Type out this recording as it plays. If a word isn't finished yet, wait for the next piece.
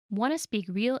Want to speak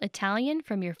real Italian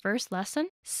from your first lesson?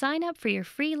 Sign up for your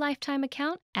free lifetime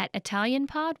account at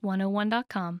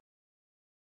ItalianPod101.com.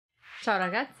 Ciao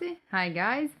ragazzi, hi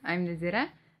guys, I'm Desiree.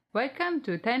 Welcome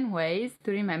to 10 Ways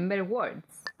to Remember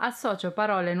Words. Associo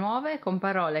parole nuove con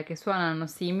parole che suonano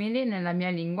simili nella mia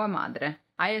lingua madre.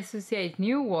 I associate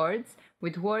new words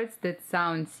with words that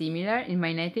sound similar in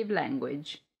my native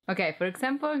language. Okay, for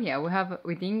example, we have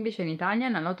with English and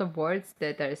Italian a lot of words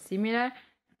that are similar.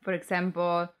 For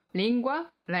example, lingua,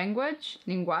 language,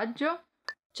 linguaggio.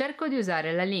 Cerco di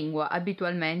usare la lingua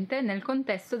abitualmente nel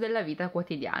contesto della vita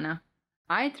quotidiana.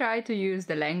 I try to use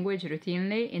the language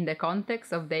routinely in the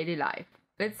context of daily life.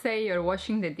 Let's say you're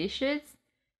washing the dishes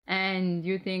and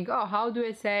you think, oh, how do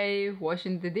I say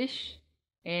washing the dish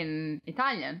in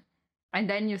Italian? And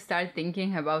then you start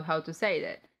thinking about how to say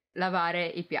that.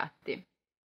 Lavare i piatti.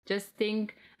 Just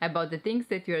think about the things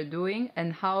that you're doing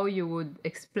and how you would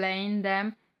explain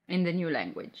them in the new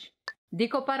language.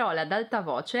 Dico parole ad alta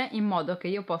voce in modo che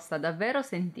io possa davvero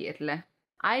sentirle.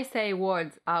 I say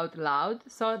words out loud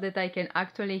so that I can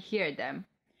actually hear them.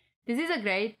 This is a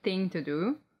great thing to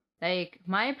do. Like,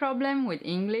 my problem with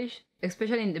English,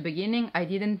 especially in the beginning, I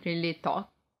didn't really talk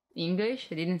English.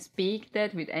 I didn't speak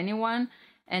that with anyone.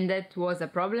 And that was a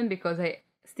problem because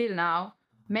still now,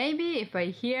 maybe if I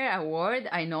hear a word,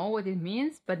 I know what it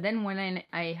means. But then when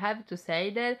I have to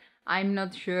say that, I'm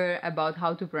not sure about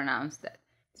how to pronounce that.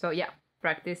 So yeah,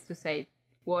 practice to say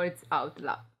words out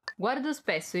loud. Guardo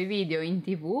spesso i video in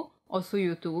TV o su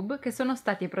YouTube che sono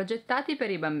stati progettati per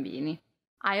i bambini.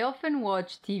 I often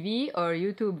watch TV or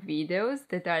YouTube videos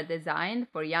that are designed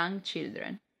for young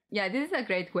children. Yeah, this is a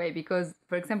great way because,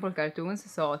 for example, cartoons,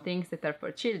 so things that are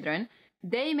for children,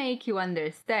 they make you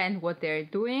understand what they're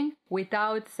doing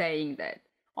without saying that.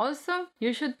 Also,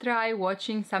 you should try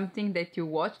watching something that you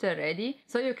watched already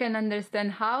so you can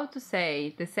understand how to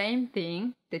say the same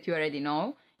thing that you already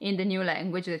know in the new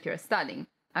language that you're studying.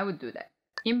 I would do that.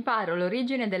 Imparo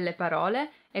l'origine delle parole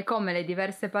e come le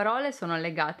diverse parole sono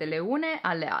legate le une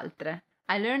alle altre.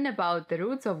 I learn about the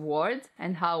roots of words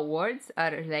and how words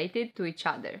are related to each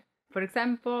other. For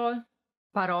example,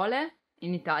 parole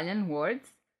in Italian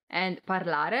words and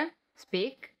parlare,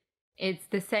 speak, it's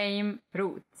the same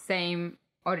root, same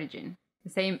origin, the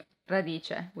same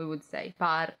radice, we would say.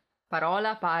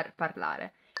 Parola,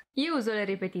 parlare. Io uso le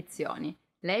ripetizioni.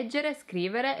 Leggere,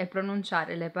 scrivere e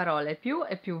pronunciare le parole più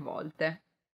e più volte.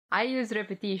 I use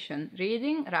repetition,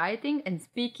 reading, writing and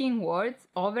speaking words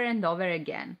over and over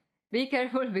again. Be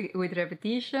careful with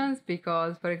repetitions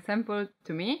because, for example,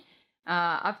 to me,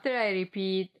 after I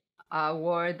repeat a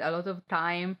word a lot of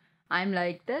time, I'm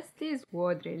like, does this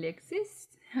word really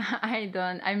exist?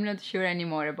 I'm not sure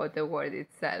anymore about the word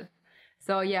itself.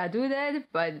 So yeah, do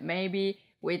that, but maybe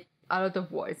with a lot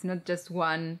of words, not just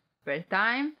one per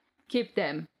time. Keep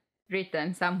them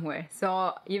written somewhere.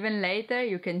 So even later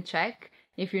you can check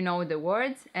if you know the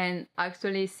words and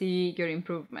actually see your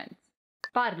improvements.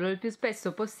 Parlo il più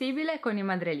spesso possibile con i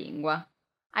madrelingua.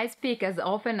 I speak as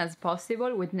often as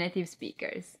possible with native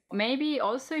speakers. Maybe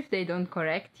also if they don't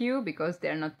correct you because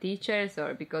they're not teachers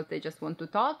or because they just want to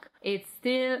talk, it's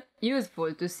still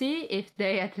useful to see if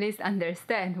they at least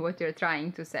understand what you're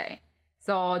trying to say.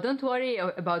 So don't worry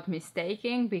about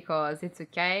mistaking because it's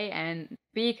okay and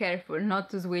be careful not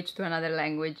to switch to another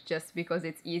language just because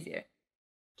it's easier.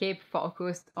 Keep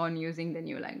focused on using the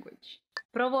new language.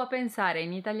 Provo a pensare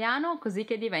in italiano così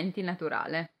che diventi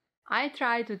naturale. I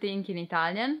try to think in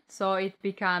Italian so it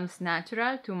becomes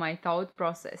natural to my thought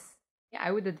process.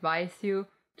 I would advise you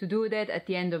to do that at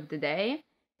the end of the day,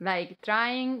 like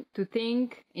trying to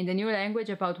think in the new language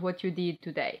about what you did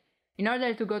today. In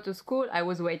order to go to school, I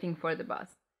was waiting for the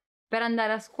bus. Per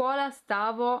andare a scuola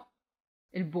stavo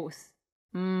il bus.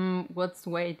 What's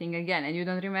waiting again? And you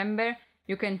don't remember?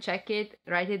 You can check it,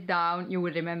 write it down, you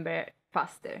will remember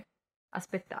faster.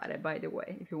 Aspettare, by the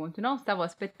way, if you want to know, stavo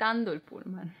aspettando il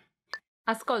pullman.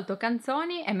 Ascolto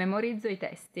canzoni e memorizzo i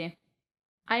testi.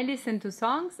 I listen to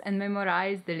songs and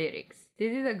memorize the lyrics.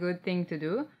 This is a good thing to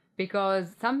do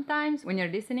because sometimes when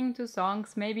you're listening to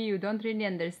songs, maybe you don't really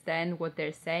understand what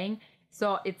they're saying,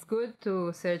 so it's good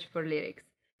to search for lyrics.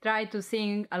 Try to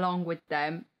sing along with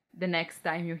them the next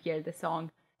time you hear the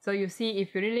song. So you see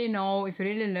if you really know, if you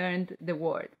really learned the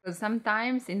word. Because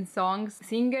sometimes in songs,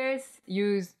 singers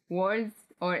use words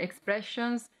or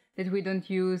expressions that we don't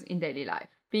use in daily life.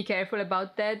 Be careful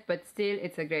about that, but still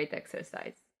it's a great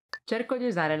exercise. Cerco di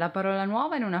usare la parola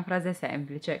nuova in una frase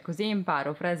semplice, così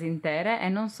imparo frasi intere e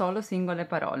non solo singole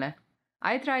parole.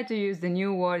 I try to use the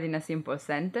new word in a simple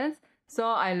sentence, so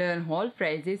I learn whole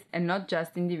phrases and not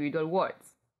just individual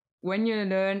words. When you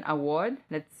learn a word,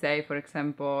 let's say for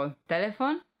example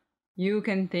telephone, You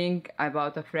can think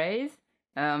about a phrase.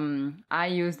 I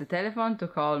use the telephone to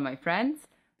call my friends.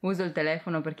 Uso il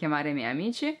telefono per chiamare i miei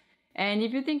amici. And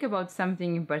if you think about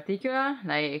something in particular,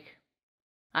 like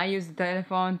I use the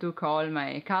telephone to call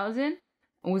my cousin.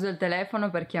 Uso il telefono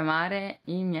per chiamare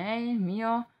il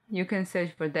mio. You can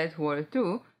search for that word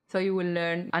too, so you will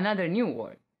learn another new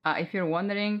word. If you're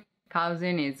wondering,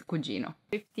 cousin is cugino.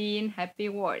 15 happy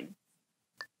words.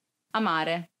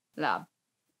 Amare, love.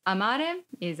 Amare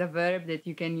is a verb that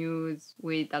you can use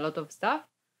with a lot of stuff.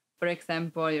 For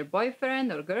example, your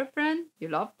boyfriend or girlfriend, you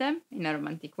love them in a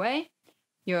romantic way.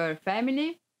 Your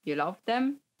family, you love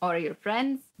them. Or your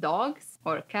friends, dogs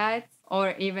or cats,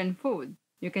 or even food.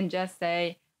 You can just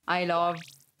say, I love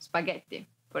spaghetti,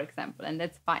 for example, and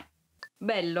that's fine.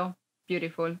 Bello,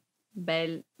 beautiful.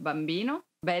 Bel bambino.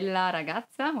 Bella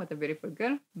ragazza, what a beautiful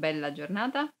girl. Bella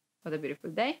giornata, what a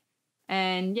beautiful day.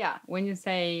 And yeah, when you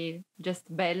say just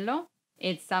bello,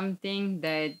 it's something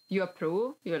that you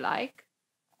approve, you like.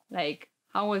 Like,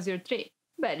 how was your trip?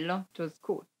 Bello, it was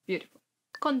cool, beautiful.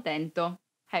 Contento,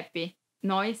 happy.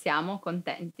 Noi siamo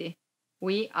contenti.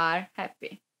 We are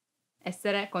happy.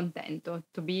 Essere contento,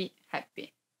 to be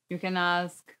happy. You can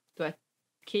ask to a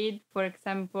kid, for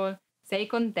example, sei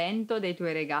contento dei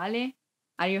tuoi regali?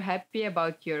 Are you happy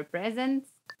about your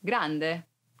presents? Grande,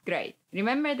 great.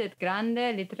 Remember that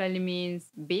grande literally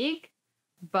means big,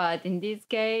 but in this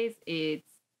case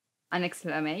it's an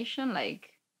exclamation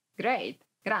like great,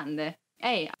 grande.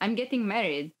 Hey, I'm getting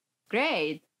married.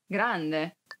 Great,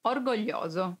 grande.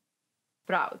 Orgoglioso,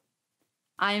 proud.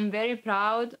 I am very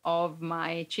proud of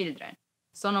my children.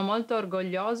 Sono molto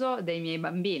orgoglioso dei miei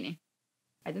bambini.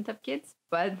 I don't have kids,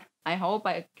 but I hope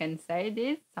I can say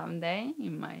this someday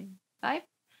in my life.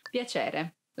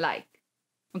 Piacere, like.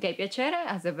 Okay, piacere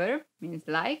as a verb means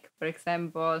like. For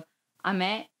example, a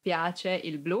me piace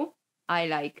il blu. I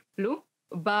like blue.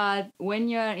 But when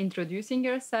you're introducing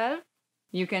yourself,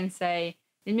 you can say,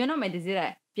 il mio nome è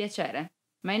Desiree, piacere.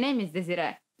 My name is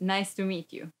Desiree, nice to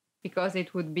meet you. Because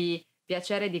it would be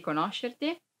piacere di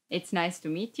conoscerti, it's nice to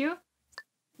meet you.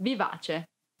 Vivace,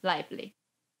 lively.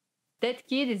 That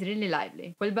kid is really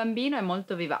lively. Quel bambino è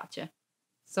molto vivace.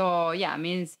 So yeah,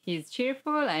 means he's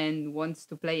cheerful and wants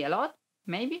to play a lot,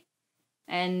 maybe.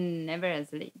 And never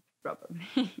asleep, probably.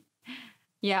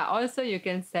 Yeah, also you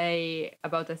can say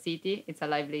about a city, it's a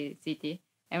lively city.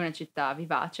 È una città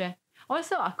vivace.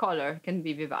 Also a color can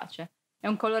be vivace. È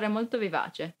un colore molto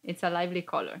vivace. It's a lively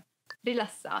color.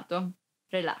 Rilassato,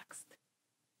 relaxed.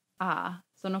 Ah,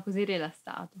 sono così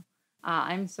rilassato.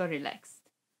 Ah, I'm so relaxed.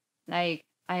 Like,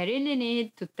 I really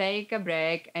need to take a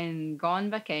break and go on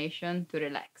vacation to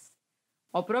relax.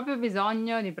 Ho proprio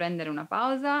bisogno di prendere una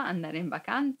pausa, andare in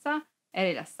vacanza e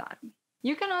rilassarmi.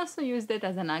 You can also use that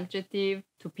as an adjective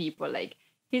to people, like,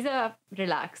 he's a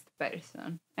relaxed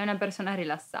person. È una persona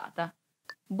rilassata.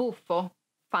 Buffo,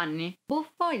 funny.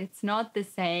 Buffo, it's not the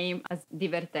same as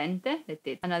divertente, that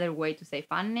is another way to say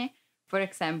funny. For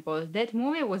example, that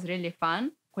movie was really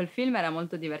fun. Quel film era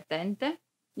molto divertente.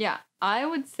 Yeah, I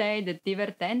would say that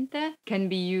divertente can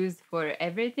be used for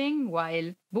everything,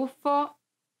 while buffo,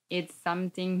 it's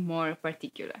something more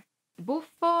particular.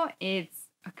 Buffo, it's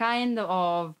a kind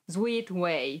of sweet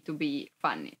way to be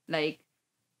funny. Like,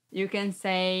 you can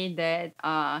say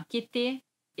that Kitty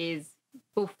is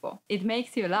buffo. It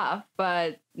makes you laugh,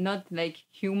 but not like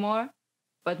humor,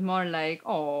 but more like,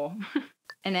 oh.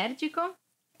 Energico,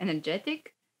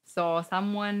 energetic. So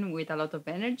someone with a lot of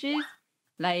energies.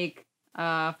 Like,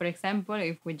 for example,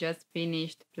 if we just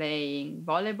finished playing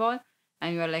volleyball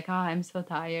and you're like, oh, I'm so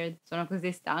tired, sono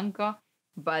così stanco.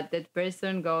 But that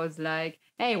person goes like,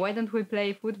 hey, why don't we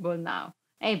play football now?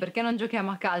 Hey, perché non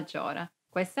giochiamo a calcio ora?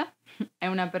 Questa è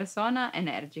una persona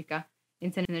energica.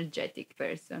 It's an energetic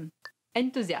person.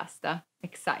 Entusiasta,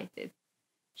 excited.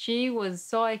 She was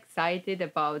so excited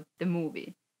about the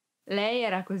movie. Lei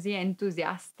era così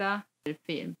entusiasta del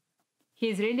film.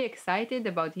 He's really excited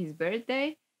about his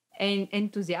birthday and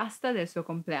entusiasta del suo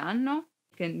compleanno.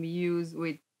 Can be used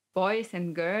with boys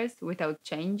and girls without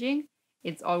changing.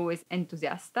 It's always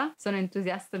entusiasta. Sono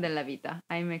entusiasta della vita.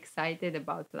 I'm excited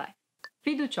about life.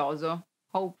 Fiducioso,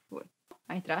 hopeful.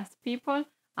 I trust people.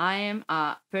 I am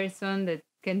a person that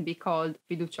can be called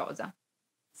fiduciosa.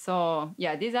 So,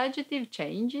 yeah, this adjective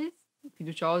changes.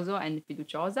 Fiducioso and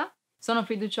fiduciosa. Sono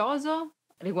fiducioso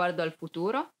riguardo al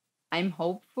futuro. I'm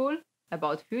hopeful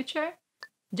about future.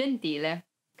 Gentile,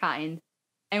 kind.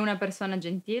 È una persona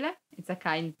gentile. It's a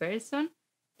kind person.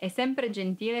 È sempre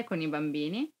gentile con i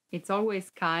bambini. It's always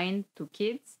kind to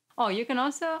kids. Oh, you can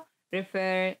also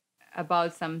refer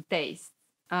about some taste.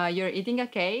 You're eating a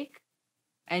cake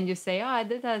and you say, oh,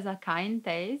 that has a kind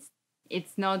taste.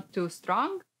 It's not too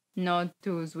strong. not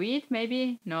too sweet,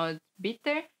 maybe, not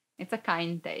bitter. It's a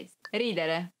kind taste.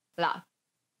 Ridere, laugh.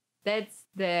 That's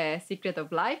the secret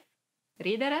of life.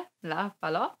 Ridere, laugh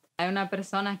a lot. È una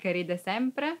persona che ride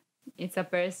sempre. It's a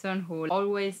person who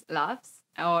always laughs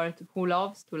or who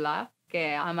loves to laugh,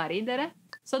 che ama ridere.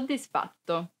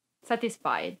 Soddisfatto,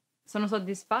 satisfied. Sono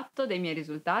soddisfatto dei miei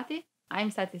risultati. I'm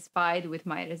satisfied with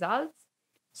my results.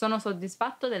 Sono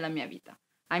soddisfatto della mia vita.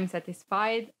 I'm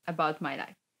satisfied about my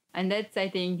life. And that's, I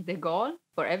think, the goal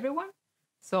for everyone.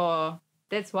 So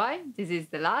that's why this is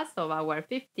the last of our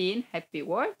 15 happy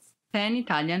words. 10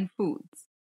 Italian foods.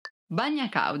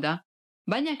 Bagna cauda.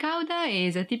 Bagna cauda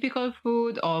is a typical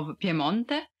food of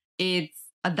Piemonte.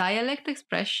 It's a dialect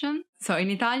expression. So in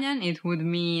Italian, it would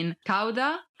mean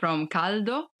cauda from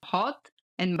caldo, hot,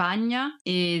 and bagna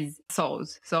is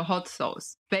sauce, so hot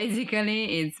sauce.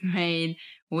 Basically, it's made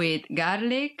with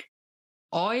garlic,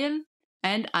 oil,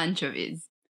 and anchovies.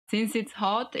 Since it's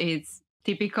hot, it's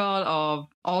typical of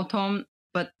autumn,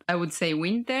 but I would say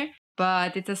winter.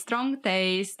 But it's a strong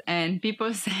taste, and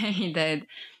people say that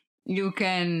you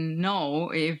can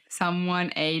know if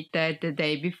someone ate that the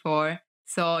day before.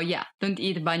 So yeah, don't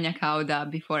eat bagna cauda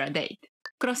before a date.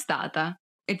 Crostata.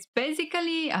 It's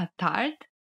basically a tart,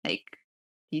 like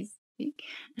this big.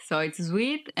 So it's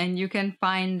sweet, and you can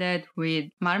find that with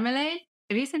marmalade.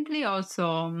 Recently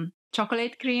also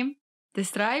chocolate cream. The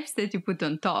stripes that you put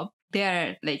on top, they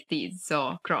are like these,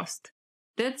 so crossed.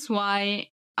 That's why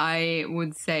I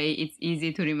would say it's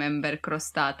easy to remember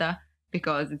crostata,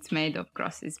 because it's made of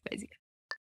crosses, basically.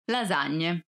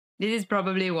 Lasagne. This is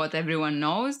probably what everyone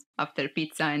knows after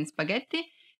pizza and spaghetti.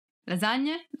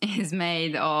 Lasagne is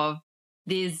made of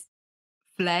this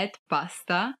flat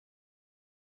pasta.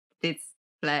 It's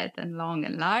flat and long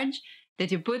and large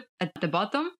that you put at the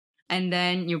bottom, and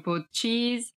then you put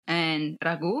cheese and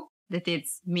ragu, that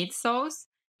it's meat sauce,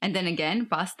 and then again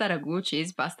pasta, ragu,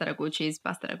 cheese, pasta, ragu, cheese,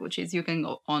 pasta, ragu, cheese. You can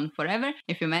go on forever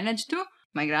if you manage to.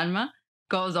 My grandma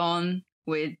goes on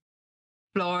with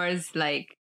floors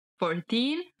like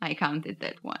 14. I counted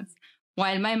that once.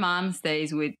 While my mom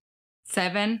stays with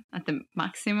 7 at the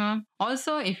maximum.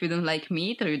 Also, if you don't like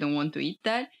meat or you don't want to eat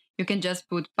that, you can just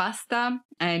put pasta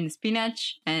and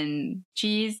spinach and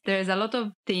cheese. There's a lot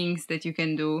of things that you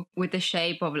can do with the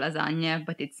shape of lasagna,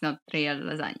 but it's not real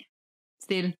lasagna.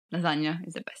 Still, lasagna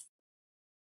is the best.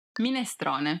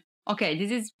 Minestrone. Okay,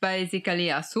 this is basically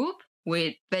a soup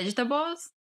with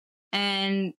vegetables,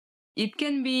 and it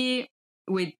can be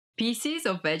with pieces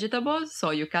of vegetables.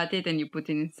 So you cut it and you put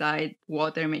it inside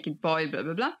water, make it boil, blah,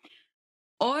 blah, blah.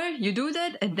 Or you do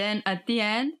that, and then at the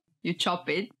end, you chop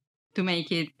it to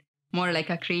make it more like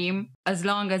a cream. As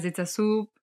long as it's a soup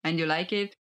and you like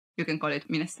it, you can call it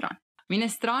minestrone.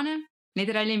 Minestrone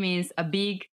literally means a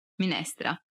big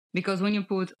minestra, because when you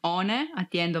put one at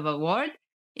the end of a word,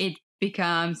 it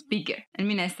becomes bigger. And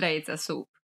minestra is a soup.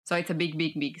 So it's a big,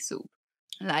 big, big soup.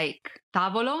 Like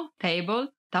tavolo, table,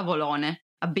 tavolone,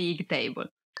 a big table.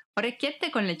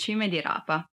 Orecchiette con le cime di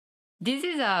rapa. This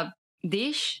is a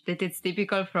dish that is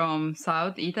typical from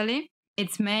South Italy.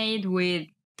 It's made with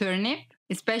turnip,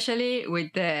 especially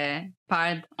with the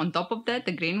part on top of that,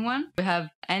 the green one. We have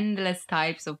endless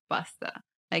types of pasta,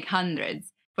 like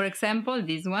hundreds. For example,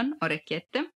 this one,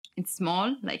 orecchiette, it's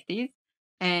small like this,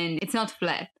 and it's not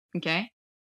flat, okay?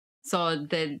 So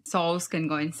the sauce can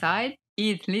go inside.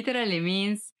 It literally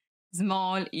means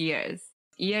small ears.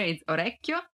 Ear is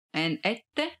orecchio, and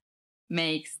ette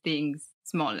makes things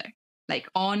smaller. Like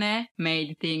one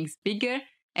made things bigger,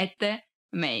 ette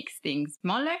makes things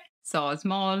smaller. So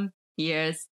small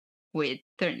ears with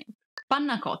turnip.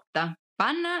 Panna cotta.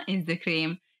 Panna is the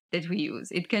cream that we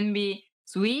use. It can be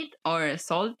sweet or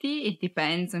salty. It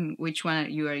depends on which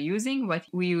one you are using, but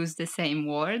we use the same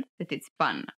word, that it's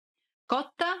panna.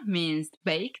 Cotta means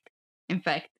baked. In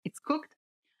fact, it's cooked.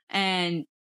 And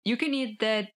you can eat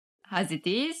that as it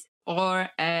is, or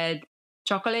add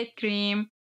chocolate cream,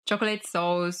 chocolate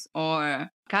sauce, or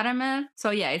caramel. So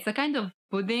yeah, it's a kind of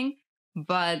pudding,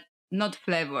 but not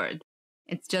flavored.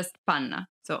 It's just panna,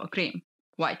 so a cream,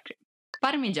 white cream.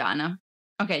 Parmigiana.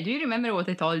 Okay, do you remember what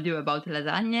I told you about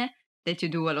lasagne? That you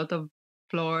do a lot of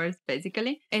flours,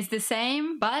 basically. It's the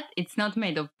same, but it's not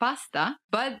made of pasta,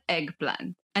 but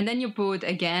eggplant. And then you put,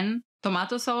 again,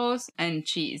 tomato sauce and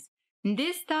cheese.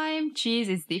 This time, cheese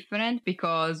is different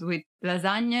because with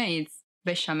lasagna, it's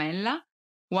besciamella,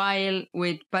 while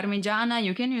with parmigiana,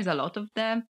 you can use a lot of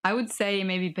them. I would say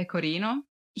maybe pecorino.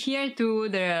 Here too,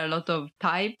 there are a lot of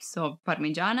types of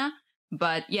parmigiana,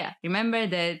 but yeah, remember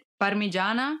that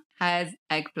parmigiana has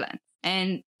eggplant,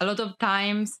 and a lot of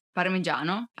times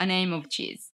parmigiano, a name of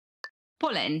cheese.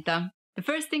 Polenta. The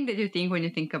first thing that you think when you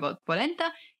think about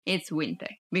polenta it's winter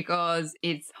because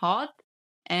it's hot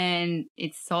and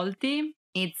it's salty.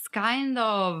 It's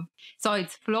so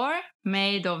it's flour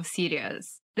made of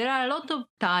cereals. There are a lot of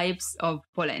types of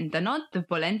polenta, not the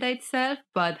polenta itself,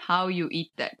 but how you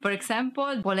eat it. For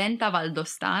example, polenta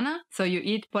valdostana, so you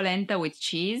eat polenta with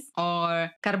cheese,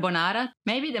 or carbonara.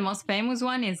 Maybe the most famous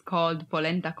one is called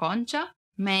polenta concha,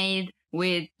 made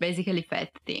with basically fat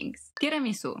things.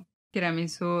 Tiramisu.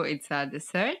 Tiramisu, it's a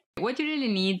dessert. What you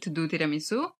really need to do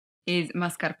tiramisu is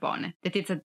mascarpone. That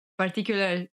it's a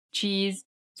particular cheese,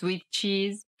 sweet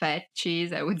cheese, fat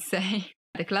cheese, I would say.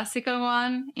 The classical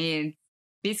one is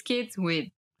biscuits with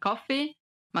coffee,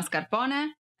 mascarpone,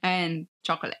 and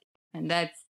chocolate. And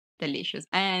that's delicious.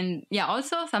 And yeah,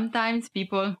 also sometimes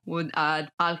people would add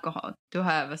alcohol to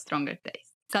have a stronger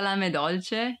taste. Salame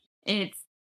dolce, it's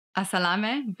a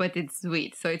salame, but it's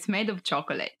sweet. So it's made of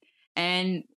chocolate.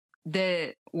 And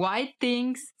the white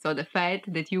things, so the fat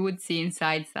that you would see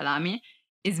inside salami,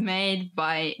 is made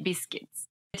by biscuits.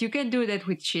 You can do that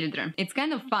with children. It's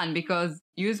kind of fun because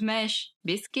you smash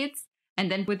biscuits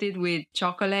and then put it with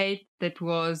chocolate that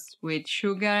was with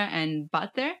sugar and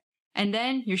butter. And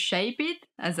then you shape it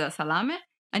as a salame.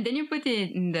 And then you put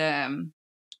it in the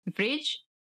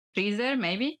freezer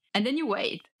maybe. And then you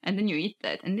wait. And then you eat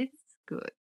that. And it's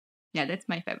good. Yeah, that's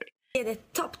my favorite. Yeah, the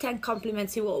top 10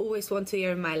 compliments you will always want to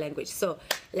hear in my language. So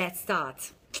let's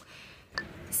start.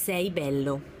 Sei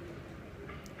bello.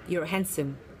 You're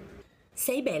handsome.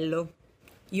 Sei bello.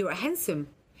 You're handsome.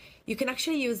 You can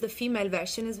actually use the female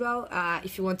version as well.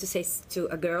 If you want to say to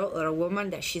a girl or a woman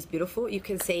that she's beautiful, you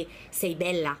can say sei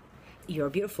bella. You're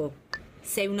beautiful.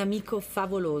 Sei un amico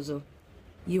favoloso.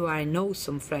 You are an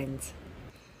awesome friend.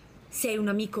 Sei un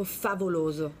amico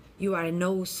favoloso. You are an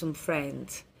awesome friend.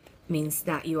 Means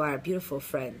that you are a beautiful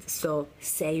friend. So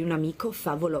sei un amico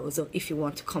favoloso if you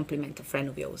want to compliment a friend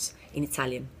of yours in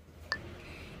Italian.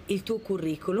 Il tuo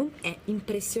curriculum è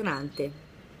impressionante.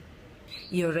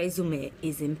 Your resume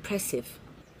is impressive.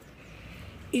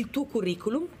 Il tuo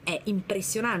curriculum è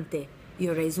impressionante.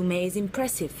 Your resume is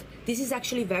impressive. This is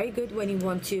actually very good when you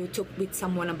want to talk with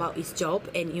someone about his job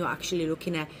and you're actually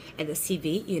looking at the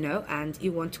CV, you know, and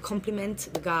you want to compliment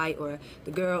the guy or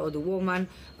the girl or the woman,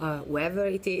 whoever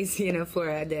it is, you know, for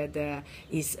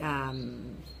his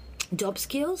job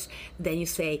skills. Then you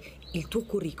say, il tuo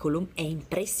curriculum è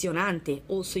impressionante.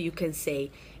 Also you can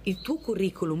say, il tuo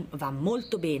curriculum va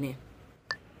molto bene.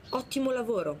 Ottimo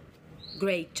lavoro.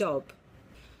 Great job.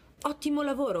 Ottimo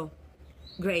lavoro.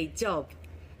 Great job.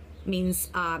 Means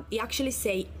you actually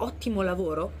say ottimo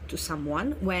lavoro to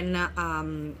someone when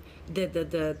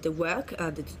the work,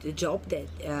 the job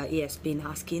that he has been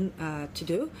asking to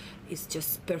do is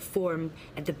just performed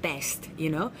at the best, you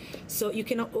know. So you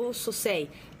can also say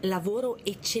lavoro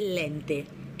eccellente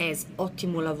as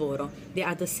ottimo lavoro. They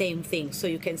are the same thing. So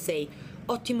you can say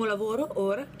ottimo lavoro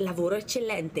or lavoro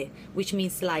eccellente, which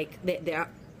means like they are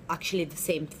actually the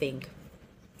same thing.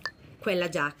 Quella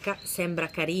giacca sembra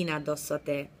carina addosso a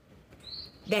te.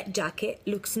 That jacket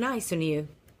looks nice on you.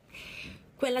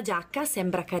 Quella giacca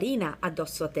sembra carina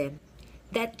addosso a te.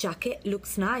 That jacket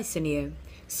looks nice on you.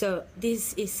 So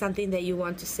this is something that you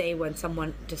want to say when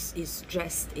someone just is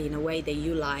dressed in a way that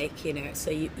you like, you know. So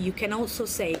you can also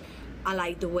say, I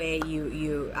like the way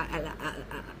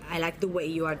I like the way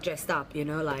you are dressed up, you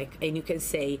know, like, and you can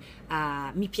say,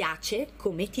 mi piace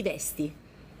come ti vesti.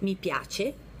 Mi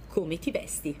piace come ti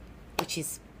vesti, which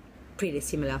is pretty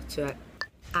similar to it.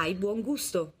 Hai buon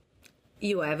gusto.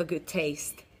 You have a good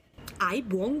taste. Hai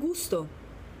buon gusto.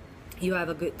 You have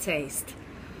a good taste.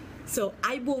 So,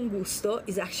 hai buon gusto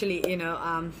is actually, you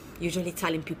know, usually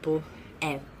Italian people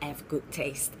have good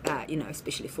taste, you know,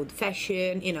 especially food,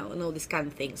 fashion, you know, and all this kind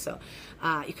of thing. So,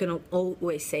 you can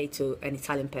always say to an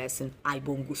Italian person, hai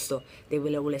buon gusto. They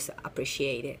will always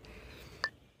appreciate it.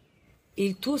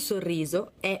 Il tuo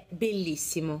sorriso è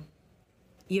bellissimo.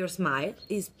 Your smile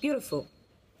is beautiful.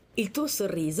 Il tuo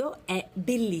sorriso è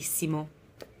bellissimo.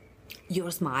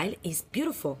 Your smile is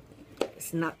beautiful.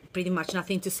 It's not pretty much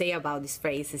nothing to say about this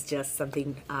phrase. It's just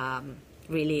something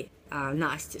really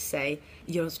nice to say.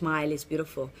 Your smile is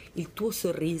beautiful. Il tuo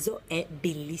sorriso è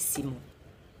bellissimo.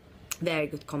 Very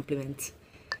good compliment.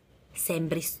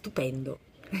 Sembri stupendo.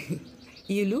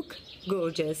 You look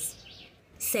gorgeous.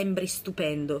 Sembri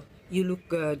stupendo. You look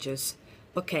gorgeous.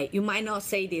 Okay, you might not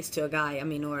say this to a guy, I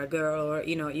mean, or a girl, or,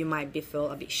 you know, you might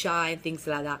feel a bit shy and things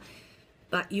like that.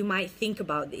 But you might think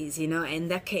about this, you know, in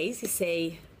that case, you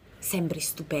say, sembri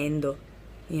stupendo.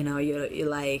 You know,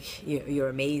 you're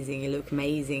amazing, you look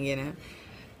amazing, you know.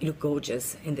 You look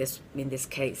gorgeous in this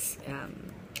case,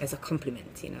 as a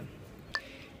compliment, you know.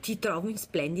 Ti trovo in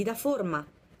splendida forma.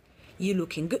 You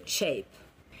look in good shape.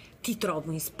 Ti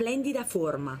trovo in splendida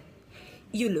forma.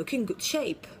 You look in good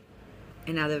shape.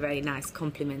 Another very nice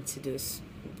compliment to do,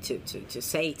 to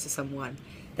say to someone.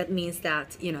 That means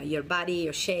that, your body,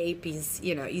 your shape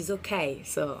is okay.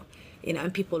 So,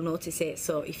 and people notice it.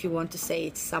 So if you want to say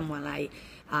it to someone like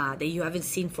that you haven't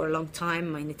seen for a long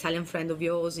time, an Italian friend of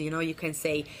yours, you can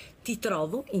say ti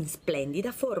trovo in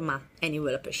splendida forma, and you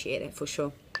will appreciate it for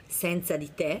sure. Senza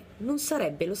di te non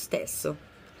sarebbe lo stesso.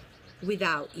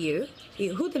 Without you,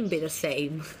 it wouldn't be the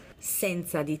same.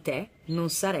 Senza di te non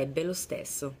sarebbe lo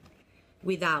stesso.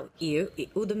 Without you,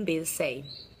 it wouldn't be the same.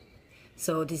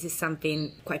 So this is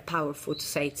something quite powerful to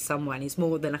say to someone. It's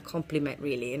more than a compliment,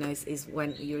 really. It's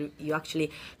when you actually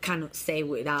cannot say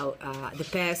without the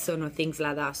person or things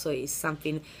like that. So it's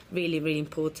something really, really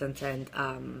important, and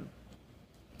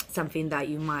something that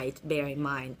you might bear in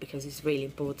mind because it's really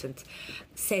important.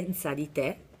 Senza di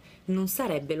te non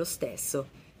sarebbe lo stesso.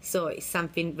 So it's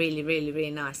something really, really, really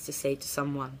nice to say to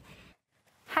someone.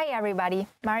 Hi everybody,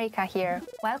 Marika here.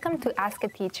 Welcome to Ask a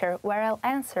Teacher, where I'll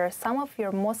answer some of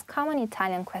your most common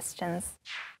Italian questions.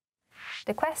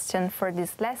 The question for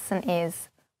this lesson is,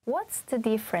 what's the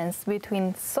difference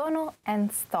between sono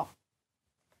and sto?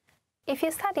 If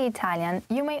you study Italian,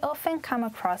 you may often come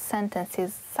across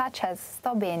sentences such as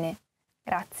sto bene,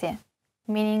 grazie,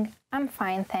 meaning I'm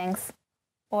fine, thanks,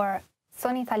 or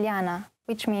sono italiana,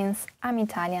 which means I'm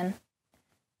Italian.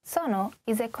 Sono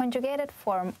is a conjugated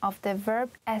form of the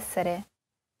verb essere.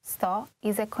 Sto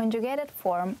is a conjugated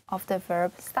form of the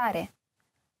verb stare.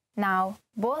 Now,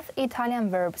 both Italian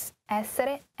verbs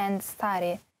essere and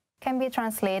stare can be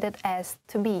translated as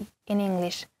to be in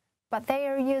English, but they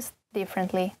are used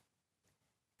differently.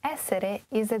 Essere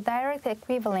is a direct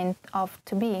equivalent of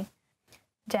to be.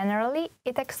 Generally,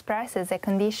 it expresses a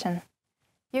condition.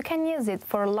 You can use it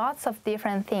for lots of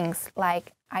different things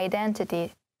like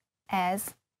identity,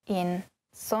 as in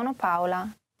sono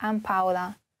Paola, I'm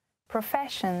Paola,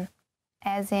 profession,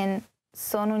 as in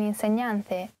sono un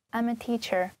insegnante, I'm a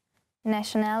teacher,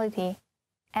 nationality,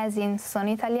 as in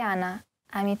sono italiana,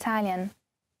 I'm Italian,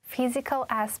 physical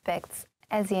aspects,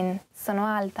 as in sono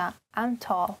alta, I'm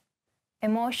tall,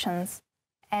 emotions,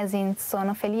 as in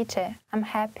sono felice, I'm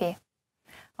happy.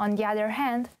 On the other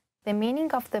hand, the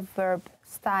meaning of the verb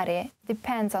stare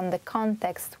depends on the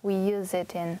context we use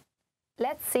it in.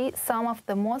 Let's see some of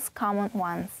the most common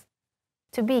ones.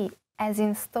 To be, as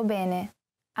in sto bene,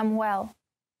 I'm well.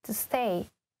 To stay,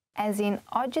 as in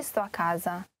oggi sto a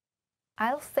casa,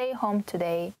 I'll stay home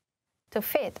today. To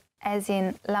fit, as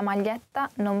in la maglietta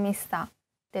non mi sta,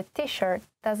 the t-shirt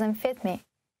doesn't fit me.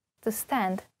 To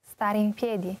stand, stare in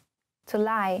piedi. To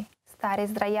lie, stare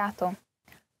sdraiato.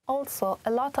 Also,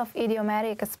 a lot of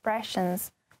idiomatic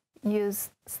expressions use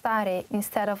stare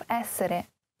instead of essere.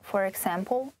 For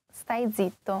example, stai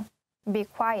zitto, be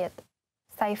quiet,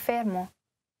 stai fermo,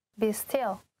 be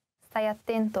still, stai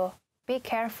attento, be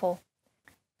careful.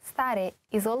 Stare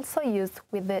is also used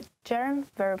with the gerund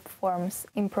verb forms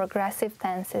in progressive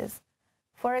tenses.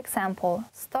 For example,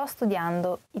 sto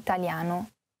studiando italiano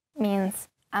means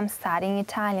I'm studying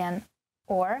Italian,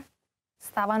 or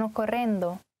stavano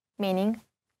correndo, meaning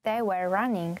they were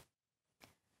running.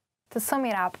 To sum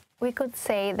it up, we could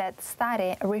say that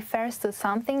stare refers to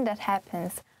something that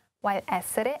happens, while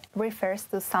essere refers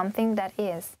to something that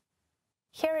is.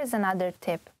 Here is another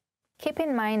tip. Keep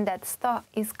in mind that sto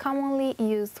is commonly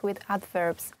used with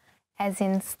adverbs, as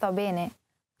in sto bene,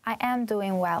 I am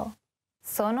doing well.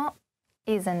 Sono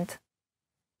isn't.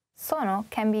 Sono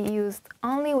can be used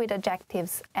only with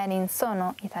adjectives, and in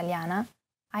sono italiana,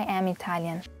 I am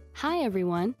Italian. Hi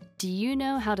everyone! Do you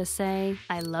know how to say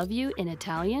I love you in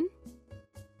Italian?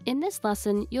 In this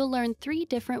lesson, you'll learn 3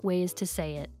 different ways to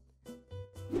say it.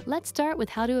 Let's start with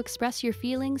how to express your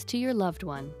feelings to your loved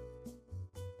one.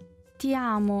 Ti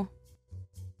amo.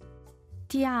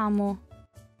 Ti amo.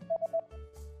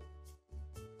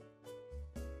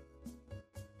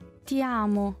 Ti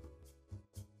amo.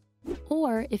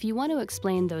 Or if you want to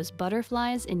explain those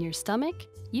butterflies in your stomach,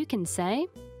 you can say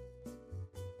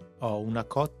Ho una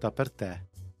cotta per te.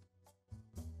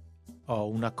 Ho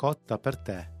una cotta per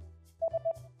te.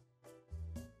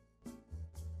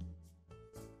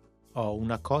 Ho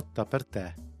una cotta per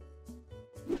te.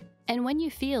 And when you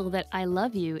feel that I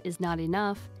love you is not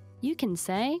enough, you can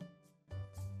say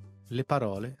Le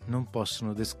parole non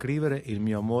possono descrivere il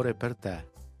mio amore per te.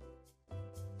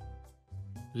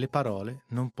 Le parole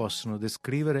non possono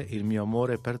descrivere il mio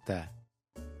amore per te.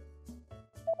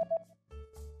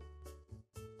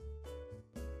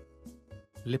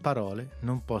 Le parole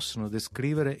non possono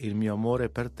descrivere il mio amore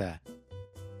per te.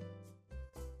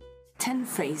 10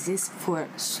 phrases for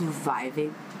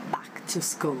surviving back to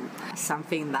school.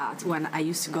 Something that when I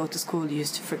used to go to school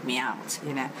used to freak me out,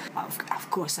 you know. Of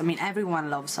course, I mean, everyone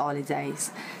loves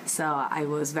holidays, so I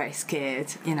was very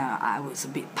scared, you know, I was a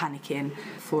bit panicking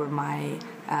for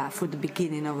the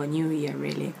beginning of a new year,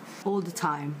 really. All the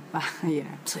time, you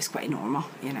know, so it's quite normal,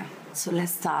 you know. So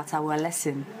let's start our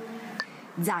lesson.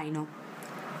 Zaino,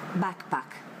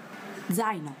 backpack.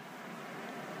 Zaino,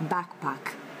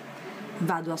 backpack.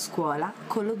 Vado a scuola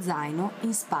con lo zaino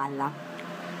in spalla.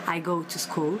 I go to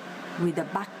school with a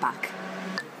backpack.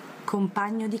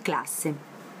 Compagno di classe.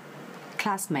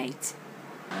 Classmate.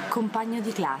 Compagno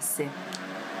di classe.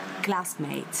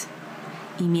 Classmate.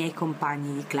 I miei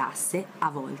compagni di classe a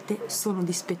volte sono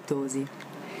dispettosi.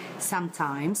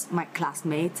 Sometimes my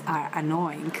classmates are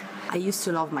annoying. I used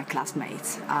to love my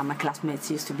classmates. My classmates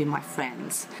used to be my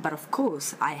friends. But of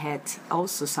course, I had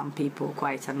also some people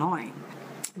quite annoying.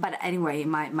 But anyway,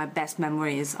 my best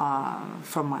memories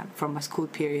from my school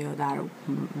period are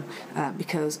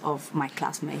because of my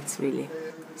classmates, really.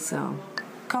 So,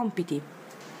 compiti,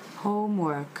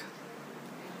 homework.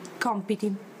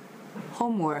 Compiti,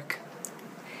 homework.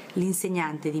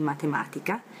 L'insegnante di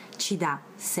matematica ci dà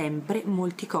sempre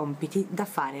molti compiti da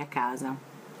fare a casa.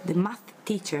 The math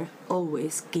teacher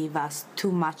always gives us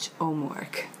too much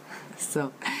homework.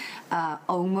 So,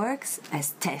 homeworks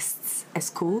as tests at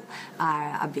school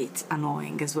are a bit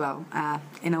annoying as well.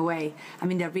 In a way, I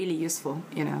mean, they're really useful,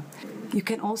 you know. You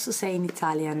can also say in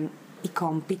Italian, i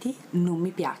compiti non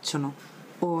mi piacciono,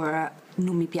 or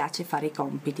non mi piace fare i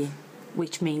compiti,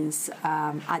 which means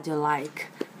I don't like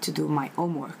to do my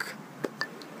homework.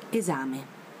 Esame,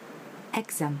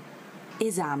 exam,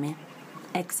 esame,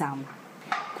 exam.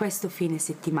 Questo fine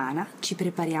settimana ci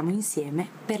prepariamo insieme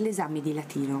per l'esame di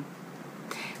latino.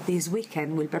 This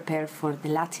weekend we'll prepare for the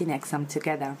Latin exam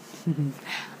together.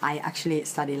 I actually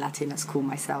study Latin at school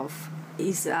myself.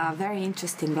 It's a very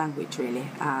interesting language, really.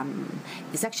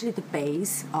 It's actually the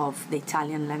base of the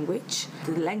Italian language.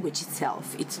 The language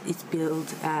itself, it's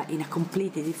built in a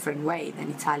completely different way than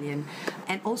Italian.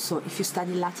 And also, if you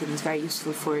study Latin, it's very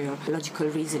useful for your logical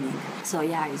reasoning. So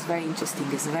yeah, it's very interesting.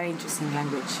 It's a very interesting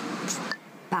language.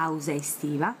 Pausa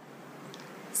estiva,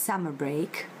 summer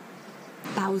break.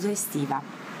 Pausa estiva,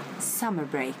 summer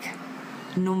break.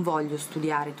 Non voglio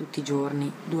studiare tutti i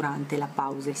giorni durante la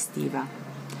pausa estiva.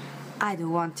 I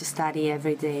don't want to study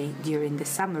every day during the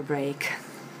summer break.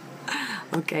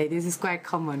 Okay, this is quite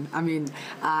common. I mean,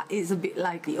 it's a bit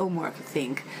like the homework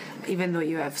thing. Even though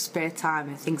you have spare time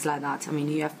and things like that, I mean,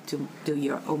 you have to do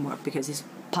your homework because it's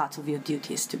part of your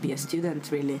duties to be a student,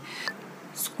 really.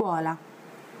 Scuola,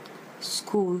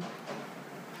 school,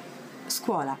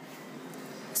 scuola,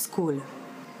 school.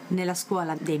 Nella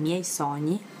scuola dei miei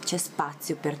sogni c'è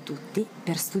spazio per tutti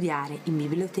per studiare in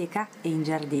biblioteca e in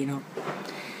giardino.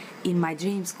 In my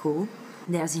dream school,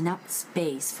 there's enough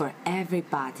space for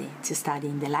everybody to study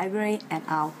in the library and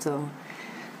outdoor.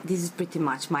 This is pretty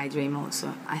much my dream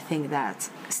also. I think that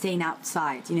staying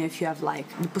outside, you know, if you have like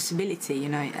the possibility, you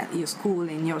know, at your school,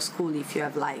 in your school, if you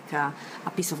have like a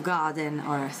piece of garden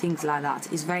or things like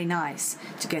that, it's very nice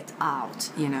to get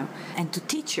out, you know, and to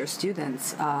teach your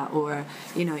students, or,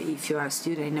 you know, if you're a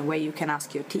student, in a way you can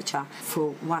ask your teacher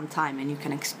for one time and you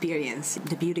can experience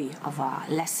the beauty of a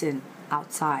lesson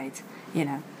outside, you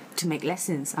know, to make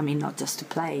lessons, I mean, not just to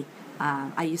play.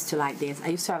 I used to like this. I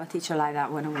used to have a teacher like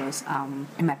that when I was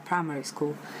in my primary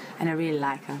school, and I really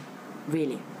like her.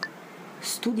 Really.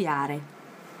 Studiare.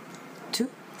 To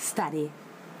study.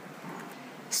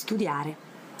 Studiare.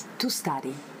 To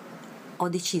study. Ho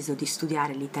deciso di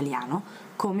studiare l'italiano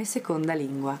come seconda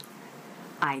lingua.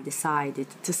 I decided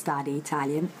to study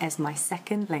Italian as my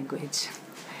second language.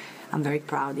 I'm very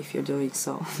proud if you're doing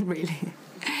so, really.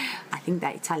 I think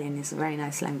that Italian is a very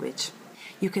nice language.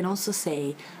 You can also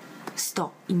say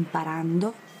sto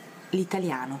imparando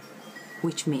l'italiano,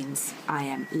 which means I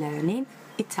am learning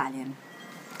Italian.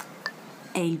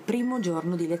 È il primo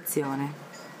giorno di lezione.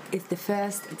 It's the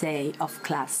first day of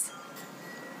class.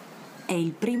 È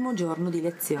il primo giorno di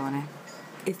lezione.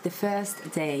 It's the first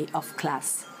day of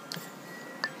class.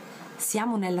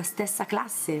 Siamo nella stessa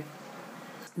classe.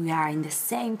 We are in the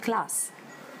same class.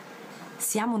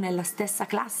 Siamo nella stessa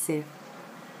classe.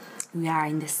 We are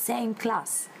in the same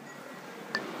class.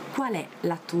 Qual è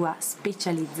la tua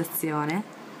specializzazione?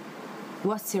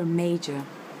 What's your major?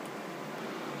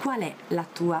 Qual è la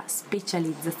tua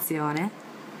specializzazione?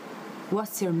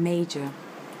 What's your major?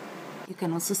 You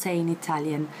can also say in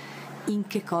Italian, in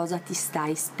che cosa ti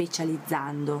stai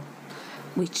specializzando?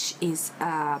 Which is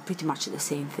pretty much the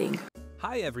same thing.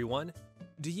 Hi everyone!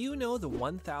 Do you know the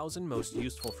 1,000 most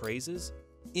useful phrases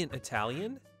in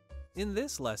Italian? In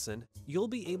this lesson, you'll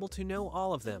be able to know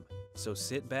all of them. So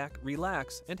sit back,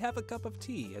 relax, and have a cup of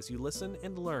tea as you listen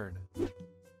and learn.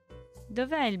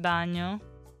 Dov'è il bagno?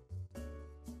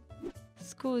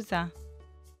 Scusa.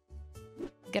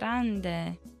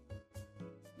 Grande.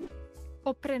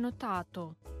 Ho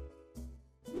prenotato.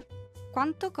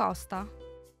 Quanto costa?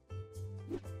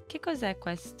 Che cos'è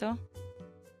questo?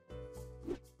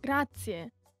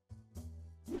 Grazie.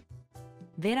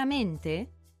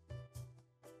 Veramente?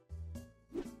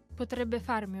 Potrebbe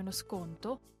farmi uno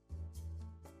sconto?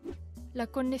 La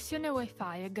connessione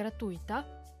Wi-Fi è gratuita?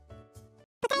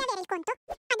 Potrei avere il conto?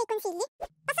 Ha dei consigli?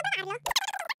 Posso provarlo?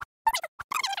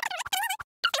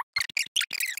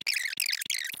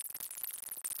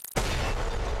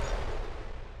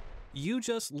 You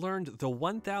just learned the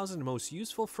 1,000 most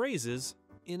useful phrases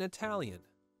in Italian.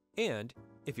 And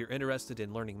if you're interested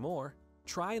in learning more,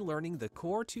 try learning the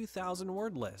Core 2000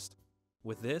 word list.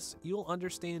 With this, you'll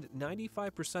understand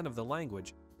 95% of the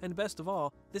language, and best of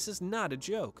all, this is not a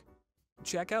joke.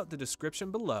 Check out the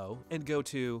description below and go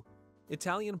to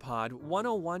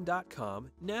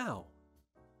ItalianPod101.com now.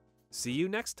 See you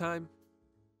next time.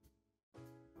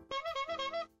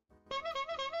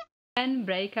 And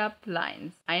breakup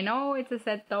lines. I know it's a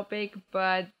sad topic,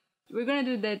 but we're gonna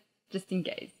do that just in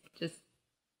case. Just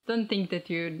don't think that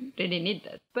you really need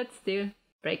that. But still,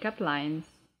 breakup lines.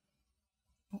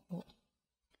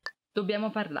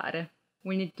 Dobbiamo parlare.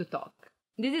 We need to talk.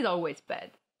 This is always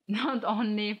bad. Not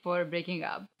only for breaking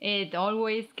up. It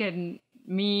always can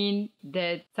mean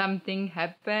that something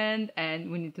happened and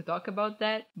we need to talk about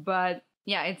that. But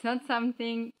yeah, it's not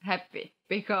something happy.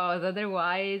 Because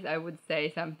otherwise I would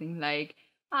say something like,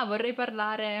 vorrei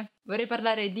parlare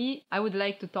di, I would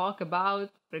like to talk about,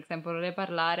 per esempio, vorrei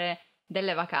parlare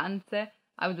delle vacanze,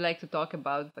 I would like to talk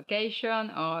about vacation,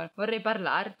 or vorrei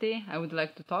parlarti, I would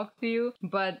like to talk to you.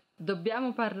 But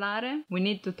dobbiamo parlare, we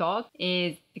need to talk,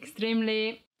 is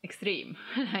extremely extreme.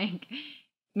 Like,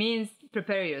 means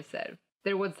prepare yourself.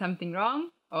 There was something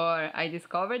wrong, or I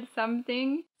discovered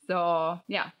something, so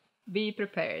yeah. Be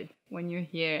prepared when you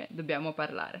hear dobbiamo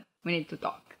parlare. We need to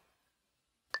talk.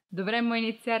 Dovremmo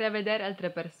iniziare a vedere altre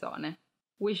persone.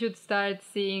 We should start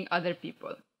seeing other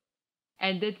people.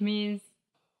 And that means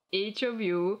each of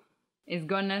you is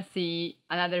gonna see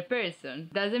another person.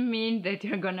 Doesn't mean that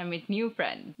you're gonna meet new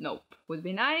friends. Nope. Would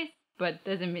be nice, but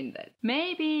doesn't mean that.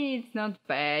 Maybe it's not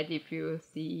bad if you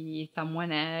see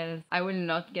someone else. I will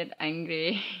not get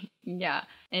angry. Yeah,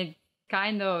 it's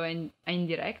kind of an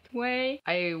indirect way.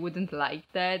 I wouldn't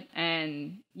like that.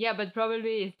 And yeah, but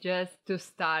probably it's just to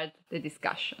start the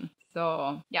discussion.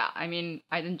 So yeah, I mean,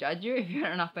 I don't judge you if you're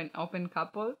an open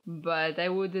couple, but I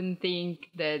wouldn't think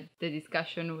that the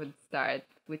discussion would start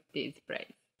with this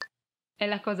phrase. È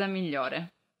la cosa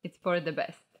migliore. It's for the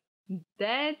best.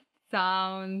 That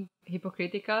sounds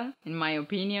hypocritical in my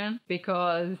opinion,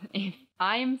 because if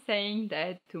I'm saying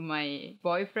that to my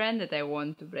boyfriend that I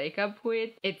want to break up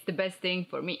with, it's the best thing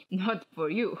for me, not for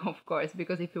you, of course,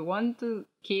 because if you want to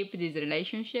keep this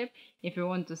relationship, if you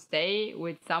want to stay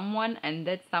with someone and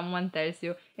that someone tells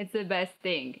you it's the best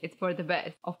thing, it's for the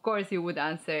best, of course you would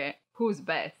answer who's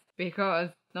best, because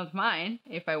not mine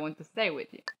if I want to stay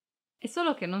with you. È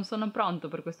solo che non sono pronto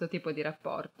per questo tipo di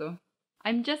rapporto.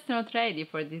 I'm just not ready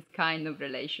for this kind of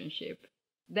relationship.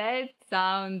 That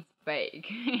sounds fake,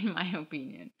 in my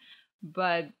opinion.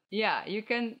 But yeah, you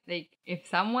can, like, if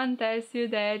someone tells you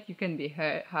that, you can be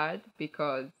hurt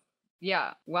because,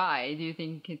 yeah, why? Do you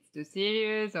think it's too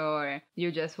serious or you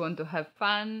just want to have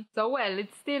fun? So, well,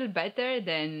 it's still better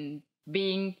than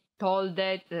being told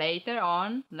that later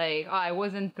on, like, oh, I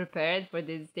wasn't prepared for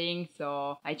this thing,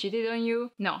 so I cheated on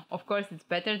you. No, of course, it's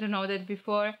better to know that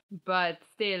before, but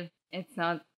still, it's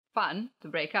not fun to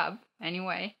break up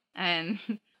anyway, and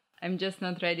I'm just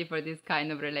not ready for this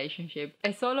kind of relationship.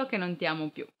 È solo che non ti amo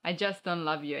più. I just don't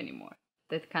love you anymore.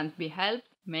 That can't be helped.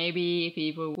 Maybe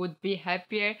people would be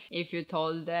happier if you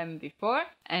told them before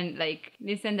and like,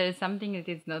 listen, there's something that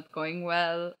is not going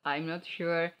well, I'm not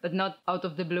sure, but not out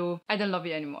of the blue, I don't love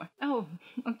you anymore. Oh,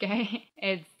 okay.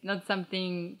 It's not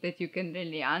something that you can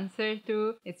really answer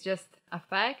to. It's just a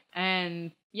fact.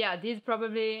 And yeah, this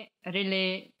probably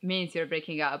really means you're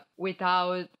breaking up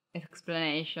without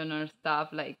explanation or stuff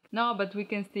like, no, but we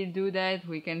can still do that,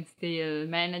 we can still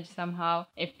manage somehow.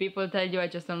 If people tell you I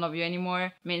just don't love you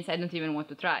anymore, means I don't even want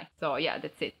to try. So yeah,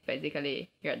 that's it, basically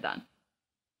you're done.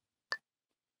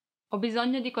 Ho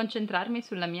bisogno di concentrarmi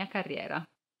sulla mia carriera.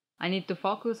 I need to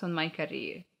focus on my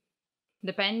career.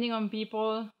 Depending on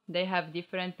people, they have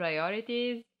different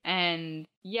priorities. And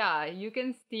yeah, you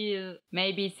can still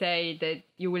maybe say that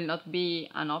you will not be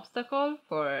an obstacle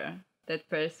for that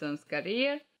person's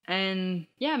career. And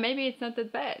yeah, maybe it's not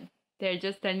that bad. They're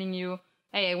just telling you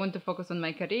hey, I want to focus on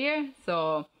my career,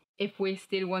 so if we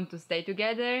still want to stay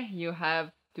together, you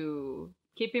have to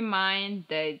keep in mind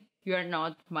that you are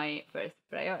not my first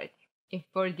priority. If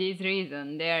for this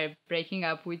reason they are breaking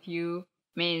up with you,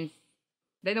 means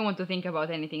they don't want to think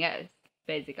about anything else,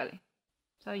 basically.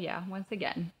 So yeah, once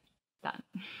again, done.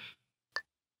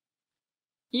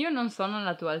 Io non sono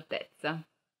alla tua altezza.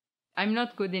 I'm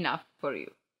not good enough for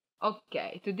you.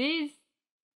 Okay, to this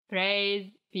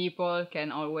phrase, people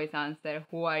can always answer,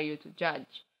 who are you to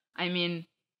judge? I mean,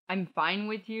 I'm fine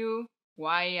with you.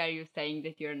 Why are you saying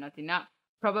that you're not enough?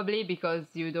 Probably because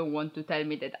you don't want to tell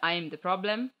me that I'm the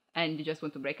problem and you just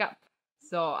want to break up.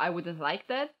 So I wouldn't like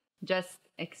that. Just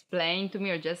explain to me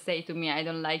or just say to me, I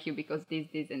don't like you because this,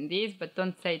 and this, but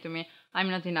don't say to me, I'm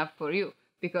not enough for you,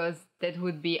 because that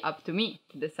would be up to me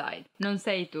to decide. Non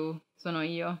sei tu, sono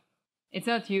io. It's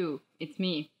not you, it's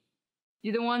me.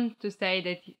 You don't want to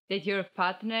say that your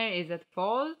partner is at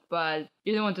fault, but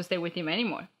you don't want to stay with him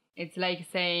anymore. It's like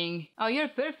saying, oh, you're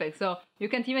perfect, so you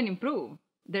can't even improve.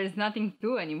 There's nothing to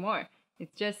do anymore.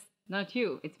 It's just not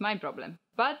you. It's my problem.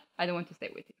 But I don't want to stay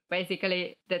with you.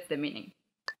 Basically, that's the meaning.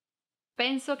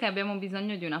 Penso che abbiamo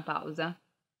bisogno di una pausa.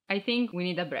 I think we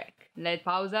need a break.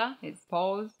 Pausa is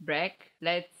pause, break.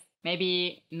 Let's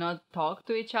maybe not talk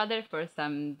to each other for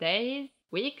some days,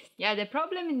 weeks. Yeah, the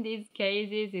problem in these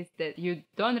cases is that you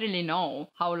don't really know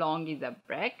how long is a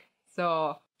break.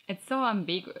 So it's so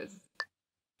ambiguous.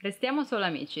 Restiamo solo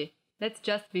amici. Let's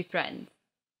just be friends.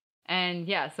 And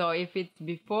yeah, so if it's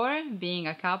before being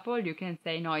a couple, you can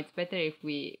say, no, it's better if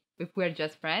we're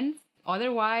just friends.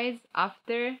 Otherwise,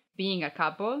 after being a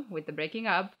couple with the breaking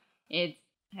up, it's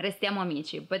restiamo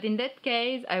amici. But in that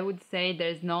case, I would say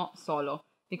there's no solo,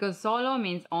 because solo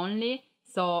means only.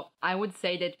 So I would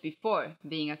say that before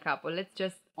being a couple, let's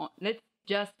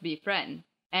just be friends.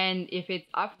 And if it's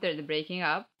after the breaking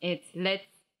up, it's let's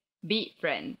be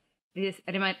friends.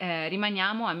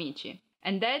 Rimaniamo amici.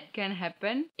 And that can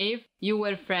happen if you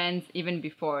were friends even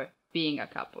before being a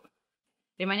couple.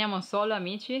 Rimaniamo solo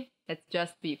amici. Let's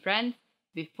just be friends.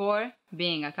 Before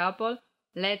being a couple,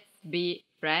 let's be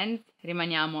friends.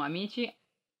 Rimaniamo amici.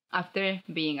 After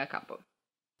being a couple.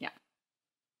 Yeah.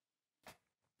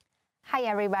 Hi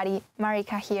everybody,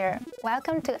 Marika here.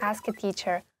 Welcome to Ask a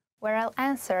Teacher, where I'll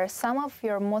answer some of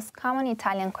your most common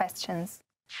Italian questions.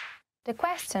 The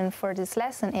question for this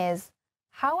lesson is,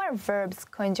 how are verbs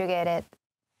conjugated?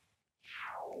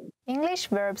 English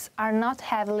verbs are not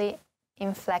heavily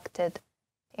inflected.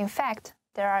 In fact,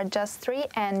 there are just 3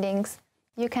 endings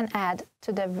you can add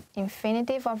to the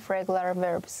infinitive of regular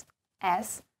verbs.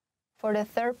 S for the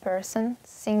third person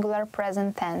singular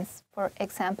present tense, for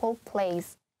example,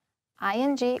 plays.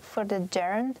 ing for the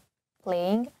gerund,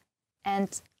 playing,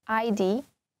 and id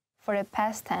for the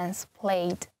past tense,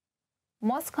 played.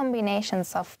 Most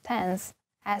combinations of tense,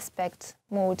 aspect,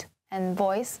 mood, and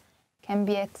voice can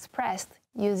be expressed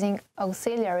using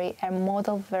auxiliary and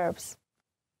modal verbs.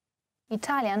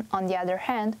 Italian, on the other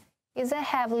hand, is a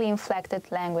heavily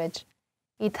inflected language.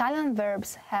 Italian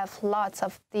verbs have lots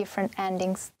of different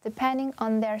endings depending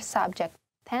on their subject,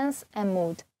 tense, and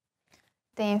mood.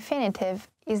 The infinitive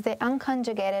is the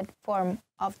unconjugated form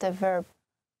of the verb,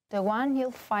 the one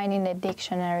you'll find in the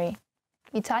dictionary.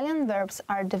 Italian verbs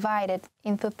are divided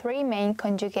into 3 main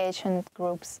conjugation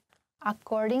groups,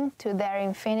 according to their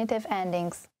infinitive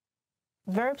endings.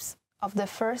 Verbs of the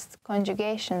first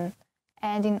conjugation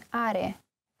end in are,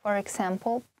 for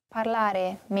example,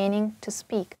 parlare, meaning to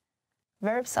speak.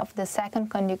 Verbs of the second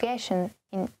conjugation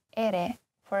in ere,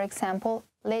 for example,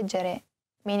 leggere,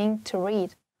 meaning to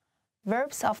read.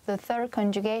 Verbs of the third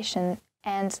conjugation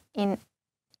end in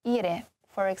ire,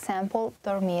 for example,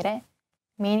 dormire,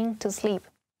 meaning to sleep.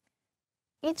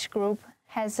 Each group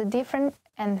has a different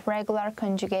and regular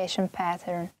conjugation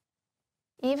pattern.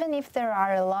 Even if there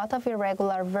are a lot of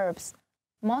irregular verbs,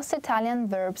 most Italian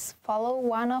verbs follow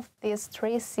one of these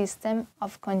 3 systems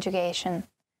of conjugation.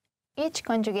 Each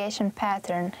conjugation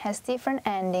pattern has different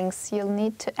endings you'll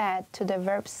need to add to the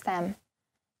verb stem.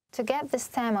 To get the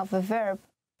stem of a verb,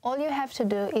 all you have to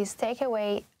do is take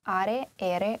away are,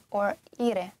 ere, or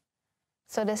ire.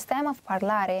 So the stem of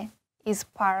parlare is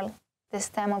parl, the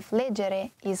stem of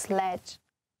leggere is legge,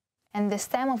 and the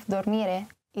stem of dormire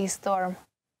is dorm.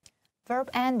 Verb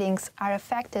endings are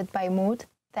affected by mood,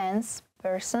 tense,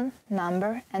 person,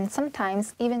 number, and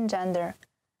sometimes even gender.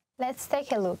 Let's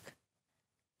take a look.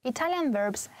 Italian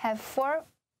verbs have 4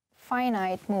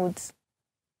 finite moods.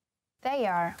 They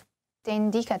are the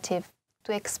indicative,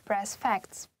 to express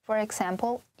facts, for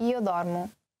example, io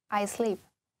dormo, I sleep.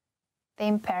 The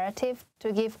imperative,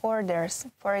 to give orders,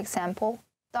 for example,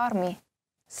 dormi,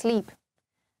 sleep.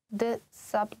 the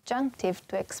subjunctive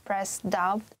to express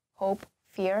doubt, hope,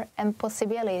 fear, and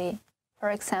possibility. For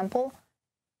example,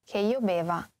 che io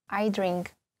beva, I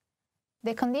drink.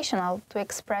 The conditional to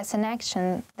express an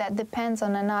action that depends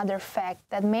on another fact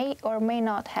that may or may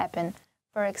not happen.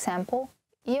 For example,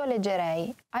 io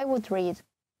leggerei, I would read.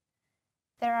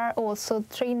 There are also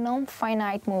three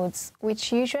non-finite moods,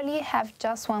 which usually have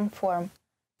just one form.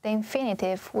 The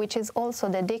infinitive, which is also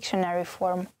the dictionary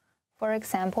form. For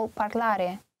example,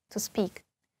 parlare, to speak.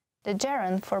 The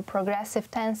gerund for progressive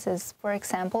tenses, for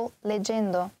example,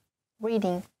 leggendo,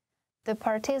 reading. The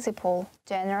participle,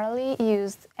 generally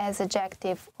used as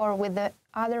adjective or with the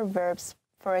other verbs,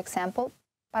 for example,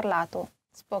 parlato,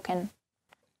 spoken.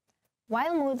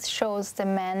 While mood shows the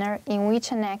manner in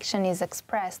which an action is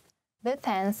expressed, the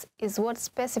tense is what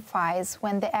specifies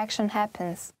when the action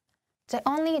happens. The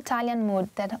only Italian mood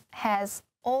that has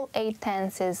all 8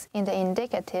 tenses in the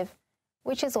indicative,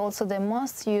 which is also the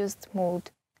most used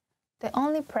mood. The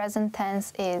only present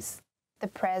tense is the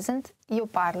present, io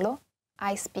parlo,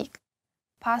 I speak.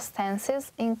 Past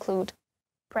tenses include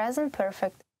present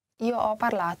perfect, io ho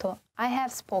parlato, I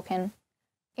have spoken.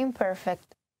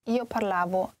 Imperfect, io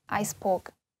parlavo, I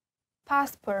spoke.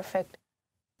 Past perfect,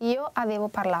 io avevo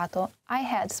parlato, I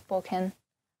had spoken.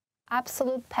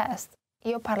 Absolute past,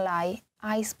 io parlai,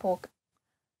 I spoke.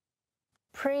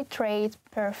 Pre-trade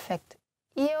perfect,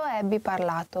 io ebbi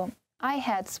parlato, I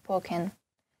had spoken.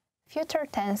 Future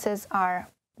tenses are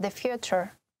the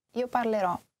future, io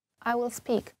parlerò, I will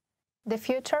speak. The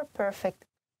future perfect,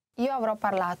 io avrò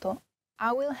parlato,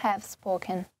 I will have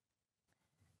spoken.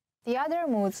 The other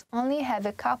moods only have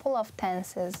a couple of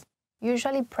tenses,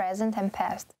 usually present and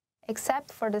past,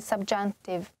 except for the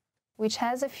subjunctive, which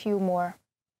has a few more.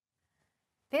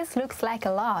 This looks like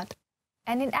a lot,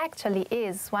 and it actually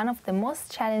is one of the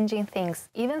most challenging things,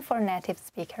 even for native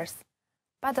speakers.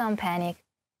 But don't panic.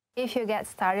 If you get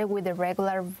started with the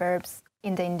regular verbs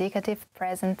in the indicative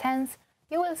present tense,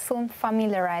 you will soon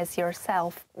familiarize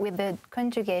yourself with the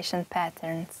conjugation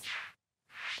patterns.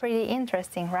 Pretty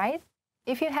interesting, right?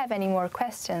 If you have any more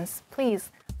questions, please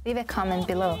leave a comment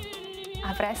below.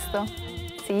 A presto!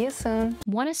 See you soon!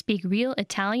 Want to speak real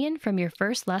Italian from your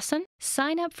first lesson?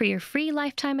 Sign up for your free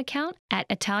lifetime account at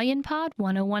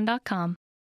ItalianPod101.com.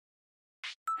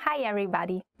 Hi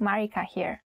everybody, Marika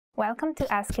here. Welcome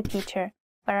to Ask a Teacher,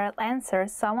 where I'll answer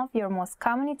some of your most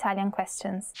common Italian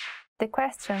questions. The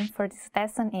question for this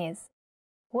lesson is,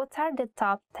 what are the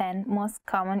top 10 most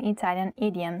common Italian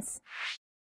idioms?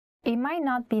 It might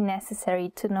not be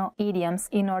necessary to know idioms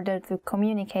in order to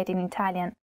communicate in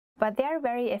Italian, but they are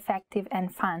very effective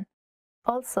and fun.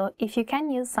 Also, if you can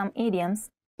use some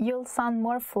idioms, you'll sound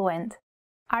more fluent.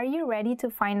 Are you ready to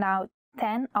find out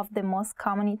 10 of the most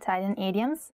common Italian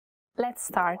idioms? Let's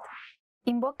start.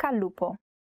 In bocca al lupo.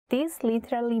 This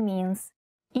literally means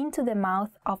into the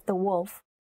mouth of the wolf.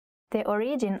 The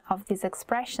origin of this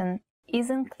expression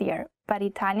isn't clear, but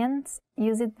Italians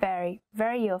use it very,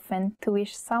 very often to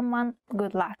wish someone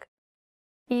good luck.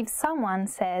 If someone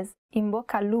says in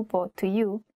bocca al lupo to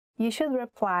you, you should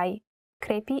reply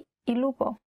crepi il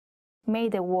lupo. May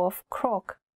the wolf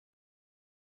croak.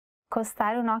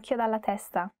 Costare un occhio dalla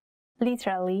testa.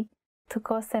 Literally, to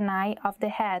cost an eye of the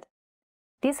head.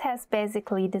 This has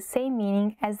basically the same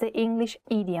meaning as the English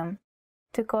idiom,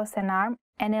 to cost an arm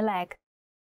and a leg.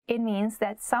 It means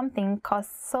that something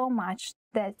costs so much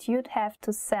that you'd have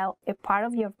to sell a part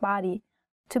of your body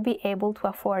to be able to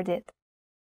afford it.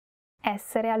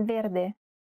 Essere al verde.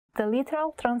 The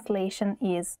literal translation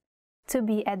is to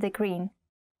be at the green,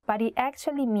 but it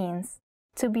actually means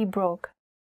to be broke.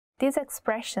 This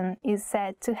expression is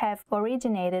said to have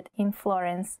originated in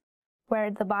Florence, where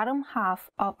the bottom half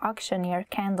of auctioneer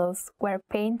candles were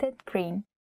painted green.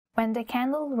 When the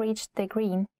candle reached the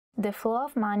green, the flow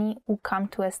of money would come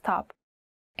to a stop.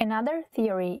 Another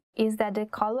theory is that the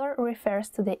color refers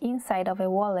to the inside of a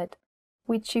wallet,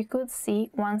 which you could see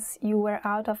once you were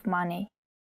out of money.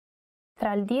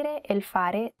 Tra il dire e il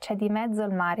fare c'è di mezzo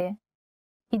il mare.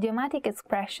 Idiomatic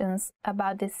expressions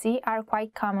about the sea are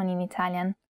quite common in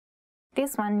Italian.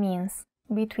 This one means,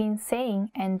 between saying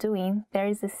and doing there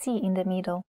is a sea in the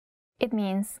middle. It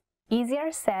means,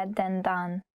 easier said than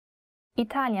done.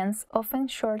 Italians often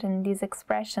shorten this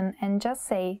expression and just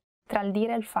say tra il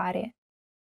dire e il fare.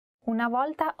 Una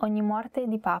volta ogni morte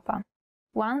di papa.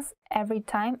 Once every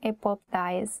time a pope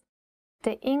dies.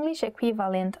 The English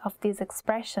equivalent of this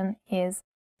expression is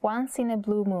once in a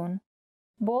blue moon.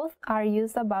 Both are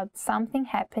used about something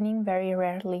happening very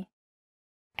rarely.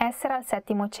 Essere al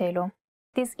settimo cielo.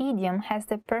 This idiom has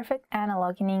the perfect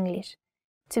analog in English,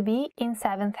 to be in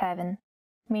seventh heaven,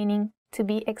 meaning to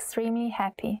be extremely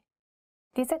happy.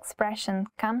 This expression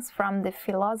comes from the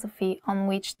philosophy on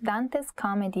which Dante's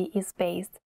comedy is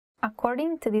based.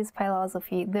 According to this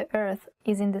philosophy, the earth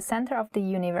is in the center of the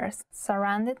universe,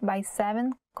 surrounded by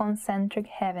 7 concentric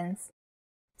heavens.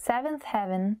 7th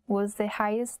heaven was the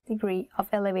highest degree of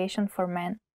elevation for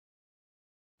man.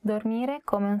 Dormire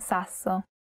come un sasso,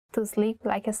 to sleep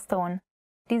like a stone.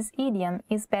 This idiom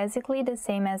is basically the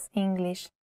same as English,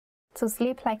 to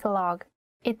sleep like a log.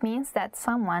 It means that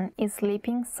someone is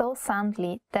sleeping so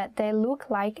soundly that they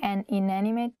look like an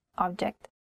inanimate object.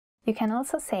 You can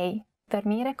also say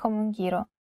dormire come un ghiro,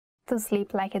 to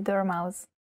sleep like a dormouse.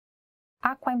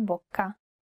 Acqua in bocca.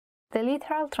 The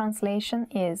literal translation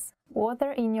is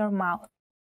water in your mouth.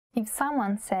 If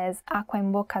someone says acqua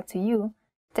in bocca to you,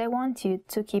 they want you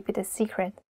to keep it a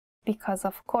secret, because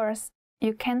of course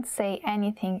you can't say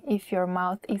anything if your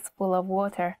mouth is full of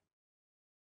water.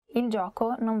 Il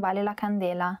gioco non vale la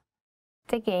candela.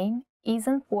 The game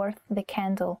isn't worth the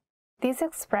candle. This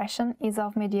expression is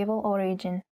of medieval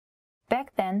origin.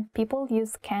 Back then, people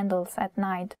used candles at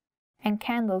night, and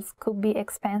candles could be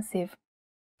expensive.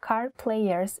 Card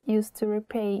players used to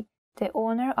repay the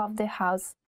owner of the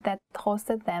house that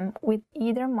hosted them with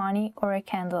either money or a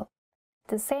candle.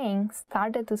 The saying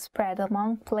started to spread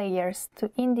among players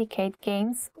to indicate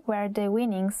games where the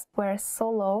winnings were so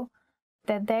low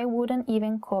that they wouldn't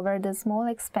even cover the small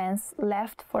expense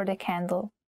left for the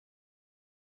candle.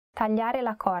 Tagliare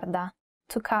la corda,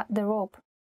 to cut the rope.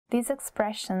 This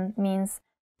expression means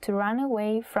to run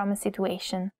away from a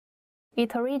situation.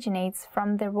 It originates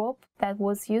from the rope that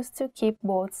was used to keep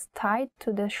boats tied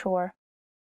to the shore.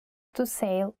 To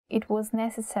sail, it was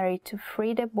necessary to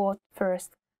free the boat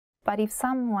first, but if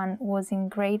someone was in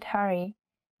great hurry,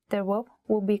 the rope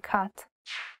would be cut.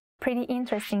 Pretty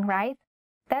interesting, right?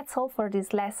 That's all for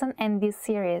this lesson and this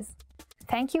series.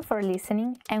 Thank you for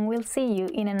listening, and we'll see you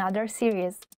in another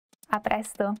series. A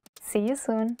presto! See you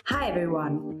soon! Hi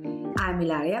everyone, I'm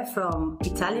Ilaria from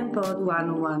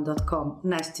ItalianPod101.com.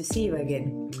 Nice to see you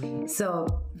again. So,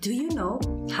 do you know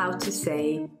how to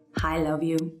say I love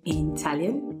you in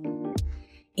Italian?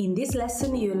 In this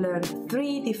lesson you learn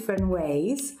 3 different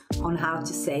ways on how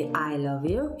to say I love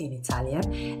you in Italian,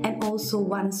 and also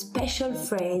one special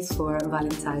phrase for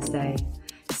Valentine's Day.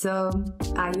 So,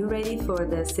 are you ready for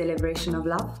the celebration of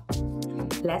love?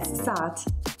 Let's start!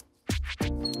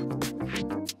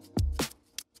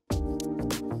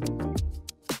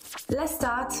 Let's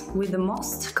start with the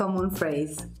most common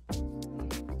phrase.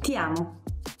 Ti amo.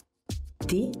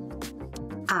 Ti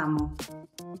amo.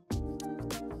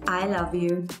 I love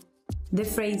you. The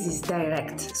phrase is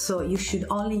direct, so you should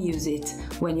only use it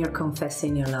when you're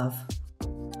confessing your love.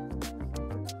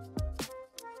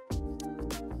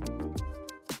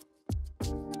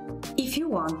 If you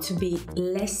want to be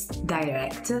less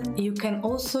direct, you can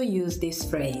also use this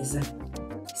phrase.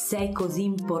 Sei così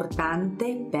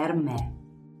importante per me.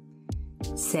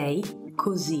 Sei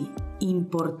così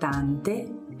importante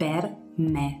per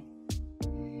me.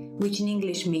 Which in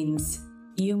English means,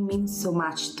 you mean so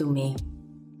much to me.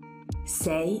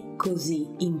 Sei così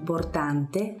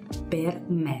importante per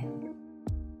me.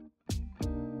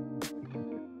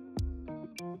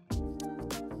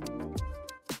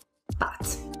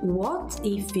 But what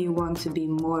if you want to be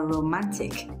more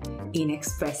romantic in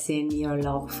expressing your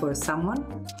love for someone?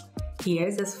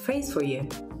 Here's a phrase for you.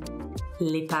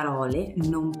 Le parole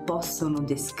non possono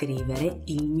descrivere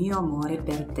il mio amore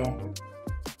per te.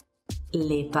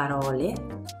 Le parole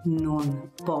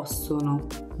non possono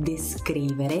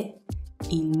descrivere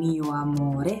il mio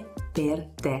amore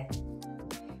per te.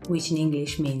 Which in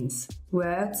English means,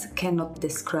 words cannot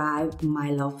describe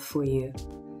my love for you.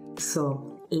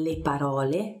 So, le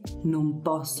parole non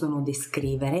possono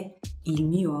descrivere il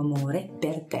mio amore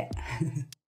per te.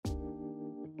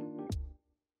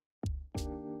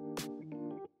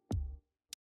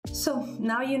 So,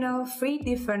 now you know 3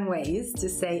 different ways to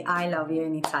say I love you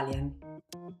in Italian.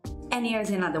 And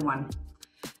here's another one.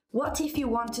 What if you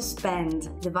want to spend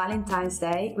the Valentine's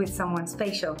Day with someone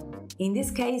special? In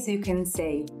this case you can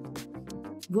say,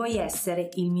 vuoi essere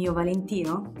il mio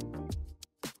Valentino?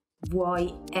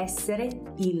 Vuoi essere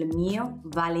il mio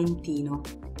Valentino?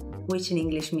 Which in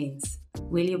English means,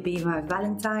 will you be my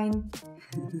Valentine?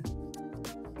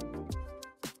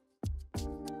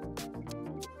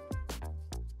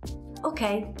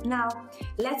 Okay, now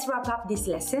let's wrap up this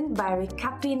lesson by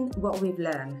recapping what we've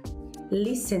learned.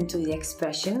 Listen to the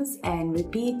expressions and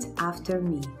repeat after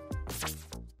me.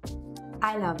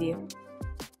 I love you.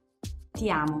 Ti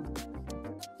amo.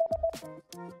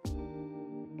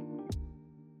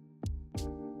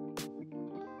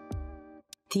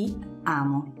 Ti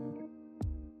amo.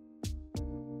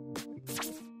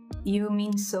 You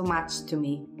mean so much to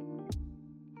me.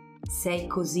 Sei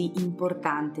così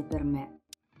importante per me.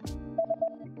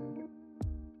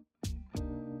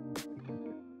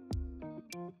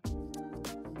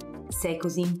 Sei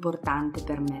così importante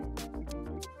per me.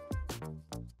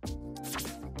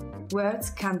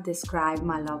 Words can't describe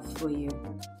my love for you.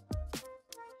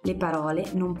 Le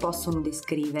parole non possono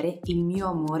descrivere il mio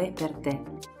amore per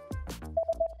te.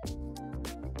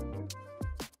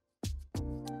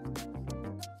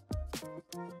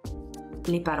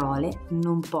 Le parole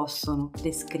non possono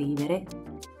descrivere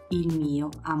il mio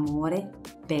amore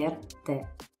per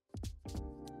te.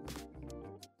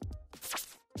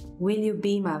 Will you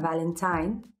be my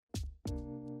Valentine?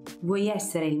 Vuoi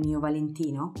essere il mio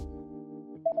Valentino?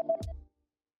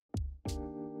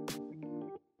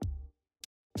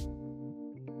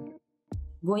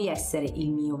 Vuoi essere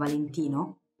il mio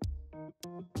Valentino?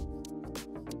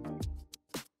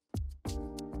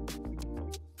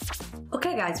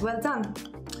 Okay guys, well done!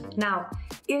 Now,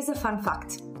 here's a fun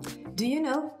fact. Do you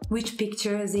know which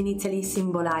pictures in Italy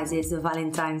symbolizes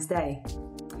Valentine's Day?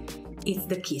 It's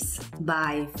the Kiss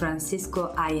by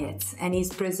Francisco Hayez and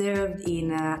is preserved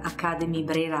in Academy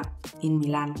Brera in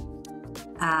Milan.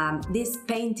 This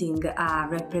painting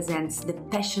represents the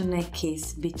passionate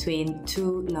kiss between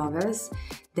two lovers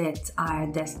that are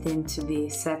destined to be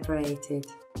separated.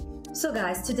 So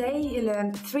guys, today you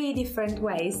learned 3 different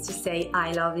ways to say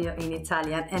I love you in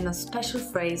Italian and a special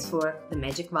phrase for the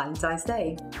magic Valentine's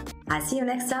Day. I'll see you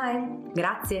next time.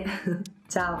 Grazie.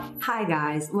 Ciao. Hi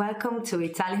guys, welcome to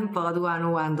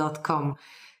ItalianPod101.com.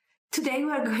 Today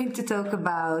we're going to talk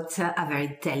about a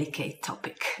very delicate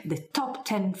topic, the top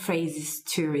 10 phrases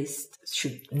tourists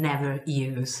should never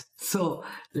use. So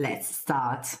let's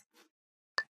start.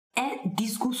 È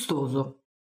disgustoso.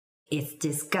 It's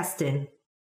disgusting.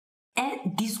 È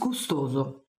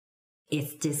disgustoso.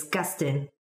 It's disgusting.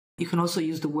 You can also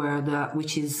use the word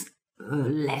which is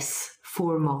less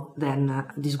formal than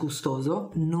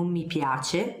disgustoso. Non mi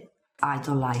piace. I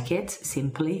don't like it,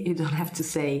 simply. You don't have to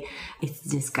say it's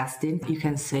disgusting. You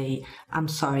can say I'm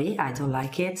sorry, I don't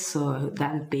like it. So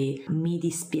that would be mi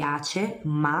dispiace,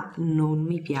 ma non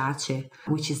mi piace,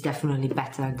 which is definitely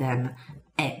better than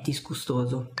è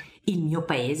disgustoso. Il mio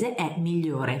paese è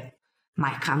migliore.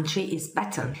 My country is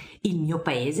better. Il mio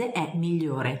paese è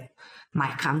migliore.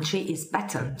 My country is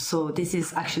better. So this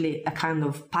is actually a kind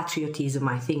of patriotism,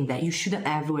 I think, that you shouldn't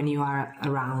have when you are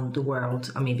around the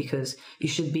world. I mean, because you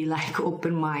should be like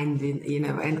open-minded, you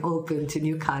know, and open to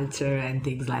new culture and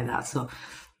things like that. So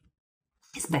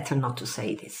it's better not to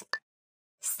say this.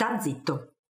 Sta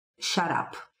zitto. Shut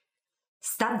up.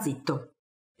 Sta zitto.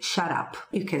 Shut up.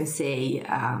 You can say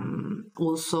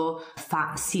also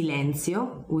fa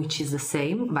silenzio, which is the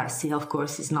same, but still, of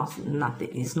course, it's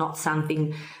not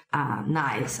something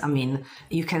nice. I mean,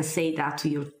 you can say that to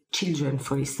your children,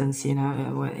 for instance, you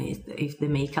know, if they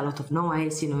make a lot of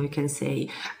noise, you know, you can say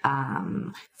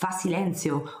fa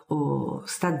silenzio or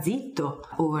sta zitto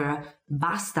or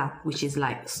basta, which is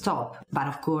like stop. But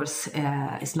of course,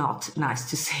 it's not nice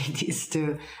to say this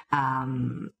to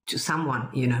someone,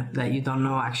 you know, that you don't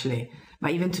know actually,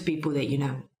 but even to people that you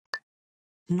know.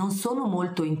 Non sono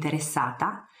molto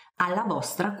interessata alla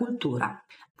vostra cultura.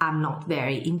 I'm not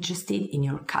very interested in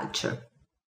your culture.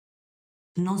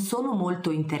 Non sono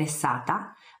molto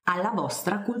interessata alla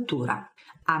vostra cultura.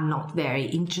 I'm not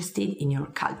very interested in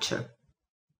your culture.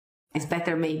 It's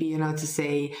better maybe, you know, to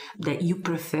say that you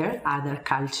prefer other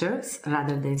cultures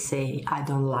rather than say I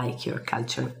don't like your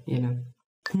culture, you know.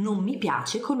 Non mi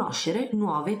piace conoscere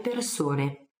nuove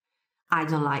persone. I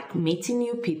don't like meeting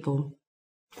new people.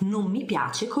 Non mi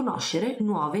piace conoscere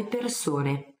nuove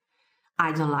persone.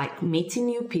 I don't like meeting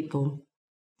new people,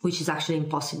 which is actually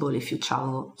impossible if you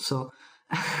travel, so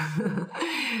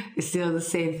it's still the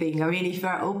same thing. I mean, if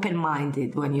you're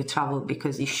open-minded when you travel,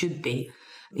 because you should be,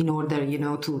 in order, you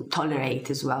know, to tolerate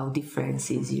as well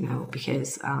differences, you know,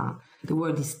 because the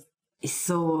world is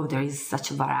so, there is such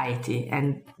a variety,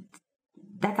 and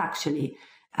that actually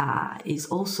is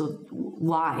also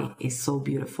why it's so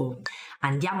beautiful.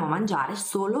 Andiamo a mangiare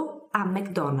solo a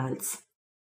McDonald's.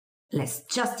 Let's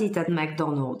just eat at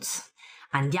McDonald's.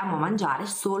 Andiamo a mangiare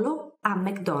solo a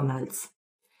McDonald's.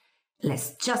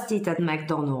 Let's just eat at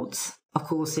McDonald's. Of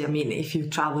course, I mean, if you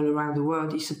travel around the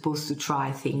world, you're supposed to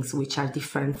try things which are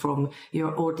different from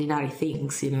your ordinary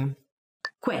things, you know.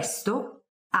 Questo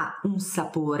ha un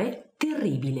sapore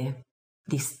terribile.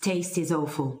 This taste is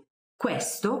awful.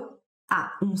 Questo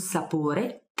ha un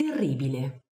sapore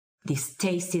terribile. This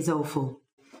taste is awful.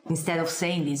 Instead of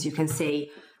saying this, you can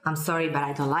say, I'm sorry, but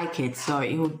I don't like it. So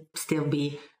it would still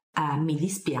be mi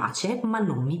dispiace, ma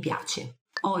non mi piace.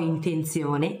 Ho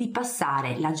intenzione di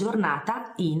passare la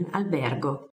giornata in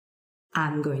albergo.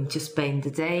 I'm going to spend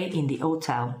the day in the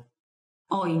hotel.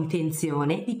 Ho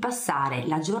intenzione di passare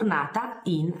la giornata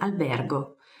in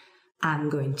albergo. I'm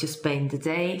going to spend the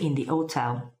day in the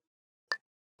hotel.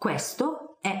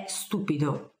 Questo è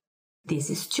stupido. This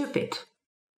is stupid.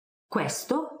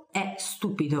 Questo è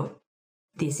stupido.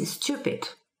 This is stupid.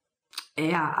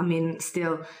 Yeah, I mean,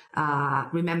 still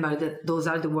remember that those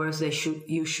are the words that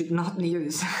you should not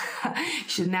use.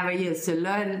 Should never use. So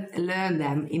learn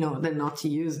them in order not to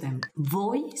use them.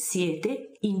 Voi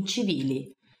siete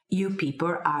incivili. You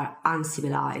people are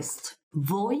uncivilized.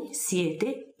 Voi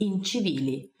siete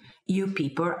incivili. You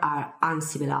people are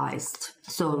uncivilized.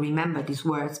 So remember these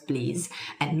words, please,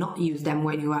 and not use them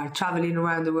when you are traveling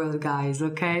around the world, guys,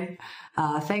 okay?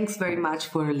 Thanks very much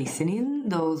for listening.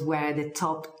 Those were the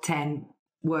top 10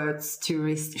 words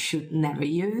tourists should never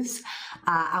use.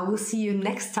 I will see you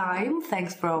next time.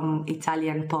 Thanks from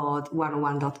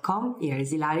ItalianPod101.com. Here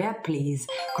is Ilaria. Please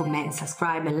comment,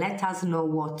 subscribe, and let us know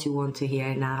what you want to hear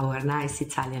in our nice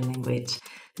Italian language.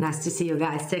 Nice to see you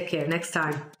guys. Take care. Next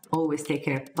time. Always take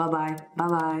care. Bye-bye.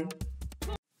 Bye-bye.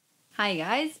 Hi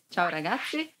guys, ciao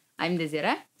ragazzi, I'm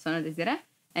Desiree, sono Desiree,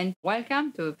 and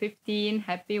welcome to 15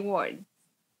 happy words.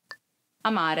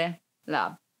 Amare,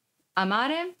 love.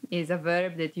 Amare is a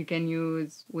verb that you can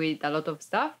use with a lot of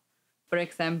stuff. For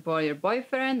example, your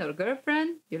boyfriend or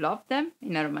girlfriend, you love them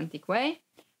in a romantic way.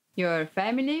 Your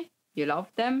family, you love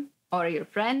them. Or your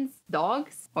friends,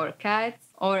 dogs or cats,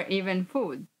 or even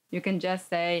food. You can just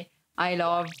say, I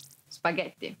love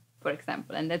spaghetti, for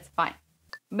example, and that's fine.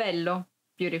 Bello,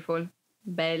 beautiful.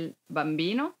 Bel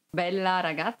bambino. Bella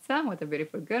ragazza, what a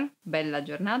beautiful girl. Bella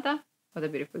giornata, what a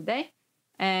beautiful day.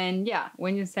 And yeah,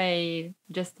 when you say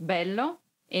just bello,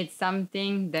 it's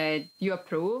something that you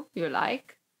approve, you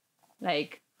like.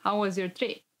 Like, how was your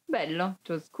trip? Bello, it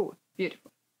was cool,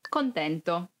 beautiful.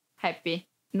 Contento, happy.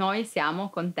 Noi siamo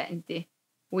contenti.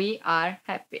 We are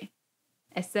happy.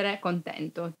 Essere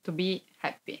contento, to be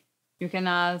happy. You can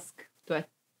ask to a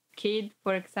kid,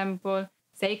 for example,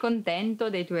 sei contento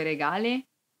dei tuoi regali?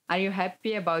 Are you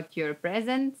happy about your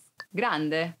presents?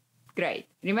 Grande, great.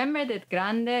 Remember that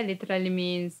grande literally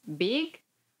means big,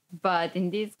 but in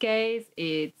this case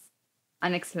it's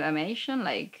an exclamation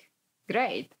like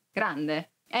great, grande.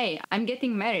 Hey, I'm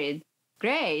getting married.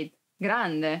 Great,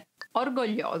 grande.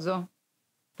 Orgoglioso,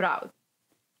 proud.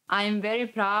 I'm very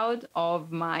proud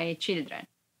of my children.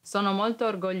 Sono molto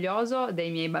orgoglioso dei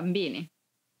miei bambini.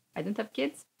 I don't have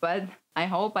kids, but I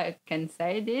hope I can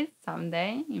say this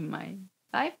someday in my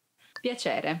life.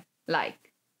 Piacere,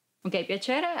 like. Okay,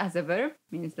 piacere as a verb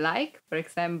means like. For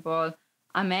example,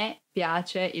 a me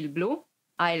piace il blu.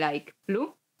 I like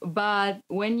blue. But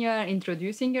when you're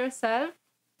introducing yourself,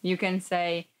 you can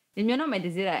say, il mio nome è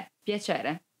Desiree,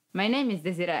 piacere. My name is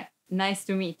Desiree, nice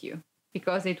to meet you.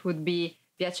 Because it would be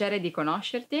piacere di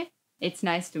conoscerti. It's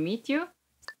nice to meet you.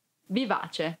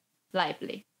 Vivace,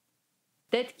 lively.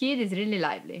 That kid is really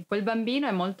lively. Quel bambino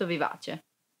è molto vivace.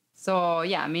 So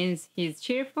yeah, means he's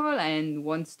cheerful and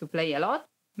wants to play a lot,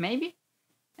 maybe.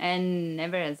 And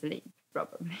never asleep,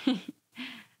 probably.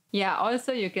 Yeah,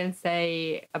 also you can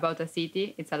say about a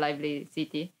city, it's a lively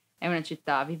city. È una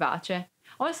città vivace.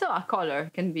 Also a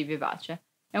color can be vivace.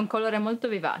 È un colore molto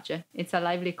vivace. It's a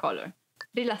lively color.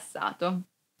 Rilassato,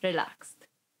 relaxed.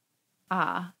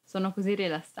 Ah, sono così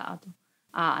rilassato.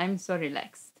 Ah, I'm so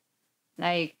relaxed.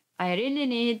 Like, I really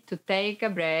need to take a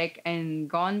break and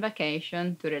go on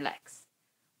vacation to relax.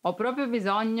 Ho proprio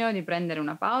bisogno di prendere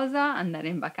una pausa, andare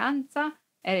in vacanza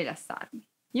e rilassarmi.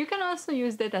 You can also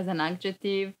use that as an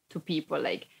adjective to people,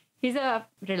 like, he's a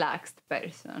relaxed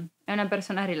person. È una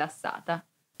persona rilassata.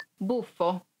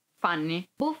 Buffo, funny.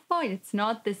 Buffo, it's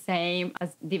not the same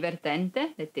as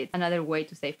divertente, that is another way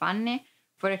to say funny.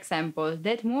 For example,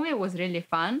 that movie was really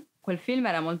fun. Quel film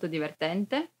era molto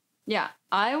divertente. Yeah,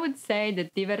 I would say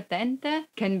that divertente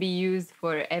can be used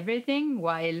for everything,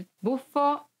 while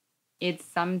buffo, it's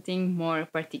something more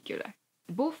particular.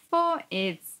 Buffo,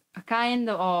 it's a kind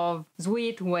of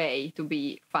sweet way to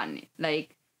be funny.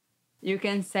 Like, you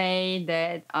can say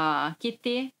that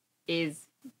Kitty is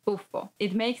buffo.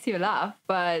 It makes you laugh,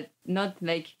 but not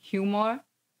like humor,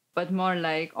 but more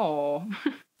like, oh.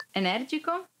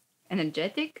 Energico,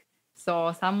 energetic.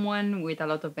 So someone with a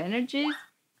lot of energies.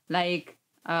 Like,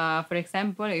 for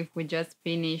example, if we just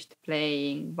finished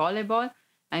playing volleyball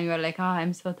and you're like, oh,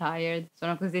 I'm so tired,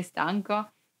 sono così stanco.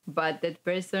 But that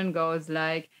person goes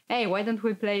like, hey, why don't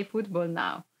we play football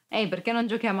now? Hey, perché non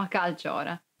giochiamo a calcio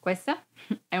ora? Questa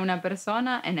è una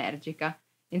persona energica.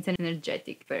 It's an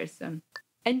energetic person.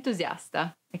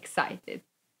 Entusiasta, excited.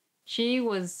 She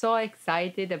was so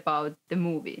excited about the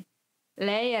movie.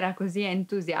 Lei era così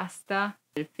entusiasta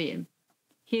del film.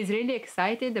 He's really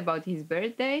excited about his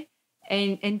birthday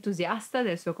e entusiasta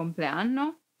del suo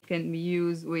compleanno. Can be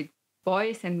used with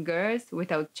boys and girls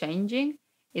without changing.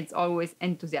 It's always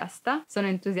entusiasta. Sono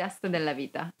entusiasta della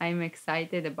vita. I'm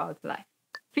excited about life.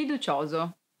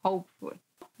 Fiducioso, hopeful.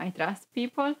 I trust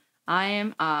people. I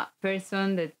am a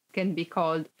person that can be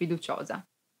called fiduciosa.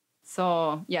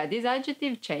 So, yeah, this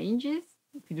adjective changes,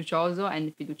 fiducioso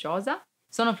and fiduciosa.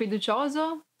 Sono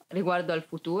fiducioso riguardo al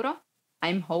futuro.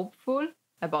 I'm hopeful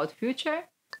about future.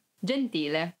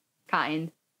 Gentile,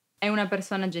 kind. È una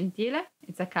persona gentile.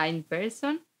 It's a kind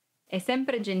person. È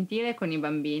sempre gentile con i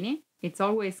bambini. It's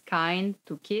always kind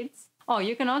to kids. Oh,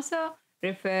 you can also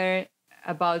refer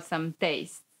about some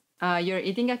taste. You're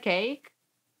eating a cake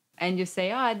and you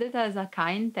say, oh, that has a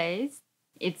kind taste.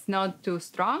 It's not too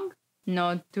strong,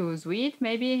 not too sweet,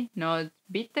 maybe, not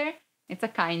bitter. It's a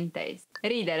kind taste.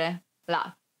 Ridere,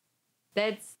 laugh.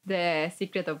 That's the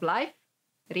secret of life.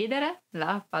 Ridere,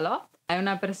 laugh a lot. È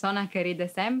una persona che ride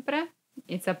sempre.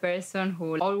 It's a person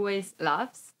who always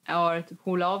laughs or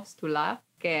who loves to laugh,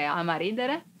 che ama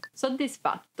ridere.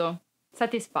 Soddisfatto,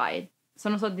 satisfied.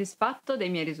 Sono soddisfatto dei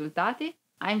miei risultati.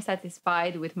 I'm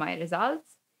satisfied with my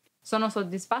results. Sono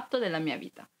soddisfatto della mia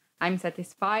vita. I'm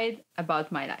satisfied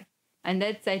about my life. And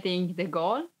that's, I think, the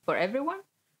goal for everyone.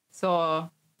 So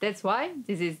that's why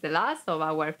this is the last of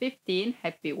our 15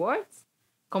 happy words.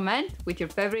 Comment with your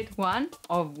favorite one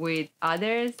or with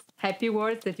others happy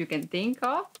words that you can think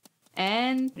of.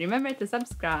 And remember to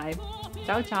subscribe.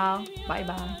 Ciao, ciao. Bye,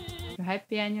 bye. If you're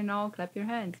happy and you know, clap your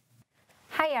hands.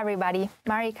 Hi everybody,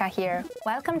 Marika here.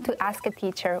 Welcome to Ask a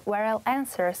Teacher, where I'll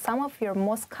answer some of your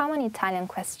most common Italian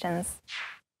questions.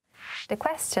 The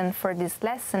question for this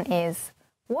lesson is,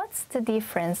 what's the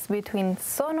difference between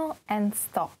sono and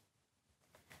sto?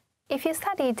 If you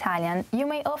study Italian, you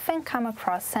may often come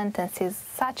across sentences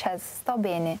such as sto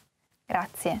bene,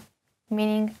 grazie,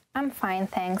 meaning I'm fine,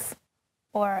 thanks,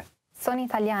 or sono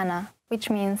italiana, which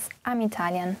means I'm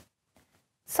Italian.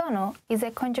 Sono is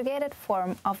a conjugated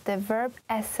form of the verb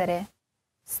essere.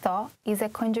 Sto is a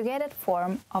conjugated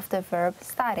form of the verb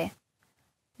stare.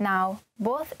 Now,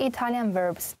 both Italian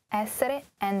verbs essere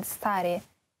and stare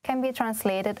can be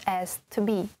translated as to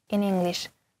be in English,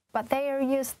 but they are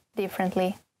used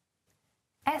differently.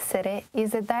 Essere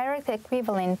is a direct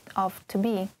equivalent of to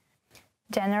be.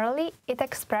 Generally, it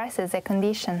expresses a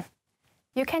condition.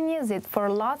 You can use it for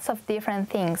lots of different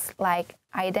things like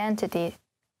identity,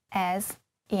 as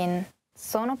in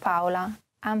sono Paola,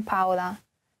 I'm Paola,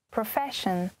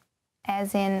 profession,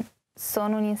 as in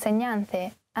sono un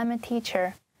insegnante, I'm a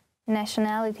teacher,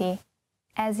 nationality,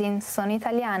 as in sono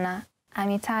italiana,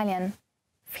 I'm Italian,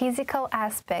 physical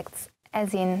aspects,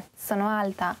 as in sono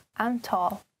alta, I'm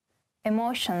tall,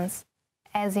 emotions,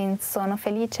 as in sono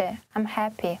felice, I'm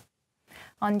happy.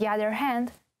 On the other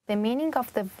hand, the meaning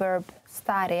of the verb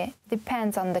stare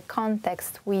depends on the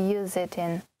context we use it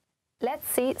in. Let's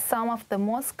see some of the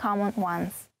most common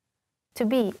ones. To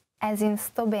be, as in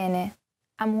sto bene,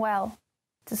 I'm well.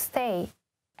 To stay,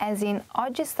 as in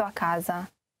oggi sto a casa,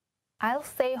 I'll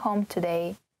stay home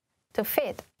today. To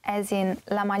fit, as in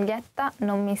la maglietta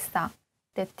non mi sta,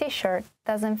 the t-shirt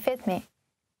doesn't fit me.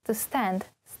 To stand,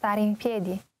 stare in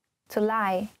piedi. To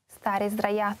lie, stare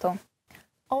sdraiato.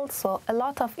 Also, a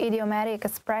lot of idiomatic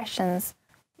expressions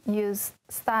use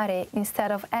stare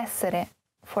instead of essere.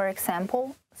 For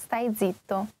example, stai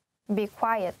zitto, be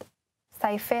quiet,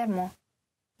 stai fermo,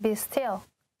 be still,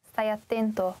 stai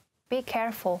attento, be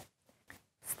careful.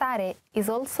 Stare is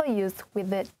also used with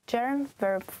the gerund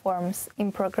verb forms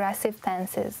in progressive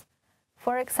tenses.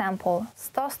 For example,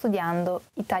 sto studiando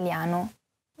italiano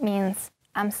means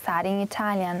I'm studying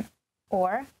Italian,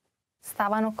 or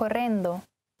stavano correndo,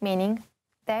 meaning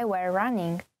they were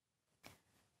running.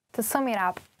 To sum it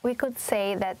up, we could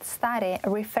say that stare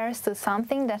refers to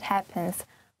something that happens,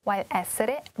 while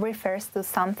essere refers to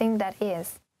something that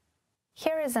is.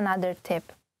 Here is another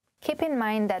tip. Keep in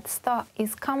mind that sto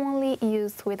is commonly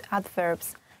used with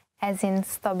adverbs, as in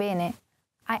sto bene,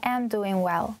 I am doing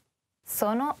well.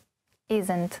 Sono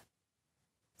isn't.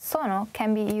 Sono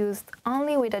can be used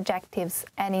only with adjectives,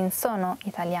 and in sono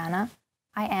italiana,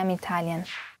 I am Italian.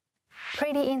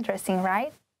 Pretty interesting,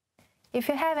 right? If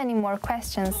you have any more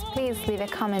questions, please leave a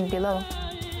comment below.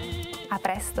 A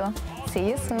presto! See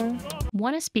you soon!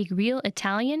 Want to speak real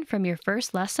Italian from your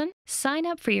first lesson? Sign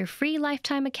up for your free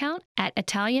lifetime account at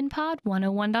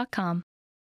ItalianPod101.com.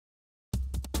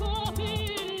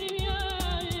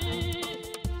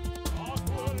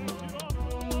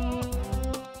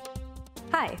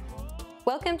 Hi!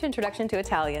 Welcome to Introduction to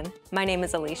Italian. My name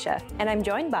is Alicia, and I'm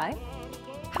joined by...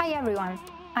 Hi everyone,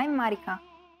 I'm Marika.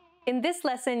 In this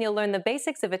lesson, you'll learn the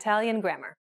basics of Italian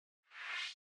grammar.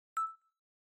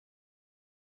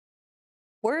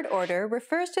 Word order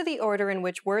refers to the order in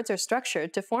which words are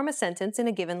structured to form a sentence in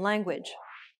a given language.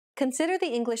 Consider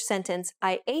the English sentence,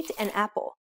 I ate an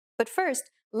apple. But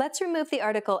first, let's remove the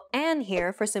article an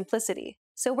here for simplicity.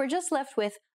 So we're just left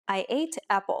with I ate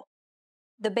apple.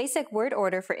 The basic word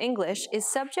order for English is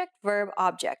subject, verb,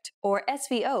 object, or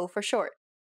SVO for short.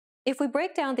 If we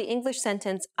break down the English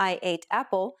sentence, I ate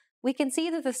apple, we can see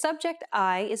that the subject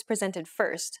I is presented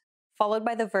first, followed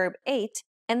by the verb ate,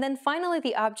 and then finally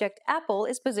the object apple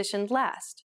is positioned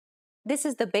last. This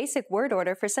is the basic word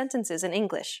order for sentences in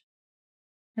English.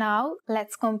 Now,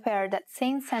 let's compare that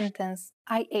same sentence,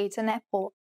 I ate an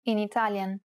apple, in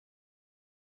Italian.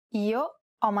 Io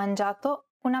ho mangiato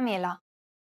una mela.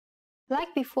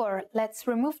 Like before, let's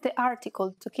remove the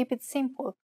article to keep it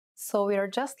simple, so we are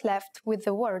just left with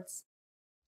the words.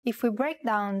 If we break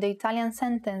down the Italian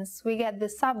sentence, we get the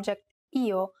subject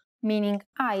io, meaning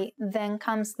I, then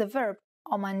comes the verb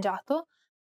ho mangiato,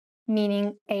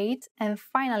 meaning ate, and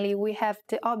finally we have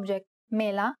the object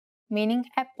mela, meaning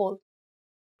apple.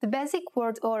 The basic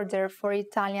word order for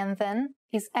Italian then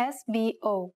is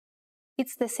SVO.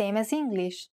 It's the same as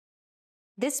English.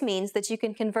 This means that you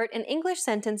can convert an English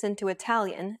sentence into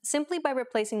Italian simply by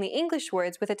replacing the English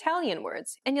words with Italian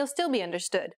words, and you'll still be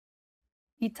understood.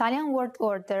 Italian word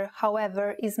order,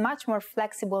 however, is much more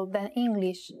flexible than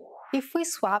English. If we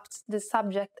swapped the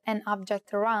subject and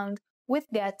object around, we'd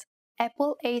get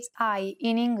apple ate I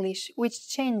in English, which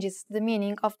changes the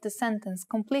meaning of the sentence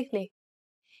completely.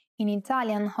 In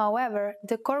Italian, however,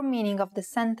 the core meaning of the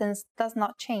sentence does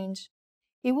not change.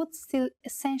 It would still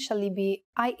essentially be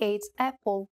I ate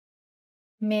apple.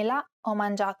 Mela ho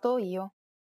mangiato io.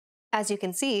 As you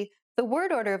can see, the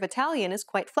word order of Italian is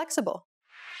quite flexible.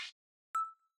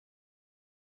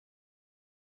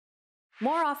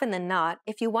 More often than not,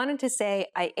 if you wanted to say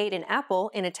I ate an apple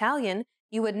in Italian,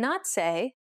 you would not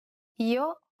say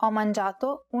Io ho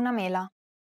mangiato una mela.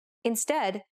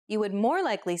 Instead, you would more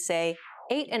likely say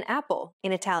ate an apple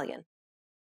in Italian.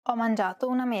 Ho mangiato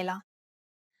una mela.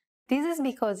 This is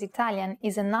because Italian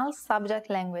is a null subject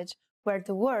language where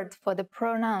the word for the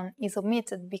pronoun is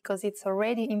omitted because it's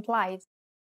already implied.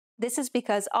 This is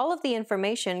because all of the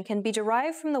information can be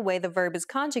derived from the way the verb is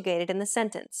conjugated in the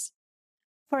sentence.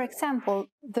 For example,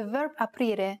 the verb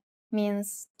aprire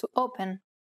means to open.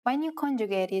 When you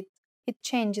conjugate it, it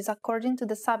changes according to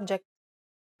the subject.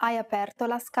 Hai aperto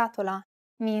la scatola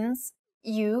means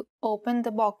you opened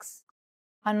the box.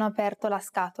 Hanno aperto la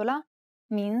scatola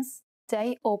means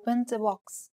they opened the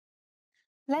box.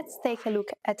 Let's take a look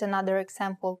at another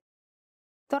example.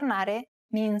 Tornare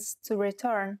means to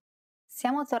return.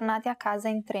 Siamo tornati a casa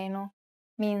in treno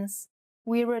means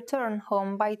we return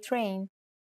home by train.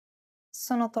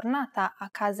 Sono tornata a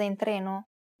casa in treno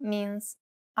means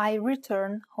I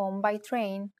return home by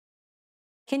train.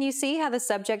 Can you see how the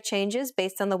subject changes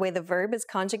based on the way the verb is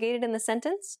conjugated in the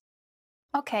sentence?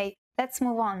 Okay, let's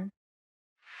move on.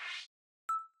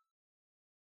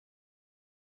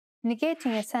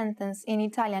 Negating a sentence in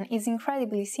Italian is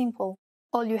incredibly simple.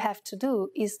 All you have to do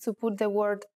is to put the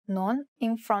word non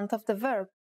in front of the verb.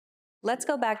 Let's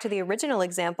go back to the original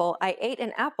example, I ate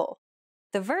an apple.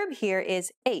 The verb here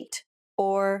is ate,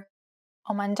 or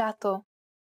ho mangiato.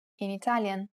 In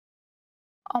Italian,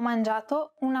 ho mangiato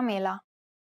una mela.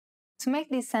 To make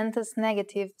this sentence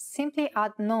negative, simply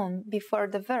add non before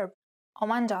the verb ho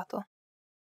mangiato.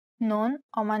 Non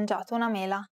ho mangiato una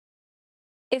mela.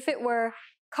 If it were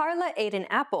Carla ate an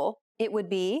apple, it would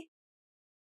be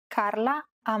Carla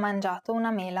ha mangiato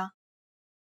una mela.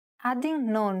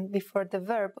 Adding non before the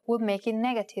verb would make it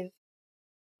negative.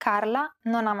 Carla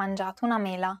non ha mangiato una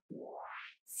mela.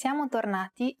 Siamo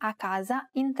tornati a casa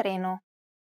in treno.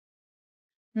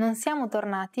 Non siamo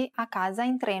tornati a casa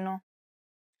in treno.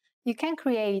 You can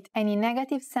create any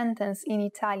negative sentence in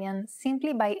Italian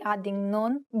simply by adding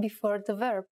non before the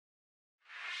verb.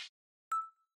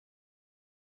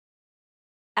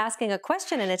 Asking a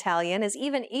question in Italian is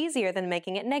even easier than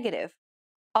making it negative.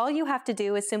 All you have to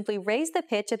do is simply raise the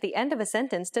pitch at the end of a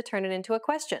sentence to turn it into a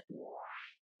question.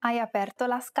 Hai aperto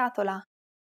la scatola.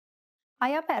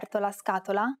 Hai aperto la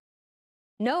scatola?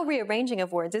 No rearranging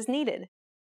of words is needed.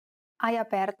 Hai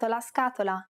aperto la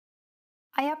scatola.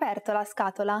 Hai aperto la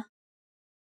scatola?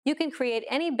 You can create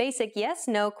any basic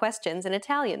yes-no questions in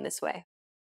Italian this way.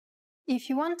 If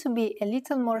you want to be a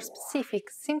little more specific,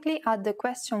 simply add the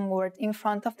question word in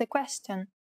front of the question.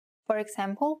 For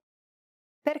example,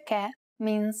 perché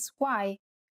means why.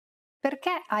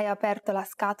 Perché hai aperto la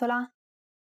scatola?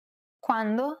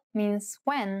 Quando means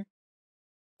when.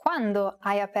 Quando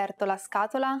hai aperto la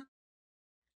scatola?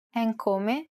 And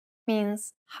come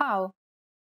means how.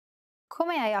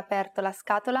 Come hai aperto la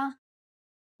scatola?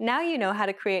 Now you know how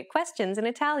to create questions in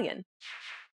Italian.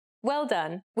 Well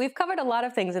done! We've covered a lot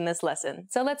of things in this lesson,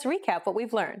 so let's recap what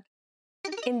we've learned.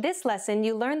 In this lesson,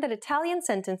 you learned that Italian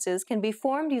sentences can be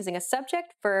formed using a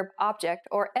subject, verb, object,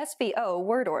 or SVO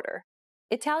word order.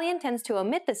 Italian tends to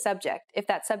omit the subject if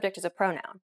that subject is a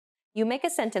pronoun. You make a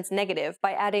sentence negative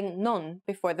by adding non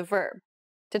before the verb.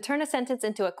 To turn a sentence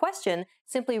into a question,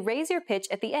 simply raise your pitch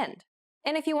at the end.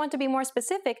 And if you want to be more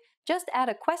specific, just add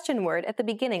a question word at the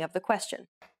beginning of the question.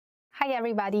 Hi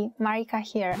everybody, Marika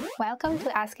here. Welcome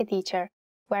to Ask a Teacher,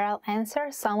 where I'll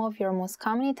answer some of your most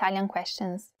common Italian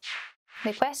questions.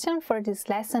 The question for this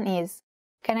lesson is,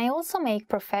 can I also make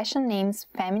profession names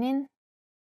feminine?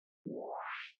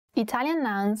 Italian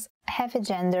nouns have a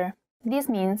gender. This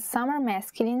means some are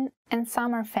masculine and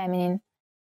some are feminine.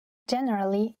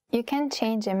 Generally, you can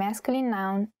change a masculine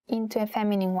noun into a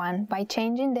feminine one by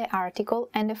changing the article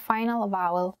and the final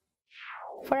vowel.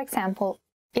 For example,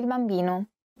 il bambino,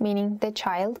 meaning the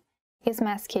child, is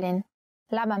masculine.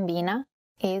 La bambina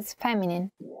is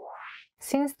feminine.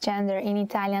 Since gender in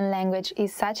Italian language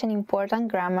is such an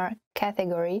important grammar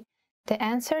category, the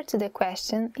answer to the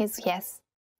question is yes.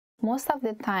 Most of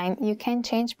the time, you can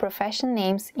change profession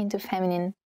names into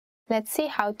feminine. Let's see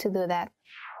how to do that.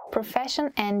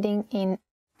 Profession ending in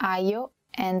aio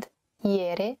and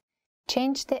iere,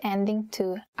 change the ending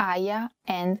to aia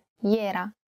and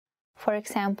iera. For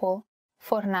example,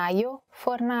 fornaio,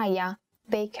 fornaia,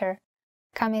 baker,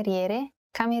 cameriere,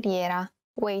 cameriera,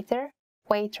 waiter,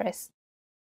 waitress.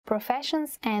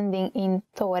 Professions ending in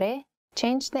tore,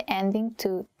 change the ending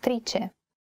to trice.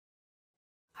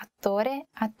 Attore,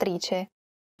 attrice,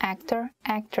 actor,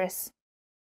 actress.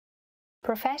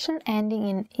 Profession ending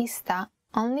in ista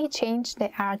only change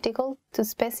the article to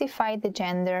specify the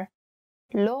gender.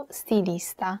 Lo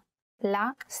stilista,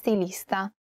 la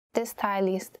stilista, the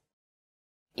stylist.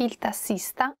 Il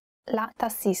tassista, la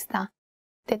tassista,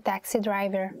 the taxi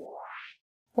driver.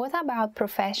 What about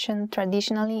profession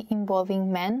traditionally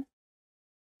involving men?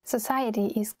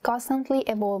 Society is constantly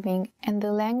evolving and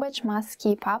the language must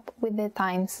keep up with the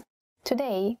times.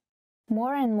 Today,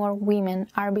 more and more women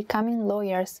are becoming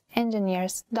lawyers,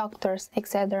 engineers, doctors,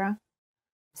 etc.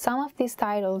 Some of these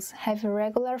titles have a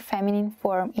regular feminine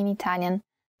form in Italian,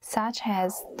 such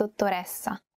as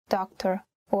dottoressa, doctor,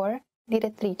 or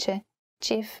direttrice,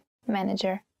 chief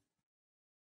manager.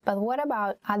 But what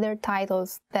about other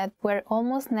titles that were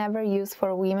almost never used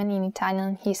for women in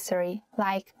Italian history,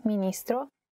 like ministro,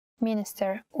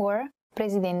 minister, or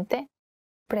presidente,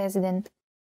 president?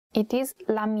 It is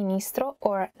la ministro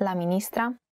or la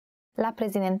ministra, la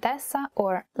presidentessa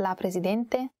or la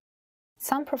presidente.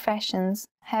 Some professions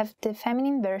have the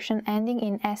feminine version ending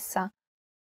in essa,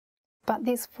 but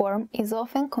this form is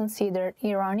often considered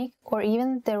ironic or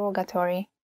even derogatory.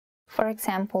 For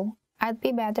example, I'd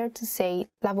be better to say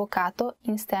l'avvocato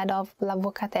instead of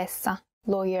l'avvocatessa,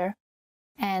 lawyer,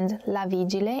 and la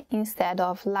vigile instead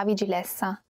of la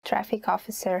vigilessa, traffic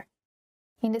officer.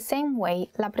 In the same way,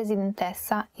 la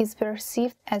presidentessa is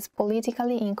perceived as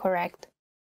politically incorrect.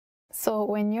 So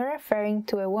when you're referring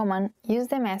to a woman, use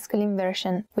the masculine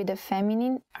version with a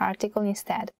feminine article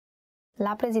instead,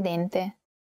 la presidente.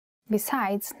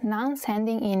 Besides, nouns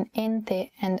ending in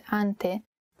ente and ante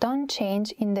don't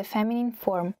change in the feminine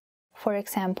form. For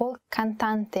example,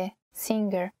 cantante,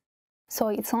 singer. So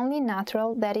it's only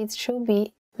natural that it should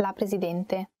be la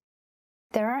presidente.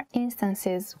 There are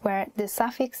instances where the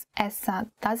suffix essa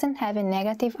doesn't have a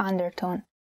negative undertone,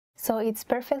 so it's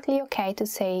perfectly okay to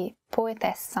say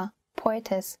poetessa,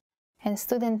 poetess, and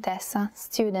studentessa,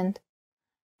 student.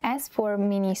 As for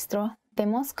ministro, the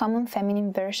most common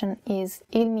feminine version is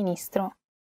il ministro,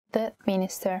 the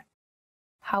minister.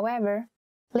 However,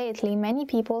 lately many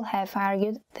people have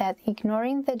argued that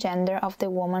ignoring the gender of the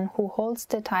woman who holds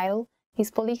the title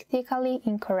is politically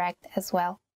incorrect as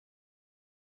well.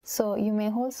 So you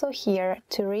may also hear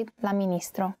to read la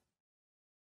ministro.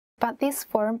 But this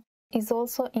form is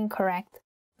also incorrect.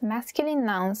 Masculine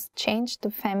nouns change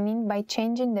to feminine by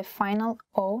changing the final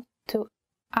O to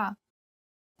A.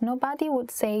 Nobody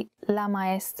would say la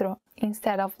maestro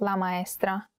instead of la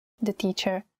maestra, the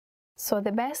teacher. So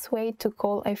the best way to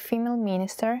call a female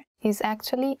minister is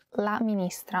actually la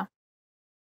ministra.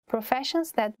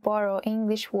 Professions that borrow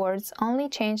English words only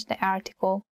change the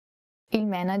article. Il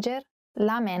manager,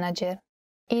 la manager,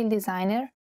 il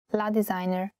designer, la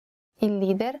designer, il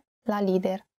leader, la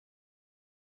leader.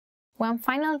 One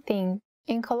final thing,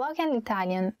 in colloquial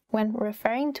Italian, when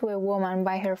referring to a woman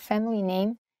by her family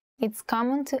name, it's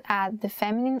common to add the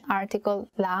feminine article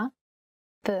la,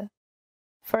 the.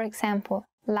 For example,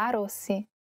 la Rossi.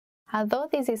 Although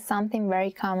this is something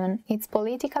very common, it's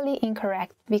politically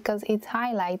incorrect because it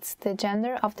highlights the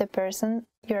gender of the person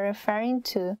you're referring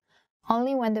to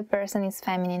only when the person is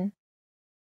feminine.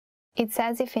 It's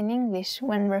as if in English,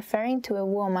 when referring to a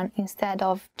woman, instead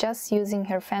of just using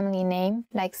her family name,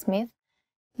 like Smith,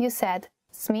 you said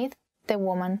Smith, the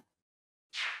woman.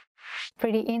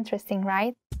 Pretty interesting,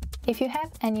 right? If you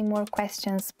have any more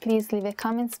questions, please leave a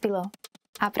comments below.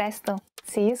 A presto!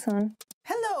 See you soon!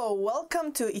 Hello,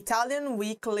 welcome to Italian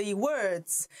Weekly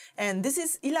Words, and this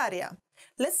is Ilaria.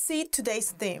 Let's see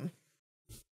today's theme.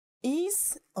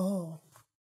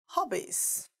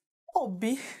 Hobbies.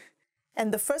 Hobby.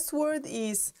 And the first word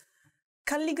is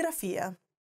calligrafia.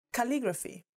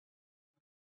 Calligraphy.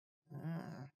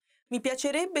 Mi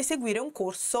piacerebbe seguire un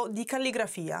corso di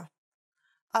calligrafia.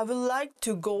 I would like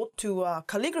to go to a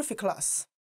calligraphy class.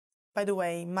 By the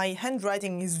way, my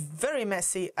handwriting is very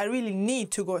messy. I really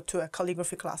need to go to a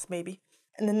calligraphy class, maybe.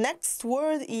 And the next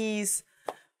word is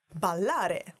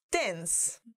ballare,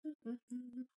 dance.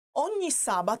 Ogni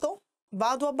sabato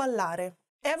vado a ballare.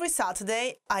 Every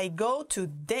Saturday I go to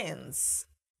dance.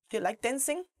 Do you like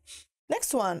dancing?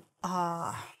 Next one.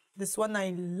 This one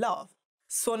I love.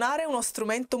 Suonare uno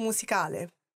strumento musicale.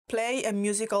 Play a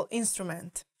musical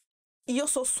instrument. Io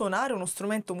so suonare uno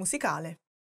strumento musicale.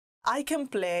 I can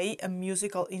play a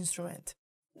musical instrument.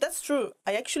 That's true.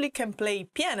 I actually can play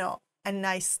piano, and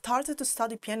I started to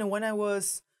study piano when I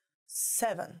was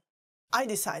 7. I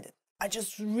decided. I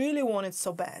just really want it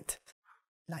so bad.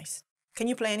 Nice. Can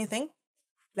you play anything?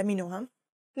 Let me know, huh?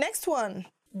 Next one.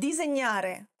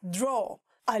 Disegnare, draw.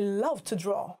 I love to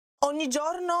draw. Ogni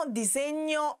giorno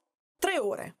disegno 3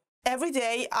 ore. Every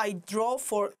day I draw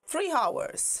for 3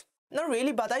 hours. Not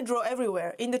really, but I draw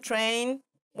everywhere. In the train,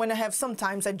 when I have some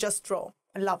time, I just draw.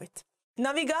 I love it.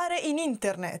 Navigare in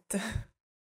internet.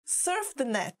 Surf the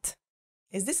net.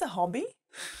 Is this a hobby?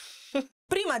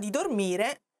 Prima di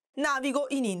dormire, navigo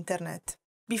in internet.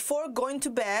 Before going to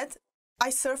bed, I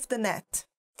surf the net.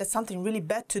 That's something really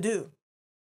bad to do.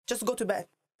 Just go to bed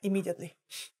immediately.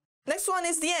 Next one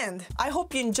is the end. I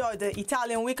hope you enjoyed the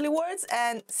Italian Weekly Words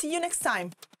and see you next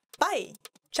time. Bye!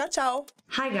 Ciao ciao!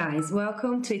 Hi guys,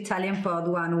 welcome to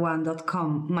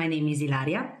ItalianPod101.com. My name is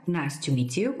Ilaria. Nice to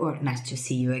meet you, or nice to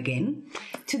see you again.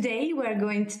 Today we're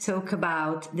going to talk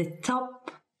about the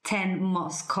top 10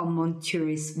 most common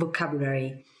tourist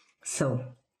vocabulary. So,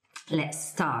 let's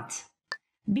start.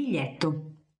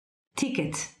 Biglietto,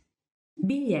 ticket.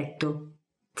 Biglietto,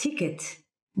 ticket.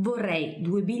 Vorrei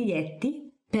 2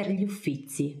 biglietti per gli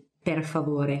Uffizi, per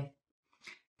favore.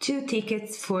 2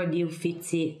 tickets for the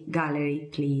Uffizi Gallery,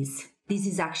 please. This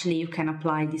is actually, you can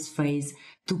apply this phrase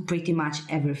to pretty much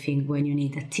everything when you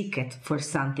need a ticket for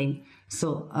something.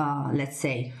 So, let's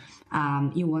say,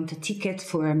 you want a ticket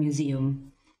for a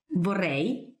museum.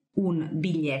 Vorrei un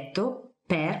biglietto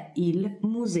per il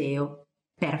museo,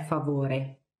 per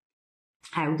favore.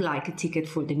 I would like a ticket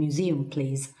for the museum,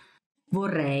 please.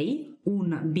 Vorrei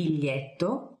un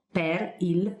biglietto per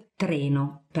il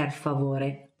treno, per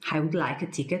favore. I would like a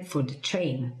ticket for the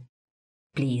train,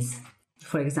 please,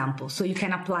 for example. So you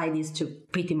can apply this to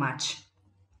pretty much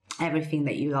everything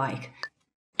that you like.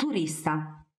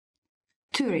 Turista,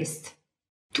 tourist,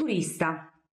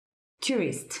 turista,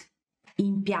 tourist.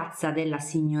 In Piazza della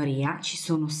Signoria ci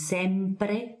sono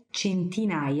sempre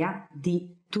centinaia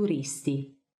di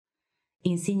turisti.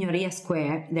 In Signoria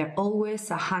Square there are always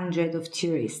 100 of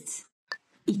tourists.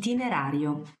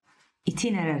 Itinerario,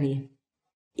 itinerary.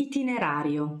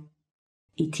 Itinerario,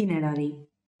 itinerary.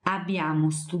 Abbiamo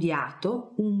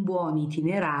studiato un buon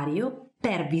itinerario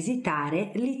per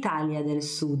visitare l'Italia del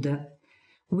Sud.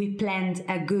 We planned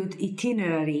a good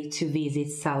itinerary to visit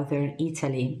southern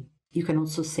Italy. You can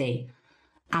also say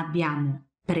abbiamo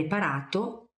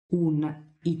preparato un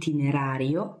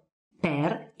itinerario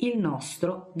per il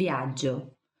nostro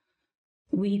viaggio.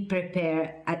 We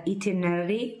prepare an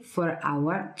itinerary for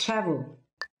our travel.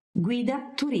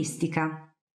 Guida turistica.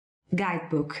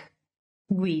 Guidebook.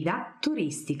 Guida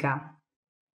turistica.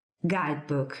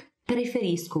 Guidebook.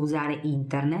 Preferisco usare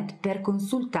internet per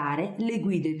consultare le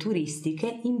guide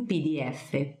turistiche in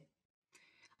PDF.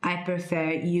 I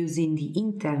prefer using the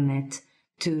internet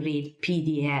to read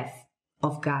PDF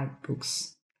of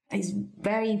guidebooks. It's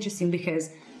very interesting because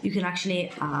you can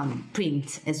actually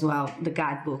print as well the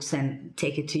guidebooks and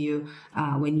take it to you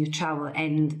when you travel,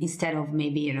 and instead of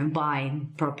maybe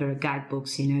buying proper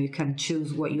guidebooks, you can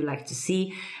choose what you like to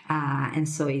see, and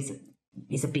so it's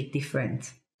a bit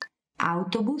different.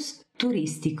 Autobus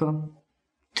turistico,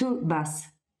 tour bus.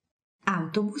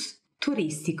 Autobus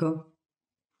turistico.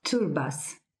 tour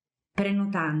bus.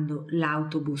 Prenotando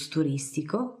l'autobus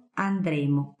turistico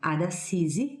andremo ad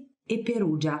Assisi e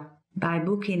Perugia. By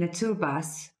booking a tour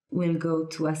bus, we'll go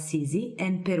to Assisi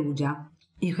and Perugia.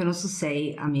 You can also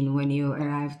say, when you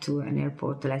arrive to an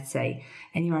airport, let's say,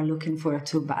 and you are looking for a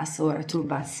tour bus or a tour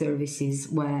bus services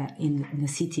where in the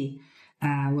city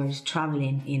where you're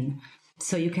traveling in.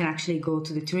 So you can actually go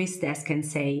to the tourist desk and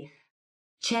say,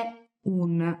 c'è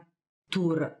un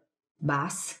tour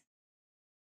bus.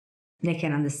 They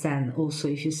can understand also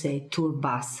if you say tour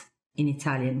bus in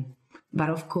Italian. But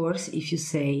of course, if you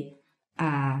say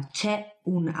c'è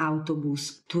un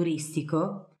autobus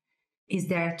turistico, is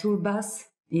there a tour bus?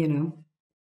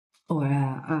 Or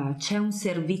c'è un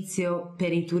servizio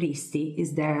per I turisti?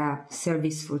 Is there a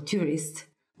service for tourists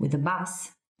with a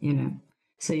bus?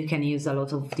 So you can use a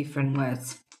lot of different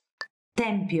words.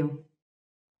 Tempio,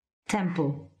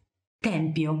 temple,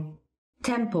 tempio,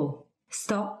 temple.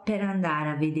 Sto per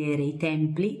andare a vedere I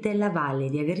templi della Valle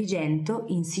di Agrigento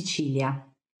in Sicilia.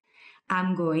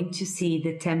 I'm going to see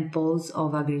the temples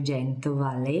of Agrigento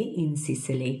Valley in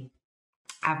Sicily.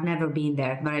 I've never been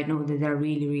there, but I know that they're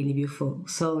really, really beautiful.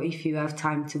 So if you have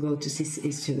time to go to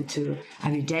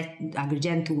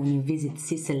Agrigento when you visit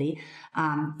Sicily,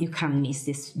 you can't miss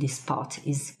this spot.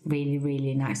 It's really,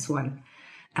 really nice one.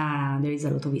 There is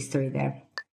a lot of history there.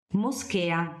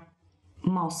 Moschea,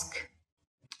 mosque.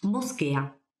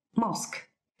 Moschea, mosque.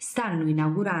 Stanno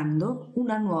inaugurando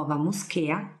una nuova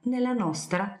moschea nella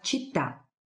nostra città.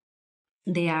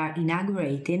 They are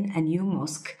inaugurating a new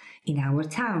mosque in our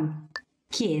town.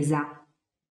 Chiesa,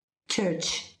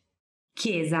 church.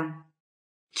 Chiesa,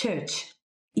 church.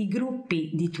 I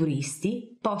gruppi di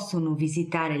turisti possono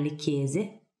visitare le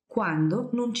chiese quando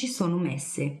non ci sono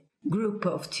messe. Group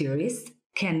of tourists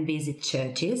can visit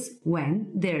churches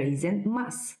when there isn't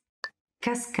mass.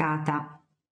 Cascata.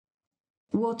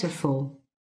 Waterfall.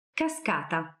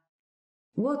 Cascata.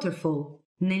 Waterfall.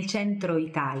 Nel centro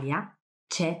Italia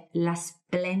c'è la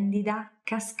splendida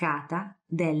cascata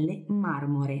delle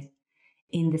Marmore.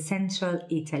 In the central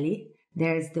Italy,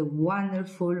 there's the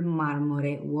wonderful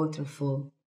Marmore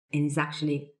waterfall, and it's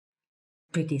actually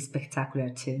pretty spectacular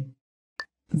too.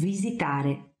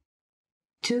 Visitare.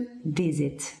 To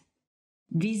visit.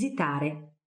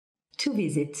 Visitare. To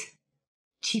visit.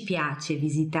 Ci piace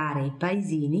visitare I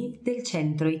paesini del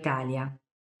centro Italia.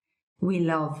 We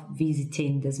love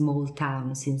visiting the small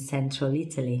towns in central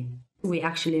Italy. We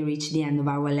actually reached the end of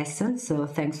our lesson, so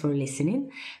thanks for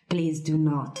listening. Please do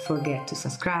not forget to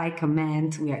subscribe,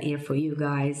 comment. We are here for you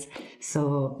guys.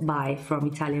 So bye from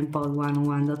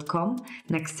ItalianPod101.com.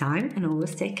 Next time, and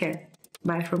always take care.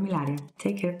 Bye from Ilaria.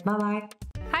 Take care. Bye-bye.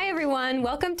 Hi everyone,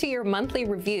 welcome to your monthly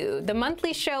review, the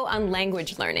monthly show on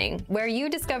language learning, where you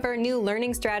discover new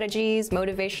learning strategies,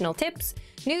 motivational tips,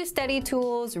 new study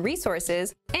tools,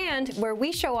 resources, and where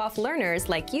we show off learners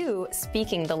like you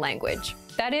speaking the language.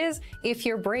 That is, if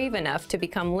you're brave enough to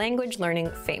become language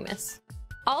learning famous.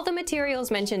 All the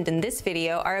materials mentioned in this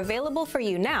video are available for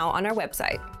you now on our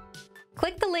website.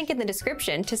 Click the link in the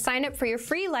description to sign up for your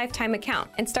free lifetime account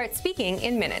and start speaking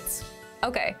in minutes.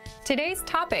 Okay, today's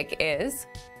topic is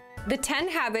the 10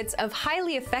 habits of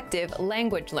highly effective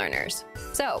language learners.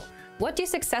 So, what do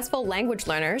successful language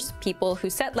learners, people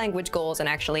who set language goals and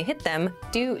actually hit them,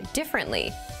 do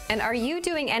differently? And are you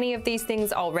doing any of these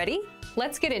things already?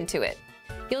 Let's get into it.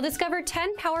 You'll discover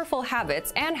 10 powerful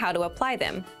habits and how to apply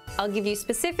them. I'll give you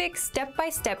specific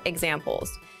step-by-step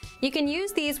examples. You can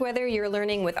use these whether you're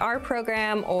learning with our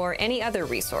program or any other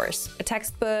resource, a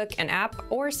textbook, an app,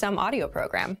 or some audio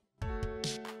program.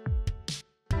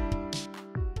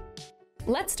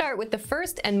 Let's start with the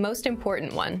first and most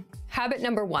important one. Habit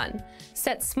number 1,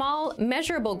 set small,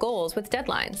 measurable goals with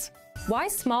deadlines. Why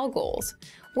small goals?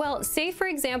 Well, say for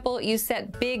example, you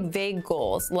set big, vague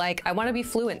goals like I want to be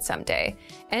fluent someday,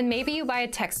 and maybe you buy a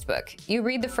textbook, you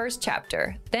read the first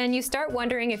chapter, then you start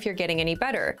wondering if you're getting any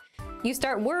better. You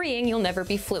start worrying you'll never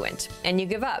be fluent, and you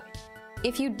give up.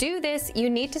 If you do this, you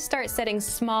need to start setting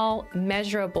small,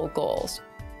 measurable goals.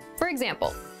 For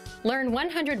example, learn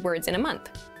 100 words in a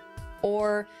month.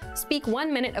 Or speak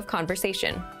 1 minute of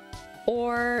conversation.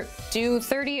 Or do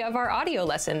 30 of our audio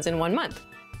lessons in 1 month.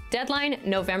 Deadline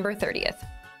November 30th.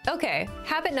 Okay,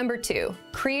 habit number 2,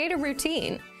 create a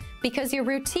routine, because your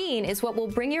routine is what will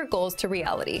bring your goals to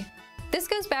reality. This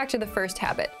goes back to the first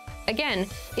habit. Again,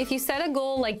 if you set a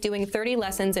goal like doing 30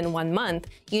 lessons in 1 month,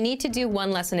 you need to do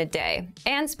 1 lesson a day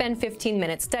and spend 15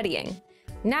 minutes studying.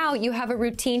 Now you have a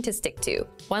routine to stick to,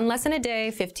 1 lesson a day,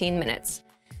 15 minutes.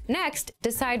 Next,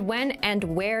 decide when and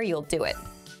where you'll do it.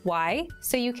 Why?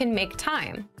 So you can make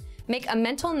time. Make a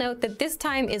mental note that this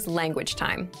time is language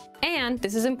time. And,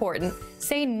 this is important,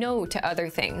 say no to other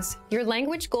things. Your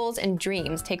language goals and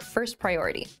dreams take first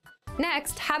priority.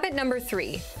 Next, habit number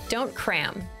 3, don't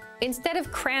cram. Instead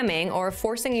of cramming or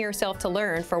forcing yourself to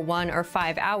learn for 1 or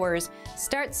 5 hours,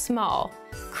 start small.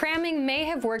 Cramming may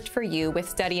have worked for you with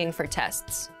studying for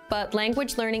tests, but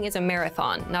language learning is a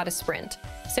marathon, not a sprint.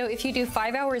 So if you do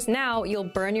 5 hours now, you'll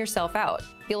burn yourself out.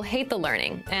 You'll hate the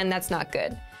learning, and that's not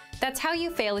good. That's how you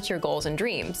fail at your goals and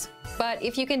dreams. But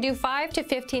if you can do 5 to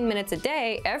 15 minutes a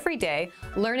day, every day,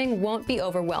 learning won't be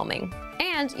overwhelming,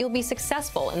 and you'll be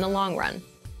successful in the long run.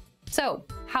 So,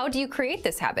 how do you create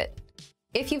this habit?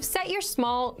 If you've set your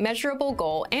small, measurable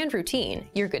goal and routine,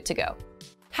 you're good to go.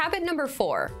 Habit number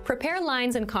 4, prepare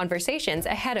lines and conversations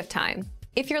ahead of time.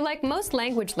 If you're like most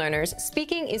language learners,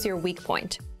 speaking is your weak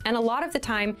point. And a lot of the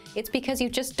time, it's because you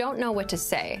just don't know what to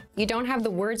say. You don't have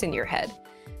the words in your head.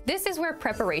 This is where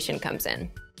preparation comes in.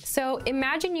 So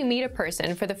imagine you meet a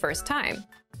person for the first time.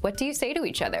 What do you say to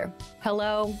each other?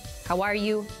 Hello, how are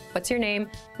you? What's your name?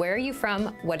 Where are you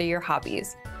from? What are your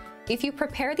hobbies? If you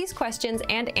prepare these questions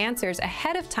and answers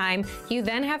ahead of time, you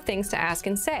then have things to ask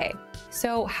and say.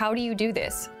 So how do you do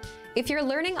this? If you're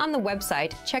learning on the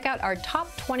website, check out our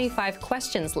top 25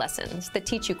 questions lessons that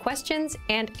teach you questions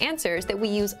and answers that we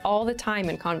use all the time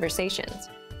in conversations.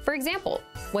 For example,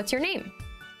 what's your name?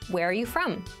 Where are you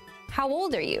from? How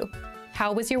old are you?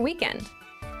 How was your weekend?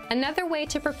 Another way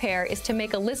to prepare is to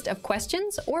make a list of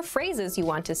questions or phrases you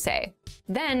want to say.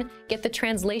 Then get the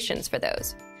translations for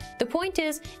those. The point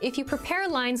is, if you prepare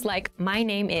lines like, my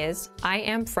name is, I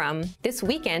am from, this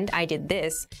weekend I did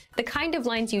this, the kind of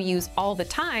lines you use all the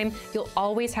time, you'll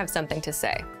always have something to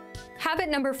say. Habit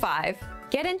number 5,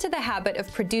 get into the habit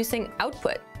of producing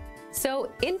output.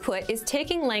 So input is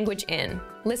taking language in,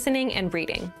 listening and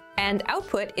reading, and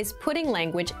output is putting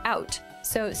language out,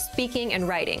 so speaking and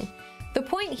writing. The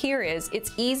point here is,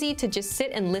 it's easy to just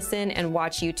sit and listen and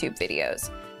watch YouTube videos.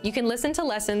 You can listen to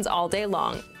lessons all day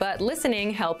long, but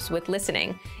listening helps with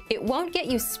listening. It won't get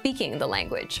you speaking the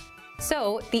language.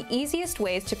 So the easiest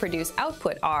ways to produce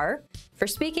output are, for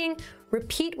speaking,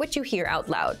 repeat what you hear out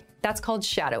loud. That's called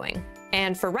shadowing.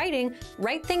 And for writing,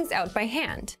 write things out by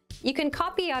hand. You can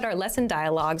copy out our lesson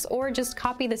dialogues or just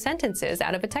copy the sentences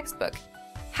out of a textbook.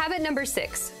 Habit number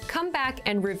 6, come back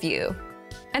and review.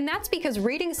 And that's because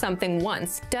reading something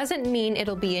once doesn't mean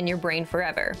it'll be in your brain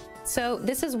forever. So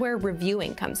this is where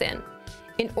reviewing comes in.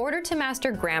 In order to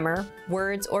master grammar,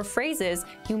 words, or phrases,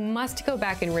 you must go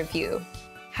back and review.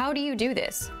 How do you do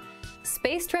this?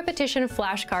 Spaced repetition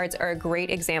flashcards are a great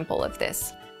example of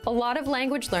this. A lot of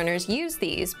language learners use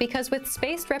these because with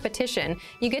spaced repetition,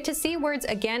 you get to see words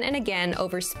again and again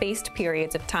over spaced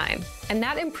periods of time, and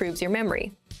that improves your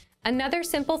memory. Another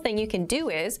simple thing you can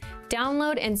do is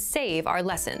download and save our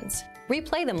lessons.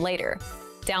 Replay them later.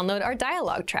 Download our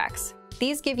dialogue tracks.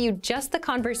 These give you just the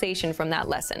conversation from that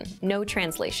lesson, no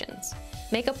translations.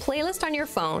 Make a playlist on your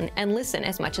phone and listen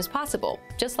as much as possible,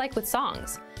 just like with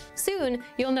songs. Soon,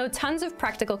 you'll know tons of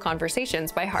practical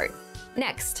conversations by heart.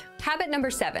 Next, habit number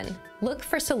 7, look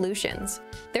for solutions.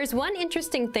 There's one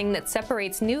interesting thing that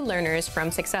separates new learners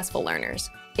from successful learners.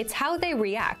 It's how they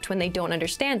react when they don't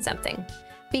understand something.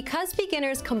 Because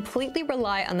beginners completely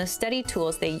rely on the study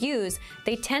tools they use,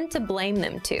 they tend to blame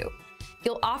them too.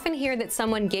 You'll often hear that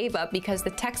someone gave up because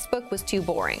the textbook was too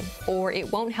boring, or it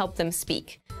won't help them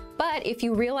speak. But if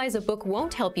you realize a book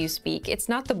won't help you speak, it's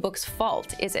not the book's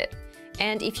fault, is it?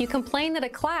 And if you complain that a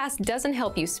class doesn't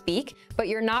help you speak, but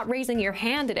you're not raising your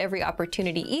hand at every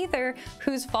opportunity either,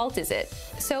 whose fault is it?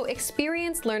 So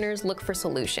experienced learners look for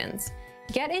solutions.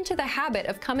 Get into the habit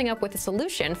of coming up with a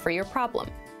solution for your problem.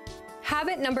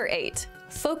 Habit number 8,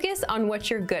 focus on what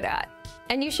you're good at.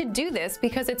 And you should do this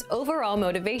because it's overall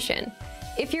motivation.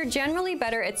 If you're generally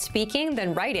better at speaking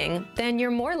than writing, then you're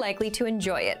more likely to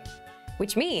enjoy it,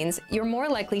 which means you're more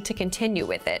likely to continue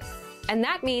with it. And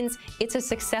that means it's a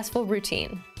successful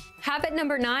routine. Habit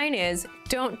number 9 is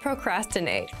don't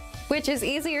procrastinate, which is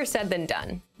easier said than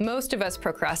done. Most of us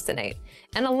procrastinate.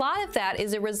 And a lot of that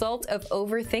is a result of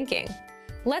overthinking.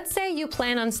 Let's say you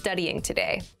plan on studying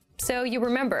today. So you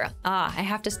remember, I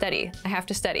have to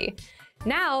study.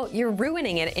 Now you're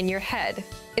ruining it in your head.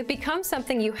 It becomes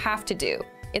something you have to do.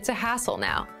 It's a hassle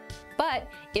now. But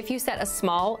if you set a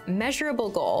small,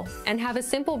 measurable goal and have a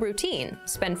simple routine,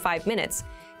 spend 5 minutes,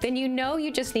 then you know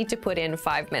you just need to put in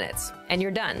 5 minutes and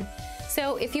you're done.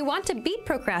 So if you want to beat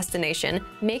procrastination,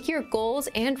 make your goals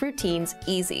and routines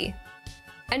easy.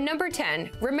 And number 10,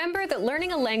 remember that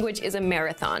learning a language is a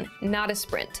marathon, not a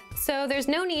sprint. So there's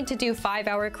no need to do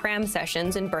 5-hour cram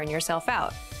sessions and burn yourself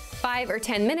out. 5 or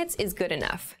 10 minutes is good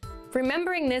enough.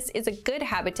 Remembering this is a good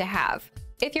habit to have.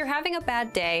 If you're having a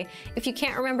bad day, if you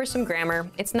can't remember some grammar,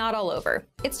 it's not all over.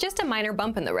 It's just a minor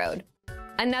bump in the road.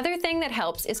 Another thing that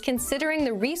helps is considering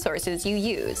the resources you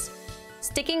use.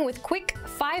 Sticking with quick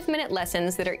 5-minute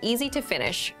lessons that are easy to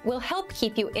finish will help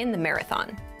keep you in the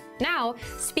marathon. Now,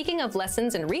 speaking of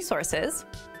lessons and resources,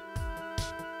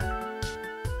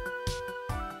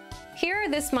 here are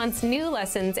this month's new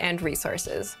lessons and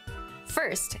resources.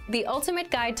 First, the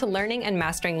Ultimate Guide to Learning and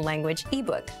Mastering Language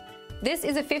ebook. This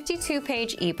is a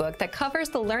 52-page ebook that covers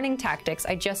the learning tactics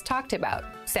I just talked about: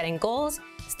 setting goals,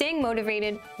 staying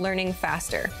motivated, learning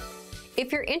faster.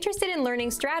 If you're interested in learning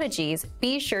strategies,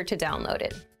 be sure to download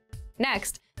it.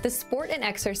 Next, the Sport and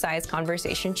Exercise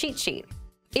Conversation Cheat Sheet.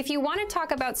 If you want to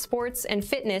talk about sports and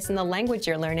fitness in the language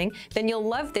you're learning, then you'll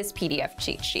love this PDF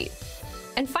cheat sheet.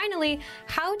 And finally,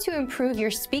 How to Improve Your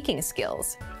Speaking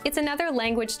Skills. It's another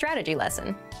language strategy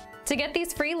lesson. To get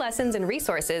these free lessons and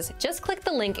resources, just click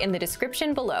the link in the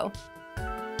description below.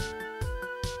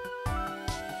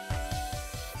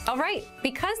 All right,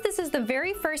 because this is the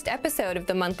very first episode of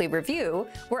the monthly review,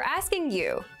 we're asking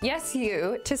you, yes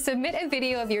you, to submit a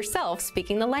video of yourself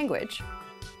speaking the language.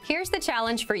 Here's the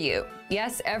challenge for you.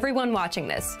 Yes, everyone watching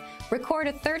this. Record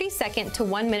a 30-second to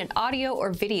 1-minute audio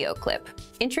or video clip.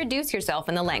 Introduce yourself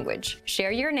in the language.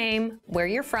 Share your name, where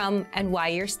you're from, and why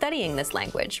you're studying this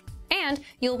language. And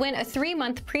you'll win a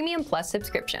 3-month Premium Plus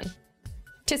subscription.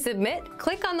 To submit,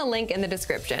 click on the link in the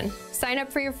description. Sign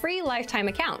up for your free lifetime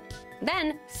account.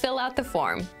 Then fill out the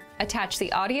form, attach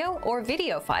the audio or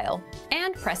video file,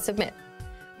 and press submit.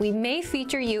 We may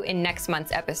feature you in next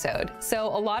month's episode, so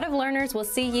a lot of learners will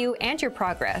see you and your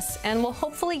progress, and will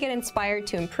hopefully get inspired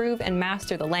to improve and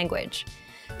master the language.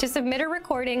 To submit a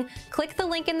recording, click the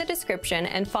link in the description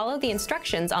and follow the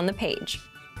instructions on the page.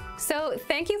 So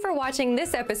thank you for watching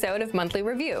this episode of Monthly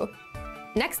Review.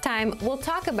 Next time, we'll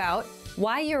talk about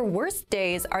why your worst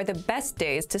days are the best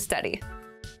days to study.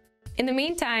 In the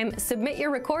meantime, submit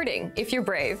your recording if you're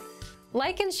brave.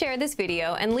 Like and share this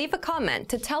video and leave a comment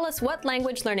to tell us what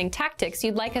language learning tactics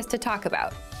you'd like us to talk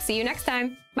about. See you next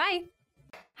time. Bye!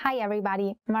 Hi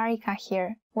everybody, Marika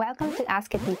here. Welcome to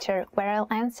Ask a Teacher, where I'll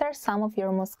answer some of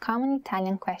your most common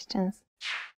Italian questions.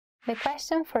 The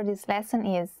question for this lesson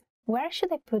is, where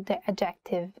should I put the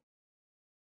adjective?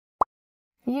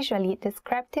 Usually,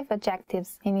 descriptive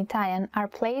adjectives in Italian are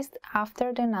placed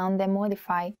after the noun they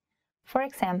modify. For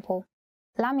example,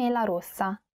 la mela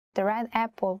rossa, the red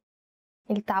apple,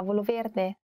 il tavolo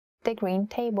verde, the green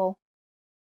table.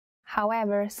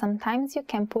 However, sometimes you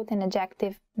can put an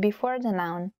adjective before the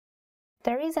noun.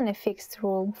 There isn't a fixed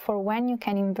rule for when you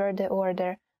can invert the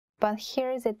order, but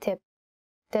here is a tip.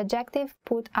 The adjective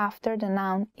put after the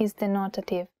noun is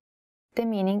denotative. The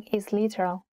meaning is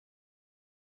literal.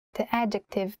 The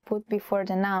adjective put before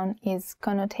the noun is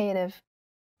connotative.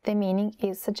 The meaning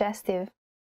is suggestive.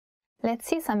 Let's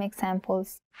see some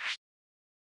examples.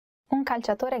 Un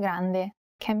calciatore grande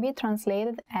can be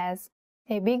translated as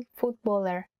a big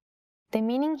footballer. The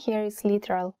meaning here is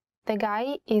literal. The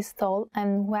guy is tall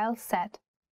and well set.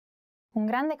 Un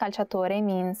grande calciatore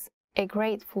means a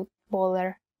great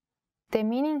footballer. The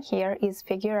meaning here is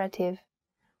figurative.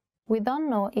 We don't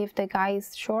know if the guy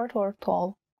is short or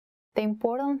tall. The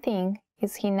important thing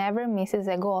is he never misses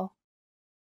a goal.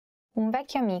 Un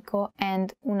vecchio amico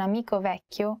and un amico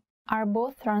vecchio are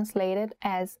both translated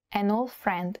as an old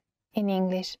friend in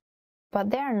English, but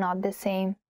they are not the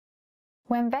same.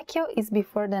 When vecchio is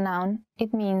before the noun,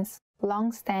 it means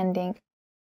long-standing.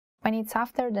 When it's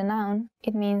after the noun,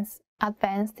 it means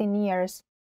advanced in years.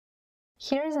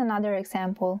 Here's another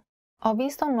example. Ho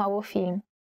visto un nuovo film.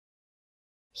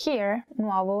 Here,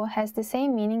 nuovo has the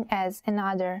same meaning as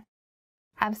another.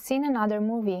 I've seen another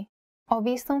movie. Ho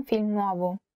visto un film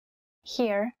nuovo.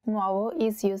 Here, nuovo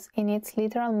is used in its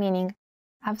literal meaning.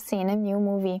 I've seen a new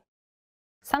movie.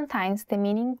 Sometimes the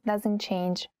meaning doesn't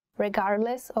change,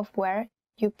 regardless of where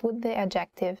you put the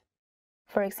adjective.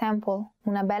 For example,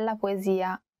 una bella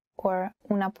poesia or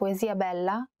una poesia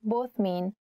bella both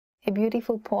mean a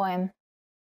beautiful poem.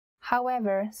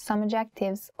 However, some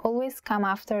adjectives always come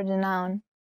after the noun.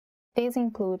 These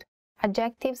include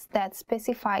adjectives that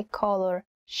specify color,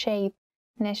 shape,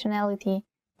 nationality,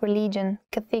 religion,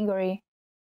 category.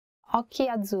 Occhi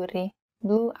azzurri,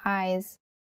 blue eyes.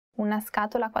 Una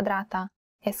scatola quadrata,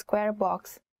 a square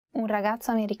box. Un ragazzo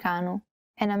americano,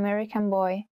 an American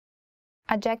boy.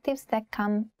 Adjectives that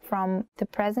come from the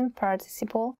present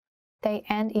participle, they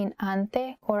end in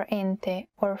ante or ente,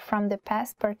 or from the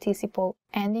past participle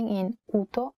ending in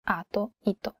uto, ato,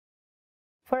 ito.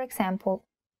 For example,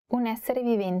 un essere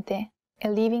vivente, a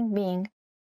living being.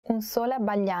 Un sole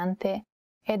abbagliante,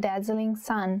 a dazzling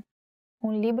sun.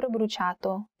 Un libro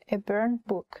bruciato, a burned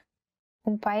book.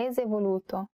 un paese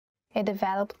evoluto, a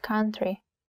developed country.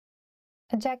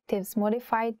 Adjectives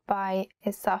modified by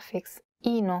a suffix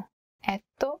ino,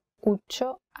 etto,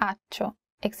 uccio, accio,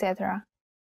 etc.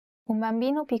 Un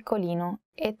bambino piccolino,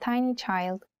 a tiny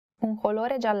child, un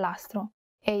colore giallastro,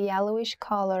 a yellowish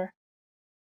color.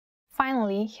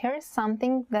 Finally, here's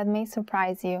something that may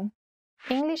surprise you.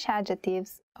 English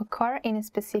adjectives occur in a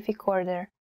specific order: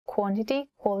 quantity,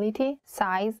 quality,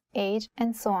 size, age,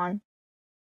 and so on.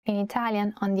 In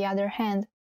Italian, on the other hand,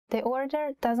 the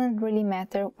order doesn't really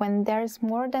matter when there's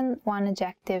more than one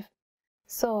adjective.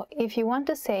 So, if you want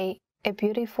to say a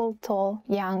beautiful, tall,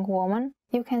 young woman,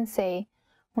 you can say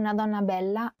una donna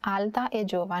bella, alta e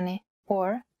giovane,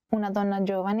 or una donna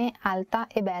giovane, alta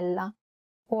e bella,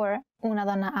 or una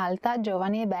donna alta,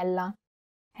 giovane e bella,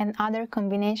 and other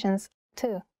combinations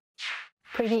too.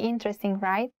 Pretty interesting,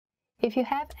 right? If you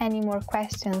have any more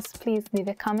questions, please leave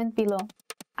a comment below.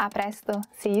 A presto,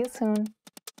 see you soon!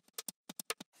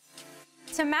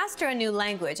 To master a new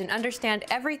language and understand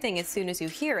everything as soon as you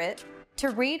hear it, to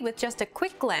read with just a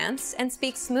quick glance and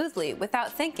speak smoothly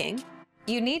without thinking,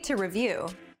 you need to review.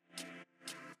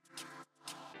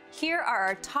 Here are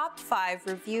our top 5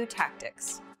 review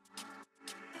tactics.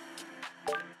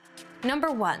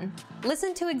 Number 1,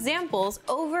 listen to examples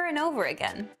over and over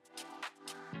again.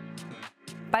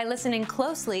 By listening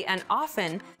closely and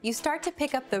often, you start to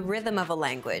pick up the rhythm of a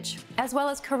language, as well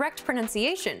as correct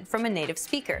pronunciation from a native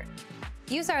speaker.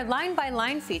 Use our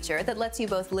line-by-line feature that lets you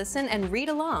both listen and read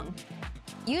along.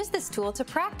 Use this tool to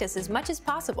practice as much as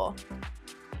possible.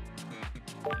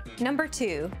 Number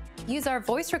 2, use our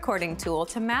voice recording tool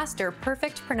to master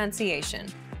perfect pronunciation.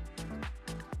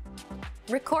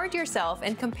 Record yourself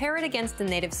and compare it against the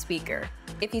native speaker.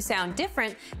 If you sound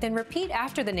different, then repeat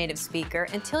after the native speaker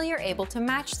until you're able to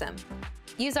match them.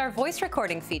 Use our voice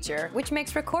recording feature, which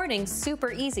makes recording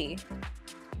super easy.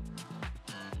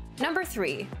 Number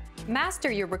 3,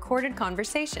 master your recorded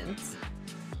conversations.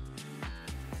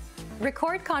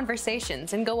 Record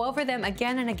conversations and go over them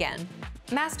again and again.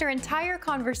 Master entire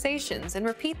conversations and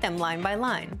repeat them line by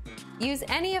line. Use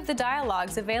any of the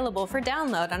dialogues available for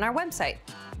download on our website.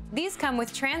 These come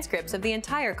with transcripts of the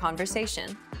entire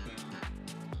conversation.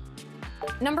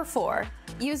 Number 4,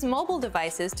 use mobile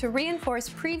devices to reinforce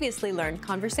previously learned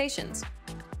conversations.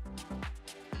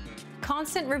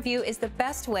 Constant review is the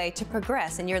best way to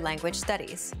progress in your language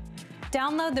studies.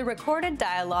 Download the recorded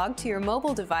dialogue to your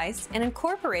mobile device and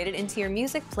incorporate it into your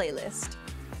music playlist.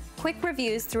 Quick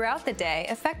reviews throughout the day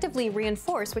effectively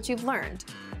reinforce what you've learned.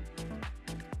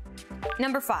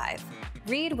 Number 5,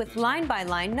 read with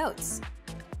line-by-line notes.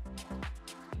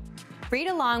 Read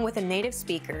along with a native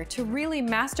speaker to really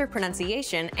master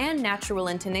pronunciation and natural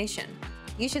intonation.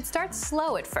 You should start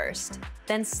slow at first,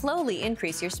 then slowly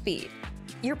increase your speed.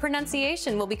 Your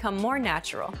pronunciation will become more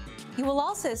natural. You will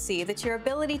also see that your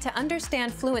ability to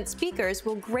understand fluent speakers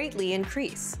will greatly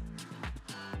increase.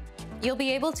 You'll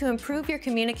be able to improve your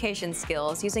communication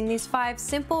skills using these 5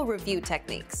 simple review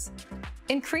techniques.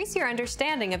 Increase your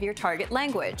understanding of your target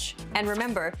language. And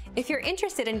remember, if you're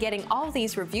interested in getting all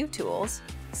these review tools,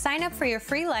 sign up for your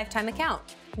free lifetime account.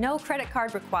 No credit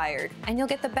card required, and you'll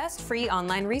get the best free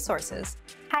online resources.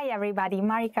 Hi everybody,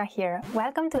 Marika here.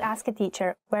 Welcome to Ask a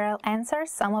Teacher, where I'll answer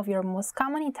some of your most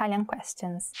common Italian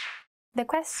questions. The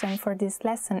question for this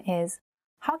lesson is,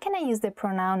 how can I use the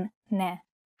pronoun ne?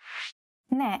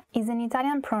 Ne is an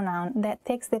Italian pronoun that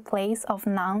takes the place of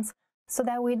nouns so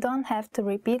that we don't have to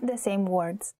repeat the same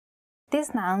words.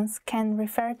 These nouns can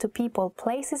refer to people,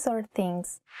 places, or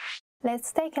things.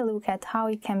 Let's take a look at how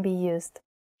it can be used.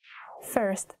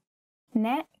 First,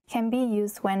 ne can be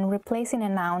used when replacing a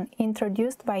noun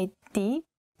introduced by di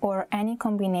or any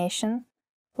combination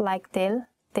like del,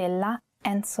 della,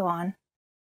 and so on.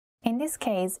 In this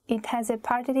case, it has a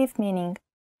partitive meaning.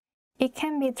 It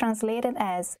can be translated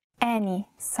as any,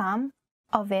 some,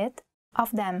 of it,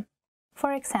 of them.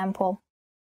 For example,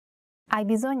 hai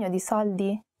bisogno di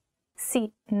soldi?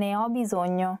 Sì, ne ho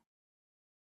bisogno.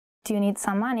 Do you need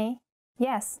some money?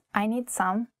 Yes, I need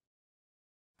some.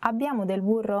 Abbiamo del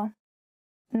burro?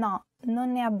 No,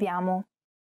 non ne abbiamo.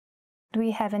 Do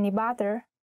we have any butter?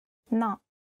 No,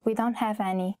 we don't have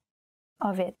any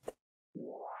of it.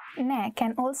 Ne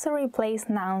can also replace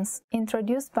nouns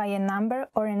introduced by a number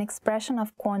or an expression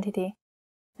of quantity.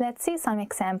 Let's see some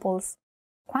examples.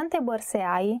 Quante borse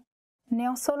hai? Ne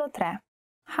ho solo 3.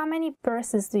 How many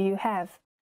purses do you have?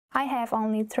 I have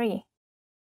only 3.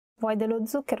 Vuoi dello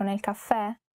zucchero nel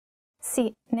caffè?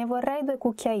 Sì, ne vorrei 2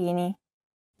 cucchiaini.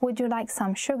 Would you like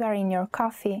some sugar in your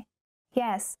coffee?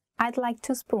 Yes, I'd like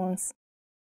 2 spoons.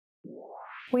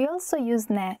 We also use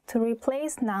ne to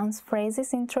replace nouns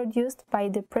phrases introduced by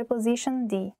the preposition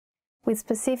di. with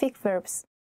specific verbs.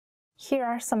 Here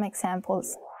are some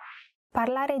examples.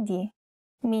 Parlare di,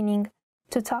 meaning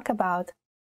to talk about.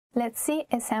 Let's see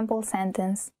a sample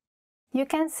sentence. You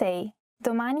can say,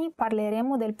 domani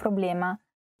parleremo del problema,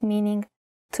 meaning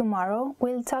tomorrow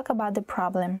we'll talk about the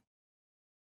problem.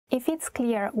 If it's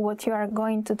clear what you are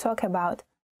going to talk about,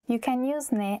 you can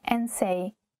use ne and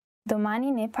say,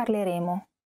 domani ne parleremo.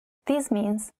 This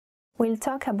means, we'll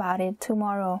talk about it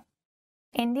tomorrow.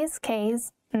 In this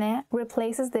case, ne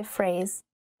replaces the phrase,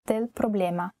 del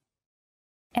problema.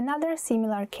 Another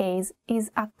similar case is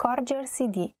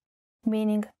accorgersi di,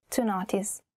 meaning to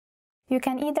notice. You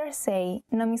can either say,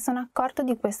 non mi sono accorto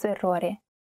di questo errore,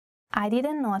 I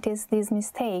didn't notice this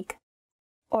mistake.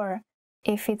 Or,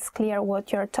 if it's clear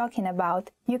what you're talking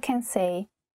about, you can say,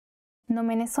 non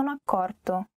me ne sono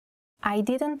accorto, I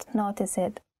didn't notice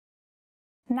it.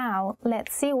 Now,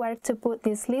 let's see where to put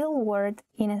this little word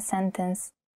in a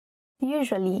sentence.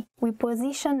 Usually, we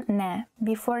position ne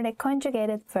before the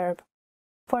conjugated verb.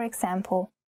 For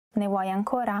example, ne vuoi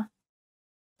ancora?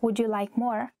 Would you like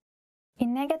more?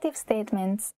 In negative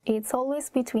statements, it's always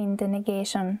between the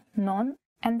negation non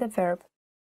and the verb.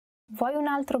 Vuoi un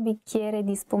altro bicchiere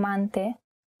di spumante?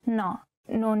 No,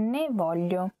 non ne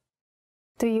voglio.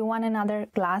 Do you want another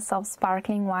glass of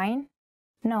sparkling wine?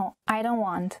 No, I don't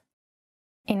want.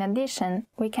 In addition,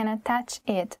 we can attach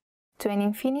it to an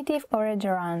infinitive or a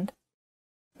gerund.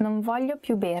 Non voglio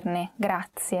più berne,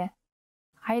 grazie.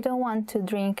 I don't want to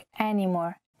drink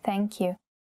anymore, thank you.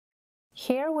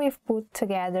 Here we've put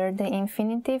together the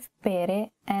infinitive bere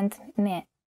and ne,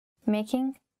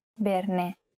 making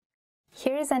berne.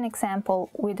 Here is an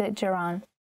example with a gerund.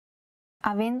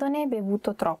 Avendone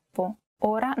bevuto troppo,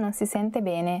 ora non si sente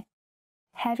bene.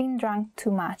 Having drunk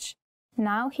too much,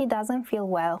 now he doesn't feel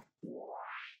well.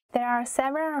 There are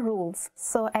several rules,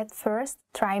 so at first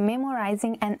try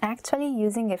memorizing and actually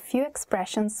using a few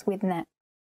expressions with ne.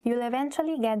 You'll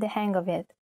eventually get the hang of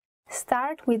it.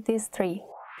 Start with these three.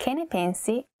 Che ne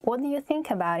pensi? What do you think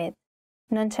about it?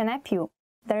 Non ce n'è più.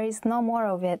 There is no more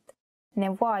of it. Ne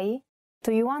vuoi?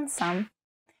 Do you want some?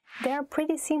 They're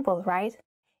pretty simple, right?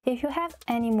 If you have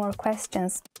any more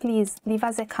questions, please leave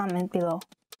us a comment below.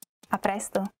 A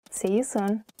presto. See you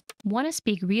soon. Want to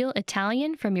speak real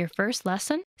Italian from your first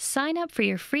lesson? Sign up for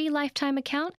your free lifetime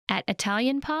account at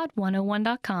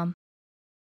ItalianPod101.com.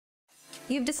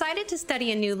 You've decided to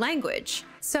study a new language,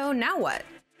 so now what?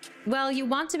 Well, you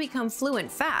want to become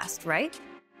fluent fast, right?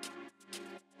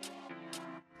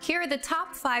 Here are the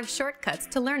top 5 shortcuts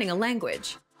to learning a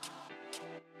language.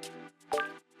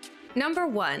 Number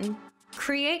 1,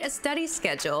 create a study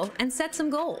schedule and set some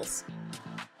goals.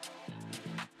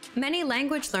 Many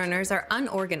language learners are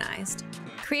unorganized.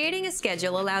 Creating a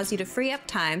schedule allows you to free up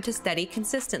time to study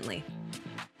consistently.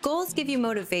 Goals give you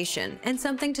motivation and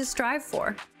something to strive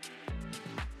for.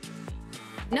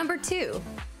 Number 2,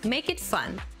 make it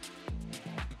fun.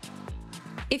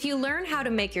 If you learn how to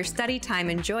make your study time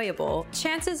enjoyable,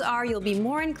 chances are you'll be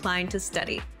more inclined to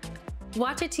study.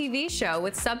 Watch a TV show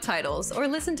with subtitles or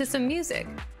listen to some music.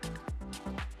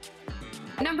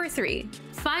 Number 3,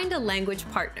 find a language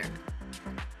partner.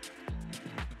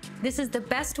 This is the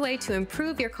best way to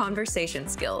improve your conversation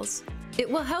skills. It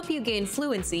will help you gain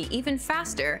fluency even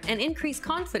faster and increase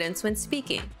confidence when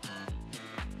speaking.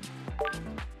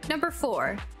 Number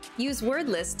 4, use word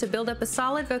lists to build up a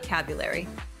solid vocabulary.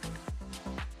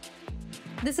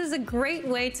 This is a great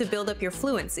way to build up your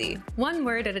fluency, one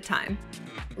word at a time.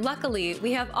 Luckily,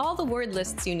 we have all the word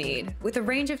lists you need, with a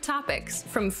range of topics,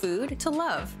 from food to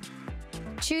love.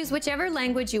 Choose whichever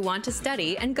language you want to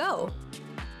study and go.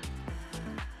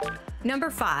 Number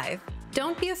 5,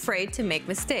 don't be afraid to make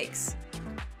mistakes.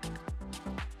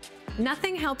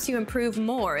 Nothing helps you improve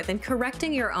more than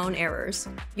correcting your own errors.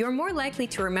 You're more likely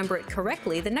to remember it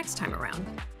correctly the next time around.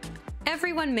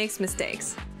 Everyone makes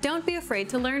mistakes. Don't be afraid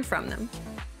to learn from them.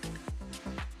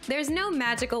 There's no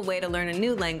magical way to learn a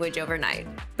new language overnight,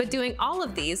 but doing all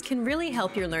of these can really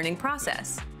help your learning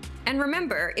process. And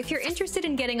remember, if you're interested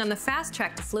in getting on the fast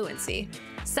track to fluency,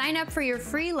 sign up for your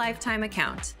free lifetime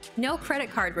account. No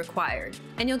credit card required,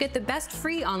 and you'll get the best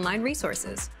free online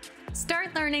resources.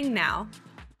 Start learning now.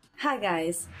 Hi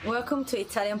guys, welcome to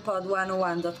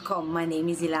ItalianPod101.com. My name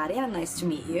is Ilaria, nice to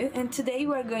meet you, and today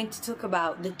we're going to talk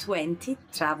about the 20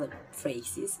 travel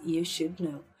phrases you should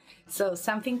know. So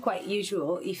something quite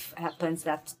usual if happens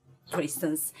that, for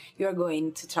instance, you're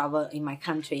going to travel in my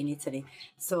country, in Italy.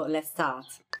 So let's start.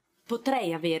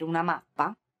 Potrei avere una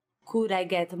mappa? Could I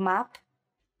get a map?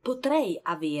 Potrei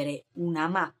avere una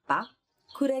mappa?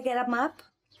 Could I get a map?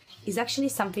 is actually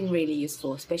something really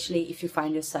useful, especially if you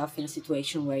find yourself in a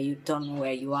situation where you don't know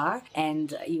where you are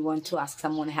and you want to ask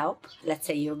someone help. Let's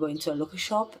say you're going to a local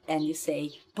shop and you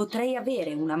say, potrei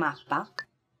avere una mappa?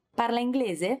 Parla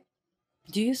inglese?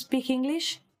 Do you speak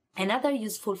English? Another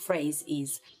useful phrase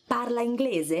is, parla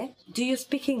inglese? Do you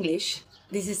speak English?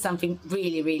 This is something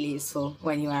really, really useful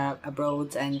when you are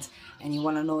abroad and you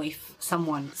want to know if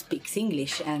someone speaks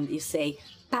English and you say,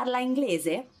 parla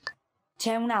inglese?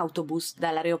 C'è un autobus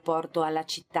dall'aeroporto alla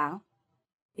città?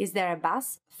 Is there a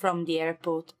bus from the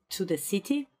airport to the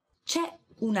city? C'è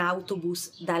un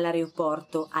autobus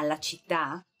dall'aeroporto alla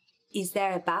città? Is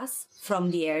there a bus from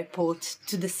the airport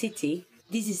to the city?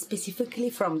 This is specifically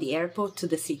from the airport to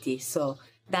the city, so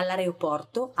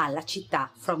dall'aeroporto alla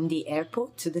città, from the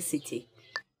airport to the city.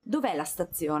 Dov'è la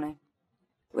stazione?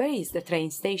 Where is the train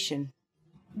station?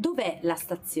 Dov'è la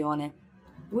stazione?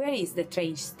 Where is the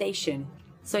train station?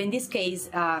 So in this case,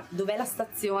 dov'è la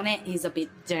stazione is a bit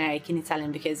generic in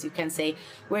Italian because you can say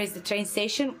where is the train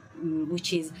station,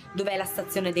 which is dov'è la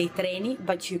stazione dei treni,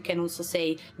 but you can also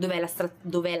say dov'è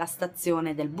la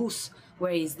stazione del bus,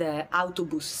 where is the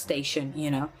autobus station, you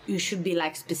know. You should be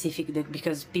like specific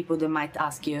because people they might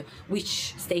ask you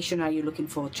which station are you looking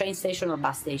for, train station or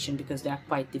bus station, because they are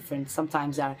quite different.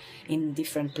 Sometimes they are in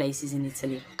different places in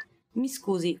Italy. Mi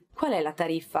scusi, qual è la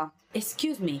tariffa?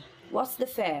 Excuse me, what's the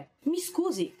fare? Mi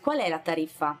scusi, qual è la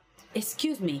tariffa?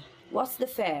 Excuse me, what's the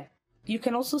fare? You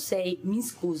can also say, mi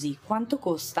scusi, quanto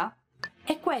costa?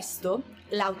 È questo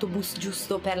l'autobus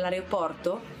giusto per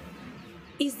l'aeroporto?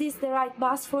 Is this the right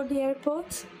bus for the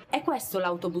airport? È questo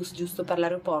l'autobus giusto per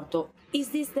l'aeroporto? Is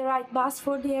this the right bus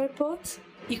for the airport?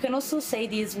 You can also say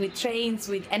this with trains,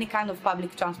 with any kind of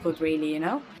public transport really, you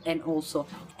know? And also,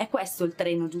 è questo il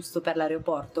treno giusto per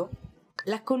l'aeroporto?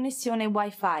 La connessione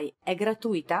Wi-Fi è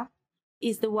gratuita?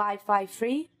 Is the Wi-Fi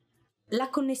free? La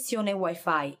connessione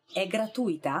Wi-Fi è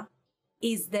gratuita?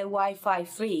 Is the Wi-Fi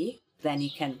free? Then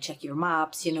you can check your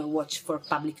maps, you know, watch for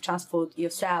public transport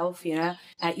yourself, you know.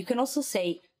 You can also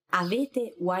say,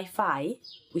 avete Wi-Fi?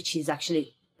 Which is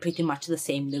actually pretty much the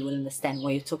same, they will understand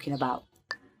what you're talking about.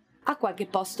 Ha qualche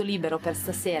posto libero per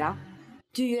stasera?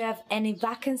 Do you have any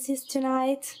vacancies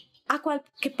tonight? Ha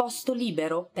qualche posto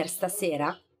libero per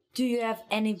stasera? Do you have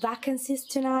any vacancies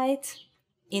tonight?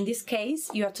 In this case,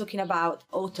 you are talking about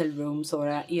hotel rooms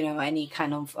or, you know, any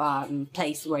kind of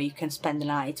place where you can spend the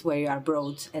night, where you are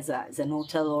abroad as an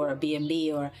hotel or a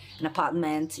B&B or an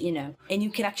apartment, you know. And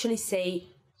you can actually say,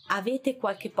 avete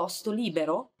qualche posto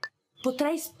libero?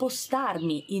 Potrei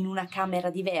spostarmi in una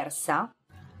camera diversa?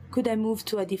 Could I move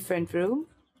to a different room?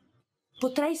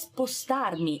 Potrei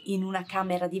spostarmi in una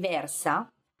camera diversa?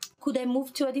 Could I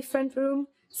move to a different room?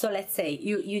 So let's say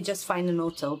you just find an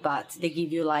hotel, but they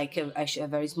give you like a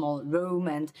very small room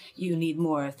and you need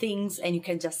more things, and you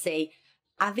can just say,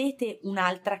 avete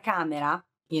un'altra camera?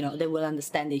 You know, they will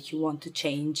understand that you want to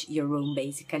change your room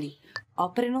basically.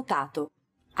 Ho prenotato.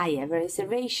 I have a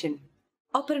reservation.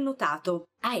 Ho prenotato.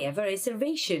 I have a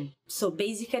reservation. So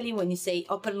basically when you say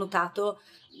ho prenotato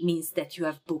means that you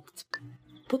have booked.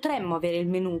 Potremmo avere il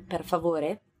menu per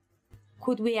favore?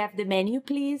 Could we have the menu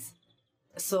please?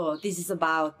 So this is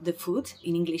about the food.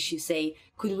 In English you say,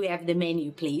 could we have the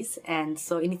menu please? And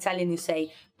so in Italian you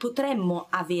say, potremmo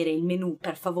avere il menu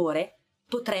per favore?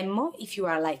 Potremmo, if you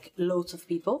are like loads of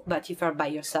people, but if you are by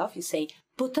yourself, you say,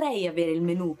 potrei avere il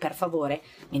menu per favore?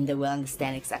 And they will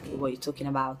understand exactly what you're talking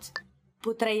about.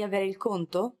 Potrei avere il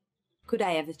conto? Could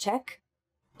I have the check?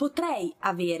 Potrei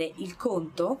avere il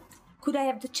conto? Could I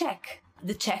have the check?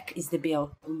 The check is the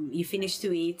bill. You finish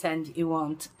to eat and you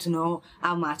want to know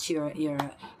how much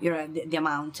the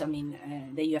amount, I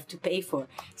mean, that you have to pay for.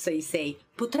 So you say,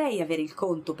 potrei avere il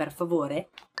conto per favore?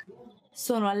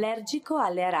 Sono allergico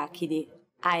alle arachidi.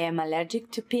 I am allergic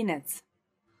to peanuts.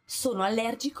 Sono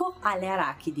allergico alle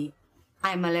arachidi.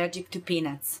 I am allergic to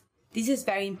peanuts. This is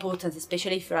very important,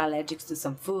 especially if you're allergic to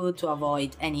some food, to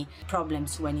avoid any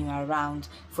problems when you are around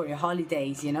for your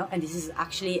holidays, you know? And this is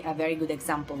actually a very good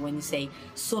example when you say,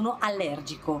 sono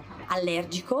allergico.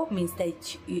 Allergico means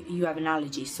that you have an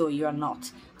allergy, so you are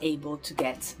not able to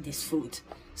get this food.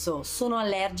 So, sono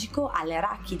allergico alle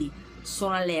arachidi.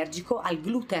 Sono allergico al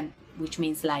gluten, which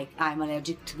means like, I'm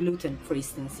allergic to gluten, for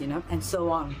instance, you know? And so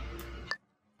on.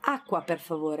 Acqua, per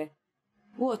favore.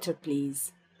 Water,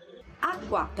 please.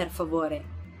 Acqua, per favore.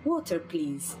 Water,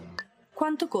 please.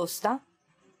 Quanto costa?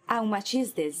 How much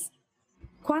is this?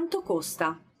 Quanto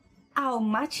costa? How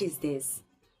much is this?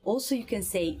 Also you can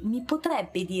say, mi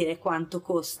potrebbe dire quanto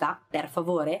costa, per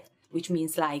favore? Which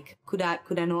means like, could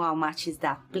I know how much is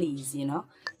that, please, you know?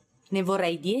 Ne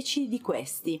vorrei 10 di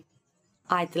questi.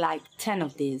 I'd like 10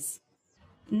 of these.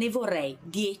 ne vorrei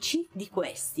 10 di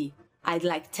questi. I'd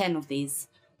like 10 of these.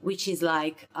 Which is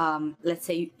like, let's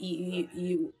say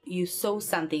you saw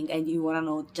something and you want to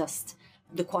know just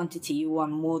the quantity, you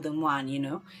want more than one, you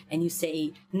know, and you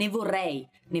say ne vorrei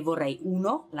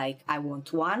uno, like I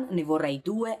want one, ne vorrei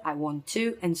due, I want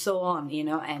two, and so on, you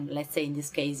know, and let's say in this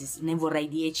case it's ne vorrei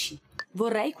 10.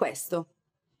 Vorrei questo.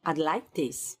 I'd like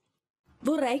this.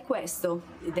 Vorrei questo.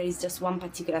 There is just one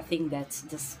particular thing that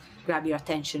just grab your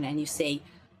attention and you say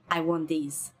I want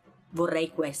this.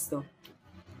 Vorrei questo.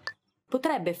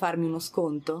 Potrebbe farmi uno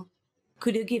sconto?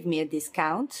 Could you give me a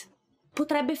discount?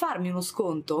 Potrebbe farmi uno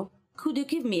sconto? Could you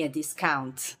give me a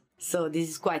discount? So this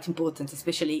is quite important,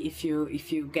 especially if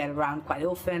you get around quite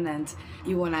often and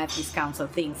you want to have discounts on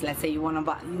things. Let's say you want to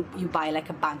buy you buy like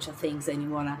a bunch of things and you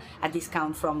want a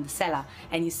discount from the seller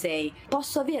and you say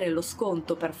posso avere lo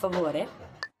sconto per favore?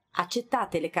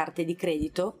 Accettate le carte di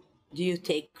credito? Do you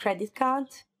take credit card?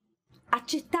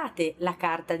 Accettate la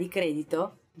carta di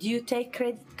credito? Do you take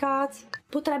credit cards?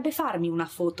 Potrebbe farmi una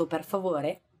foto per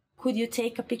favore? Could you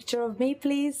take a picture of me,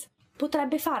 please?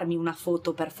 Potrebbe farmi una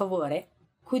foto per favore?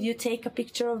 Could you take a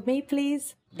picture of me,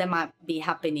 please? That might be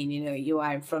happening, you know, you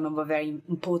are in front of a very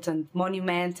important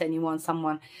monument and you want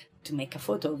someone to make a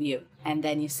photo of you. And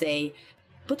then you say,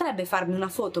 potrebbe farmi una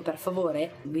foto per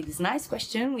favore? With this nice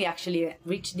question, we actually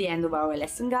reached the end of our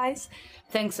lesson, guys.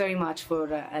 Thanks very much for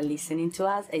listening to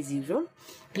us, as usual.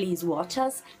 Please watch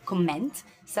us, comment,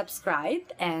 subscribe,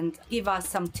 and give us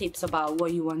some tips about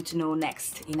what you want to know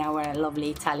next in our lovely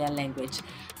Italian language.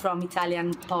 From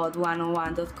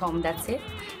ItalianPod101.com, that's it.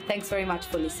 Thanks very much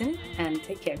for listening, and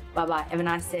take care. Bye-bye. Have a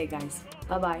nice day, guys.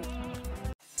 Bye-bye.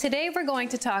 Today we're going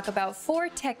to talk about 4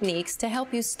 techniques to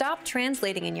help you stop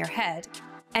translating in your head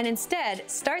and instead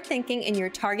start thinking in your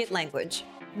target language.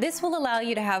 This will allow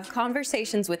you to have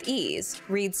conversations with ease,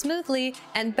 read smoothly,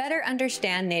 and better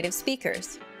understand native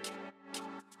speakers.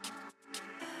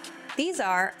 These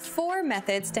are 4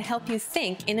 methods to help you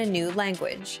think in a new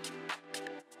language.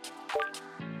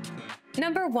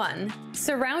 Number 1,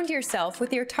 surround yourself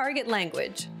with your target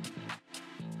language.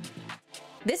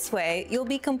 This way, you'll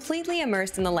be completely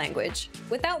immersed in the language.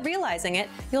 Without realizing it,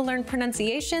 you'll learn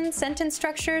pronunciation, sentence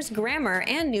structures, grammar,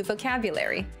 and new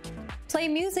vocabulary. Play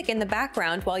music in the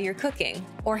background while you're cooking,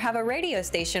 or have a radio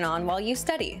station on while you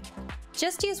study.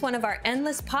 Just use one of our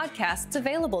endless podcasts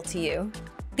available to you.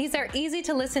 These are easy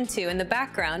to listen to in the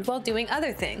background while doing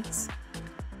other things.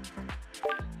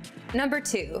 Number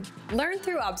 2, learn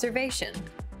through observation.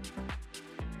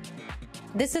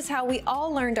 This is how we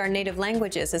all learned our native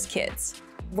languages as kids.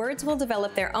 Words will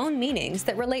develop their own meanings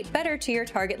that relate better to your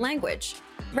target language,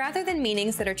 rather than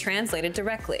meanings that are translated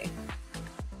directly.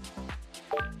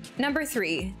 Number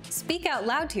 3, speak out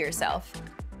loud to yourself.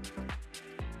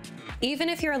 Even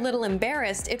if you're a little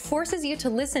embarrassed, it forces you to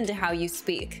listen to how you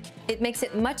speak. It makes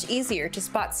it much easier to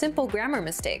spot simple grammar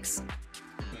mistakes.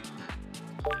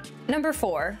 Number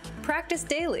 4, practice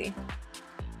daily.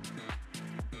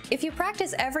 If you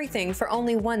practice everything for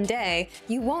only one day,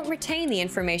 you won't retain the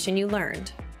information you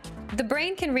learned. The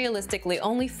brain can realistically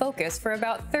only focus for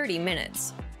about 30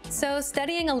 minutes. So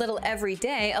studying a little every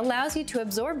day allows you to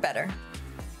absorb better.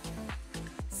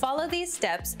 Follow these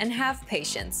steps and have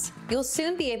patience. You'll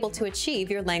soon be able to achieve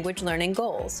your language learning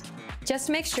goals. Just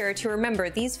make sure to remember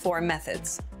these 4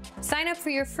 methods. Sign up for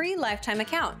your free lifetime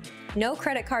account. No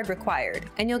credit card required,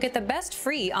 and you'll get the best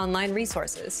free online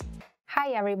resources.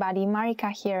 Hi everybody,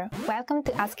 Marika here. Welcome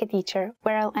to Ask a Teacher,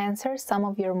 where I'll answer some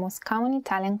of your most common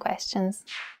Italian questions.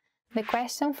 The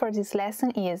question for this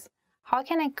lesson is, how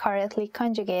can I correctly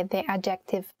conjugate the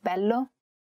adjective bello?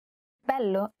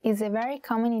 Bello is a very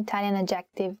common Italian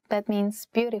adjective that means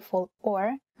beautiful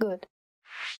or good.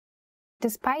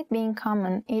 Despite being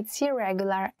common, it's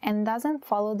irregular and doesn't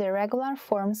follow the regular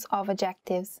forms of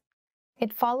adjectives.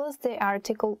 It follows the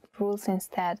article rules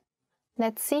instead.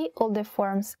 Let's see all the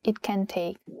forms it can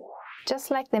take.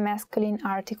 Just like the masculine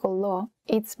article lo,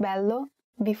 it's bello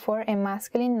before a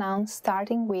masculine noun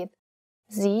starting with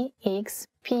z, x,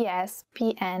 ps,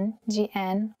 pn,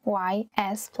 gn, y,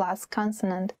 s plus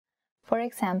consonant. For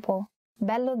example,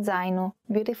 bello zaino,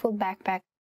 beautiful backpack,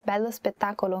 bello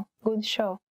spettacolo, good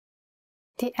show.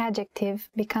 The adjective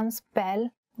becomes bel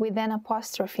with an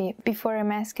apostrophe before a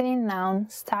masculine noun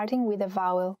starting with a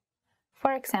vowel.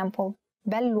 For example,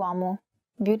 bell'uomo,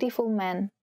 beautiful man.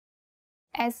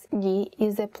 Sgli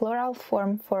is the plural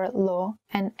form for lo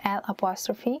and l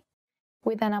apostrophe.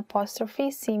 With an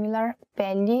apostrophe similar,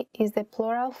 belli is the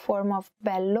plural form of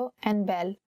bello and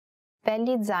bel.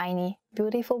 Belli zaini,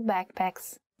 beautiful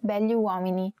backpacks. Belli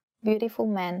uomini, beautiful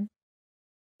men.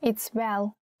 It's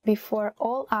bel before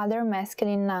all other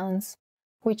masculine nouns.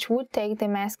 which would take the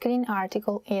masculine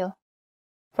article il.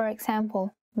 For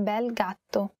example, bel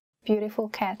gatto, beautiful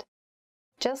cat.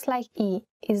 Just like I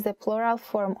is the plural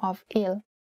form of il,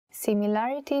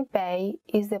 similarity bei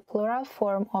is the plural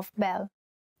form of bel,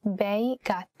 bei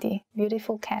gatti,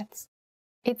 beautiful cats.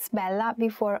 It's bella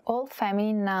before all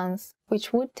feminine nouns,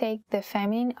 which would take the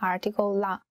feminine article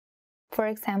la. For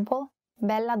example,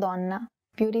 bella donna,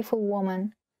 beautiful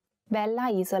woman,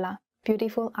 bella isola,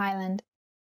 beautiful island.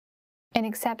 An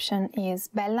exception is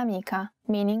bella amica,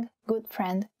 meaning good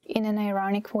friend, in an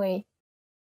ironic way.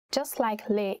 Just like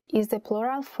le is the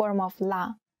plural form of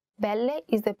la, belle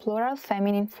is the plural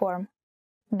feminine form.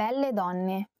 Belle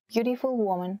donne, beautiful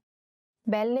woman.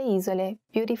 Belle isole,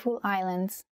 beautiful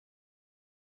islands.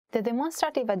 The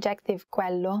demonstrative adjective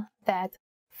quello, that,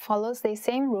 follows the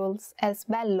same rules as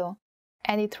bello,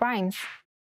 and it rhymes.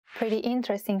 Pretty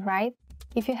interesting, right?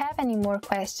 If you have any more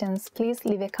questions, please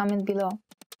leave a comment below.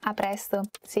 A presto!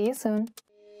 See you soon!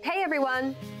 Hey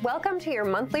everyone! Welcome to your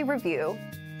monthly review,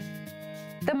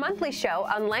 the monthly show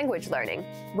on language learning,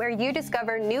 where you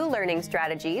discover new learning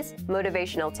strategies,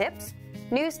 motivational tips,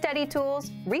 new study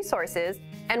tools, resources,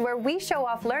 and where we show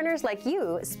off learners like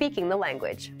you speaking the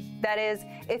language. That is,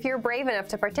 if you're brave enough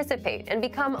to participate and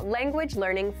become language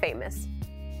learning famous.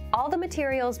 All the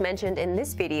materials mentioned in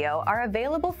this video are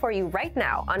available for you right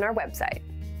now on our website.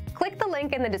 Click the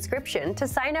link in the description to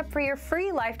sign up for your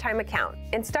free lifetime account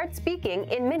and start speaking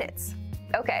in minutes.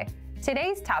 Okay,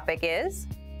 today's topic is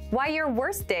why your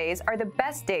worst days are the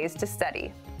best days to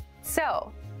study.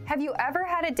 So, have you ever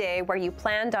had a day where you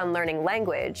planned on learning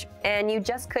language and you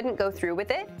just couldn't go through with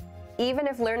it, even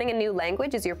if learning a new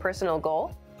language is your personal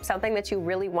goal, something that you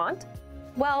really want?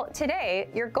 Well, today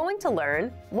you're going to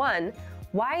learn 1,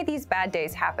 why these bad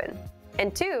days happen,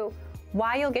 and 2,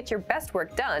 why you'll get your best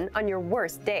work done on your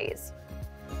worst days.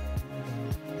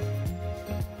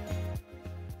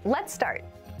 Let's start.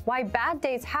 Why bad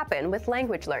days happen with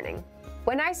language learning.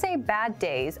 When I say bad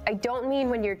days, I don't mean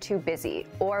when you're too busy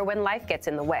or when life gets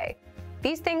in the way.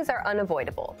 These things are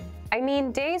unavoidable. I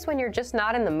mean days when you're just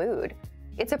not in the mood.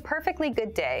 It's a perfectly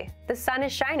good day, the sun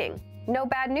is shining, no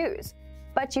bad news,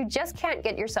 but you just can't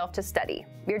get yourself to study.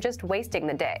 You're just wasting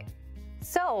the day.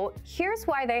 So here's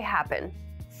why they happen.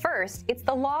 First, it's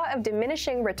the law of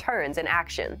diminishing returns in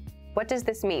action. What does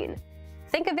this mean?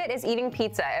 Think of it as eating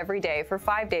pizza every day for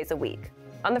 5 days a week.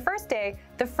 On the first day,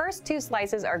 the first 2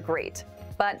 slices are great,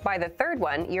 but by the third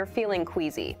one, you're feeling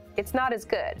queasy. It's not as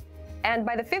good. And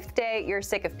by the 5th day, you're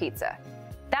sick of pizza.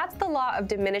 That's the law of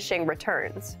diminishing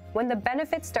returns, when the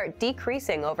benefits start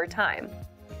decreasing over time.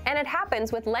 And it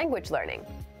happens with language learning.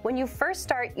 When you first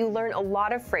start, you learn a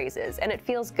lot of phrases and it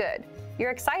feels good. You're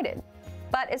excited.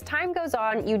 But as time goes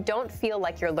on, you don't feel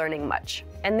like you're learning much.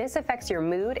 And this affects your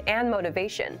mood and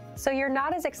motivation, so you're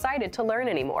not as excited to learn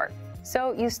anymore.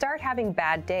 So you start having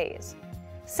bad days.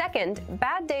 Second,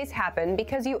 bad days happen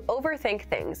because you overthink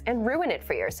things and ruin it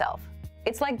for yourself.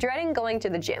 It's like dreading going to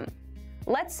the gym.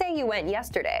 Let's say you went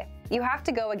yesterday. You have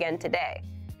to go again today.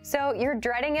 So you're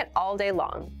dreading it all day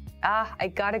long.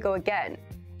 I gotta go again.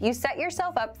 You set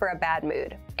yourself up for a bad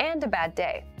mood and a bad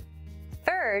day.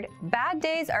 Third, bad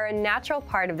days are a natural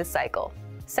part of the cycle.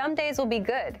 Some days will be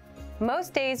good.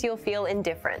 Most days you'll feel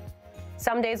indifferent.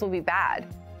 Some days will be bad.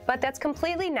 But that's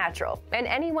completely natural, and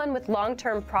anyone with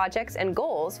long-term projects and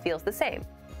goals feels the same.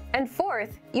 And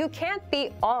fourth, you can't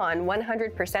be on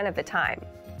 100% of the time.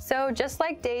 So just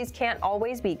like days can't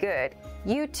always be good,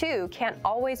 you too can't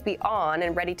always be on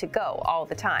and ready to go all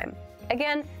the time.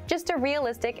 Again, just a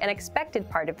realistic and expected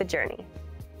part of the journey.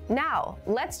 Now,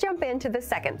 let's jump into the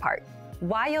second part,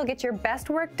 why you'll get your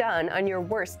best work done on your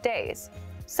worst days.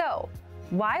 So,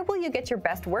 why will you get your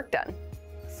best work done?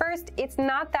 First, it's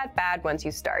not that bad once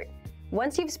you start.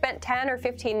 Once you've spent 10 or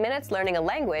 15 minutes learning a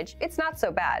language, it's not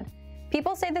so bad.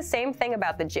 People say the same thing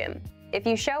about the gym. If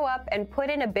you show up and put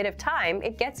in a bit of time,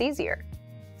 it gets easier.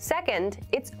 Second,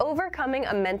 it's overcoming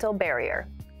a mental barrier.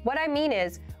 What I mean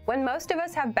is, when most of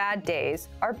us have bad days,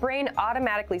 our brain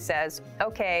automatically says,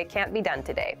 okay, can't be done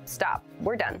today, stop,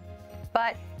 we're done.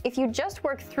 But if you just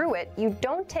work through it, you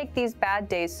don't take these bad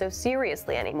days so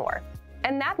seriously anymore.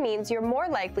 And that means you're more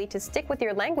likely to stick with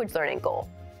your language learning goal.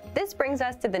 This brings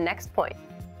us to the next point.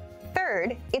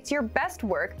 Third, it's your best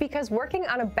work because working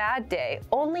on a bad day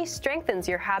only strengthens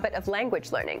your habit of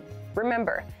language learning.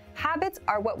 Remember, habits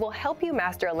are what will help you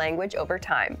master a language over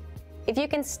time. If you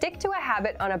can stick to a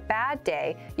habit on a bad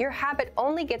day, your habit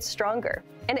only gets stronger,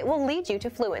 and it will lead you to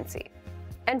fluency.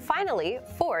 And finally,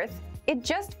 fourth, it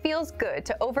just feels good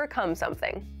to overcome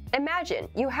something. Imagine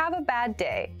you have a bad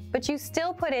day, but you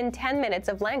still put in 10 minutes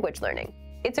of language learning.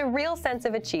 It's a real sense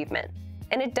of achievement.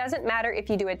 and it doesn't matter if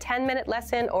you do a 10-minute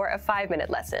lesson or a 5-minute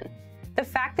lesson. The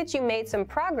fact that you made some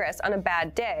progress on a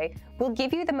bad day will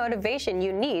give you the motivation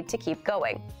you need to keep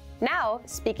going. Now,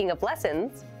 speaking of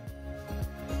lessons,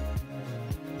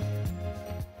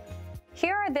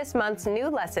 here are this month's new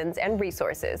lessons and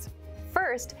resources.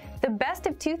 First, the Best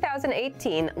of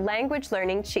 2018 Language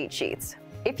Learning Cheat Sheets.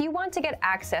 If you want to get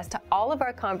access to all of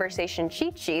our conversation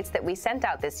cheat sheets that we sent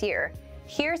out this year,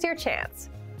 here's your chance.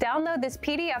 Download this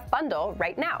PDF bundle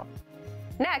right now.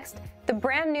 Next, the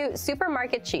brand new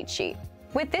Supermarket Cheat Sheet.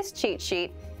 With this cheat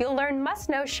sheet, you'll learn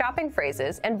must-know shopping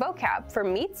phrases and vocab for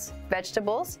meats,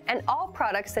 vegetables, and all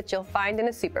products that you'll find in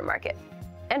a supermarket.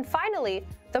 And finally,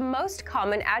 the most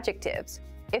common adjectives.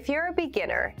 If you're a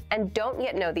beginner and don't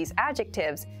yet know these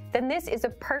adjectives, then this is a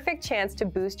perfect chance to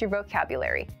boost your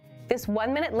vocabulary. This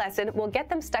 1-minute lesson will get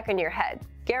them stuck in your head,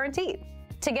 guaranteed.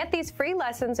 To get these free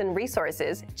lessons and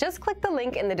resources, just click the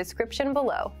link in the description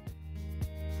below.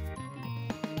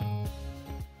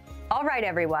 All right,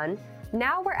 everyone.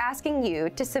 Now we're asking you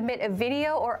to submit a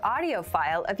video or audio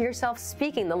file of yourself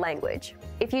speaking the language.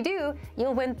 If you do,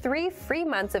 you'll win 3 free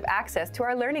months of access to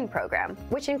our learning program,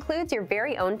 which includes your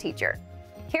very own teacher.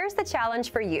 Here's the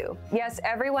challenge for you. Yes,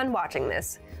 everyone watching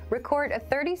this. Record a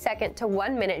 30-second to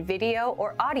 1-minute video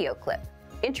or audio clip.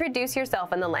 Introduce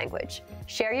yourself in the language.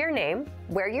 Share your name,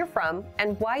 where you're from,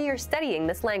 and why you're studying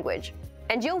this language.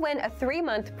 And you'll win a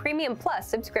 3-month Premium Plus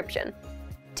subscription.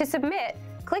 To submit,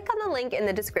 click on the link in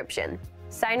the description.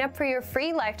 Sign up for your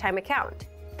free lifetime account.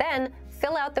 Then,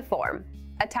 fill out the form.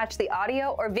 Attach the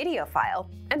audio or video file,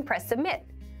 and press submit.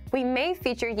 We may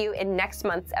feature you in next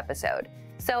month's episode,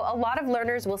 so a lot of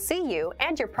learners will see you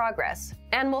and your progress,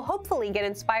 and will hopefully get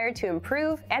inspired to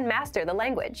improve and master the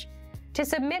language. To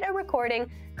submit a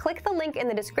recording, click the link in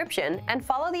the description and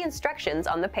follow the instructions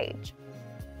on the page.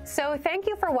 So thank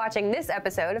you for watching this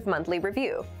episode of Monthly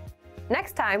Review.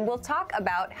 Next time, we'll talk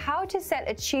about how to set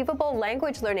achievable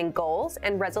language learning goals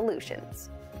and resolutions.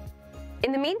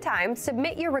 In the meantime,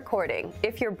 submit your recording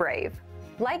if you're brave.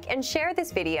 Like and share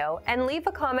this video, and leave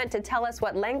a comment to tell us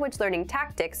what language learning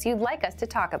tactics you'd like us to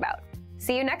talk about.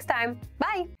 See you next time.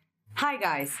 Bye! Hi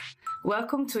guys!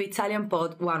 Welcome to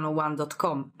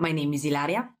ItalianPod101.com. My name is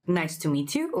Ilaria. Nice to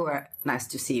meet you, or nice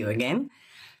to see you again.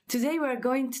 Today we're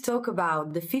going to talk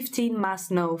about the 15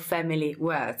 must-know family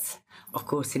words, of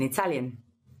course in Italian.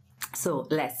 So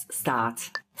let's start.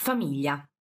 Famiglia.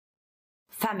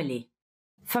 Family.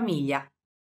 Famiglia.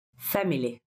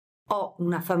 Family. Ho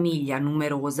una famiglia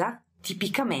numerosa,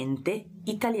 tipicamente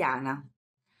italiana.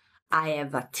 I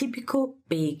have a typical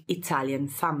big Italian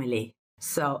family.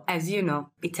 So, as you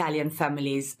know, Italian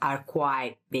families are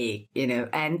quite big,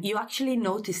 and you actually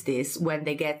notice this when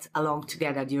they get along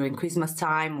together during Christmas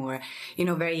time or,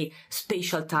 very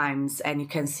special times, and you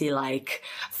can see like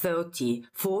 30,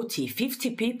 40,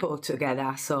 50 people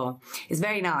together. So, it's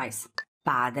very nice.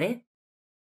 Padre,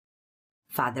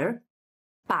 father,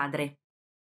 padre,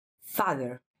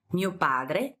 father. Mio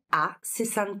padre ha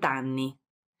 60 anni.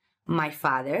 My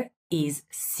father is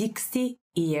 60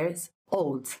 years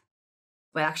old.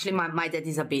 Well, actually, my dad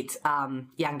is a bit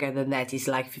younger than that. He's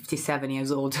like 57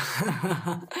 years old.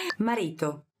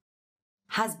 Marito.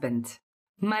 Husband.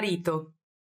 Marito.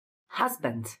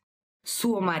 Husband.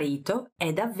 Suo marito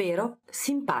è davvero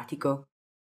simpatico.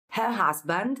 Her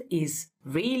husband is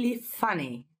really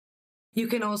funny. You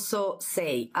can also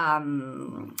say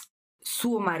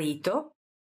suo marito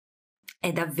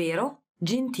è davvero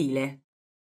gentile.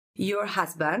 Your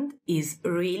husband is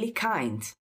really kind.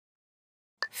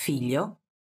 Figlio.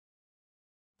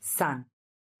 Son.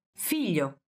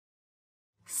 Figlio.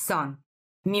 Son.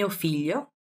 Mio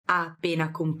figlio ha appena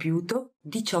compiuto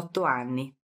 18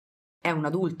 anni. È un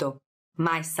adulto.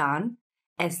 My son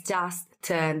has just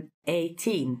turned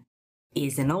 18.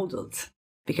 Is an adult.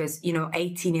 Because,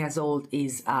 18 years old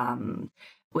is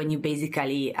when you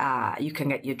basically, you can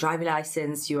get your driving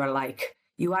license. You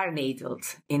are an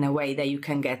adult in a way that you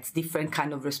can get different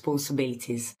kind of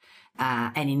responsibilities.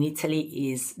 And in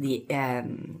Italy is the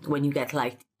when you get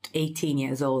like 18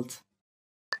 years old.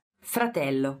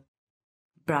 Fratello.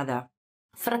 Brother.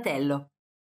 Fratello.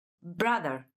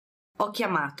 Brother. Ho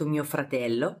chiamato mio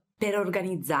fratello per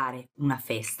organizzare una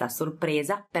festa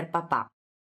sorpresa per papà.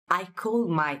 I called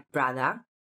my brother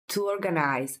to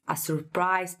organize a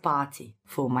surprise party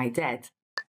for my dad.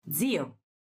 Zio.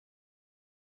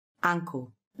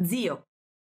 Uncle. Zio.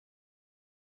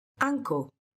 Uncle.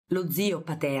 Lo zio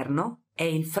paterno è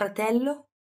il fratello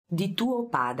di tuo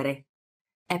padre.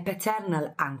 A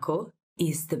paternal uncle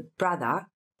is the brother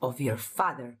of your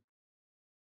father.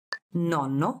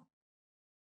 Nonno.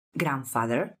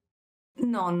 Grandfather.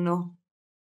 Nonno.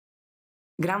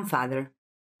 Grandfather.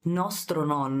 Nostro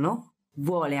nonno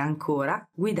vuole ancora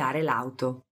guidare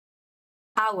l'auto.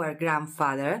 Our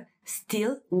grandfather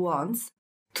still wants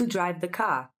to drive the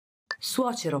car.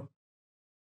 Suocero.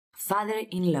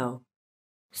 Father-in-law.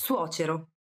 Suocero.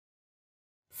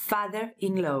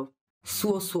 Father-in-law.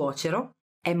 Suo suocero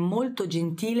è molto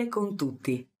gentile con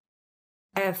tutti.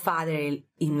 Her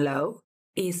father-in-law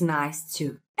is nice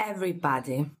to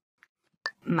everybody.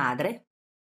 Madre.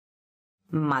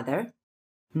 Mother.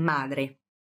 Madre.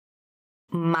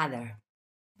 Mother.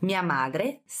 Mia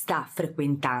madre sta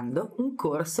frequentando un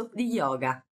corso di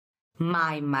yoga.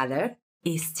 My mother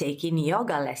is taking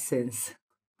yoga lessons.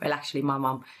 Well, actually, my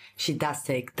mom, she does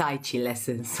take Tai Chi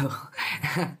lessons, so.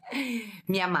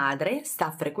 Mia madre sta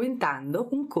frequentando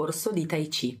un corso di Tai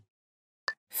Chi.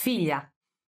 Figlia.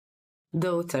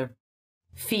 Daughter.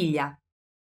 Figlia.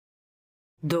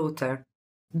 Daughter.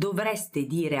 Dovreste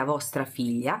dire a vostra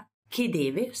figlia che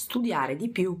deve studiare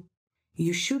di più.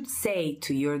 You should say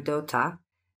to your daughter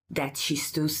that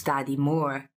she's to study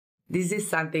more. This is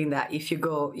something that if you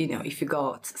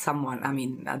got someone, I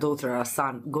mean, a daughter or a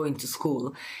son going to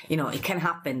school, it can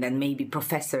happen that maybe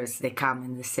professors, they come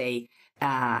and they say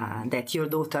that your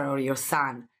daughter or your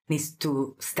son needs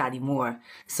to study more.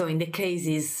 So in the case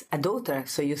is a daughter,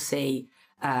 so you say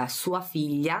sua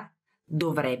figlia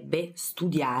dovrebbe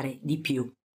studiare di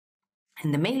più.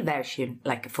 And the male version,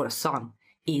 like for a son,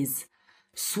 is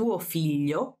suo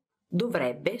figlio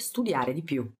dovrebbe studiare di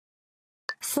più.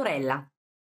 Sorella.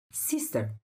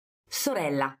 Sister.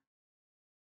 Sorella.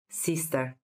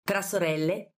 Sister. Tra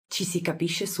sorelle ci si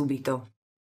capisce subito.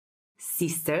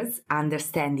 Sisters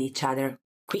understand each other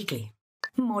quickly.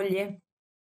 Moglie.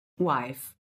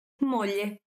 Wife.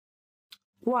 Moglie.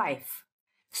 Wife.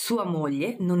 Sua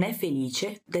moglie non è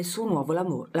felice del suo nuovo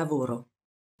lavoro.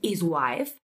 His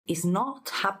wife is not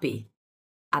happy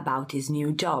about his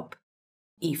new job.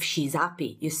 If she's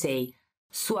happy, you say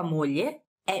sua moglie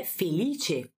è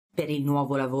felice per il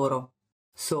nuovo lavoro.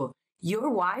 So, your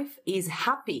wife is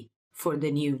happy for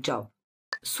the new job.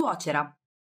 Suocera.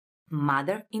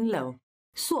 Mother-in-law.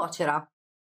 Suocera.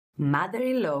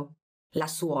 Mother-in-law. La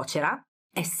suocera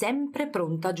è sempre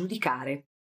pronta a giudicare.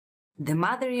 The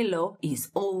mother-in-law is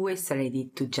always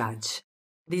ready to judge.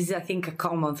 This is, I think, a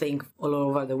common thing all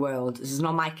over the world. This is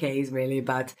not my case, really,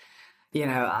 but,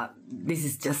 this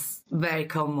is just very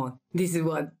common. This is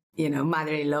what,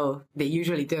 mother-in-law, they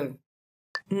usually do.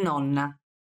 Nonna.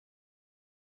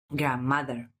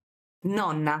 Grandmother.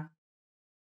 Nonna.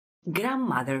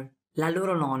 Grandmother. La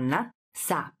loro nonna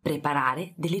sa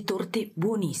preparare delle torte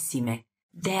buonissime.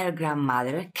 Their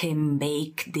grandmother can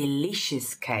bake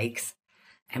delicious cakes.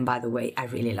 And by the way, I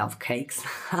really love cakes.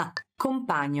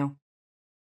 Compagno.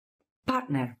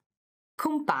 Partner.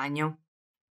 Compagno.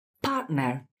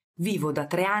 Partner. Vivo da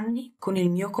 3 anni con il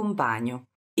mio compagno.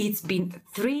 It's been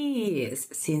 3 years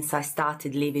since I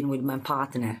started living with my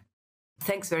partner.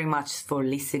 Thanks very much for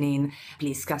listening.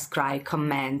 Please subscribe,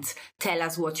 comment, tell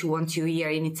us what you want to hear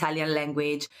in Italian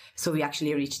language. So we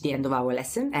actually reached the end of our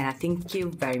lesson, and I thank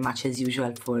you very much as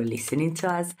usual for listening to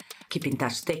us. Keep in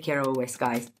touch. Take care always,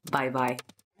 guys. Bye-bye.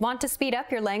 Want to speed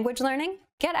up your language learning?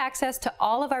 Get access to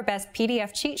all of our best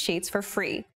PDF cheat sheets for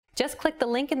free. Just click the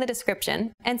link in the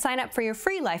description and sign up for your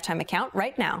free lifetime account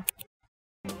right now.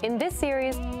 In this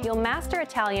series, you'll master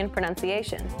Italian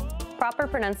pronunciation. Proper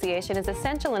pronunciation is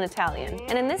essential in Italian,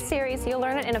 and in this series, you'll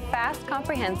learn it in a fast,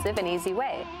 comprehensive, and easy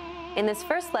way. In this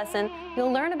first lesson,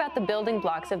 you'll learn about the building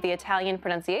blocks of the Italian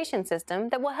pronunciation system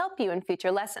that will help you in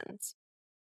future lessons.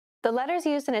 The letters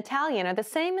used in Italian are the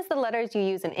same as the letters you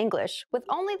use in English, with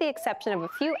only the exception of a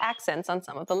few accents on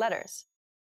some of the letters.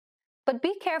 But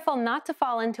be careful not to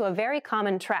fall into a very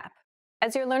common trap.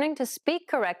 As you're learning to speak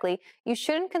correctly, you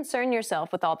shouldn't concern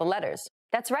yourself with all the letters.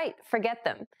 That's right, forget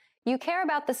them. You care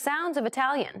about the sounds of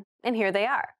Italian, and here they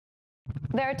are.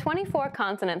 There are 24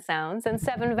 consonant sounds and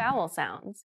 7 vowel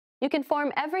sounds. You can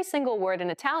form every single word in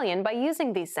Italian by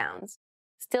using these sounds.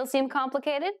 Still seem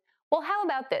complicated? Well, how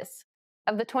about this?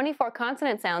 Of the 24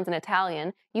 consonant sounds in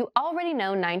Italian, you already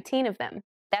know 19 of them.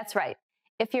 That's right.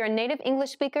 If you're a native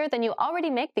English speaker, then you already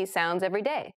make these sounds every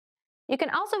day. You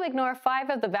can also ignore 5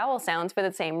 of the vowel sounds for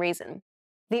the same reason.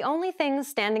 The only things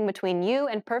standing between you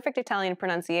and perfect Italian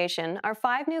pronunciation are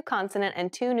 5 new consonant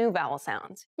and 2 new vowel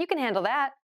sounds. You can handle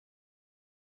that.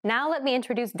 Now let me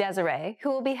introduce Desiree, who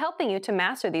will be helping you to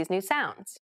master these new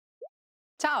sounds.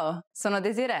 Ciao, sono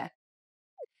Desiree.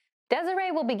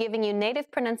 Desiree will be giving you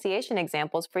native pronunciation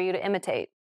examples for you to imitate.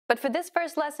 But for this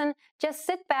first lesson, just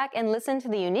sit back and listen to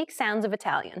the unique sounds of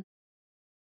Italian.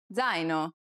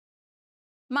 Zaino.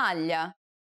 Maglia.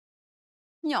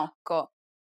 Gnocco.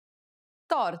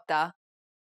 Torta.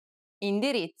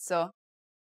 Indirizzo.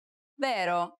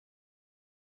 Vero.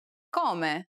 Come?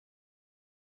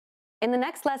 In the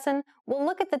next lesson, we'll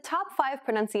look at the top 5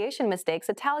 pronunciation mistakes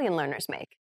Italian learners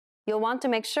make. You'll want to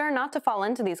make sure not to fall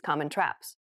into these common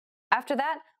traps. After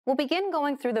that, we'll begin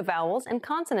going through the vowels and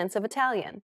consonants of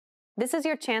Italian. This is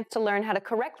your chance to learn how to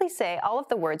correctly say all of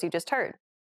the words you just heard.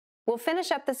 We'll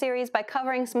finish up the series by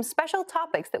covering some special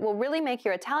topics that will really make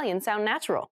your Italian sound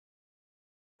natural.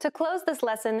 To close this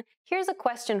lesson, here's a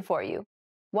question for you.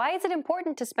 Why is it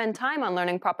important to spend time on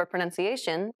learning proper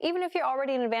pronunciation, even if you're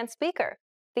already an advanced speaker?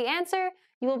 The answer,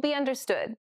 you will be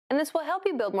understood, and this will help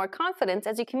you build more confidence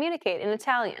as you communicate in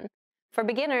Italian. For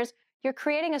beginners, you're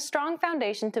creating a strong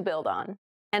foundation to build on.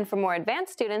 And for more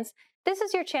advanced students, this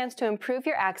is your chance to improve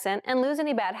your accent and lose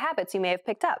any bad habits you may have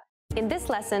picked up. In this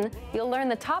lesson, you'll learn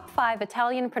the top 5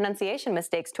 Italian pronunciation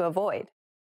mistakes to avoid.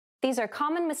 These are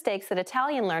common mistakes that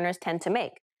Italian learners tend to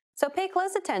make, so pay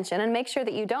close attention and make sure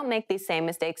that you don't make these same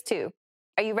mistakes too.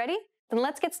 Are you ready? Then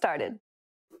let's get started.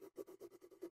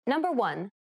 Number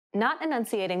 1. Not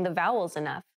enunciating the vowels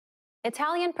enough.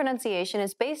 Italian pronunciation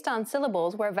is based on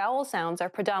syllables where vowel sounds are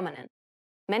predominant.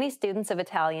 Many students of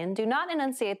Italian do not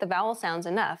enunciate the vowel sounds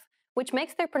enough, which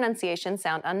makes their pronunciation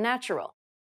sound unnatural.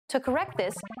 To correct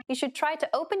this, you should try to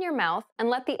open your mouth and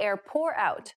let the air pour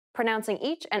out, pronouncing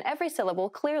each and every syllable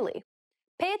clearly.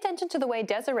 Pay attention to the way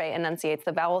Desiree enunciates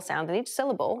the vowel sound in each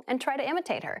syllable and try to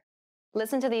imitate her.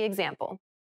 Listen to the example.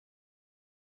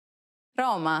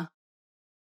 Roma.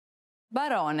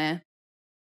 Barone.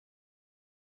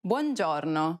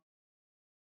 Buongiorno.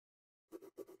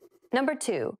 Number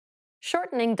 2.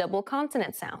 Shortening double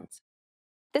consonant sounds.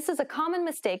 This is a common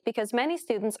mistake because many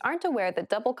students aren't aware that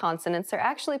double consonants are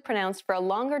actually pronounced for a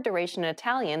longer duration in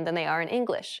Italian than they are in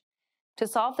English. To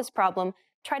solve this problem,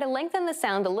 try to lengthen the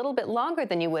sound a little bit longer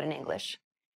than you would in English.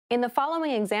 In the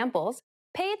following examples,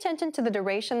 pay attention to the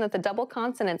duration that the double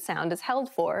consonant sound is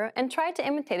held for and try to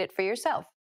imitate it for yourself.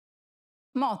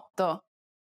 Motto.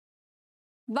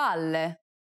 Valle.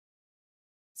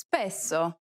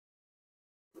 Spesso.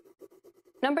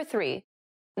 Number 3.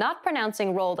 Not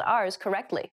pronouncing rolled R's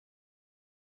correctly.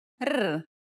 R.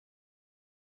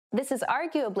 This is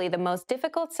arguably the most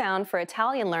difficult sound for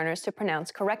Italian learners to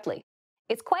pronounce correctly.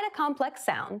 It's quite a complex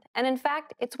sound, and in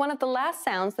fact, it's one of the last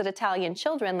sounds that Italian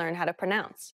children learn how to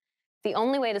pronounce. The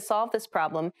only way to solve this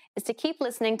problem is to keep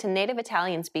listening to native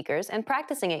Italian speakers and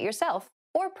practicing it yourself,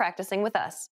 or practicing with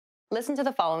us. Listen to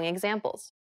the following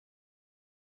examples.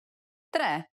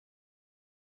 3.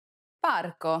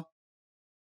 Parco.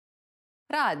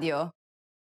 Radio.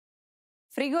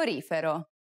 Frigorifero.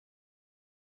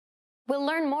 We'll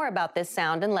learn more about this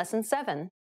sound in Lesson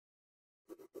 7.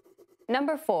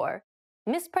 Number 4.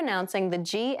 Mispronouncing the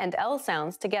G and L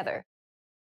sounds together.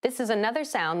 This is another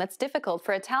sound that's difficult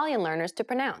for Italian learners to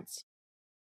pronounce.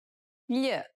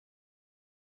 Gli.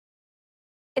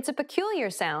 It's a peculiar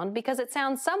sound because it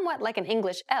sounds somewhat like an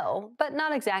English L, but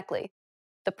not exactly.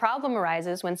 The problem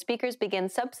arises when speakers begin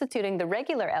substituting the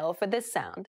regular L for this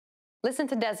sound. Listen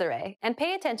to Desiree and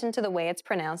pay attention to the way it's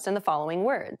pronounced in the following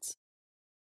words.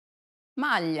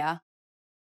 Maglia.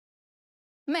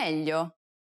 Meglio.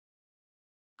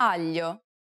 Aglio.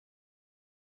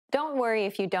 Don't worry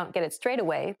if you don't get it straight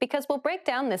away, because we'll break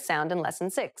down this sound in Lesson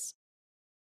 6.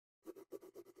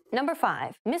 Number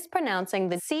 5. Mispronouncing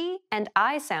the C and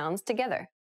I sounds together.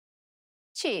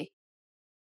 Ci.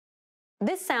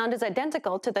 This sound is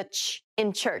identical to the ch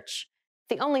in church.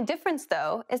 The only difference,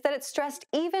 though, is that it's stressed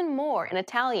even more in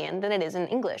Italian than it is in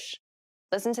English.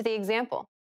 Listen to the example.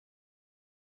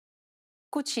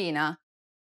 Cucina.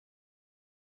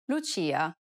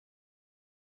 Lucia.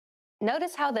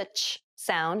 Notice how the ch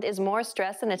sound is more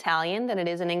stressed in Italian than it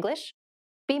is in English?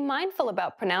 Be mindful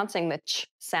about pronouncing the ch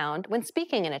sound when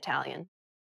speaking in Italian.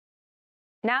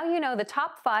 Now you know the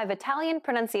top 5 Italian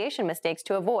pronunciation mistakes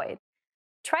to avoid.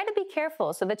 Try to be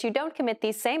careful so that you don't commit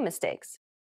these same mistakes.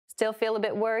 Still feel a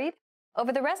bit worried?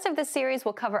 Over the rest of this series,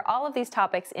 we'll cover all of these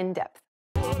topics in depth.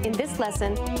 In this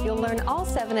lesson, you'll learn all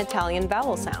 7 Italian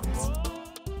vowel sounds.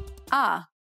 A.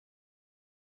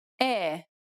 E.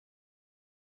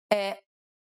 E.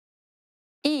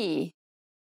 I.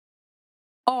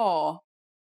 O.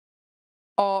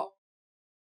 O.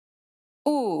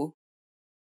 U.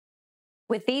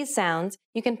 With these sounds,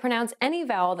 you can pronounce any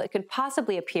vowel that could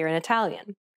possibly appear in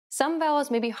Italian. Some vowels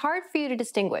may be hard for you to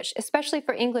distinguish, especially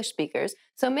for English speakers,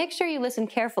 so make sure you listen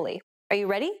carefully. Are you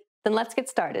ready? Then let's get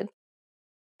started.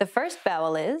 The first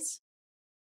vowel is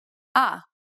A.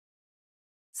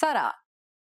 Sarà.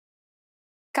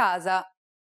 Casa.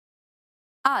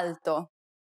 Alto.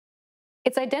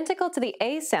 It's identical to the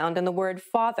A sound in the word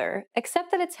father,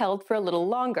 except that it's held for a little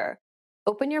longer.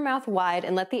 Open your mouth wide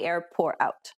and let the air pour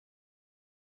out.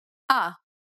 A.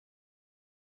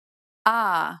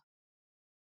 A.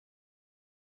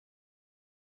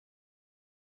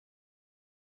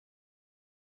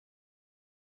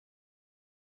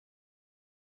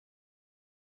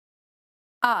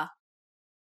 A.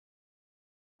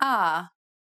 A.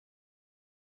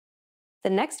 The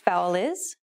next vowel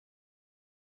is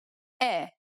E.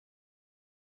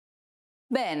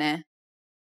 Bene.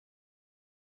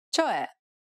 Cioè.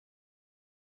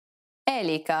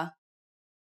 Elica.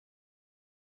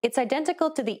 It's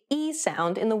identical to the E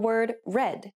sound in the word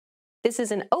red. This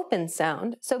is an open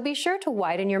sound, so be sure to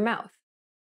widen your mouth.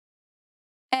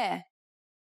 E.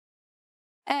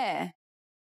 E.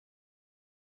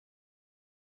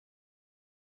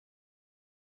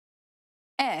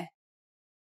 E.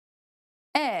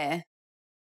 E.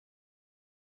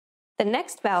 The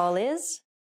next vowel is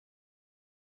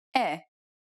E.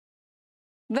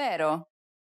 Vero.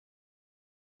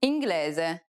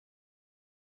 Inglese.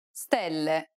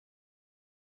 Stelle.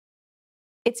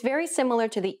 It's very similar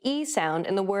to the E sound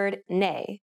in the word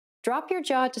nay. Drop your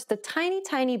jaw just a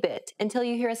tiny bit until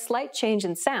you hear a slight change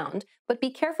in sound, but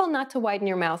be careful not to widen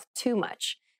your mouth too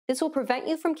much. This will prevent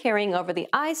you from carrying over the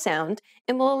I sound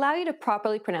and will allow you to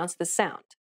properly pronounce the sound.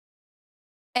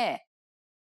 E.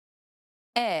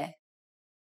 E.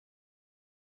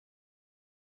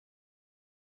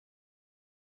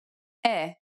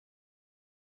 E.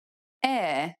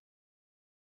 E.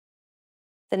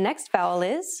 The next vowel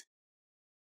is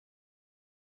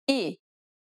I.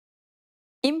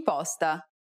 Imposta.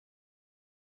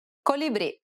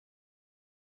 Colibrì.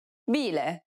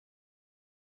 Bile.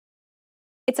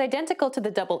 It's identical to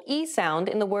the double E sound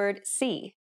in the word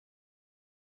see.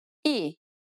 I.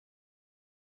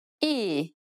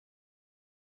 I.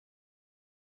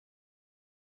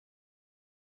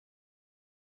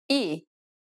 I.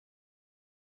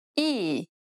 I.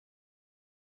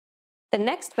 The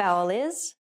next vowel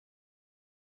is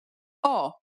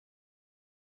O.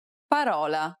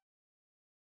 Parola.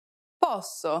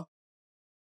 Posso.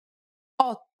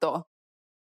 Otto.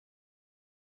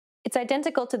 It's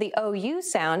identical to the OU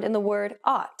sound in the word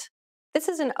ought. This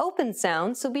is an open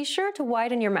sound, so be sure to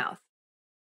widen your mouth.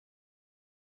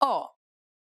 O.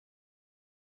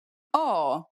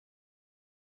 O.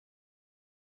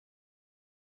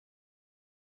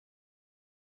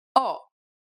 O.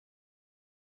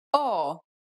 O.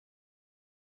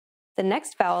 The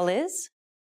next vowel is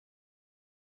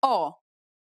O.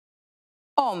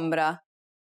 Ombra.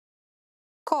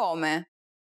 Come.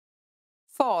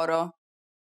 Foro.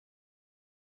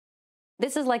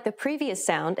 This is like the previous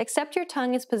sound, except your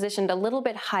tongue is positioned a little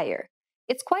bit higher.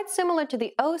 It's quite similar to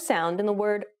the O sound in the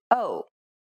word O.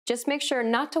 Just make sure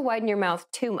not to widen your mouth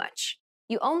too much.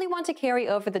 You only want to carry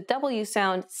over the W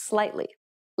sound slightly.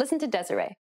 Listen to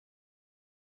Desiree.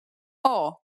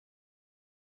 O.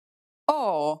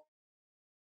 O.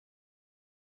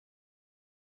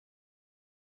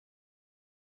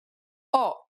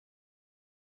 O.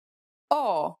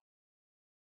 O.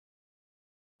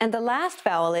 And the last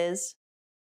vowel is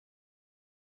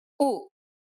U.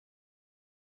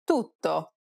 Tutto.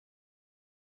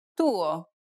 Tuo.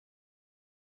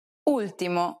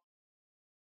 Ultimo.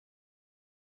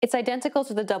 It's identical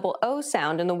to the double O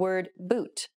sound in the word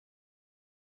boot.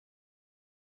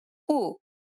 U.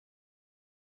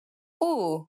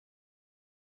 U.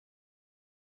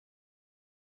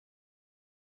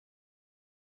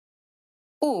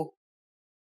 U.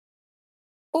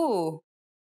 U.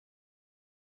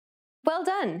 Well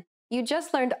done! You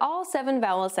just learned all 7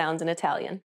 vowel sounds in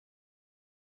Italian.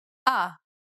 A.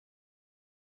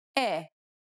 E.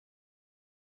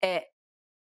 E.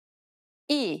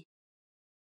 I.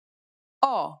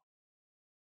 O.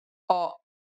 O.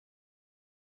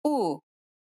 U.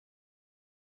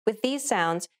 With these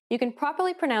sounds, you can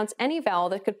properly pronounce any vowel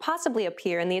that could possibly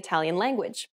appear in the Italian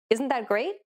language. Isn't that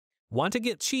great? Want to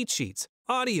get cheat sheets,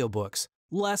 audiobooks,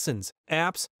 lessons,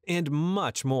 apps, and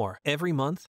much more every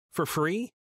month for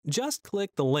free? Just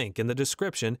click the link in the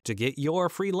description to get your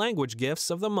free language gifts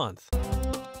of the month.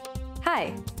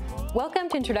 Hi! Welcome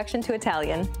to Introduction to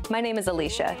Italian. My name is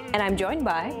Alicia, and I'm joined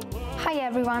by... Hi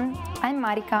everyone, I'm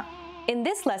Marika. In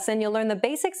this lesson, you'll learn the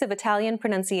basics of Italian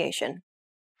pronunciation.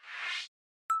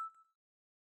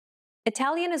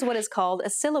 Italian is what is called a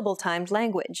syllable-timed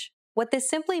language. What this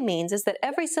simply means is that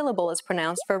every syllable is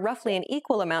pronounced for roughly an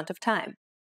equal amount of time.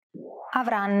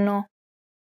 Avranno.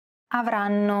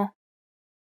 Avranno.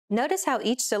 Notice how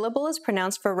each syllable is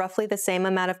pronounced for roughly the same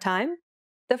amount of time?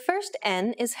 The first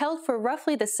N is held for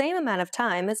roughly the same amount of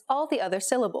time as all the other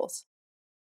syllables.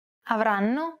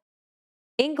 Avranno.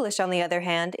 English, on the other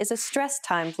hand, is a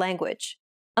stress-timed language.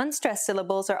 Unstressed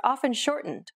syllables are often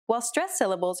shortened, while stressed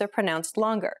syllables are pronounced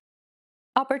longer.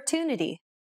 Opportunity.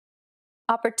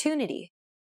 Opportunity.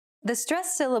 The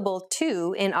stressed syllable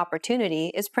to in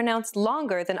opportunity is pronounced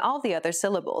longer than all the other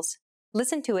syllables.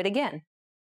 Listen to it again.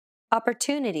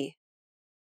 Opportunity.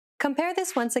 Compare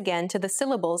this once again to the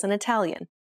syllables in Italian.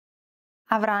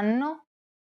 Avranno.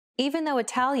 Even though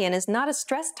Italian is not a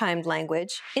stress-timed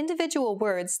language, individual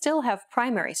words still have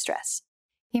primary stress.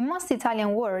 In most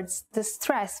Italian words, the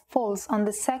stress falls on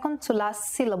the second to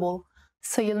last syllable,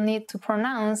 so you'll need to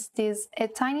pronounce this a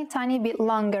tiny bit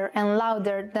longer and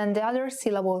louder than the other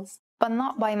syllables, but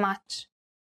not by much.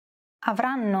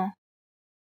 Avranno.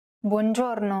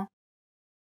 Buongiorno.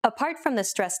 Apart from the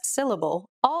stressed syllable,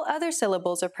 all other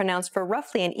syllables are pronounced for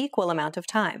roughly an equal amount of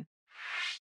time.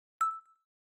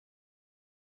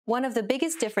 One of the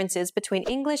biggest differences between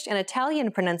English and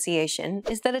Italian pronunciation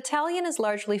is that Italian is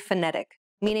largely phonetic,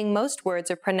 meaning most words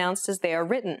are pronounced as they are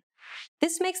written.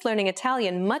 This makes learning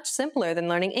Italian much simpler than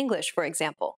learning English, for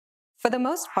example. For the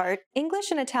most part, English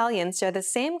and Italian share the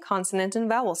same consonant and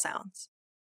vowel sounds.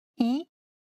 I,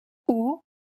 U,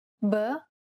 B,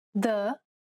 D,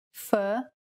 F,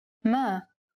 M.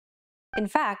 In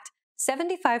fact,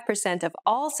 75% of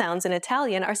all sounds in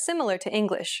Italian are similar to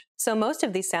English, so most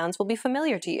of these sounds will be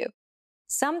familiar to you.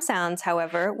 Some sounds,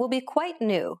 however, will be quite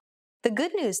new. The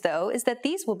good news, though, is that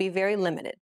these will be very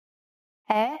limited.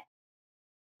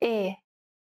 E,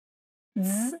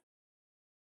 Z,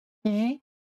 I.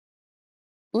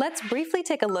 Let's briefly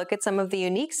take a look at some of the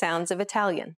unique sounds of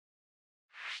Italian.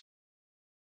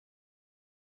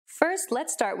 First,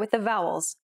 let's start with the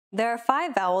vowels. There are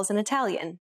 5 vowels in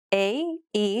Italian: A,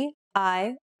 E,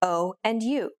 I, O, and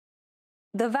U.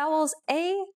 The vowels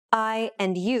A, I,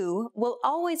 and U will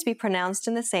always be pronounced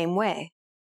in the same way.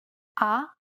 A,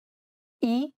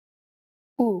 I,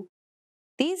 U.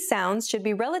 These sounds should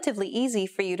be relatively easy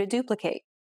for you to duplicate.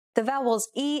 The vowels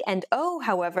E and O,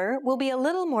 however, will be a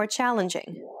little more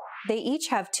challenging. They each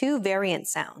have 2 variant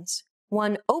sounds,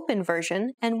 one open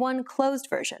version and one closed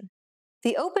version.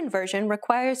 The open version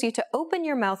requires you to open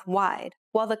your mouth wide,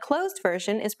 while the closed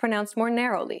version is pronounced more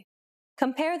narrowly.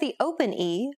 Compare the open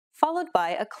E followed by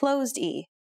a closed E.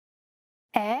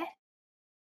 E,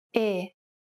 E.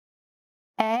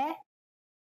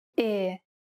 E.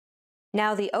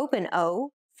 Now the open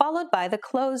O followed by the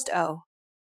closed O.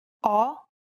 O,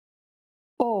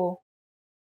 O.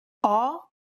 O,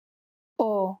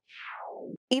 O.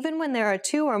 Even when there are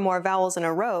 2 or more vowels in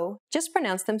a row, just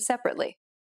pronounce them separately.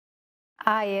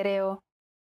 Aereo.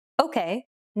 Okay,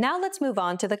 now let's move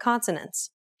on to the consonants.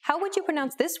 How would you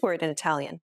pronounce this word in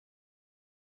Italian?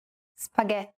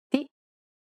 Spaghetti.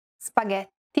 Spaghetti.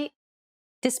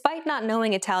 Despite not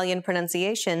knowing Italian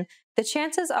pronunciation, the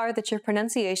chances are that your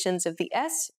pronunciations of the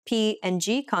S, P, and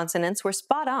G consonants were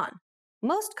spot on.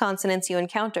 Most consonants you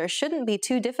encounter shouldn't be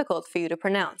too difficult for you to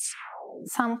pronounce.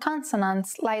 Some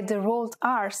consonants, like the rolled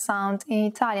R sound in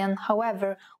Italian,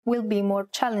 however, will be more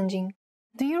challenging.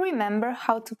 Do you remember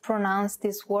how to pronounce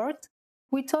this word?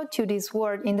 We taught you this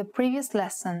word in the previous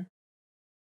lesson.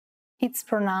 It's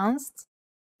pronounced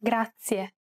grazie.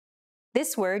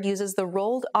 This word uses the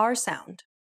rolled R sound.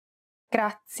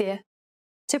 Grazie.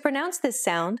 To pronounce this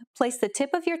sound, place the tip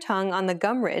of your tongue on the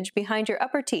gum ridge behind your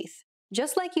upper teeth,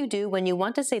 just like you do when you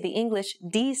want to say the English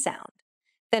D sound.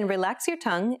 Then relax your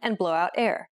tongue and blow out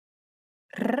air.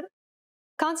 R.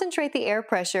 Concentrate the air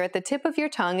pressure at the tip of your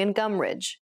tongue and gum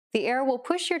ridge. The air will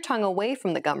push your tongue away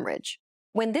from the gum ridge.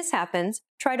 When this happens,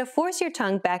 try to force your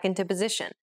tongue back into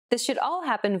position. This should all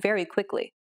happen very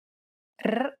quickly.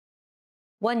 R.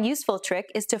 One useful trick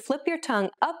is to flip your tongue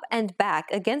up and back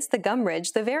against the gum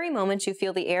ridge the very moment you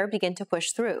feel the air begin to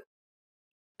push through.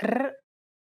 R.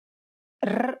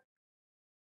 R.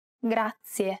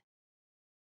 Grazie.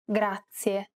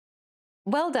 Grazie.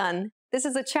 Well done! This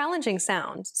is a challenging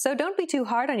sound, so don't be too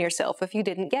hard on yourself if you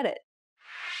didn't get it.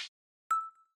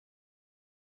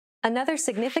 Another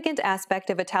significant aspect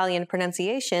of Italian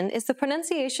pronunciation is the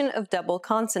pronunciation of double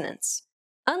consonants.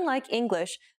 Unlike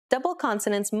English, double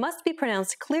consonants must be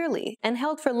pronounced clearly and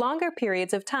held for longer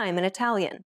periods of time in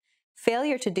Italian.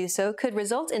 Failure to do so could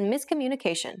result in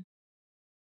miscommunication.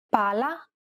 Pala,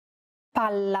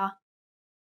 palla.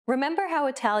 Remember how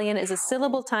Italian is a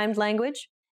syllable-timed language?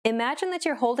 Imagine that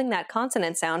you're holding that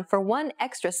consonant sound for one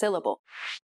extra syllable.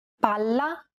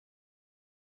 Palla,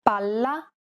 palla.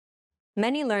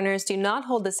 Many learners do not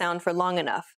hold the sound for long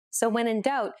enough, so when in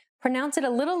doubt, pronounce it a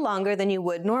little longer than you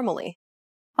would normally.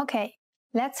 Okay,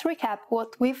 let's recap what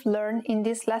we've learned in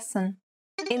this lesson.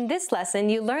 In this lesson,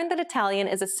 you learned that Italian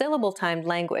is a syllable-timed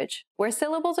language, where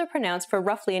syllables are pronounced for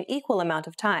roughly an equal amount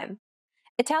of time.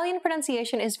 Italian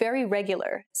pronunciation is very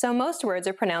regular, so most words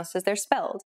are pronounced as they're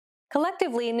spelled.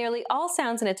 Collectively, nearly all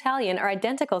sounds in Italian are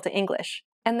identical to English,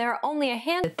 and there are only a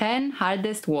The 10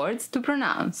 hardest words to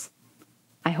pronounce.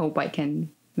 I hope I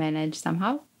can manage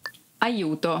somehow.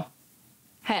 Aiuto,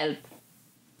 help.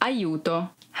 Aiuto,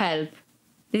 help.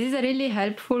 This is a really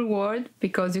helpful word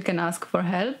because you can ask for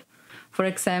help. For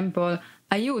example,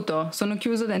 aiuto, sono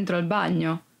chiuso dentro al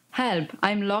bagno. Help,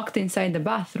 I'm locked inside the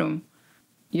bathroom.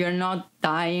 You're not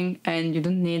dying and you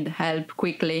don't need help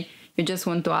quickly. You just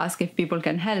want to ask if people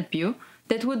can help you.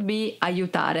 That would be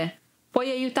aiutare. Puoi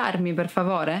aiutarmi per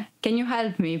favore? Can you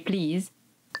help me, please?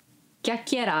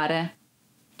 Chiacchierare,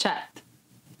 chat.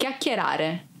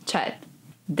 Chiacchierare, chat.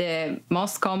 The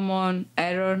most common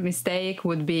error mistake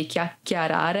would be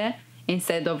chiacchierare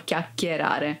instead of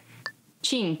chiacchierare.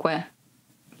 Cinque,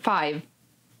 five.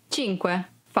 Cinque,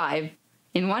 five.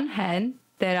 In one hand,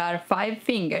 there are 5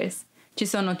 fingers. Ci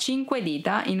sono 5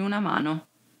 dita in una mano.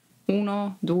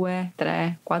 1, 2,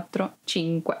 3, 4,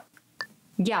 5.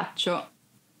 Ghiaccio,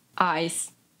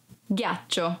 ice.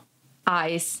 Ghiaccio,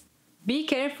 ice. Be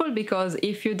careful because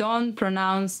if you don't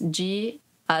pronounce G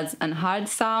as a hard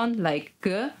sound like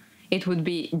G, it would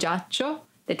be ghiaccio,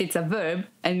 that it's a verb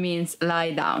and means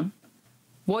lie down.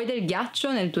 Vuoi del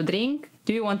ghiaccio nel tuo drink?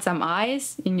 Do you want some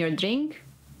ice in your drink?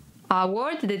 A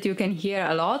word that you can hear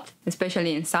a lot,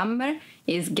 especially in summer,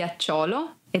 is ghiacciolo.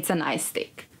 It's an ice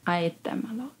stick. I eat them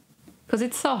a lot because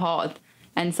it's so hot,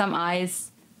 and some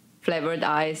ice, flavored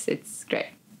ice, it's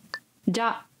great.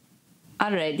 Già,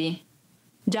 already.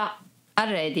 Già,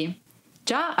 already.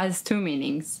 Già has 2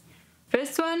 meanings.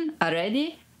 First one,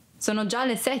 already, sono già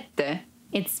le 7.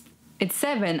 It's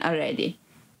 7 already.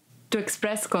 To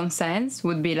express consent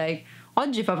would be like,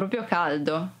 oggi fa proprio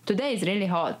caldo. Today is really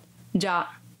hot. Già.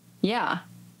 Yeah.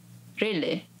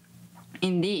 Really.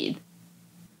 Indeed.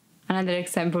 Another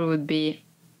example would be,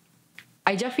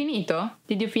 hai già finito?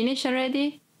 Did you finish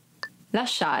already?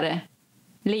 Lasciare.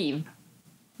 Leave.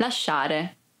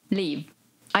 Lasciare. Leave.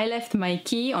 I left my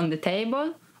key on the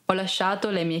table. Ho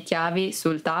lasciato le mie chiavi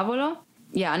sul tavolo.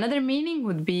 Yeah, another meaning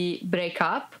would be break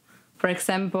up. For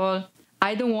example,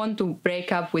 I don't want to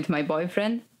break up with my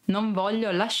boyfriend. Non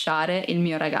voglio lasciare il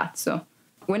mio ragazzo.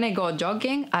 When I go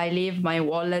jogging, I leave my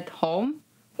wallet home.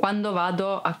 Quando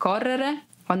vado a correre,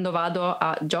 quando vado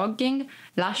a jogging,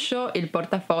 lascio il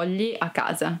portafogli a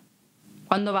casa.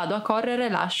 Quando vado a correre,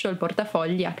 lascio il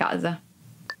portafogli a casa.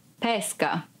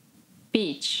 Pesca.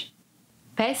 Beach.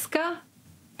 Pesca.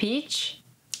 Peach.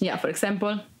 Yeah, for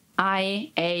example,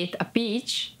 I ate a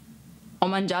peach. Ho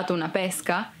mangiato una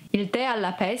pesca. Il tè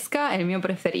alla pesca è il mio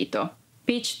preferito.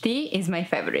 Peach tea is my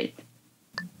favorite.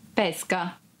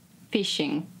 Pesca.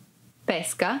 Fishing.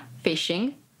 Pesca.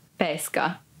 Fishing.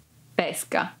 Pesca.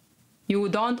 Pesca. You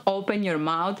don't open your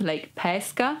mouth like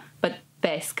pesca, but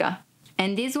pesca.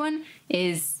 And this one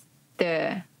is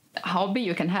the hobby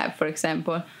you can have, for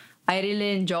example. I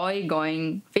really enjoy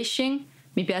going fishing.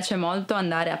 Mi piace molto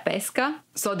andare a pesca.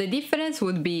 So the difference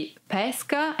would be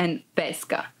pesca and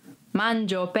pesca.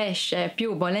 Mangio pesce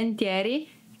più volentieri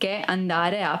che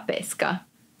andare a pesca.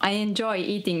 I enjoy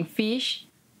eating fish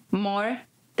more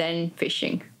than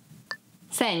fishing.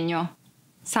 Segno,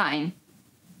 sign,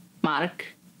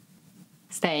 mark,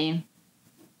 stain,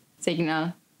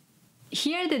 signal.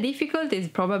 Here the difficulty is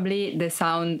probably the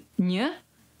sound ñ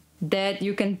that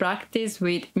you can practice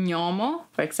with gnomo,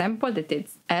 for example, that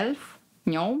it's elf,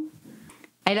 gnome.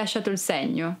 Hai lasciato il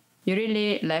segno. You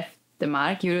really left the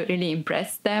mark. You really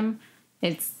impressed them.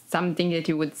 It's something that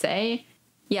you would say.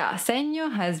 Yeah, segno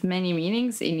has many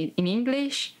meanings in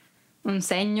English. Un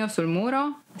segno sul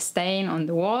muro, a stain on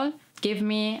the wall. Give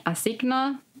me a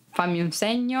signal, fammi un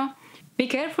segno. Be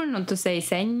careful not to say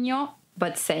segno,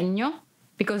 but segno,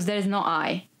 because there is no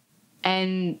I.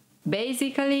 And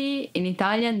basically, in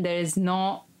Italian, there is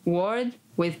no word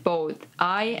with both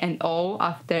I and O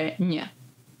after ñ.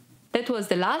 That was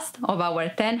the last of our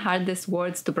 10 hardest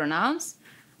words to pronounce.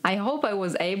 I hope I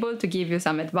was able to give you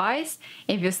some advice.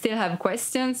 If you still have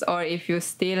questions or if you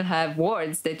still have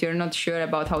words that you're not sure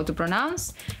about how to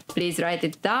pronounce, please write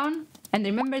it down and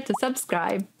remember to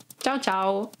subscribe. Ciao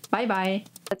ciao, bye bye.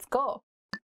 Let's go.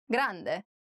 Grande,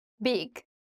 big.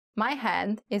 My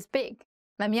hand is big.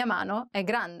 La mia mano è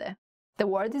grande. The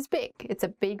word is big. It's a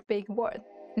big, big word.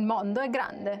 Il mondo è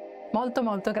grande. Molto,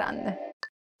 molto grande.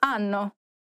 Anno,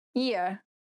 year.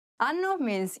 Anno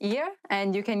means year,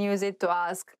 and you can use it to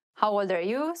ask, how old are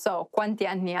you? So, quanti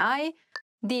anni hai?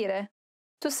 Dire,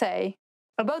 to say.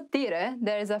 About dire,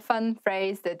 there is a fun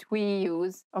phrase that we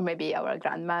use, or maybe our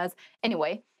grandmas,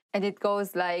 anyway, and it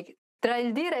goes like, tra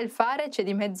il dire e il fare c'è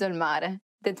di mezzo il mare.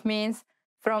 That means,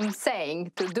 from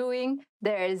saying to doing,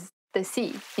 there's the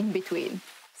sea in between.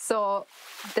 So,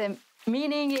 the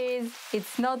meaning is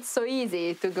it's not so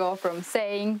easy to go from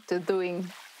saying to doing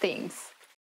things.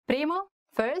 Primo,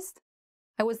 first.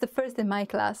 I was the first in my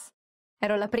class.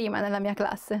 Ero la prima nella mia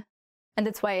classe. And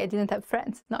that's why I didn't have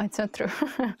friends. No, it's not true.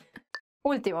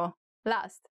 Ultimo,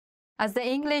 last. As the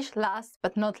English last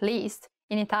but not least,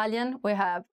 in Italian we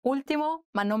have ultimo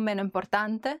ma non meno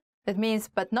importante. That means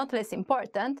but not less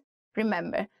important.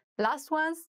 Remember, last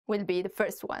ones will be the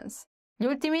first ones. Gli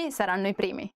ultimi saranno i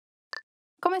primi.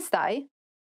 Come stai?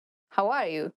 How are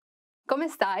you? Come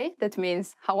stai? That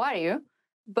means how are you?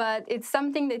 But it's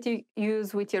something that you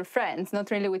use with your friends,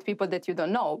 not really with people that you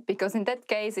don't know, because in that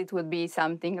case it would be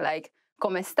something like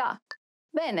come sta?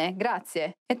 Bene,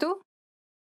 grazie. E tu?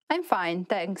 I'm fine,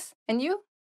 thanks. And you?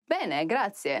 Bene,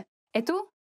 grazie. E tu?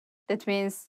 That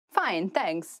means fine,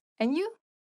 thanks. And you?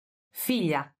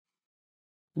 Figlia.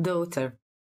 Daughter.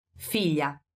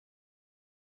 Figlia.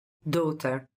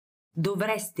 Daughter.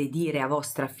 Dovreste dire a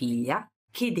vostra figlia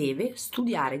che deve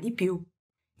studiare di più.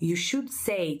 You should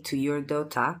say to your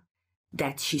daughter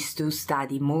that she's to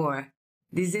study more.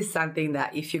 This is something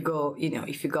that if you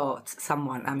got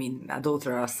someone, I mean, a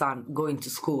daughter or a son going to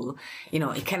school,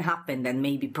 it can happen that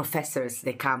maybe professors,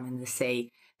 they come and they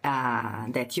say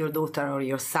that your daughter or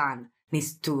your son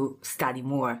needs to study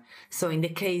more. So in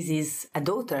the case is a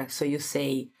daughter, so you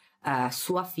say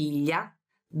sua figlia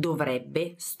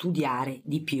dovrebbe studiare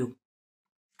di più.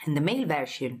 And the male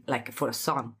version, like for a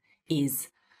son,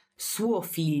 is suo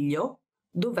figlio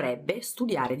dovrebbe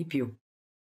studiare di più.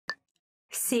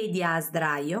 Sedia a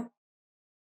sdraio,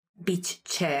 beach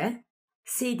chair,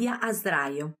 sedia a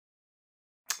sdraio.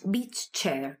 Beach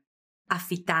chair.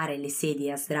 Affittare le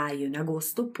sedie a sdraio in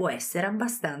agosto può essere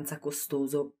abbastanza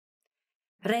costoso.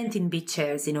 Renting beach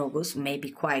chairs in August may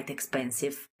be quite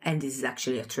expensive, and this is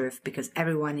actually a truth because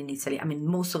everyone in Italy, I mean,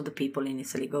 most of the people in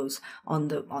Italy goes on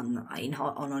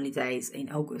holidays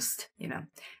in August,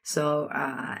 So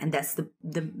and that's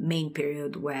the main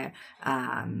period where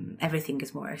everything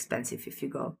is more expensive if you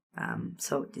go.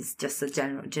 So it's just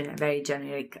a very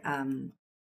generic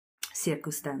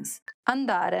circumstance.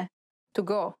 Andare, to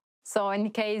go. So in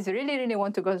case you really, really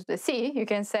want to go to the sea, you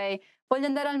can say, voglio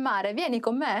andare al mare, vieni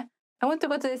con me. I want to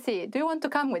go to the sea. Do you want to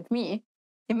come with me?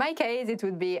 In my case, it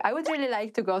would be, I would really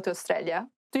like to go to Australia.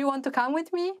 Do you want to come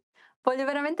with me? Voglio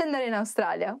veramente andare in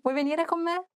Australia. Vuoi venire con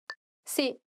me?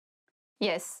 Sì.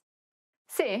 Yes.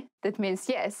 Sì, that means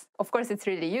yes. Of course, it's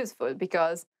really useful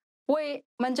because vuoi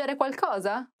mangiare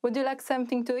qualcosa? Would you like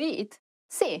something to eat?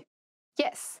 Sì.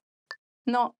 Yes.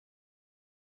 No.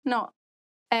 No.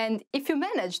 And if you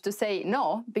manage to say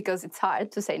no, because it's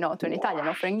hard to say no to an Italian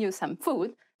offering you some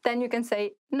food, then you can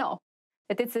say no.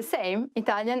 That it's the same,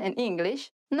 Italian and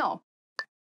English, no.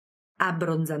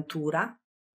 Abbronzatura,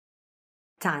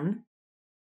 tan.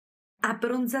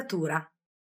 Abbronzatura,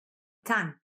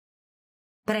 tan.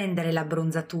 Prendere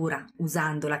l'abbronzatura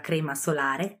usando la crema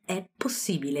solare è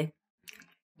possibile.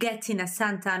 Getting a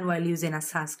suntan while using a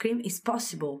sunscreen is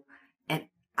possible. And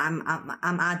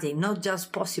I'm adding, not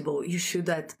just possible, you should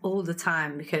do that all the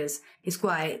time because it's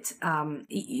quite,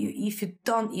 if you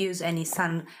don't use any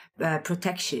sun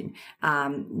protection,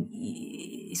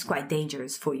 it's quite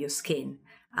dangerous for your skin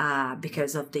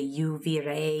because of the UV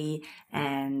ray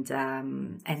and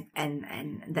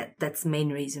that's the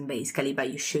main reason basically, but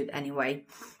you should anyway.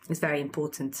 It's very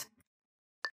important.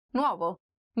 Nuovo,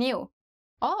 new.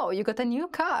 Oh, you got a new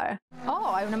car.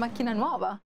 Oh, hai una macchina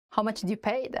nuova. How much did you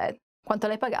pay that? Quanto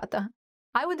l'hai pagata?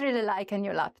 I would really like a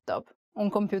new laptop, un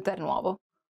computer nuovo.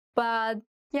 But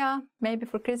yeah, maybe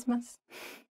for Christmas.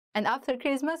 And after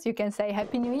Christmas, you can say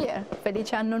Happy New Year,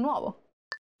 Felice Anno Nuovo.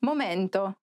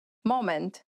 Momento,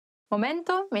 moment.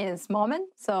 Momento means moment,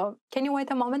 so can you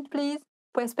wait a moment, please?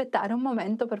 Puoi aspettare un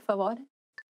momento, per favore?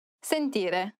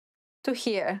 Sentire, to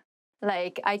hear.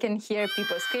 Like, I can hear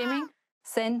people screaming.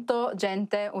 Sento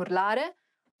gente urlare.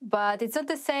 But it's not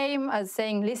the same as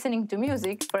saying listening to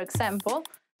music, for example.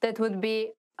 That would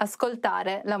be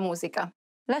ascoltare la musica.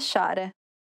 Lasciare,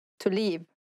 to leave.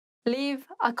 Leave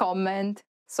a comment,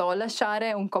 so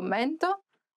lasciare un commento.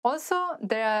 Also,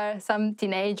 there are some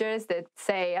teenagers that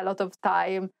say a lot of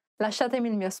time, lasciatemi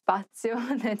il mio spazio.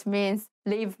 That means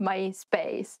leave my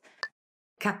space.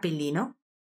 Cappellino,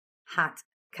 hat,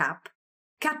 cap.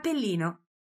 Cappellino,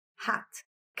 hat,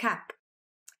 cap.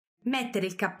 Mettere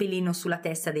il cappellino sulla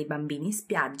testa dei bambini in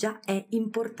spiaggia è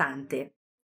importante.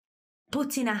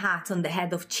 Putting a hat on the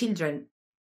head of children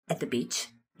at the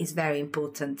beach is very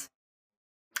important.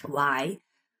 Why?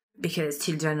 Because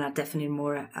children are definitely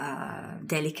more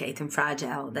delicate and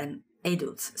fragile than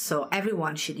adults. So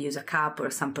everyone should use a cap or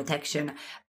some protection,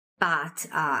 but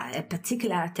a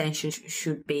particular attention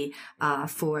should be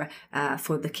for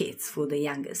the kids, for the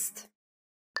youngest.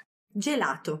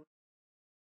 Gelato.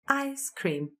 Ice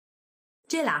cream.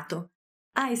 Gelato.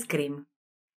 Ice cream.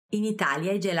 In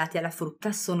Italia i gelati alla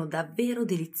frutta sono davvero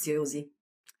deliziosi.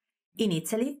 In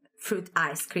Italy, fruit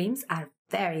ice creams are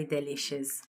very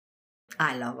delicious.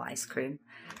 I love ice cream.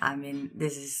 I mean,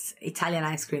 Italian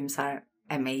ice creams are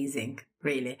amazing,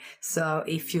 really. So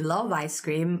if you love ice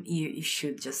cream, you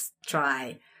should just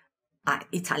try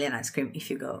Italian ice cream if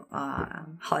you go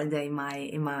holiday in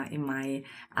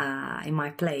my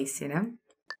place, you know.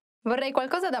 Vorrei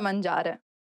qualcosa da mangiare.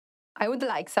 I would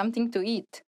like something to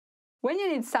eat. When you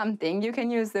need something, you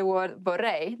can use the word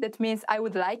vorrei, that means I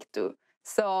would like to.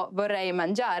 So vorrei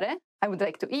mangiare, I would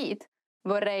like to eat.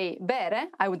 Vorrei bere,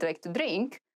 I would like to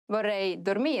drink. Vorrei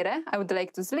dormire, I would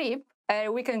like to sleep.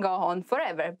 We can go on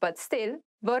forever, but still,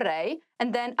 vorrei,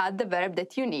 and then add the verb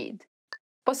that you need.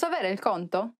 Posso avere il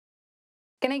conto?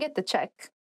 Can I get the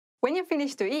check? When you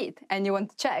finish to eat and you want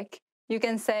to check, you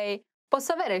can say,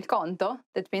 posso avere il conto?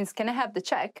 That means, can I have the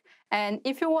check? And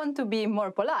if you want to be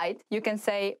more polite, you can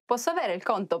say, posso avere il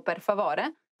conto, per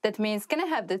favore? That means, can I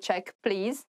have the check,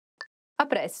 please? A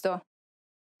presto.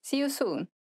 See you soon.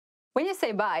 When you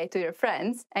say bye to your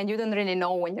friends and you don't really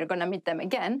know when you're going to meet them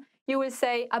again, you will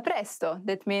say a presto.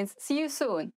 That means, see you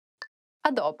soon.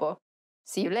 A dopo.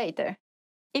 See you later.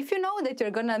 If you know that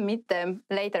you're going to meet them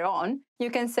later on,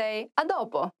 you can say a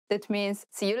dopo. That means,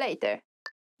 see you later.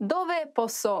 Dove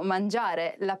posso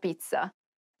mangiare la pizza?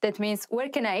 That means, where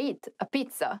can I eat a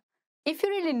pizza? If you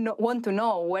really want to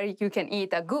know where you can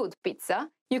eat a good pizza,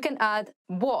 you can add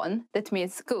buon, that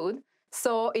means good.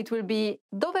 So it will be,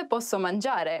 dove posso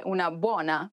mangiare una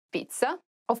buona pizza?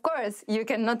 Of course, you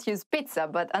cannot use pizza,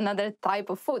 but another type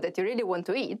of food that you really want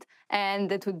to eat, and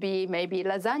that would be maybe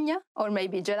lasagna or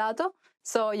maybe gelato.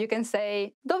 So you can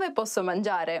say, dove posso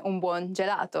mangiare un buon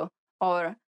gelato?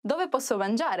 Or, dove posso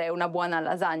mangiare una buona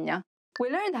lasagna? We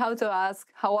learned how to ask,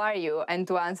 how are you? And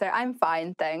to answer, I'm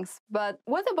fine, thanks. But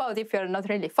what about if you're not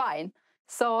really fine?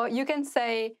 So you can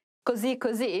say, così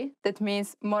così, that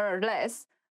means more or less,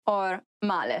 or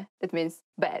male, that means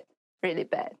bad, really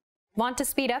bad. Want to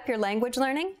speed up your language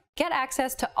learning? Get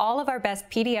access to all of our best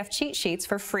PDF cheat sheets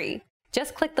for free.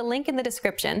 Just click the link in the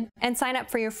description and sign up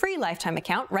for your free lifetime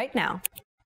account right now.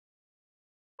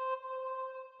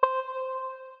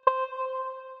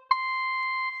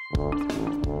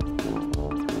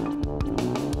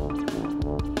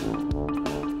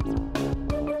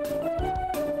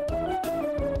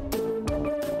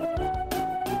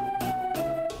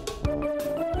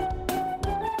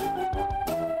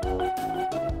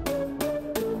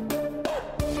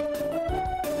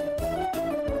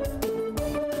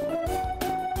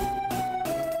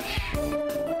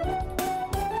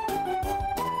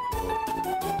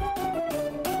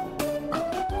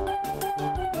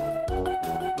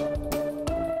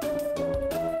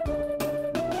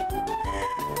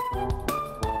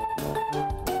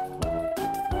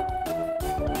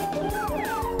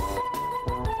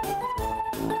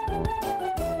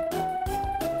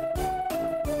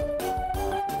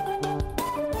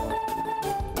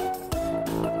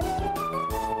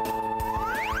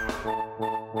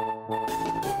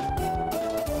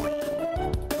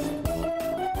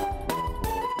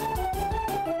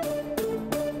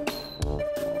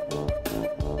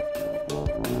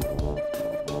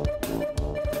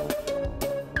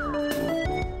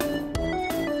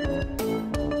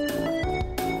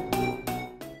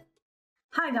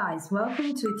 Hi guys,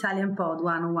 welcome to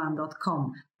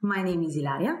ItalianPod101.com. My name is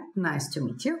Ilaria, nice to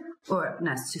meet you, or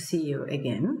nice to see you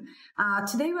again.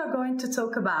 Today we're going to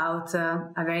talk about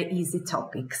a very easy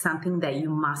topic, something that you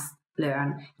must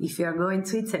learn if you're going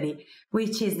to Italy,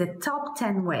 which is the top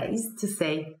 10 ways to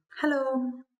say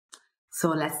hello. So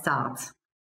let's start.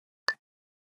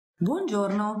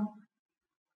 Buongiorno.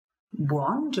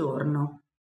 Buongiorno.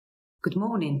 Good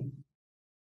morning.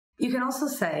 You can also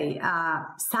say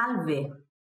salve.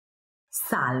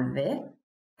 Salve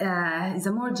is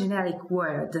a more generic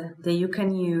word that you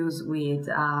can use with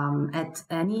at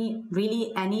any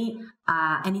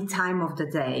time of the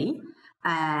day,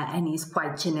 and is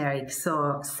quite generic.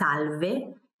 So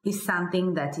salve is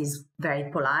something that is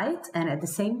very polite, and at the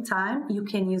same time you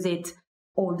can use it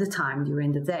all the time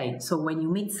during the day. So when you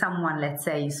meet someone, let's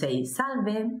say you say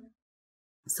salve,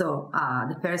 so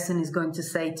the person is going to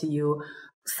say to you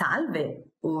salve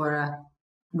or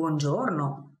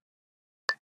buongiorno.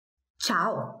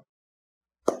 Ciao.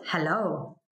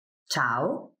 Hello.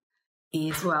 Ciao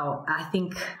is, well, I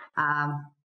think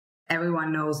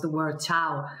everyone knows the word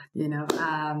ciao, you know.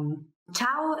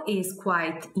 Ciao is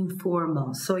quite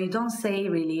informal, so you don't say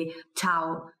really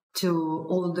ciao to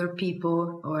older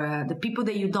people or the people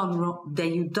that you don't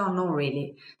know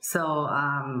really. So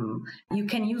you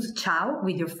can use ciao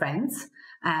with your friends,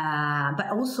 but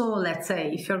also, let's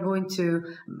say, if you're going to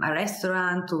a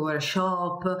restaurant or a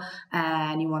shop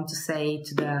and you want to say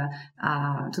to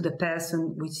the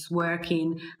person which is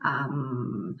working,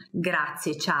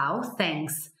 grazie, ciao,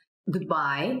 thanks,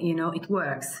 goodbye, it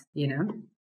works,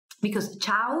 because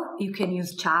ciao, you can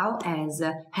use ciao as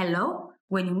hello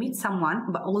when you meet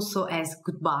someone, but also as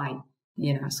goodbye,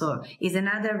 so it's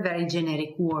another very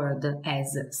generic word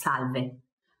as salve.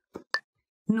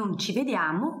 Non ci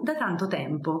vediamo da tanto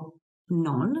tempo.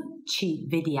 Non ci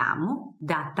vediamo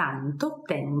da tanto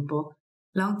tempo.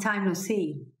 Long time no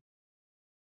see.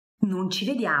 Non ci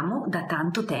vediamo da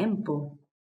tanto tempo.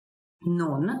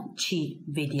 Non ci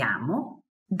vediamo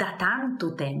da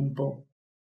tanto tempo.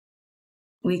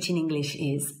 Which in English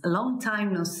is long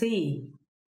time no see.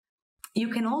 You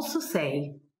can also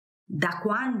say da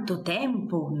quanto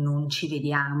tempo non ci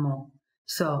vediamo.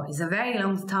 So it's a very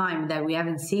long time that we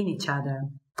haven't seen each other.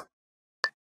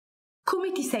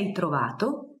 Come ti sei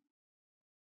trovato?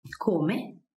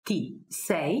 Come ti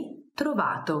sei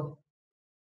trovato?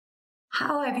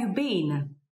 How have you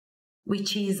been?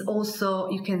 Which is also,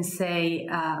 you can say,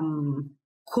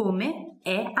 come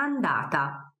è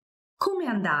andata? Come è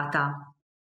andata?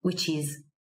 Which is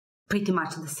pretty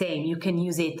much the same. You can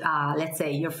use it, let's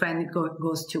say your friend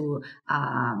goes to,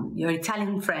 your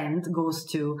Italian friend goes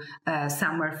to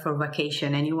somewhere for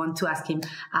vacation and you want to ask him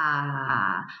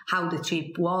how the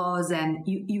trip was, and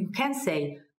you can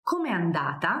say come è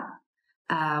andata,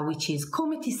 which is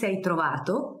come ti sei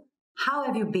trovato? How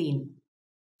have you been?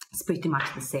 It's pretty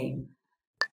much the same.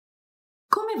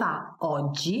 Come va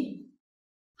oggi?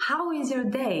 How is your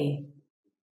day?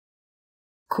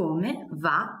 Come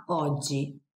va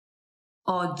oggi?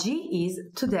 Oggi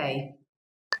is today.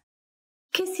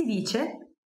 Che si dice?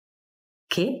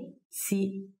 Che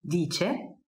si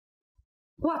dice?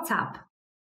 What's up?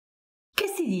 Che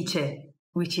si dice?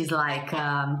 Which is like,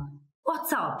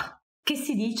 what's up? Che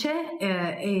si dice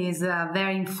is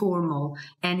very informal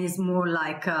and is more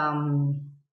like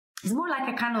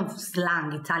a kind of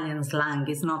slang, Italian slang.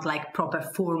 It's not like proper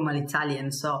formal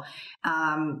Italian. So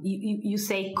you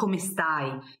say come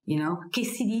stai, Che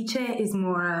si dice is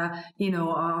more,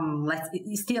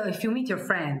 still if you meet your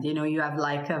friend, you have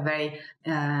like a very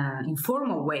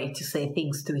informal way to say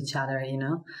things to each other,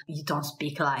 You don't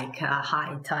speak like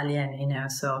hi Italian,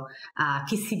 So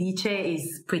che si dice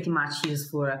is pretty much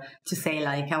used to say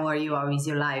like how are you, how is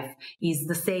your life? Is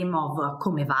the same of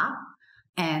come va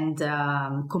and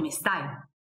come stai?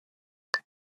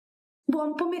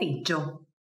 Buon pomeriggio.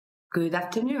 Good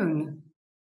afternoon.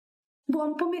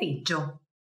 Buon pomeriggio.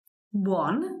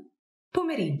 Buon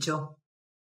pomeriggio.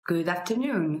 Good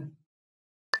afternoon.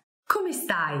 Come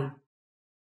stai?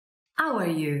 How are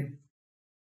you?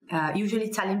 Usually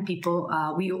Italian people,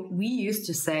 we used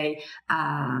to say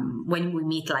when we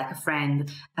meet like a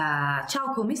friend,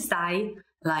 ciao come stai?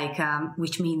 Like,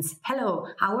 which means hello,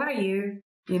 how are you?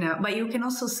 But you can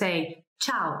also say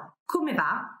ciao, come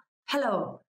va?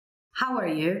 Hello, how are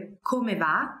you? Come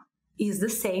va is the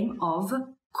same of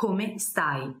come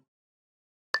stai.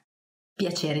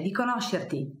 Piacere di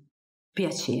conoscerti.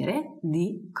 Piacere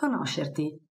di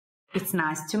conoscerti. It's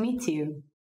nice to meet you.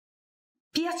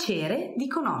 Piacere di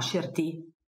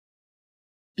conoscerti.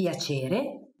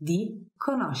 Piacere di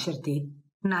conoscerti.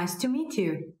 Nice to meet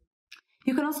you.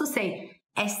 You can also say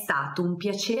è stato un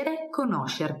piacere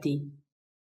conoscerti.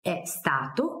 È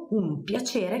stato un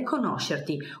piacere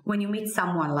conoscerti. When you meet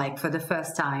someone like for the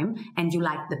first time and you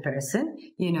like the person,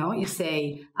 you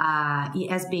say,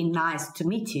 it has been nice to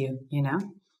meet you,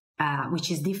 which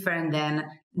is different than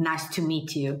nice to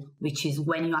meet you, which is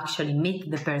when you actually meet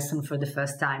the person for the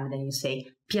first time, then you say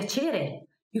piacere.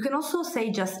 You can also say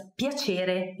just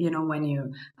piacere, when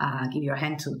you give your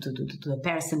hand to the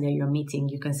person that you're meeting,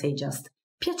 you can say just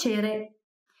piacere.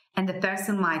 And the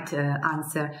person might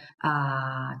answer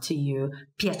to you,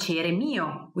 piacere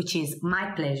mio, which is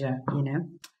my pleasure,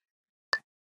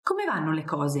 Come vanno le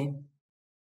cose?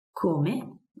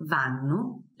 Come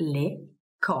vanno le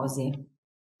cose?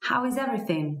 How is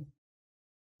everything?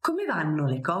 Come vanno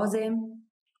le cose?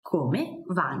 Come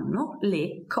vanno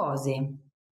le cose?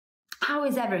 How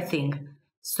is everything?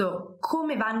 So,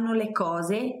 come vanno le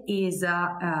cose is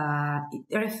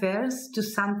it refers to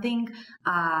something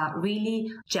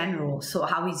really general. So,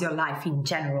 how is your life in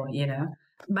general,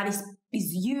 But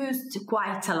it's used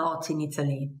quite a lot in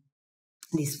Italy,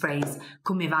 this phrase,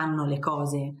 come vanno le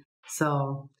cose.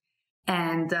 So,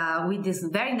 And with this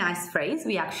very nice phrase,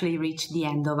 we actually reached the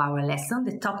end of our lesson,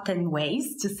 the top 10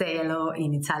 ways to say hello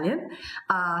in Italian.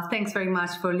 Thanks very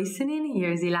much for listening.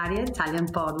 Here's Ilaria,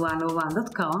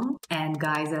 ItalianPod101.com. And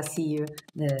guys, I'll see you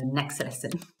the next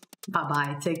lesson.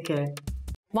 Bye-bye. Take care.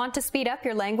 Want to speed up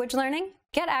your language learning?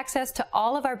 Get access to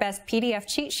all of our best PDF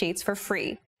cheat sheets for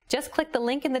free. Just click the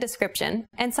link in the description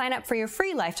and sign up for your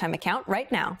free lifetime account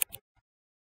right now.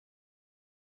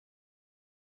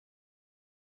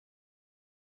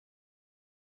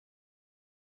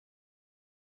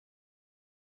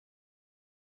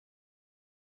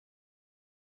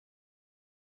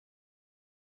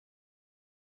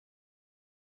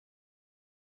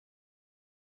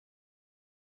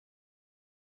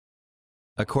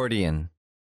 Accordion.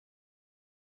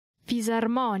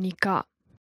 Fisarmonica.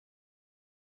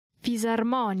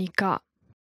 Fisarmonica.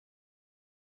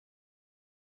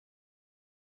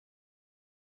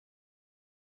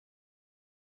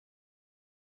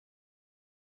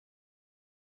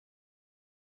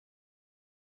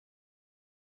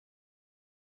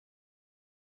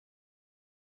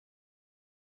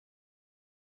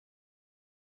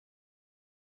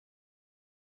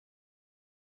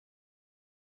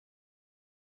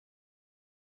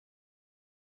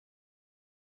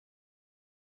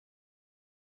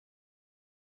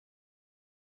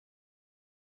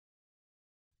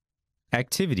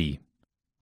 Activity.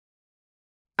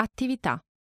 Attività.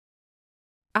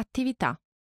 Attività.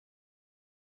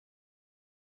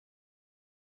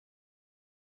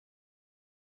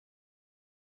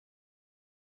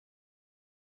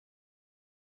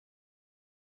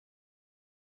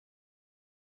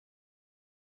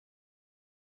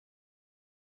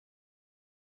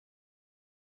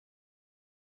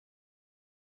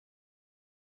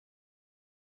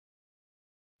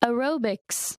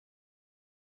 Aerobics.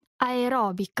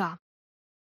 Aerobica.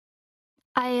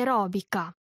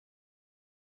 Aerobica.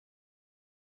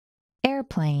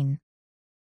 Airplane.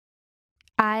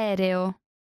 Aereo.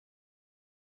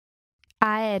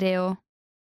 Aereo.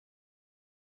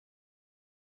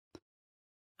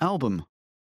 Album.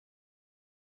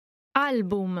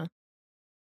 Album.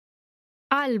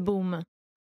 Album.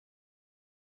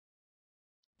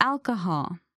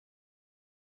 Alcohol.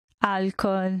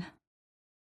 Alcol.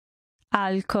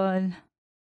 Alcol.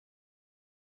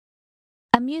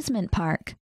 Amusement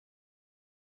park.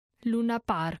 Luna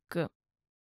Park.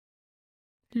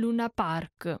 Luna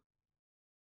Park.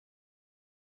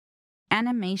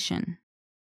 Animation.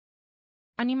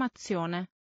 Animazione.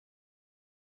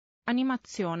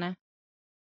 Animazione.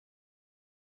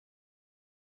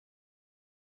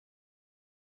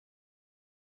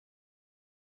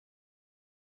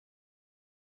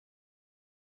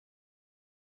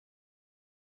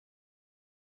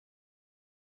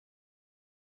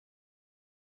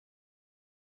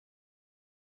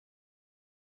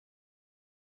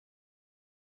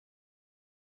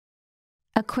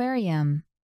 Aquarium.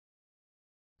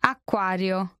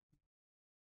 Acquario.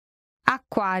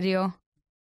 Acquario.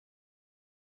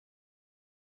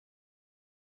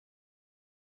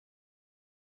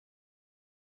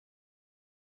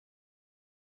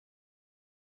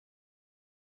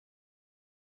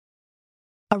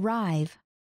 Arrive.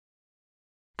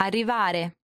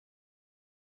 Arrivare.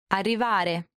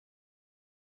 Arrivare.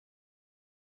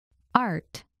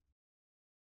 Art.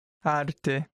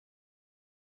 Arte.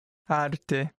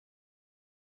 Arte.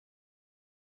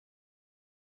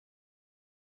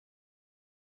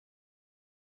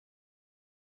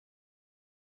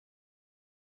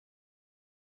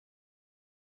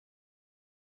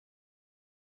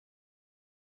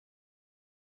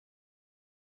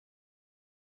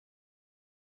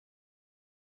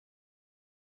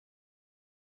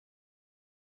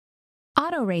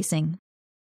 Auto racing.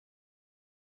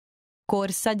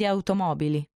 Corsa di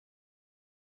automobili.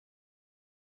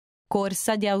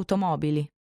 Corsa di automobili.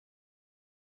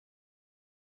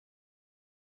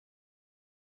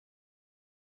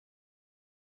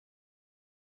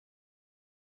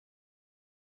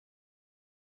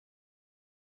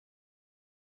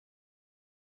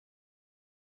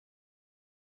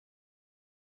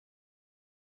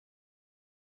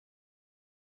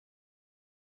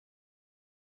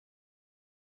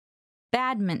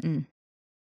 Badminton.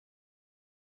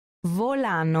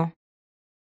 Volano.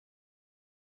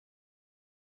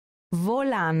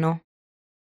 Volano.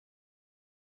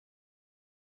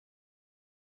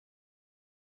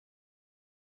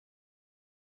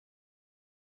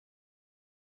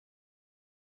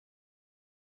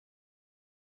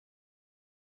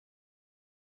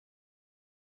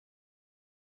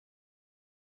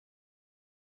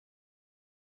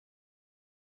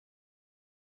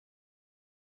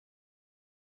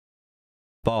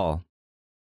 Ball.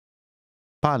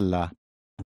 Palla.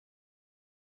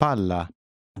 Palla.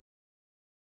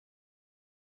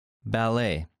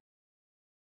 Ballet.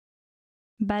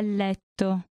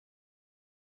 Balletto.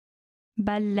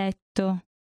 Balletto.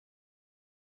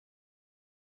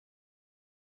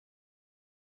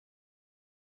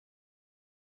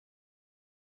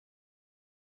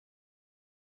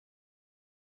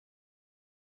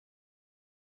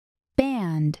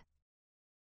 Band.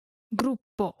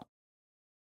 Gruppo.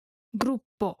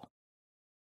 Gruppo.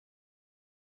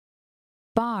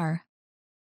 Bar.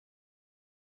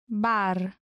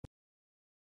 Bar.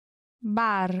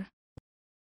 Bar.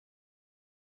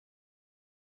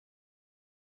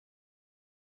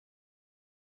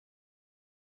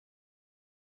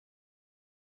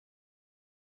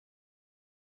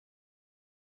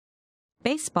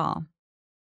 Baseball.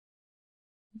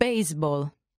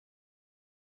 Baseball.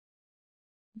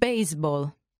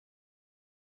 Baseball.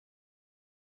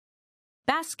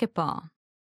 Basketball.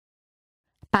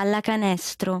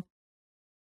 Pallacanestro.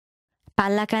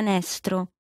 Pallacanestro.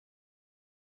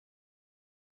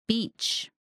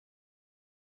 Beach.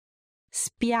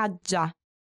 Spiaggia.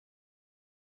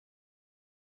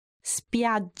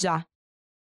 Spiaggia.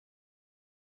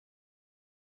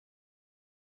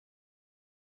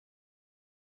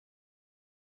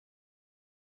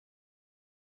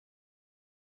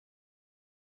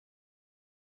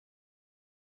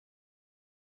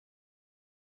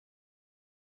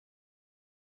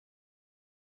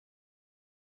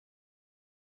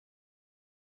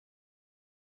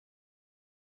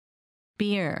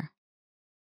 Beer.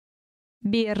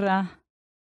 Birra.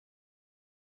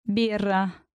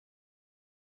 Birra.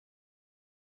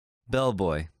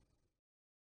 Bellboy.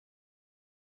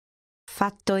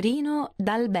 Fattorino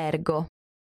d'albergo.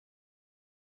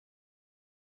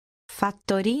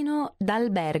 Fattorino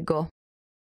d'albergo.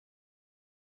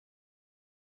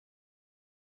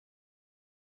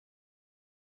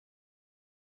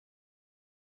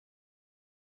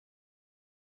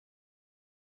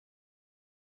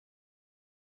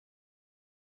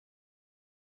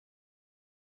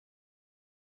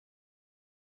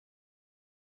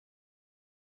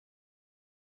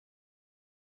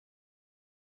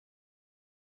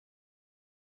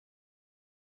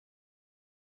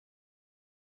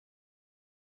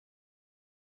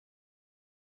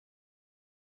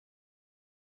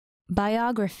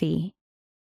 Biography.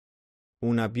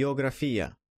 Una biografia.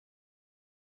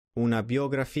 Una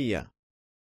biografia.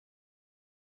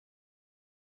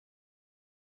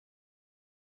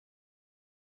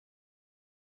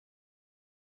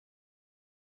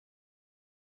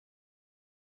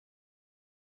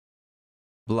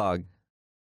 Blog.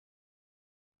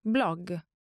 Blog.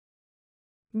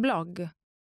 Blog.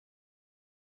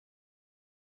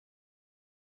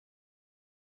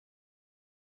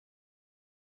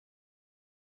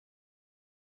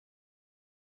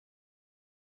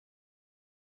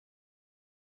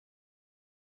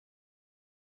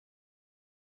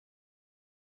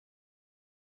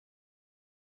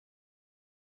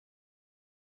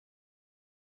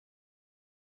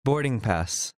 Boarding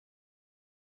pass.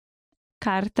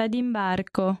 Carta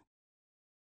d'imbarco.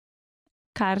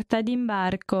 Carta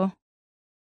d'imbarco.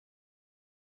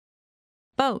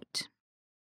 Boat.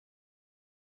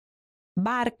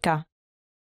 Barca.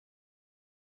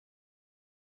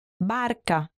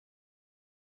 Barca.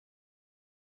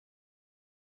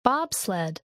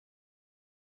 Bobsled.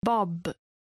 Bob.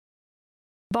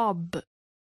 Bob.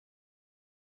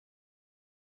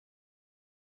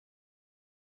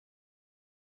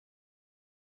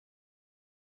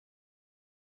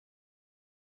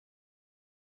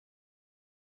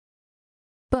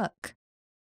 Book.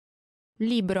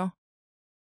 Libro.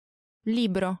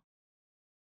 Libro.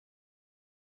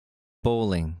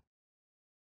 Bowling.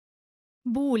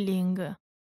 Bullying.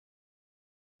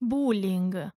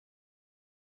 Bullying.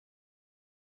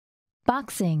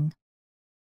 Boxing.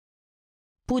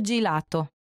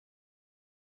 Pugilato.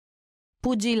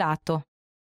 Pugilato.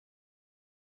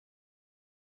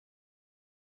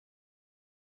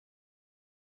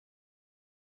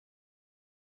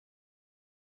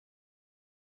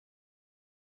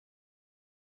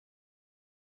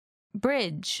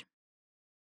 Bridge.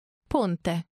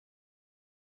 Ponte.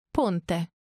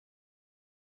 Ponte.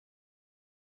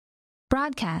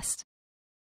 Broadcast.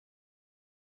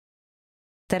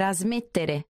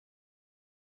 Trasmettere.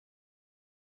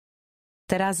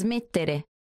 Trasmettere.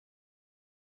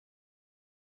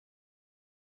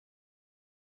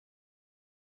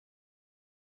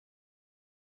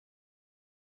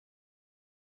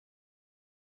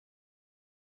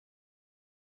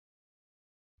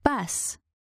 Bus.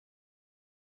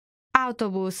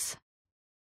 Autobus.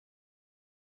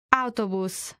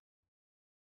 Autobus.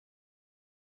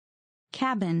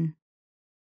 cabin,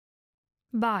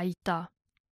 baita,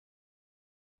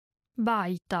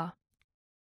 baita,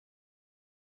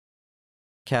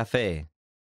 cafe,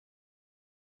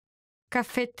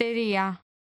 caffetteria,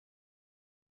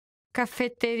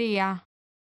 caffetteria,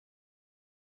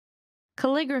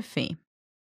 calligraphy,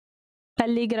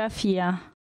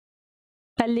 calligrafia,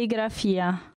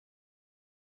 calligrafia,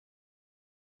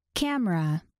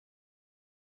 camera,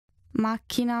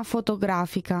 macchina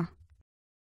fotografica,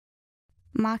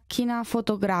 macchina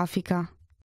fotografica,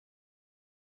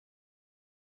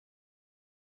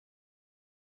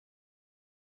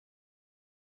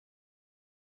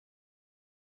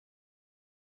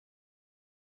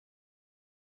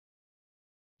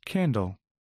 candle,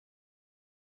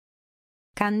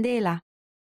 candela,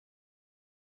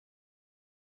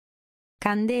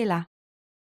 candela,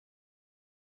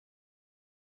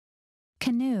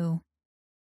 canoe,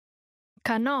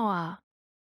 canoa,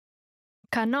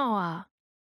 canoa,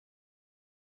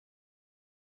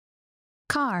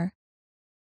 car,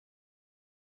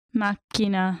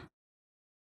 macchina,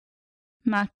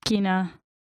 macchina,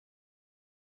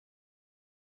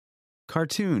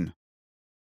 cartoon,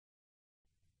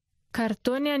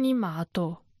 cartone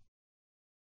animato,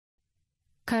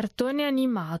 cartone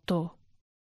animato,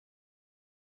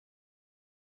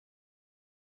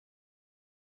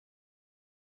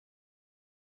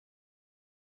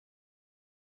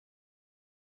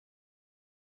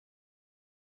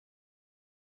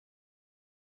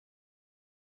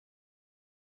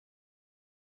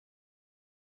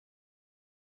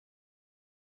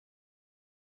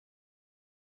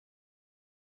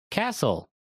 castle,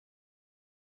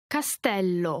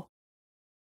 castello,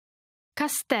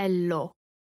 castello,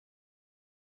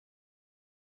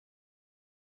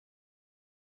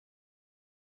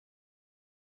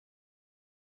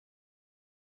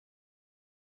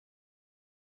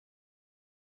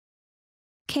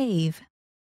 cave,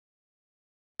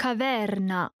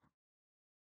 caverna,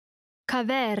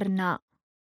 caverna,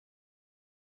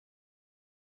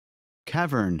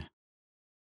 cavern,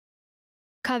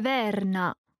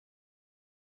 caverna,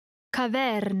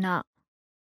 caverna,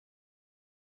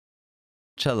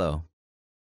 cello,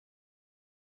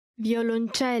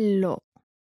 violoncello,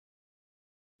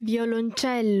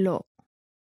 violoncello,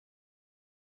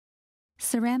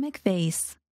 ceramic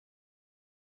vase,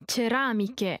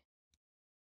 ceramiche,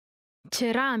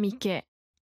 ceramiche,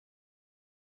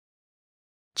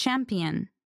 champion,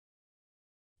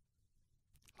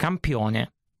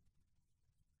 campione,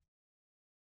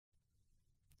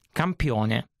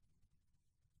 campione,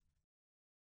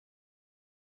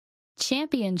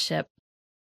 championship,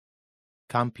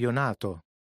 campionato,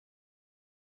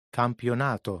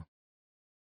 campionato,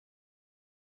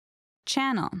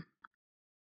 channel,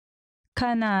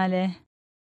 canale,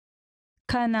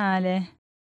 canale,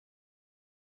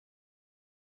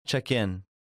 check-in,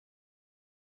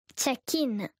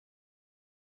 check-in,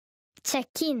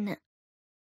 check-in,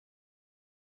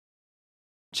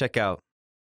 check-out,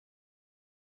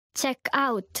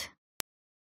 check-out,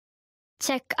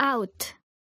 check-out,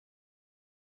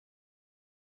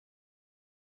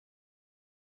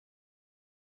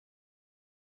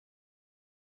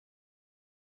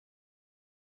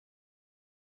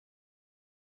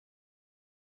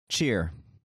 cheer,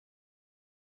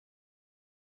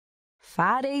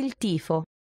 fare il tifo,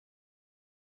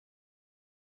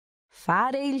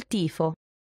 fare il tifo,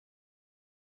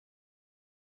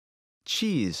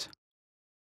 cheese,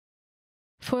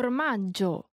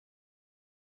 formaggio,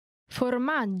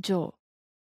 formaggio,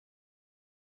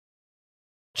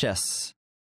 chess,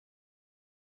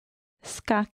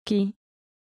 scacchi,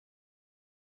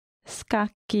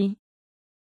 scacchi,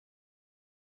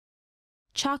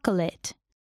 chocolate,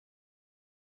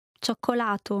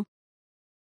 cioccolato,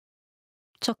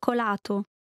 cioccolato,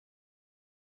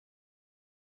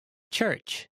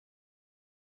 church,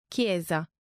 chiesa,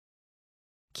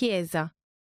 chiesa,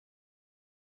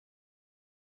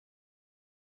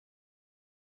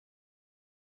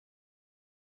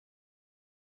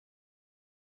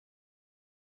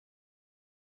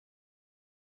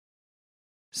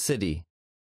 city,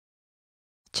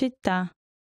 città,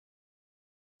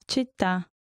 città.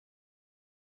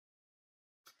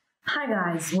 Hi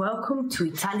guys, welcome to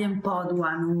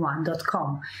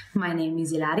ItalianPod101.com. My name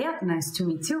is Ilaria, nice to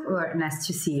meet you or nice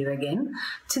to see you again.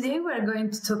 Today we're going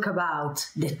to talk about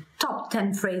the top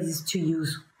 10 phrases to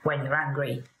use when you're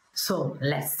angry. So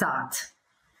let's start.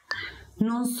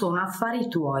 Non sono affari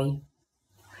tuoi.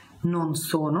 Non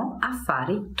sono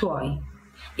affari tuoi.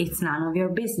 It's none of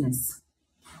your business.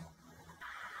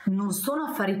 Non sono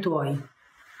affari tuoi.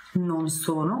 Non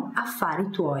sono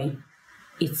affari tuoi.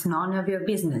 It's none of your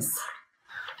business.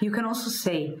 You can also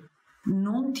say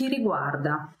non ti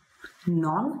riguarda.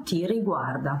 Non ti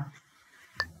riguarda.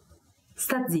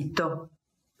 Sta zitto.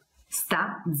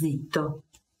 Sta zitto.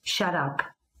 Shut up.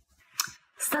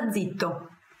 Sta zitto.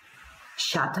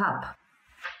 Shut up.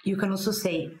 You can also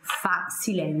say fa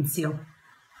silenzio.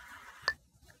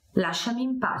 Lasciami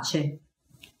in pace.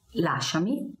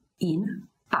 Lasciami in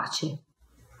pace.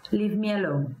 Leave me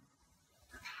alone.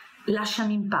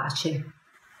 Lasciami in pace.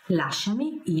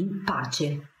 Lasciami in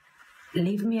pace.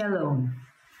 Leave me alone.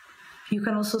 You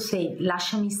can also say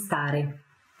lasciami stare.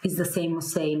 It's the same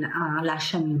as saying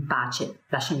lasciami in pace.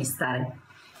 Lasciami stare.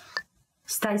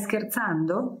 Stai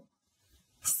scherzando?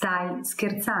 Stai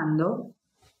scherzando?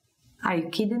 Are you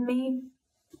kidding me?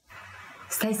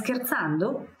 Stai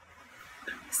scherzando?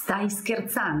 Stai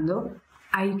scherzando?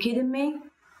 Are you kidding me?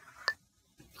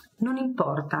 Non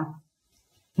importa.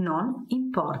 Non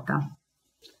importa.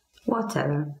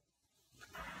 Whatever.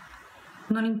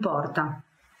 Non importa.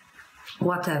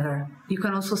 Whatever. You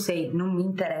can also say non mi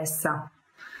interessa,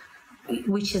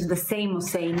 which is the same as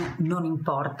saying non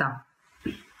importa.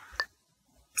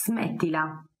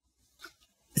 Smettila.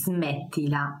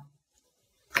 Smettila.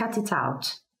 Cut it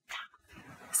out.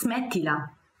 Smettila.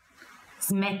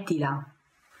 Smettila.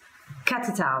 Cut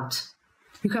it out.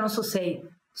 You can also say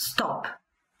stop.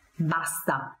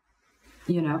 Basta.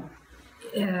 You know,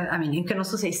 you can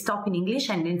also say stop in English,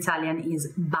 and in Italian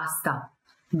is basta.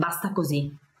 Basta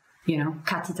così. You know,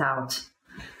 cut it out.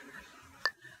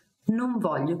 Non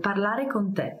voglio parlare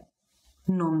con te.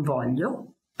 Non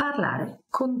voglio parlare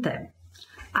con te.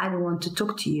 I don't want to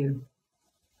talk to you.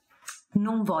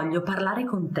 Non voglio parlare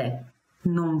con te.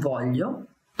 Non voglio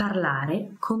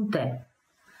parlare con te.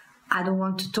 I don't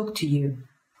want to talk to you.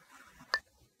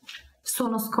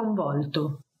 Sono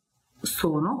sconvolto.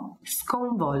 Sono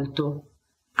sconvolto.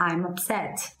 I'm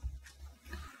upset.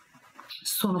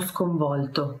 Sono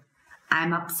sconvolto.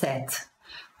 I'm upset.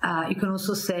 You can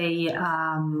also say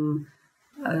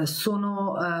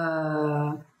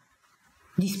sono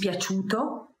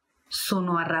dispiaciuto.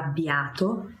 Sono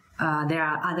arrabbiato. There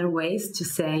are other ways to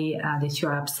say that you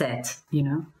are upset, you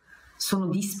know. Sono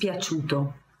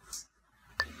dispiaciuto.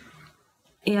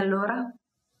 E allora?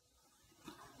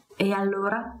 E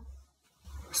allora?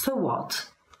 So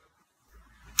what?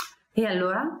 E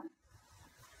allora?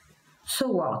 So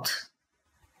what?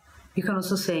 You can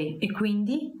also say e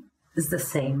quindi is the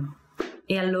same.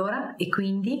 E allora? E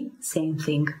quindi? Same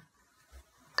thing.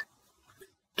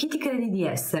 Chi ti credi di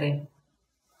essere?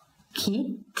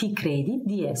 Chi ti credi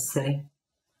di essere?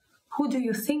 Who do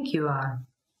you think you are?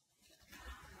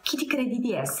 Chi ti credi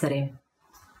di essere?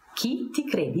 Chi ti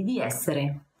credi di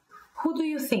essere? Who do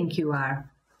you think you are?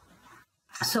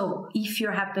 So, if you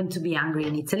happen to be angry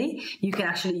in Italy, you can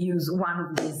actually use one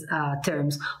of these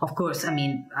terms. Of course,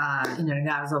 in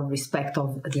regards of respect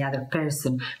of the other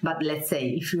person. But let's say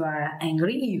if you are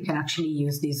angry, you can actually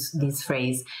use this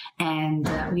phrase. And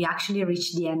we actually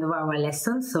reached the end of our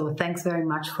lesson. So, thanks very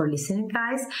much for listening,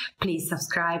 guys. Please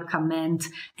subscribe, comment,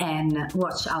 and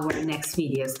watch our next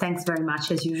videos. Thanks very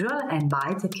much as usual, and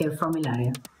bye. Take care from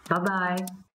Ilaria. Bye-bye.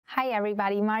 Hi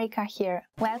everybody, Marika here.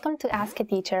 Welcome to Ask a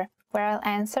Teacher, where I'll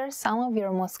answer some of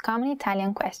your most common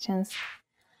Italian questions.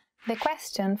 The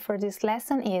question for this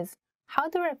lesson is, how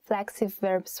do reflexive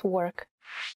verbs work?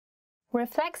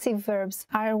 Reflexive verbs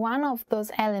are one of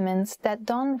those elements that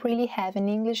don't really have an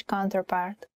English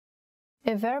counterpart.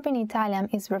 A verb in Italian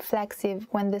is reflexive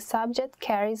when the subject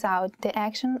carries out the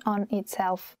action on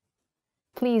itself.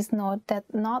 Please note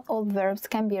that not all verbs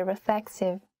can be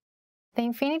reflexive. The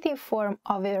infinitive form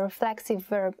of a reflexive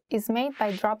verb is made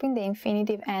by dropping the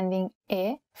infinitive ending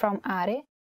e from are,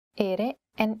 ere,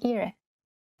 and ire,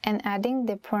 and adding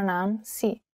the pronoun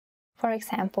si. For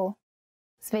example,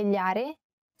 svegliare,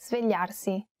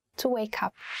 svegliarsi, to wake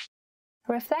up.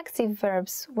 Reflexive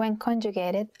verbs, when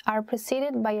conjugated, are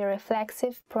preceded by a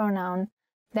reflexive pronoun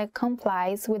that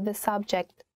complies with the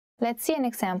subject. Let's see an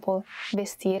example.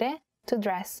 Vestire, to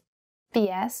dress.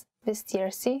 PS,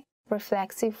 vestirsi,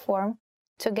 reflexive form,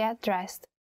 to get dressed.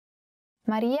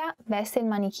 Maria veste il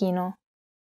manichino.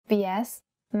 VS,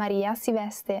 Maria si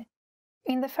veste.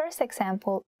 In the first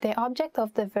example, the object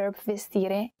of the verb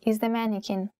vestire is the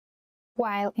mannequin,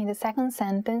 while in the second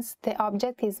sentence, the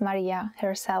object is Maria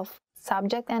herself.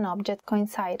 Subject and object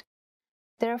coincide.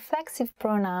 The reflexive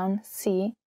pronoun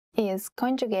si is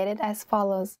conjugated as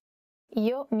follows.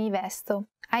 Io mi vesto,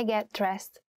 I get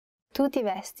dressed. Tu ti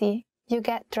vesti, you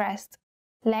get dressed.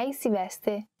 Lei si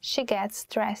veste, she gets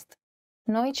dressed.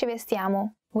 Noi ci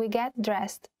vestiamo, we get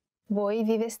dressed. Voi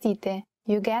vi vestite,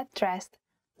 you get dressed.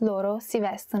 Loro si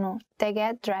vestono, they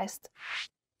get dressed.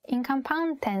 In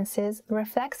compound tenses,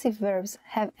 reflexive verbs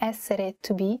have essere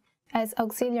to be as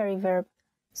auxiliary verb,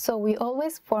 so we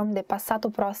always form the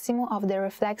passato prossimo of the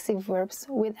reflexive verbs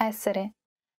with essere.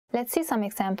 Let's see some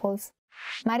examples.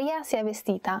 Maria si è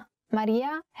vestita.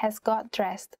 Maria has got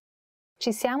dressed.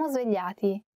 Ci siamo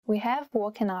svegliati. We have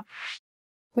woken up.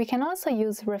 We can also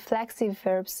use reflexive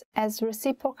verbs as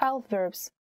reciprocal verbs.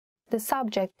 The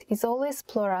subject is always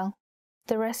plural.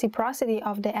 The reciprocity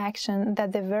of the action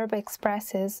that the verb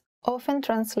expresses often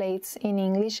translates in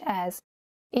English as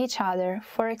each other.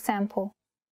 For example,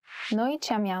 noi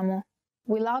ci amiamo.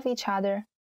 We love each other.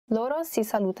 Loro si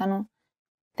salutano.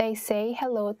 They say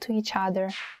hello to each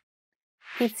other.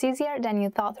 It's easier than you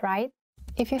thought, right?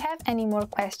 If you have any more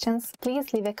questions,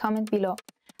 please leave a comment below.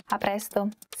 A presto.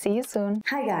 See you soon.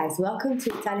 Hi guys, welcome to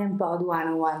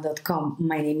ItalianPod101.com.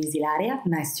 My name is Ilaria.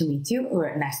 Nice to meet you,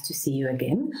 or nice to see you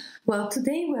again. Well,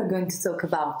 today we're going to talk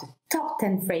about the top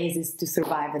 10 phrases to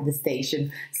survive at the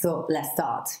station. So let's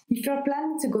start. If you're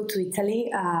planning to go to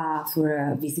Italy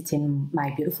for visiting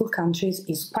my beautiful countries,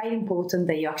 it's quite important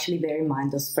that you actually bear in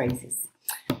mind those phrases.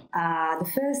 The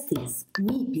first is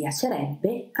mi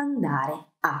piacerebbe andare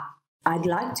a. I'd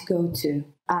like to go to.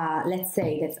 Let's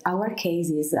say that our case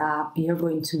is you're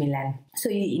going to Milan. So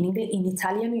in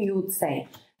Italian you would say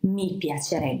mi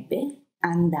piacerebbe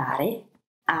andare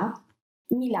a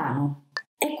Milano.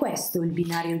 È questo il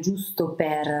binario giusto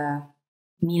per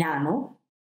Milano?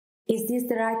 Is this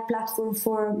the right platform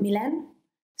for Milan?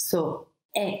 So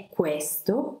è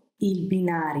questo il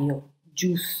binario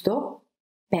giusto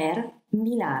per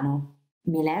Milano.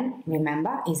 Milan,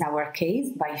 remember, is our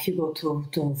case, but if you go to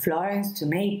Florence, to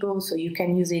Naples, so you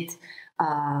can use it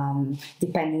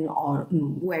depending on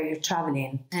where you're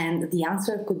traveling. And the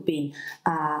answer could be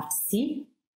sì,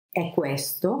 è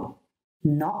questo,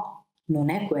 no,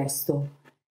 non è questo.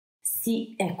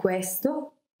 Sì, è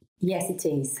questo, yes it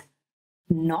is.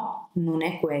 No, non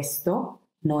è questo,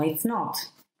 no it's not.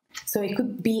 So it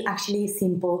could be actually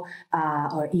simple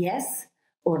or yes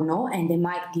or no, and they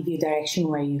might give you direction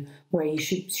where you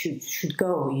should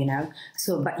go, you know.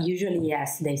 So, but usually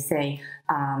yes, they say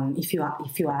if you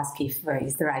ask if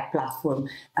is the right platform,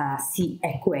 sì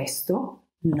è questo,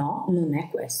 no non è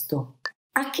questo.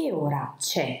 A che ora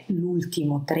c'è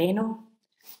l'ultimo treno?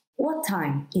 What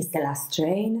time is the last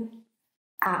train?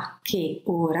 A che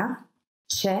ora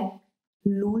c'è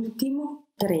l'ultimo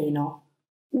treno?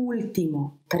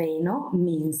 Ultimo treno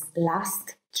means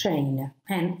last train,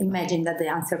 and imagine that the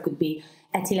answer could be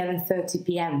at 11:30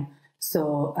 p.m.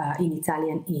 So in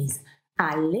Italian is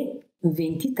alle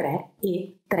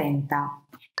 23:30.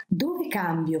 Dove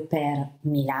cambio per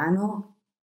Milano?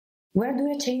 Where do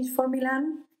I change for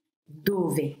Milan?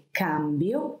 Dove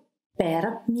cambio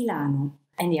per Milano?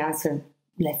 And the answer,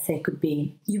 let's say, could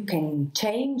be you can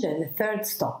change at the third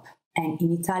stop, and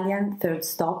in Italian third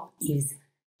stop is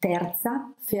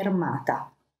terza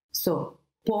fermata. So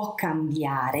può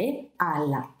cambiare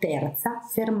alla terza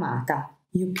fermata.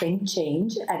 You can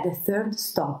change at the third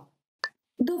stop.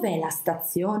 Dov'è la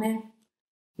stazione?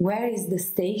 Where is the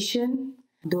station?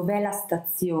 Dov'è la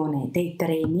stazione dei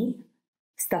treni?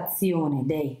 Stazione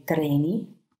dei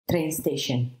treni, train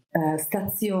station.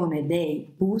 Stazione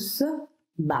dei bus,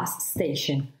 bus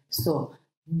station. So,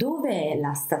 dov'è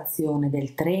la stazione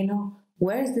del treno?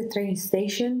 Where is the train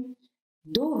station?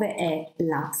 Dove è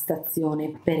la stazione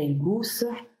per il bus?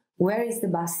 Where is the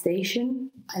bus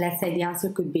station? Let's say the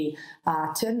answer could be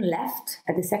turn left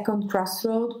at the second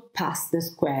crossroad past the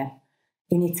square.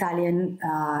 In Italian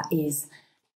is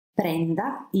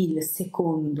prenda il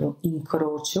secondo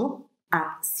incrocio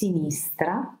a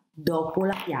sinistra dopo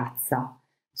la piazza.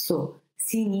 So,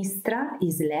 sinistra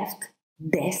is left,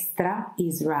 destra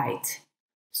is right.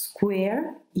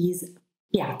 Square is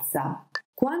piazza.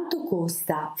 Quanto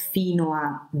costa fino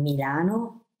a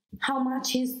Milano? How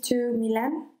much is to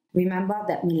Milan? Remember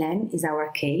that Milan is our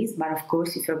case, but of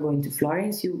course if you're going to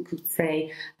Florence you could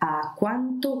say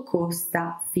quanto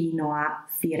costa fino a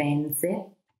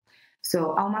Firenze?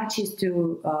 So how much is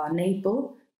to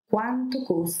Naples? Quanto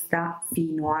costa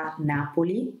fino a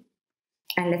Napoli?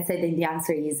 And let's say that the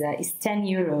answer is 10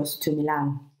 euros to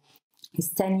Milan, it's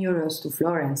 10 euros to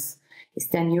Florence, it's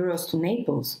 10 euros to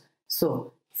Naples.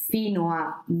 So fino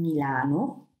a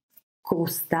Milano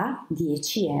costa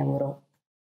 10 euro.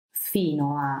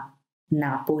 Fino a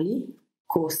Napoli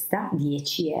costa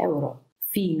 10 euro.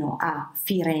 Fino a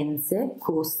Firenze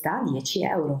costa 10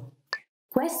 euro.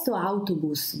 Questo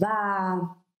autobus va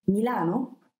a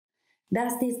Milano?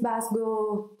 Does this bus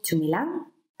go to Milan?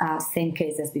 Same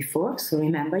case as before. So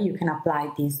remember, you can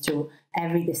apply this to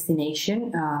every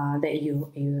destination that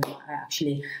you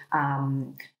actually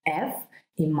have.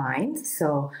 in mind.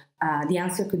 So the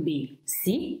answer could be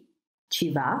sì,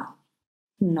 ci va,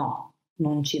 no,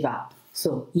 non ci va.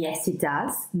 So yes, it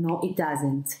does, no, it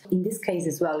doesn't. In this case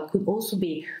as well, it could also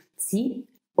be sì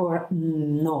or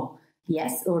no,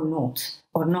 yes or not,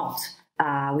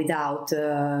 without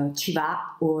ci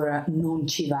va or non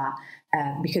ci va.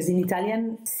 Because in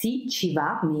Italian, sì, ci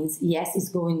va means yes, it's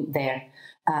going there.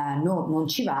 No, non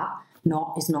ci va,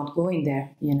 no, it's not going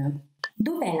there, you know.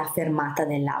 Dov'è la fermata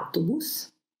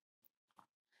dell'autobus?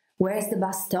 Where's the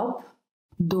bus stop?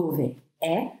 Dove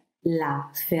è la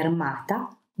fermata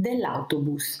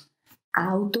dell'autobus?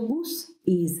 Autobus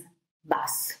is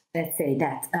bus. Let's say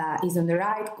that is on the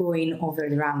right going over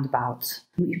the roundabout.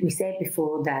 We said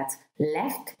before that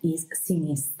left is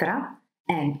sinistra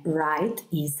and right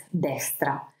is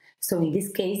destra. So in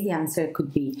this case the answer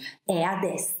could be è a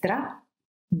destra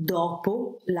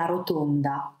dopo la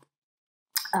rotonda.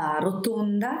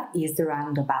 Rotonda is the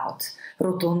roundabout.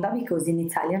 Rotonda because in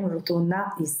Italian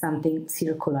rotonda is something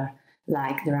circular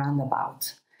like the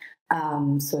roundabout.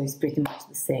 So it's pretty much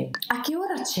the same. A che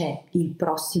ora c'è il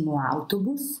prossimo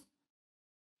autobus?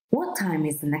 What time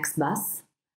is the next bus?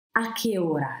 A che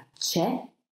ora c'è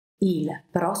il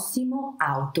prossimo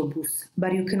autobus?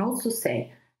 But you can also say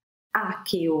a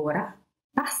che ora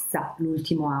passa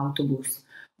l'ultimo autobus?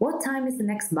 What time is the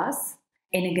next bus?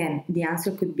 And again, the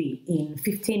answer could be in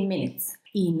 15 minutes,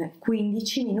 in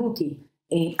 15 minuti,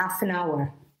 in half an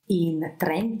hour, in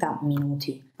 30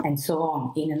 minuti, and so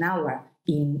on, in an hour,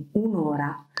 in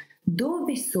un'ora.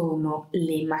 Dove sono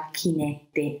le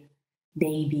macchinette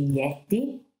dei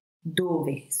biglietti?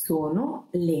 Dove sono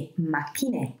le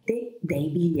macchinette dei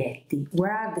biglietti?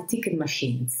 Where are the ticket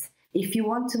machines? If you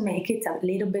want to make it a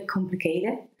little bit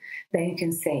complicated, then you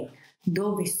can say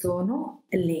dove sono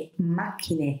le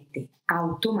macchinette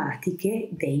automatiche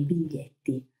dei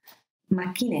biglietti?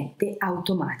 Macchinette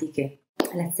automatiche.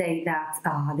 Let's say that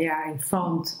they are in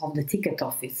front of the ticket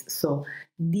office, so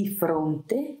di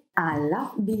fronte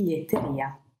alla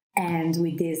biglietteria. And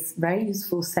with this very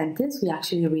useful sentence, we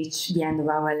actually reach the end of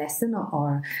our lesson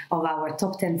or of our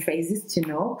top 10 phrases to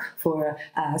know for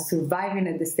surviving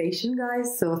at the station,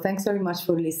 guys. So thanks very much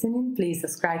for listening. Please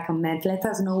subscribe, comment, let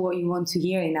us know what you want to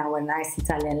hear in our nice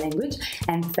Italian language.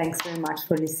 And thanks very much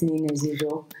for listening as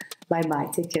usual.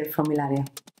 Bye-bye. Take care from Ilaria.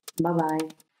 Bye-bye.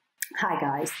 Hi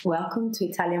guys, welcome to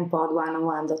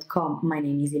ItalianPod101.com. My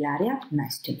name is Ilaria,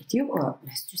 nice to meet you or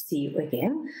nice to see you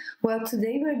again. Well,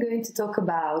 today we're going to talk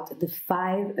about the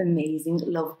 5 amazing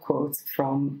love quotes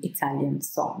from Italian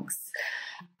songs.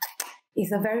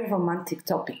 It's a very romantic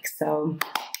topic, so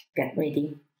get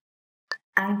ready.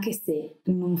 Anche se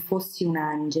non fossi un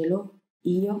angelo,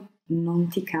 io non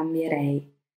ti cambierei,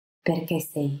 perché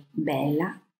sei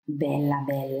bella, bella,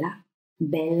 bella,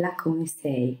 bella come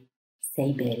sei.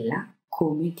 Sei bella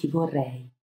come ti vorrei.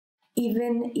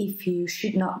 Even if you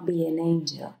should not be an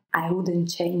angel, I wouldn't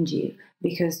change you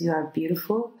because you are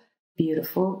beautiful,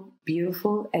 beautiful,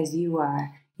 beautiful as you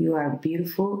are. You are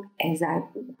beautiful as I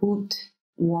would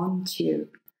want you.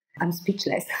 I'm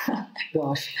speechless.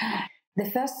 Gosh. The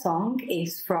first song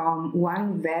is from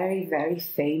one very, very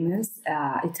famous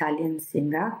Italian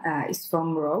singer. He's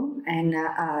from Rome and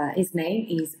his name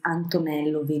is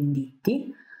Antonello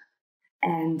Venditti.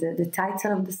 And the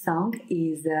title of the song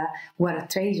is What a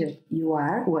Treasure You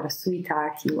Are, What a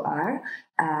Sweetheart You Are,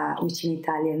 which in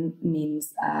Italian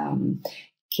means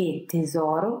Che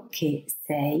tesoro che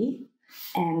sei.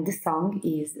 And the song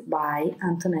is by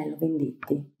Antonello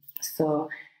Venditti. So,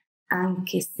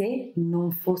 anche se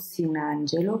non fossi un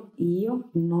angelo, io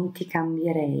non ti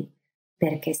cambierei,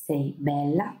 perché sei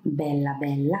bella, bella,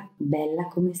 bella, bella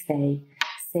come sei.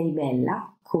 Sei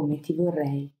bella come ti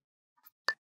vorrei.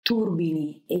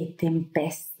 Turbini e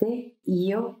tempeste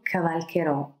io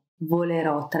cavalcherò,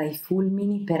 volerò tra i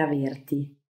fulmini per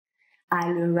averti.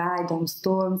 I will ride on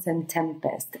storms and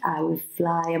tempests, I will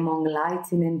fly among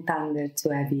lightning and thunder to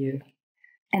have you.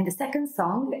 And the second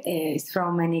song is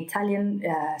from an Italian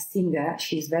singer.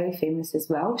 She's very famous as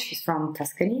well. She's from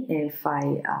Tuscany. I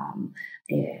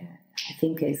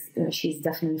think she's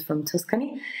definitely from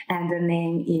Tuscany. And her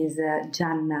name is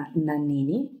Gianna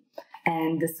Nannini.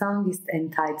 And the song is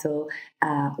entitled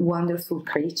Wonderful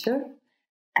Creature.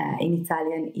 In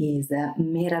Italian is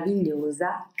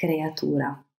Meravigliosa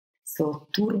Creatura. So,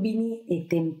 turbini e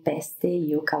tempeste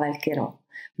io cavalcherò.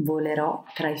 Volerò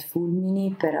tra i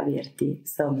fulmini per averti.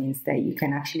 So means that you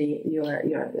can actually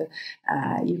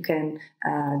you can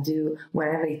do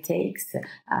whatever it takes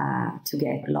to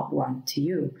get a loved one to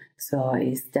you. So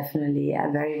it's definitely a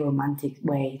very romantic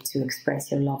way to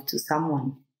express your love to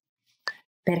someone.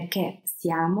 Perché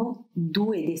siamo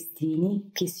 2 destini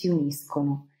che si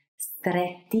uniscono,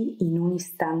 stretti in un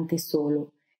istante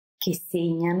solo, che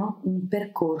segnano un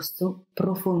percorso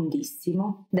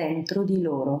profondissimo dentro di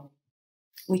loro.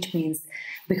 Which means,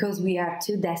 because we are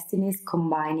two destinies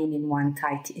combining in one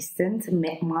tight instant,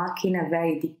 marking a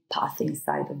very deep path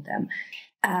inside of them.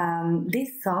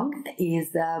 This song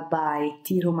is by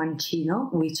Tiro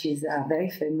Mancino, which is a very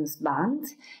famous band,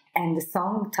 and the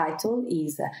song title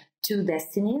is Two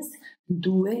Destinies,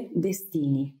 Due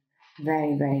Destini.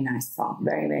 Very, very nice song,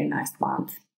 very, very nice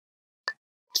band.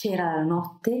 C'era la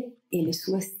notte e le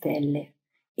sue stelle,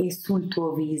 e sul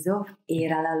tuo viso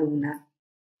era la luna.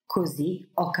 Così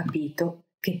ho capito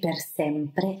che per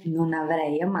sempre non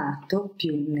avrei amato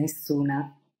più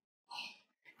nessuna.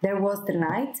 There was the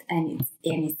night and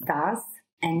its stars,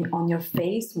 and on your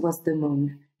face was the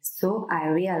moon. So I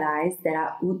realized that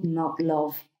I would not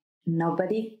love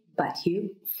nobody but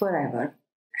you forever.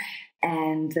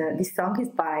 And this song is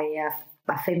by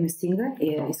a famous singer.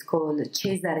 It's called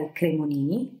Cesare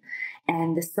Cremonini.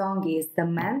 And the song is The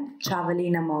Man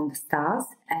Traveling Among the Stars.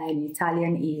 And in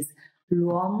Italian is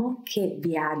L'uomo che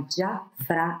viaggia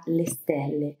fra le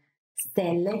stelle.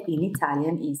 Stelle in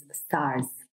Italian is stars.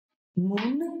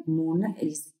 Moon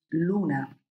is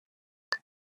luna.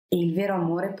 E il vero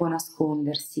amore può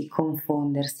nascondersi,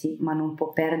 confondersi, ma non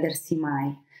può perdersi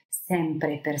mai.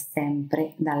 Sempre per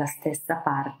sempre dalla stessa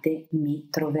parte mi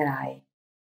troverai.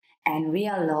 And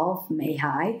real love may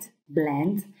hide,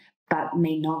 blend, but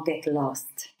may not get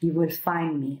lost. You will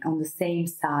find me on the same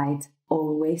side,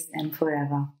 always and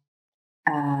forever.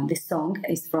 The song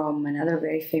is from another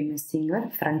very famous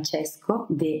singer, Francesco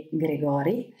De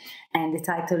Gregori, and the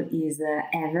title is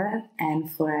Ever and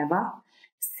Forever,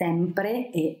 Sempre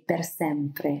e per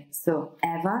sempre. So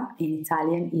ever in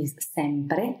Italian is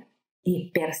sempre,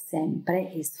 e per sempre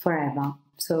is forever.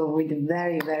 So with a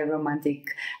very, very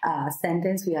romantic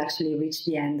sentence, we actually reached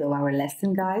the end of our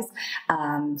lesson, guys.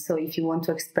 So if you want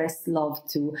to express love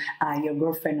to your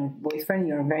girlfriend or boyfriend,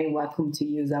 you're very welcome to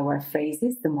use our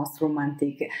phrases, the most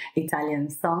romantic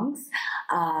Italian songs.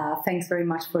 Thanks very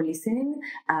much for listening.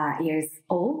 Here's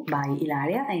All by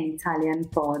Ilaria and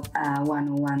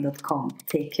ItalianPod101.com.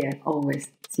 Take care, always.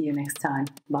 See you next time.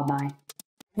 Bye-bye.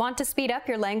 Want to speed up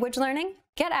your language learning?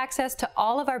 Get access to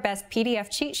all of our best PDF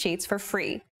cheat sheets for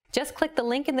free. Just click the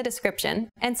link in the description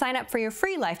and sign up for your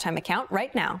free lifetime account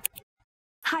right now.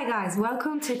 Hi guys,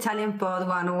 welcome to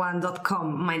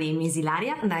ItalianPod101.com. My name is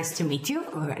Ilaria. Nice to meet you,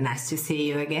 or nice to see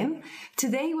you again.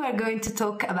 Today we're going to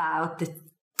talk about the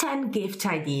 10 gift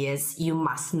ideas you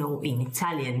must know in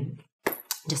Italian.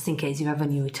 Just in case you have a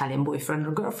new Italian boyfriend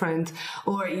or girlfriend,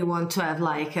 or you want to have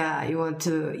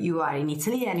you are in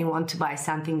Italy and you want to buy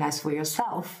something nice for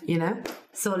yourself, you know?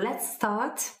 So let's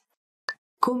start.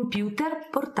 Computer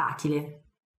portatile.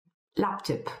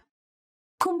 Laptop.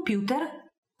 Computer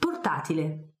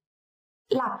portatile.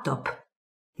 Laptop.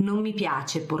 Non mi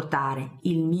piace portare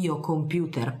il mio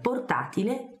computer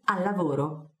portatile al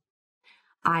lavoro.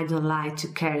 I don't like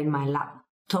to carry my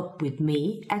laptop with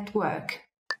me at work.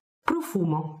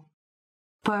 Profumo,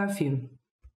 perfume,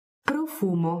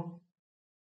 profumo,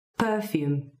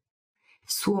 perfume.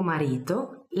 Suo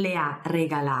marito le ha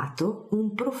regalato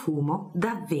un profumo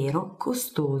davvero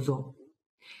costoso.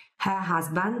 Her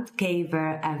husband gave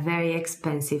her a very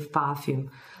expensive perfume.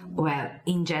 Well,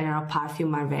 in general,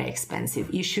 perfume are very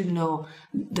expensive. You should know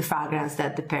the fragrance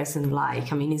that the person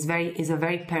likes. I mean, it's a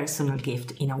very personal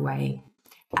gift in a way.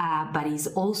 But is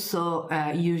also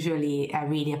usually a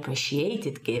really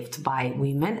appreciated gift by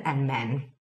women and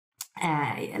men.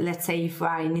 Let's say if you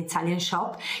are in an Italian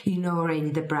shop, you know already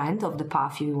the brand of the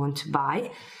perfume you want to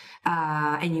buy,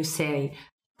 and you say,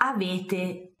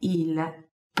 avete il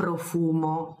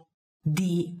profumo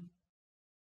di,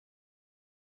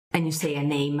 and you say a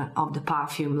name of the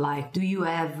perfume, like, do you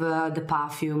have the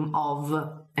perfume of,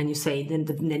 and you say the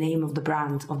name of the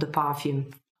brand of the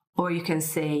perfume. Or you can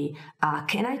say,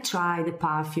 can I try the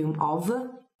perfume of,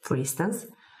 for instance,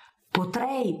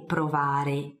 potrei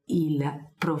provare il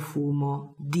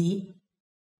profumo di,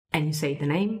 and you say the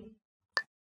name.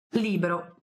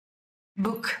 Libro,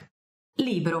 book,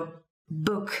 libro,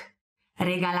 book.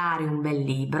 Regalare un bel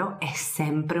libro è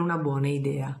sempre una buona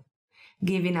idea.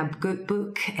 Giving a good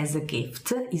book as a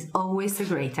gift is always a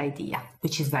great idea,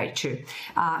 which is very true.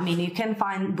 I mean, you can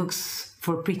find books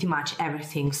for pretty much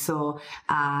everything. So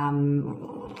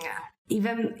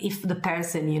even if the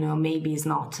person, you know, maybe is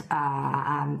not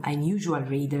an unusual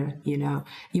reader, you know,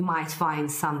 you might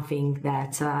find something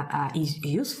that is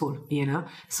useful, you know.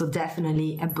 So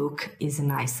definitely a book is a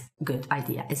nice, good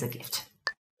idea as a gift.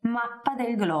 Mappa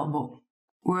del globo,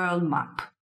 world map.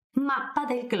 Mappa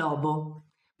del globo.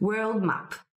 World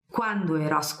map. Quando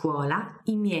ero a scuola,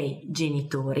 i miei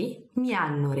genitori mi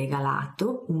hanno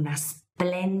regalato una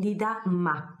splendida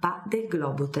mappa del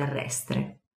globo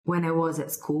terrestre. When I was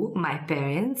at school, my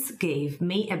parents gave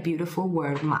me a beautiful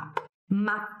world map.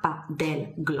 Mappa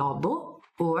del globo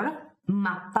or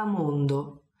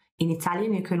mappamondo. In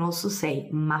Italian you can also say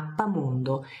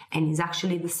mappamondo and it's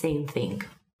actually the same thing.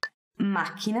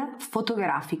 Macchina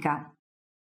fotografica.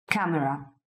 Camera.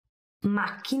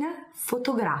 Macchina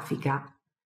fotografica.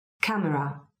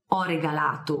 Camera. Ho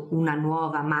regalato una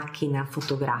nuova macchina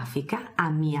fotografica a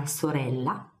mia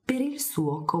sorella per il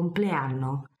suo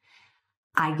compleanno.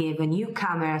 I gave a new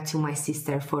camera to my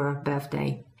sister for her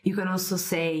birthday. You can also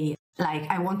say, like,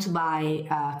 I want to buy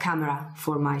a camera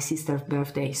for my sister's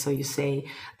birthday. So you say,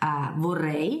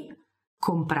 vorrei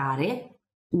comprare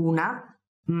una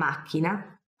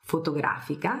macchina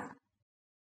fotografica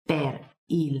per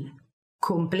il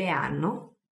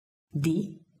compleanno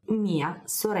di mia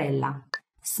sorella.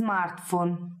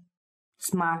 Smartphone,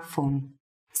 smartphone,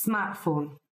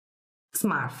 smartphone,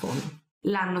 smartphone.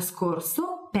 L'anno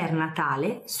scorso, per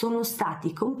Natale, sono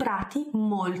stati comprati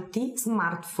molti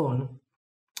smartphone.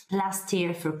 Last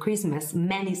year for Christmas,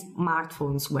 many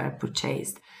smartphones were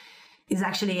purchased. It's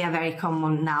actually a very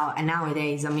common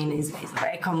nowadays. I mean, it's a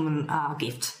very common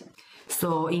gift.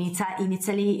 So in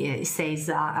Italy, it says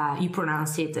you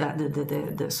pronounce it.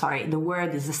 The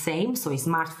word is the same. So it's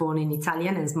smartphone in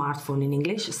Italian and smartphone in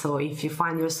English. So if you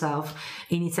find yourself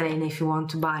in Italy and if you want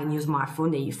to buy a new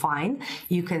smartphone that you find,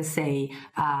 you can say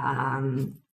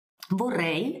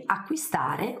vorrei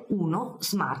acquistare uno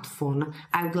smartphone.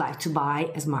 I would like to buy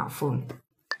a smartphone.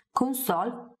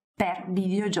 Console per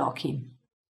videogiochi.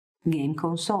 Game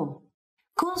console.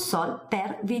 Console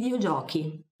per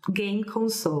videogiochi. Game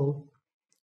console.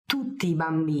 Tutti i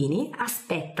bambini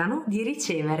aspettano di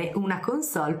ricevere una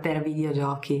console per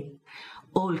videogiochi.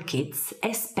 All kids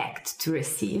expect to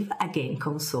receive a game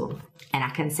console. And I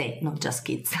can say, not just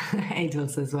kids,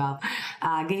 adults as well.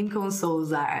 Game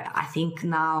consoles are, I think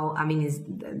now, I mean,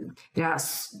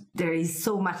 there is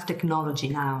so much technology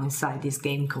now inside this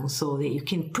game console that you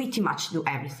can pretty much do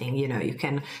everything. You know, you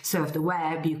can surf the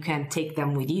web, you can take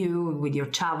them with you, with your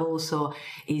travel. So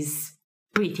it's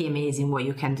pretty amazing what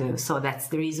you can do. So that's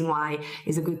the reason why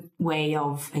it's a good way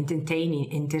of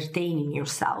entertaining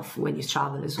yourself when you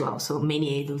travel as well. So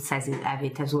many adults have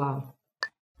it as well.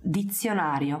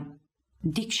 Dizionario,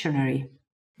 dictionary.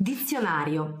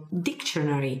 Dizionario,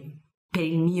 dictionary. Per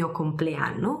il mio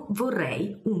compleanno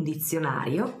vorrei un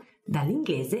dizionario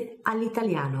dall'inglese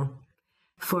all'italiano.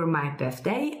 For my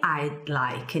birthday, I'd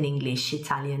like an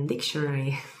English-Italian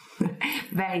dictionary.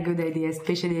 Very good idea,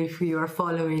 especially if you are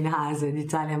following us at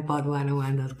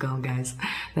italianpod101.com, guys.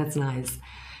 That's nice.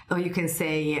 Or you can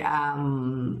say,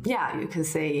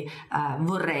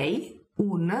 vorrei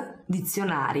un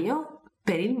dizionario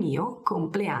per il mio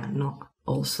compleanno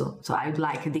also. So I would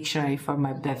like a dictionary for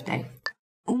my birthday.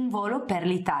 Un volo per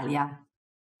l'Italia.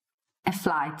 A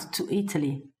flight to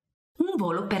Italy. Un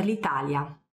volo per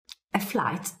l'Italia. A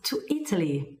flight to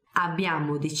Italy.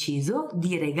 Abbiamo deciso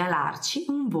di regalarci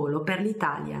un volo per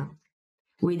l'Italia.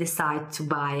 We decided to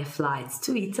buy a flight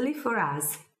to Italy for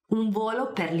us. Un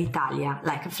volo per l'Italia,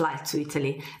 like a flight to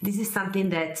Italy. This is something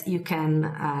that you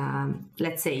can,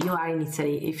 let's say you are in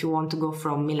Italy, if you want to go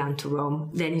from Milan to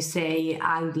Rome, then you say,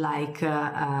 I would like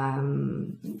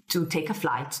to take a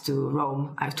flight to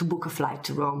Rome, to book a flight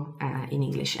to Rome in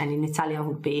English. And in Italian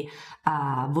would be,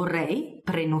 vorrei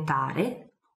prenotare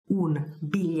un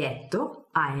biglietto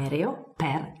aereo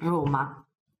per Roma.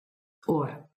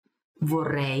 Or,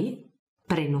 vorrei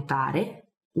prenotare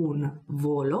un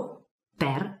volo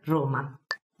per Roma.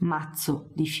 Mazzo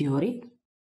di fiori,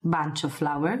 bunch of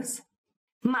flowers.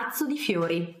 Mazzo di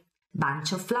fiori,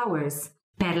 bunch of flowers.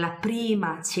 Per la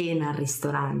prima cena al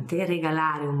ristorante,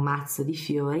 regalare un mazzo di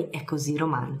fiori è così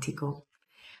romantico.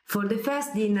 For the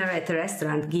first dinner at a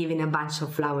restaurant, giving a bunch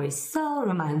of flowers is so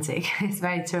romantic. It's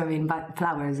very true, I mean, but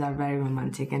flowers are very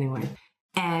romantic anyway.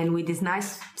 And with this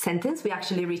nice sentence, we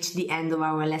actually reached the end of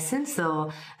our lesson.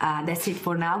 So that's it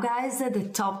for now, guys. The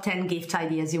top 10 gift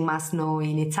ideas you must know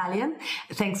in Italian.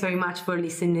 Thanks very much for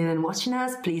listening and watching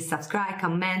us. Please subscribe,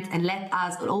 comment, and let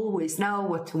us always know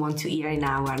what you want to hear in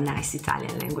our nice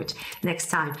Italian language next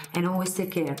time. And always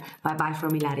take care. Bye-bye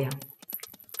from Ilaria.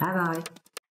 Bye-bye.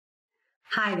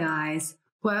 Hi, guys.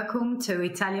 Welcome to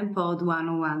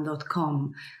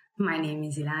ItalianPod101.com. My name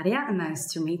is Ilaria,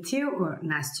 nice to meet you, or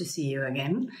nice to see you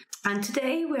again. And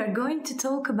today we are going to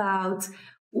talk about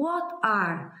what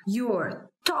are your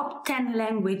top 10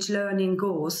 language learning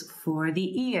goals for the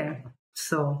year.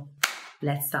 So,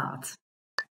 let's start.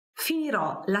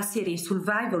 Finirò la serie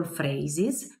Survival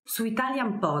Phrases su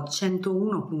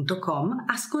italianpod101.com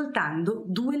ascoltando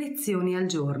 2 lezioni al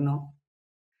giorno.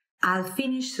 I'll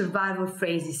finish Survival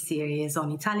Phrases series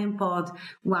on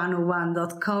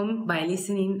italianpod101.com by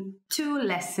listening 2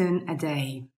 lessons a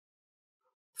day.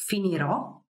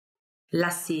 Finirò la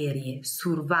serie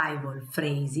Survival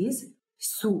Phrases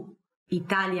su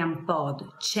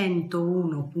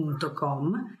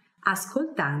italianpod101.com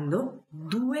ascoltando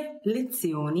 2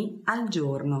 lezioni al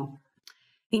giorno.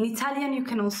 In Italian you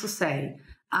can also say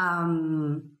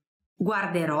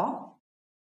guarderò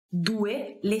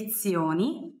 2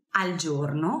 lezioni al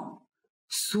giorno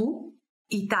su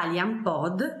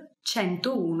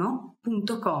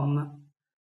italianpod101.com,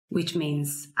 which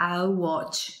means I'll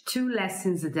watch 2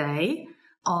 lessons a day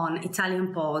on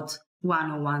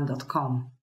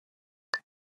italianpod101.com.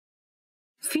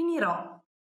 Finirò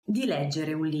di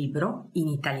leggere un libro in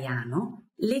italiano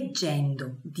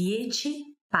leggendo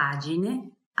 10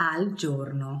 pagine al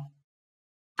giorno.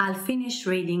 I'll finish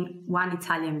reading 1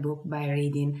 Italian book by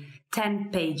reading 10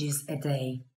 pages a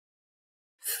day.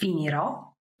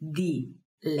 Finirò di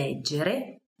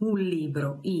leggere un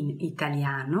libro in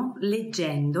italiano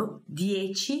leggendo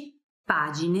 10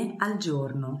 pagine al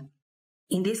giorno.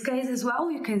 In this case as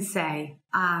well you can say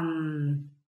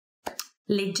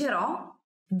leggerò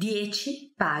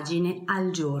 10 pagine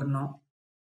al giorno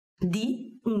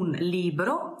di un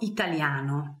libro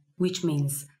italiano, which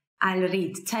means I'll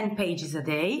read 10 pages a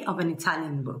day of an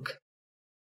Italian book.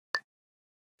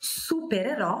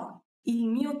 Supererò il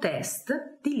mio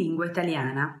test di lingua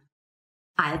italiana.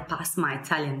 I'll pass my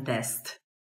Italian test.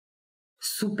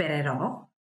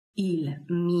 Supererò il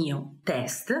mio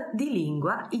test di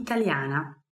lingua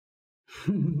italiana.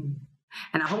 And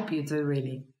I hope you do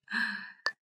really.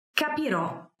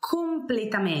 Capirò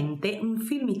completamente un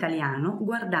film italiano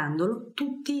guardandolo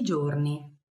tutti i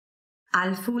giorni.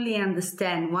 I'll fully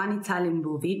understand 1 Italian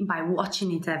movie by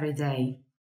watching it every day.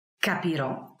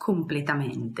 Capirò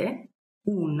completamente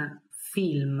un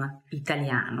film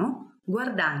italiano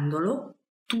guardandolo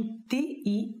tutti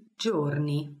i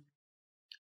giorni.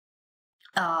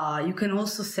 You can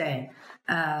also say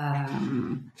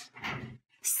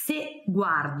se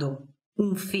guardo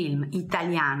un film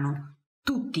italiano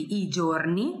tutti i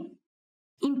giorni,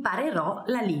 imparerò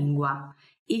la lingua.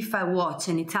 If I watch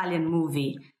an Italian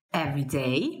movie every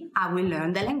day, I will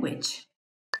learn the language.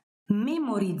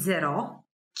 Memorizzerò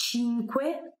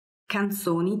 5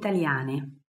 canzoni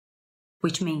italiane,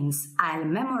 which means I'll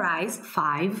memorize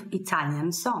 5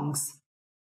 Italian songs.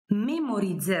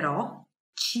 Memorizzerò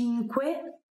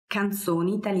 5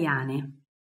 canzoni italiane.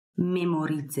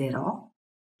 Memorizzerò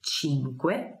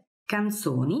 5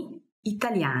 canzoni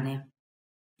italiane.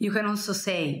 You can also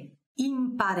say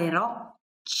imparerò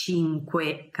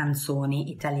 5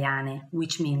 canzoni italiane,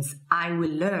 which means I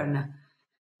will learn.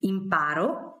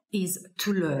 Imparo is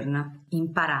to learn,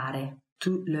 imparare,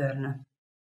 to learn.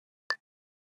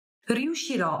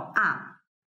 Riuscirò a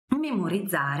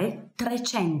memorizzare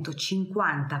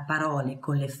 350 parole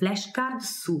con le flashcard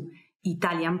su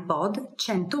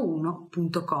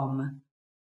italianpod101.com.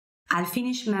 I'll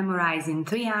finish memorizing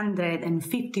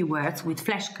 350 words with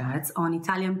flashcards on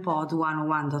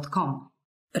italianpod101.com.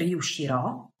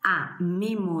 Riuscirò a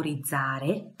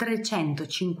memorizzare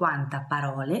 350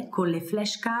 parole con le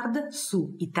flashcard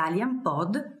su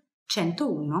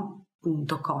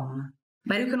italianpod101.com.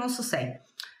 But you can also say,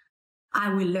 I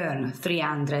will learn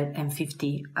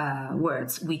 350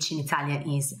 words, which in Italian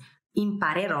is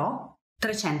imparerò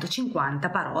 350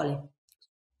 parole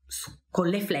con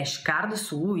le flashcard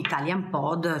su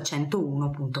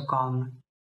italianpod101.com.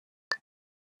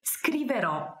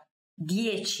 Scriverò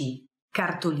 10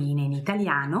 cartoline in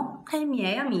italiano ai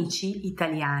miei amici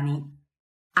italiani.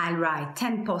 I'll write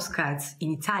 10 postcards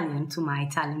in Italian to my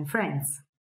Italian friends.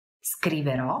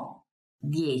 Scriverò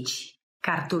 10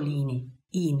 cartoline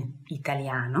in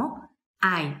italiano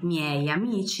ai miei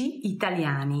amici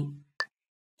italiani.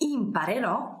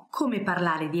 Imparerò come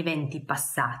parlare di eventi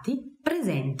passati,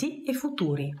 presenti e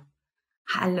futuri.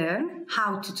 I learn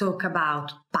how to talk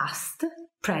about past,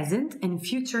 present and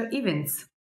future events.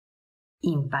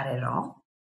 Imparerò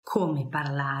come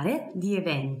parlare di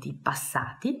eventi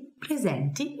passati,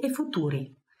 presenti e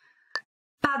futuri.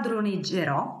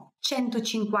 Padroneggerò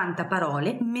 150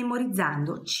 parole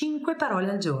memorizzando 5 parole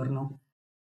al giorno.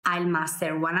 I'll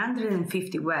master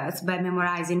 150 words by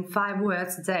memorizing 5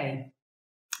 words a day.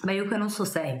 But you can also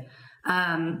say,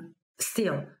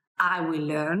 still, I will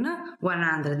learn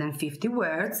 150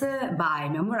 words by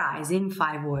memorizing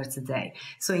 5 words a day.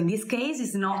 So in this case,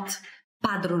 it's not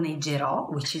padroneggerò,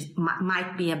 which is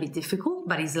might be a bit difficult,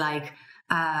 but it's like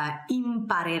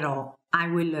imparerò, I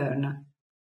will learn.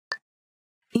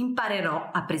 Imparerò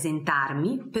a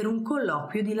presentarmi per un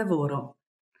colloquio di lavoro.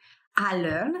 I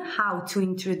learn how to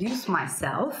introduce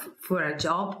myself for a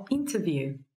job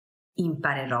interview.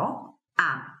 Imparerò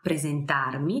a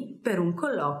presentarmi per un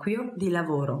colloquio di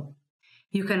lavoro.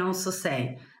 You can also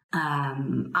say,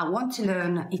 I want to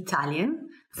learn Italian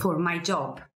for my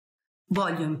job.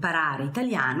 Voglio imparare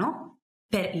italiano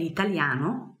per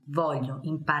l'italiano. Voglio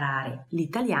imparare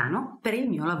l'italiano per il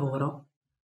mio lavoro.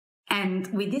 And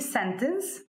with this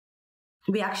sentence,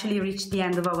 we actually reached the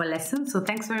end of our lesson. So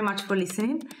thanks very much for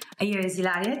listening. Here is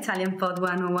Ilaria, Italian Pod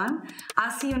 101.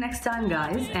 I'll see you next time,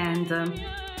 guys. And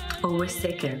always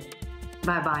take care.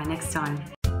 Bye-bye, next time.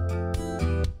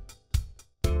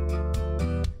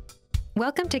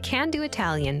 Welcome to Can Do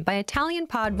Italian by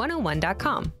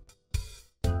ItalianPod101.com.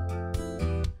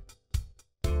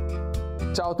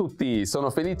 Ciao a tutti, sono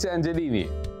Felice Angelini.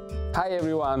 Hi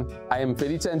everyone, I am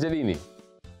Felice Angelini.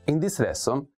 In this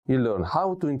lesson, you learn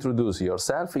how to introduce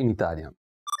yourself in Italian.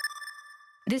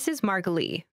 This is Mark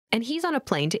Lee, and he's on a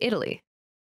plane to Italy.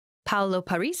 Paolo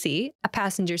Parisi, a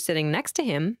passenger sitting next to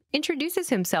him, introduces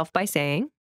himself by saying,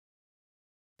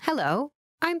 "Hello,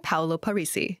 I'm Paolo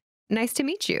Parisi. Nice to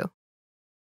meet you."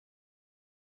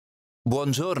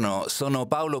 Buongiorno, sono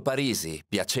Paolo Parisi.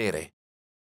 Piacere.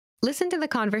 Listen to the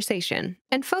conversation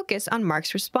and focus on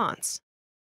Mark's response.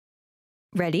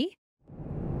 Ready?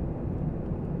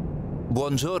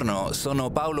 Buongiorno, sono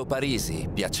Paolo Parisi.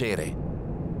 Piacere.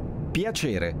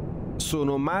 Piacere.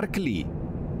 Sono Mark Lee.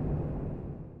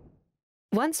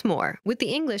 Once more, with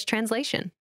the English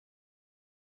translation.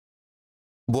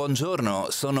 Buongiorno,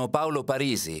 sono Paolo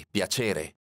Parisi.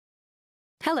 Piacere.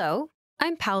 Hello,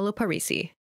 I'm Paolo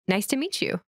Parisi. Nice to meet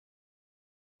you.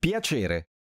 Piacere.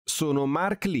 Sono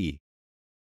Mark Lee.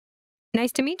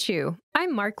 Nice to meet you.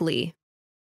 I'm Mark Lee.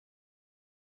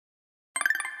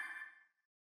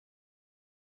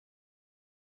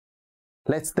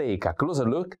 Let's take a closer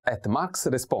look at Mark's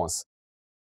response.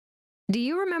 Do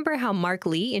you remember how Mark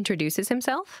Lee introduces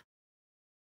himself?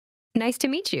 Nice to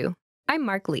meet you. I'm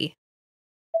Mark Lee.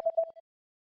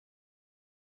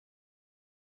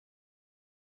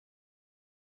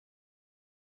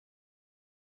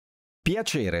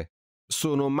 Piacere.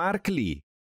 Sono Mark Lee.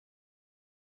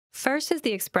 First is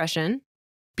the expression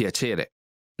Piacere.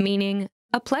 meaning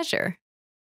a pleasure.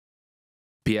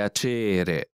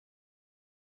 Piacere.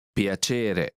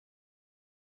 Piacere.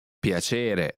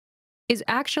 Piacere. Is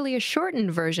actually a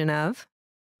shortened version of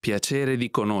Piacere di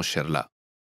conoscerla.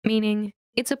 meaning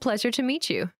it's a pleasure to meet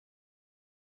you.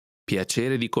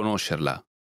 Piacere di conoscerla.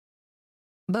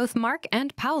 Both Mark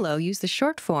and Paolo use the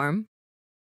short form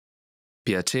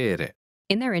Piacere.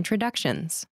 in their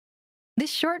introductions.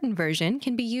 This shortened version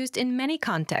can be used in many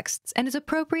contexts and is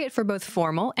appropriate for both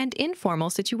formal and informal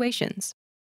situations.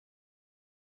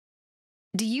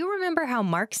 Do you remember how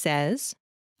Mark says,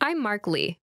 "I'm Mark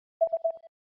Lee"?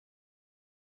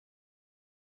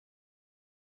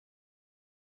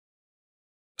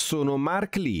 Sono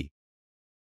Mark Lee.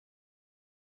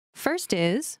 First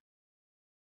is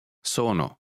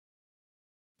Sono.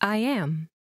 I am.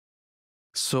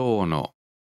 Sono.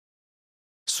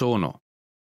 Sono.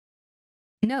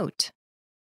 Note,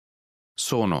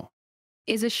 Sono.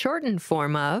 is a shortened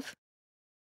form of,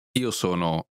 Io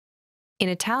sono. in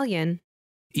Italian,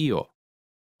 Io.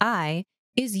 I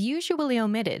is usually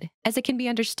omitted as it can be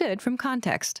understood from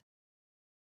context.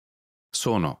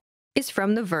 Sono. Is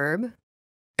from the verb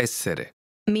Essere.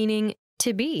 meaning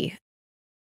to be.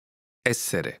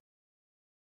 Essere.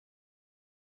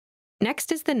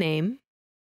 Next is the name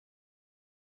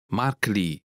Mark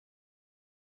Lee.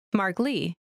 Mark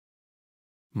Lee.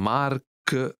 Mark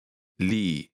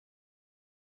Lee.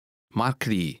 Mark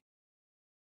Lee.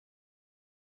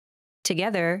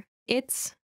 Together,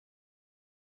 it's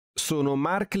Sono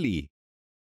Mark Lee.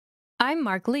 I'm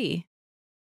Mark Lee.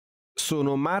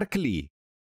 Sono Mark Lee.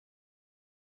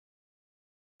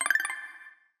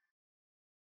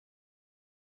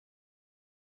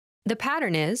 The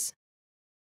pattern is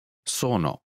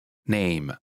Sono.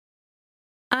 Name.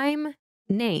 I'm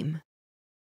name.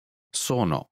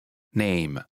 Sono.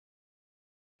 Name.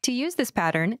 To use this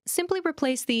pattern, simply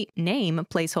replace the name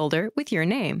placeholder with your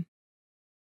name.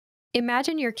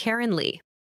 Imagine you're Karen Lee.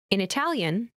 In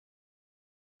Italian,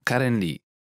 Karen Lee.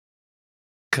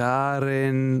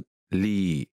 Karen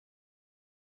Lee.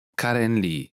 Karen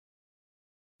Lee.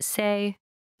 say,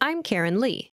 I'm Karen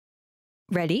Lee.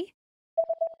 Ready?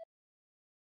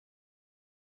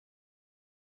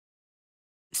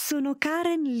 Sono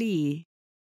Karen Lee.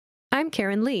 I'm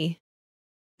Karen Lee.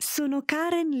 Sono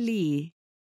Karen Lee.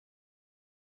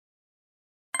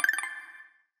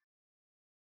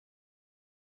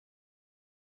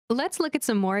 Let's look at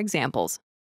some more examples.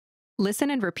 Listen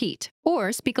and repeat,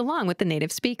 or speak along with the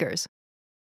native speakers.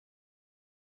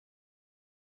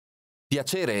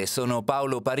 Piacere, sono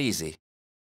Paolo Parisi.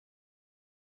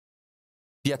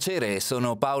 Piacere,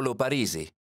 sono Paolo Parisi.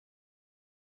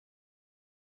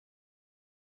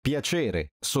 Piacere,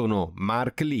 sono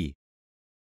Mark Lee.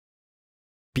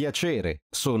 Piacere,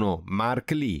 sono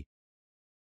Mark Lee.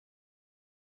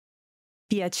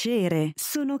 Piacere,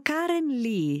 sono Karen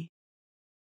Lee.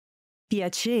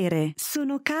 Piacere,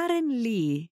 sono Karen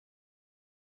Lee.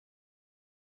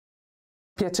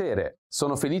 Piacere,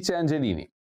 sono Felice Angelini.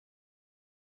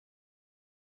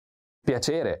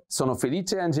 Piacere, sono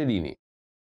Felice Angelini.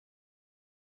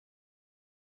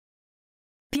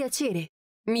 Piacere,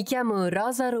 mi chiamo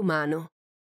Rosa Romano.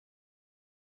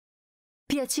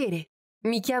 Piacere,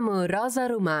 mi chiamo Rosa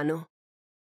Romano.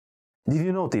 Did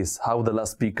you notice how the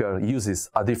last speaker uses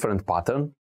a different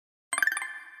pattern?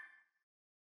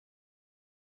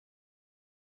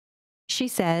 She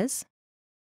says,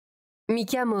 Mi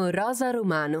chiamo Rosa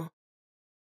Romano.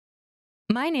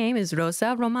 My name is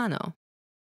Rosa Romano.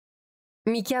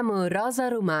 Mi chiamo Rosa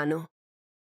Romano.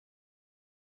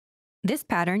 This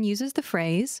pattern uses the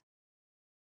phrase,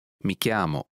 Mi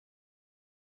chiamo.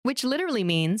 which literally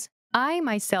means, I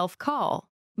myself call,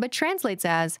 but translates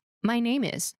as, my name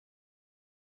is.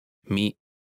 Mi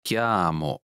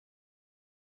chiamo.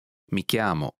 Mi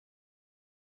chiamo.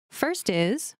 First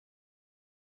is,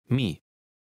 Mi.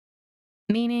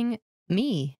 meaning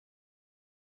me.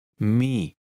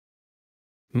 Mi.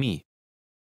 Mi.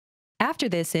 After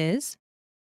this is,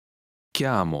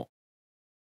 Chiamo.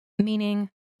 meaning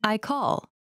I call.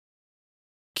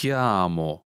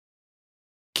 Chiamo.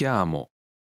 Chiamo.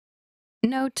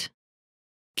 Note,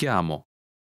 Chiamo.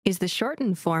 is the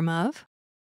shortened form of,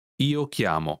 Io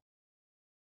chiamo.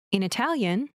 in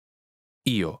Italian,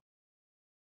 Io.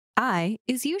 I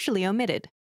is usually omitted,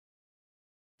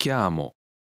 Chiamo.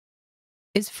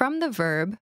 is from the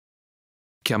verb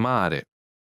Chiamare.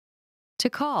 to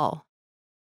call.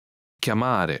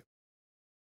 Chiamare.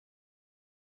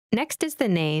 Next is the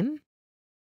name,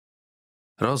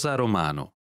 Rosa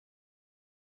Romano.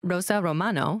 Rosa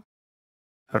Romano.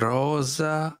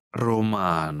 Rosa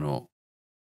Romano.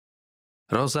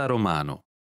 Rosa Romano.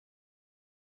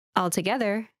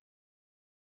 Altogether,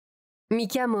 Mi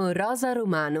chiamo Rosa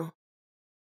Romano.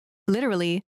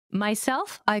 literally,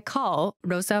 myself I call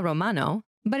Rosa Romano,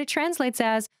 but it translates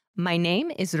as, my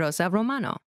name is Rosa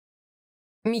Romano.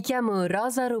 Mi chiamo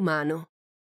Rosa Romano.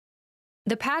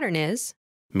 The pattern is,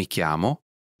 Mi chiamo.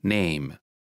 Name.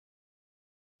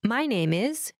 my name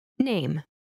is, name.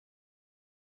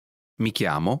 Mi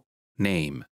chiamo.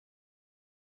 Name.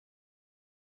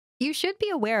 You should be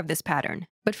aware of this pattern,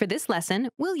 but for this lesson,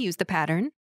 we'll use the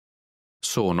pattern,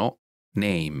 Sono.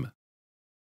 Name.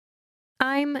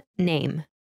 I'm name.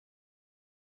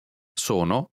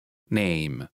 Sono.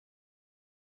 Name.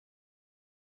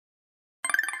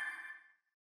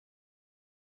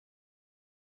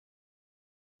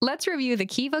 Let's review the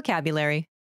key vocabulary.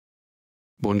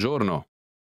 Buongiorno.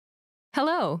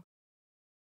 Hello,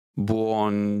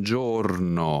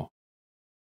 Buongiorno.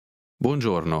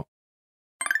 Buongiorno.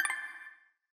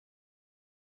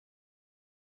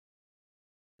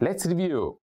 Let's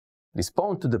review.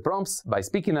 Respond to the prompts by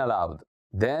speaking aloud.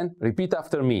 Then repeat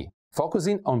after me,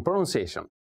 focusing on pronunciation.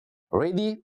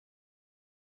 Ready?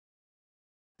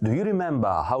 Do you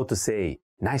remember how to say,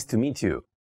 nice to meet you?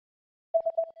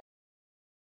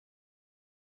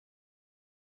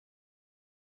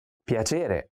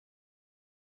 Piacere.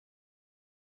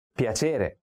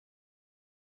 Piacere.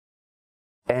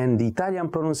 And the Italian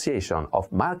pronunciation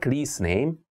of Mark Lee's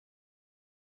name?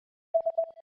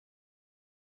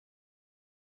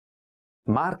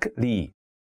 Mark Lee.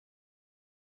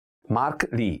 Mark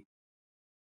Lee.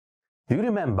 Do you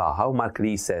remember how Mark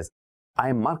Lee says,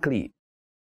 I'm Mark Lee?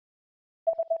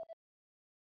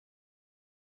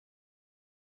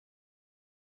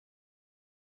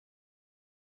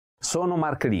 Sono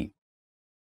Mark Lee.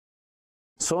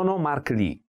 Sono Mark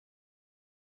Lee.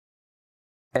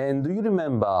 And do you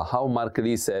remember how Mark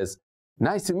Lee says,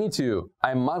 nice to meet you,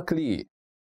 I'm Mark Lee?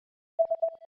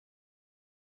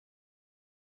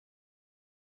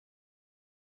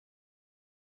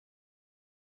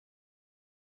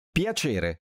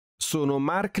 Piacere, sono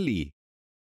Mark Lee.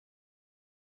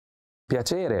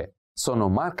 Piacere, sono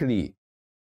Mark Lee.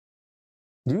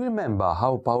 Do you remember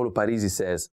how Paolo Parisi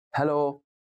says, hello?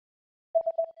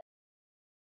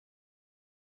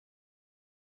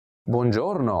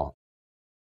 Buongiorno.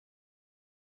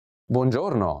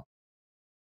 Buongiorno.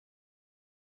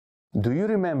 Do you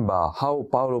remember how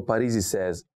Paolo Parisi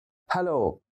says,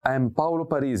 hello, I'm Paolo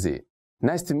Parisi.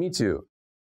 Nice to meet you.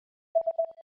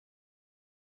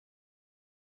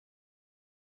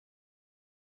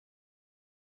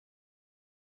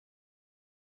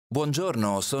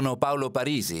 Buongiorno, sono Paolo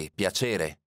Parisi,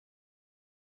 piacere.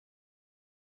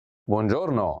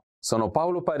 Buongiorno, sono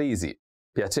Paolo Parisi.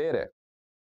 Piacere.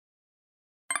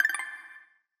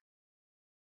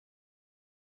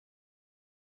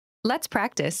 Let's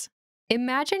practice.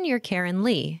 Imagine you're Karen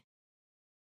Lee.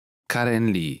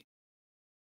 Karen Lee.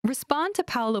 Respond to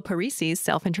Paolo Parisi's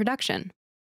self-introduction.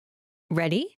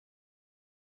 Ready?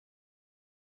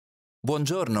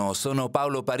 Buongiorno, sono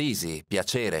Paolo Parisi,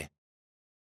 piacere.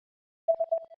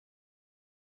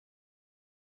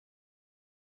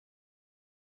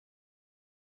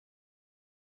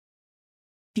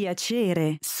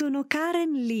 Piacere, sono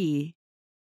Karen Lee.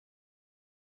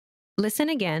 Listen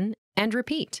again and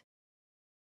repeat.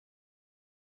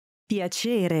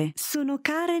 Piacere, sono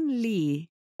Karen Lee.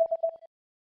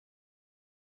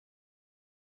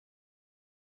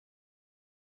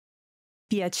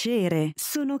 Piacere,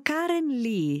 sono Karen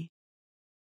Lee.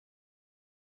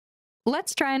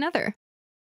 Let's try another.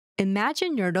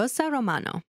 Imagine you're Rosa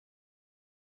Romano.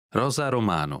 Rosa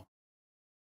Romano.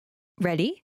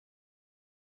 Ready?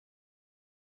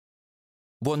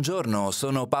 Buongiorno,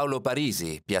 sono Paolo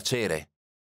Parisi, piacere.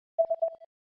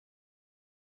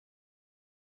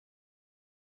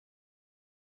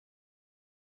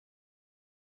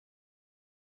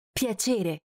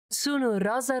 Piacere, sono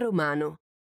Rosa Romano.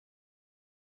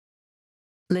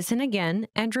 Listen again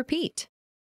and repeat.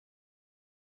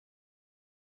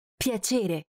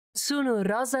 Piacere, sono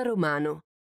Rosa Romano.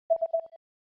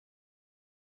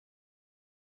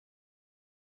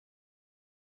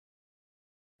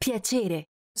 Piacere,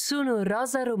 sono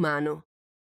Rosa Romano.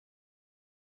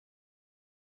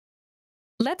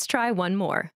 Let's try one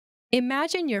more.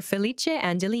 Imagine you're Felice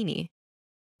Angelini.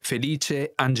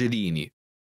 Felice Angelini.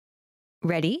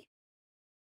 Ready?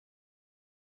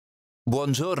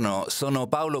 Buongiorno, sono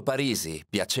Paolo Parisi,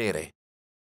 piacere.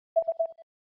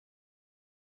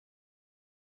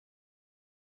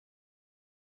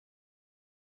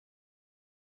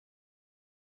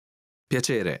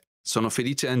 Piacere, sono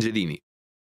Felice Angelini.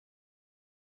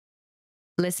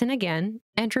 Listen again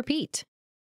and repeat.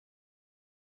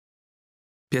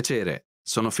 Piacere,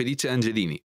 sono Felice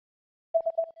Angelini.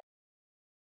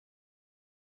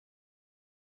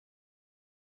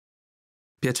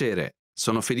 Piacere,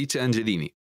 sono Felice Angelini.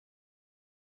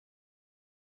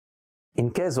 In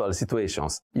casual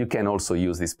situations, you can also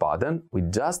use this pattern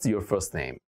with just your first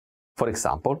name. For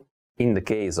example, in the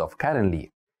case of Karen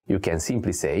Lee, you can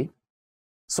simply say,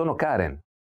 Sono Karen.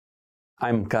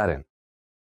 I'm Karen.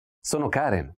 Sono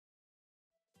Karen.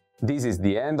 This is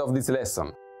the end of this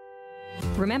lesson.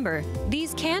 Remember,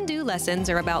 these can-do lessons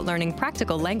are about learning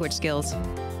practical language skills.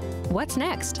 What's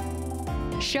next?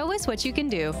 Show us what you can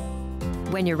do.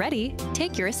 When you're ready,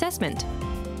 take your assessment.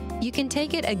 You can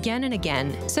take it again and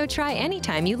again, so try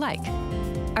anytime you like.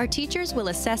 Our teachers will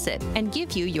assess it and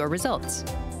give you your results.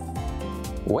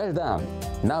 Well done!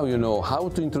 Now you know how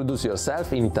to introduce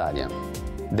yourself in Italian.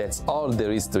 That's all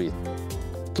there is to it.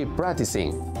 Keep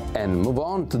practicing and move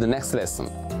on to the next lesson.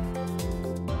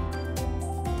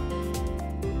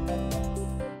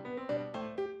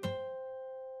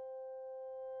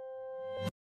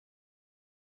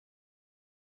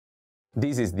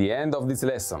 This is the end of this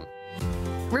lesson.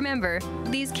 Remember,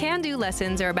 these can-do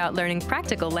lessons are about learning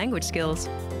practical language skills.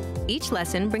 Each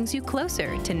lesson brings you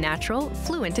closer to natural,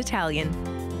 fluent Italian.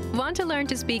 Want to learn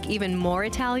to speak even more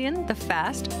Italian the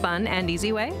fast, fun, and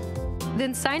easy way?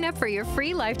 Then sign up for your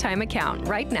free lifetime account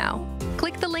right now.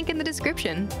 Click the link in the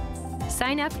description.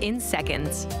 Sign up in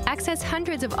seconds. Access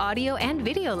hundreds of audio and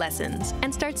video lessons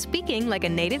and start speaking like a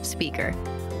native speaker.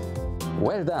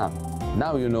 Well done!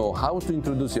 Now you know how to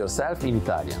introduce yourself in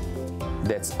Italian.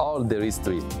 That's all there is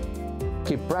to it.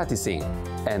 Keep practicing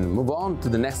and move on to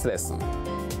the next lesson.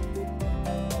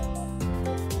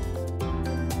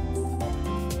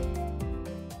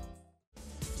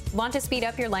 Want to speed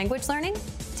up your language learning?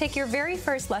 Take your very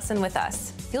first lesson with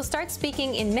us. You'll start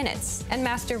speaking in minutes and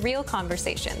master real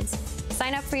conversations.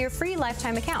 Sign up for your free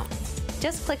lifetime account.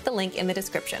 Just click the link in the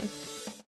description.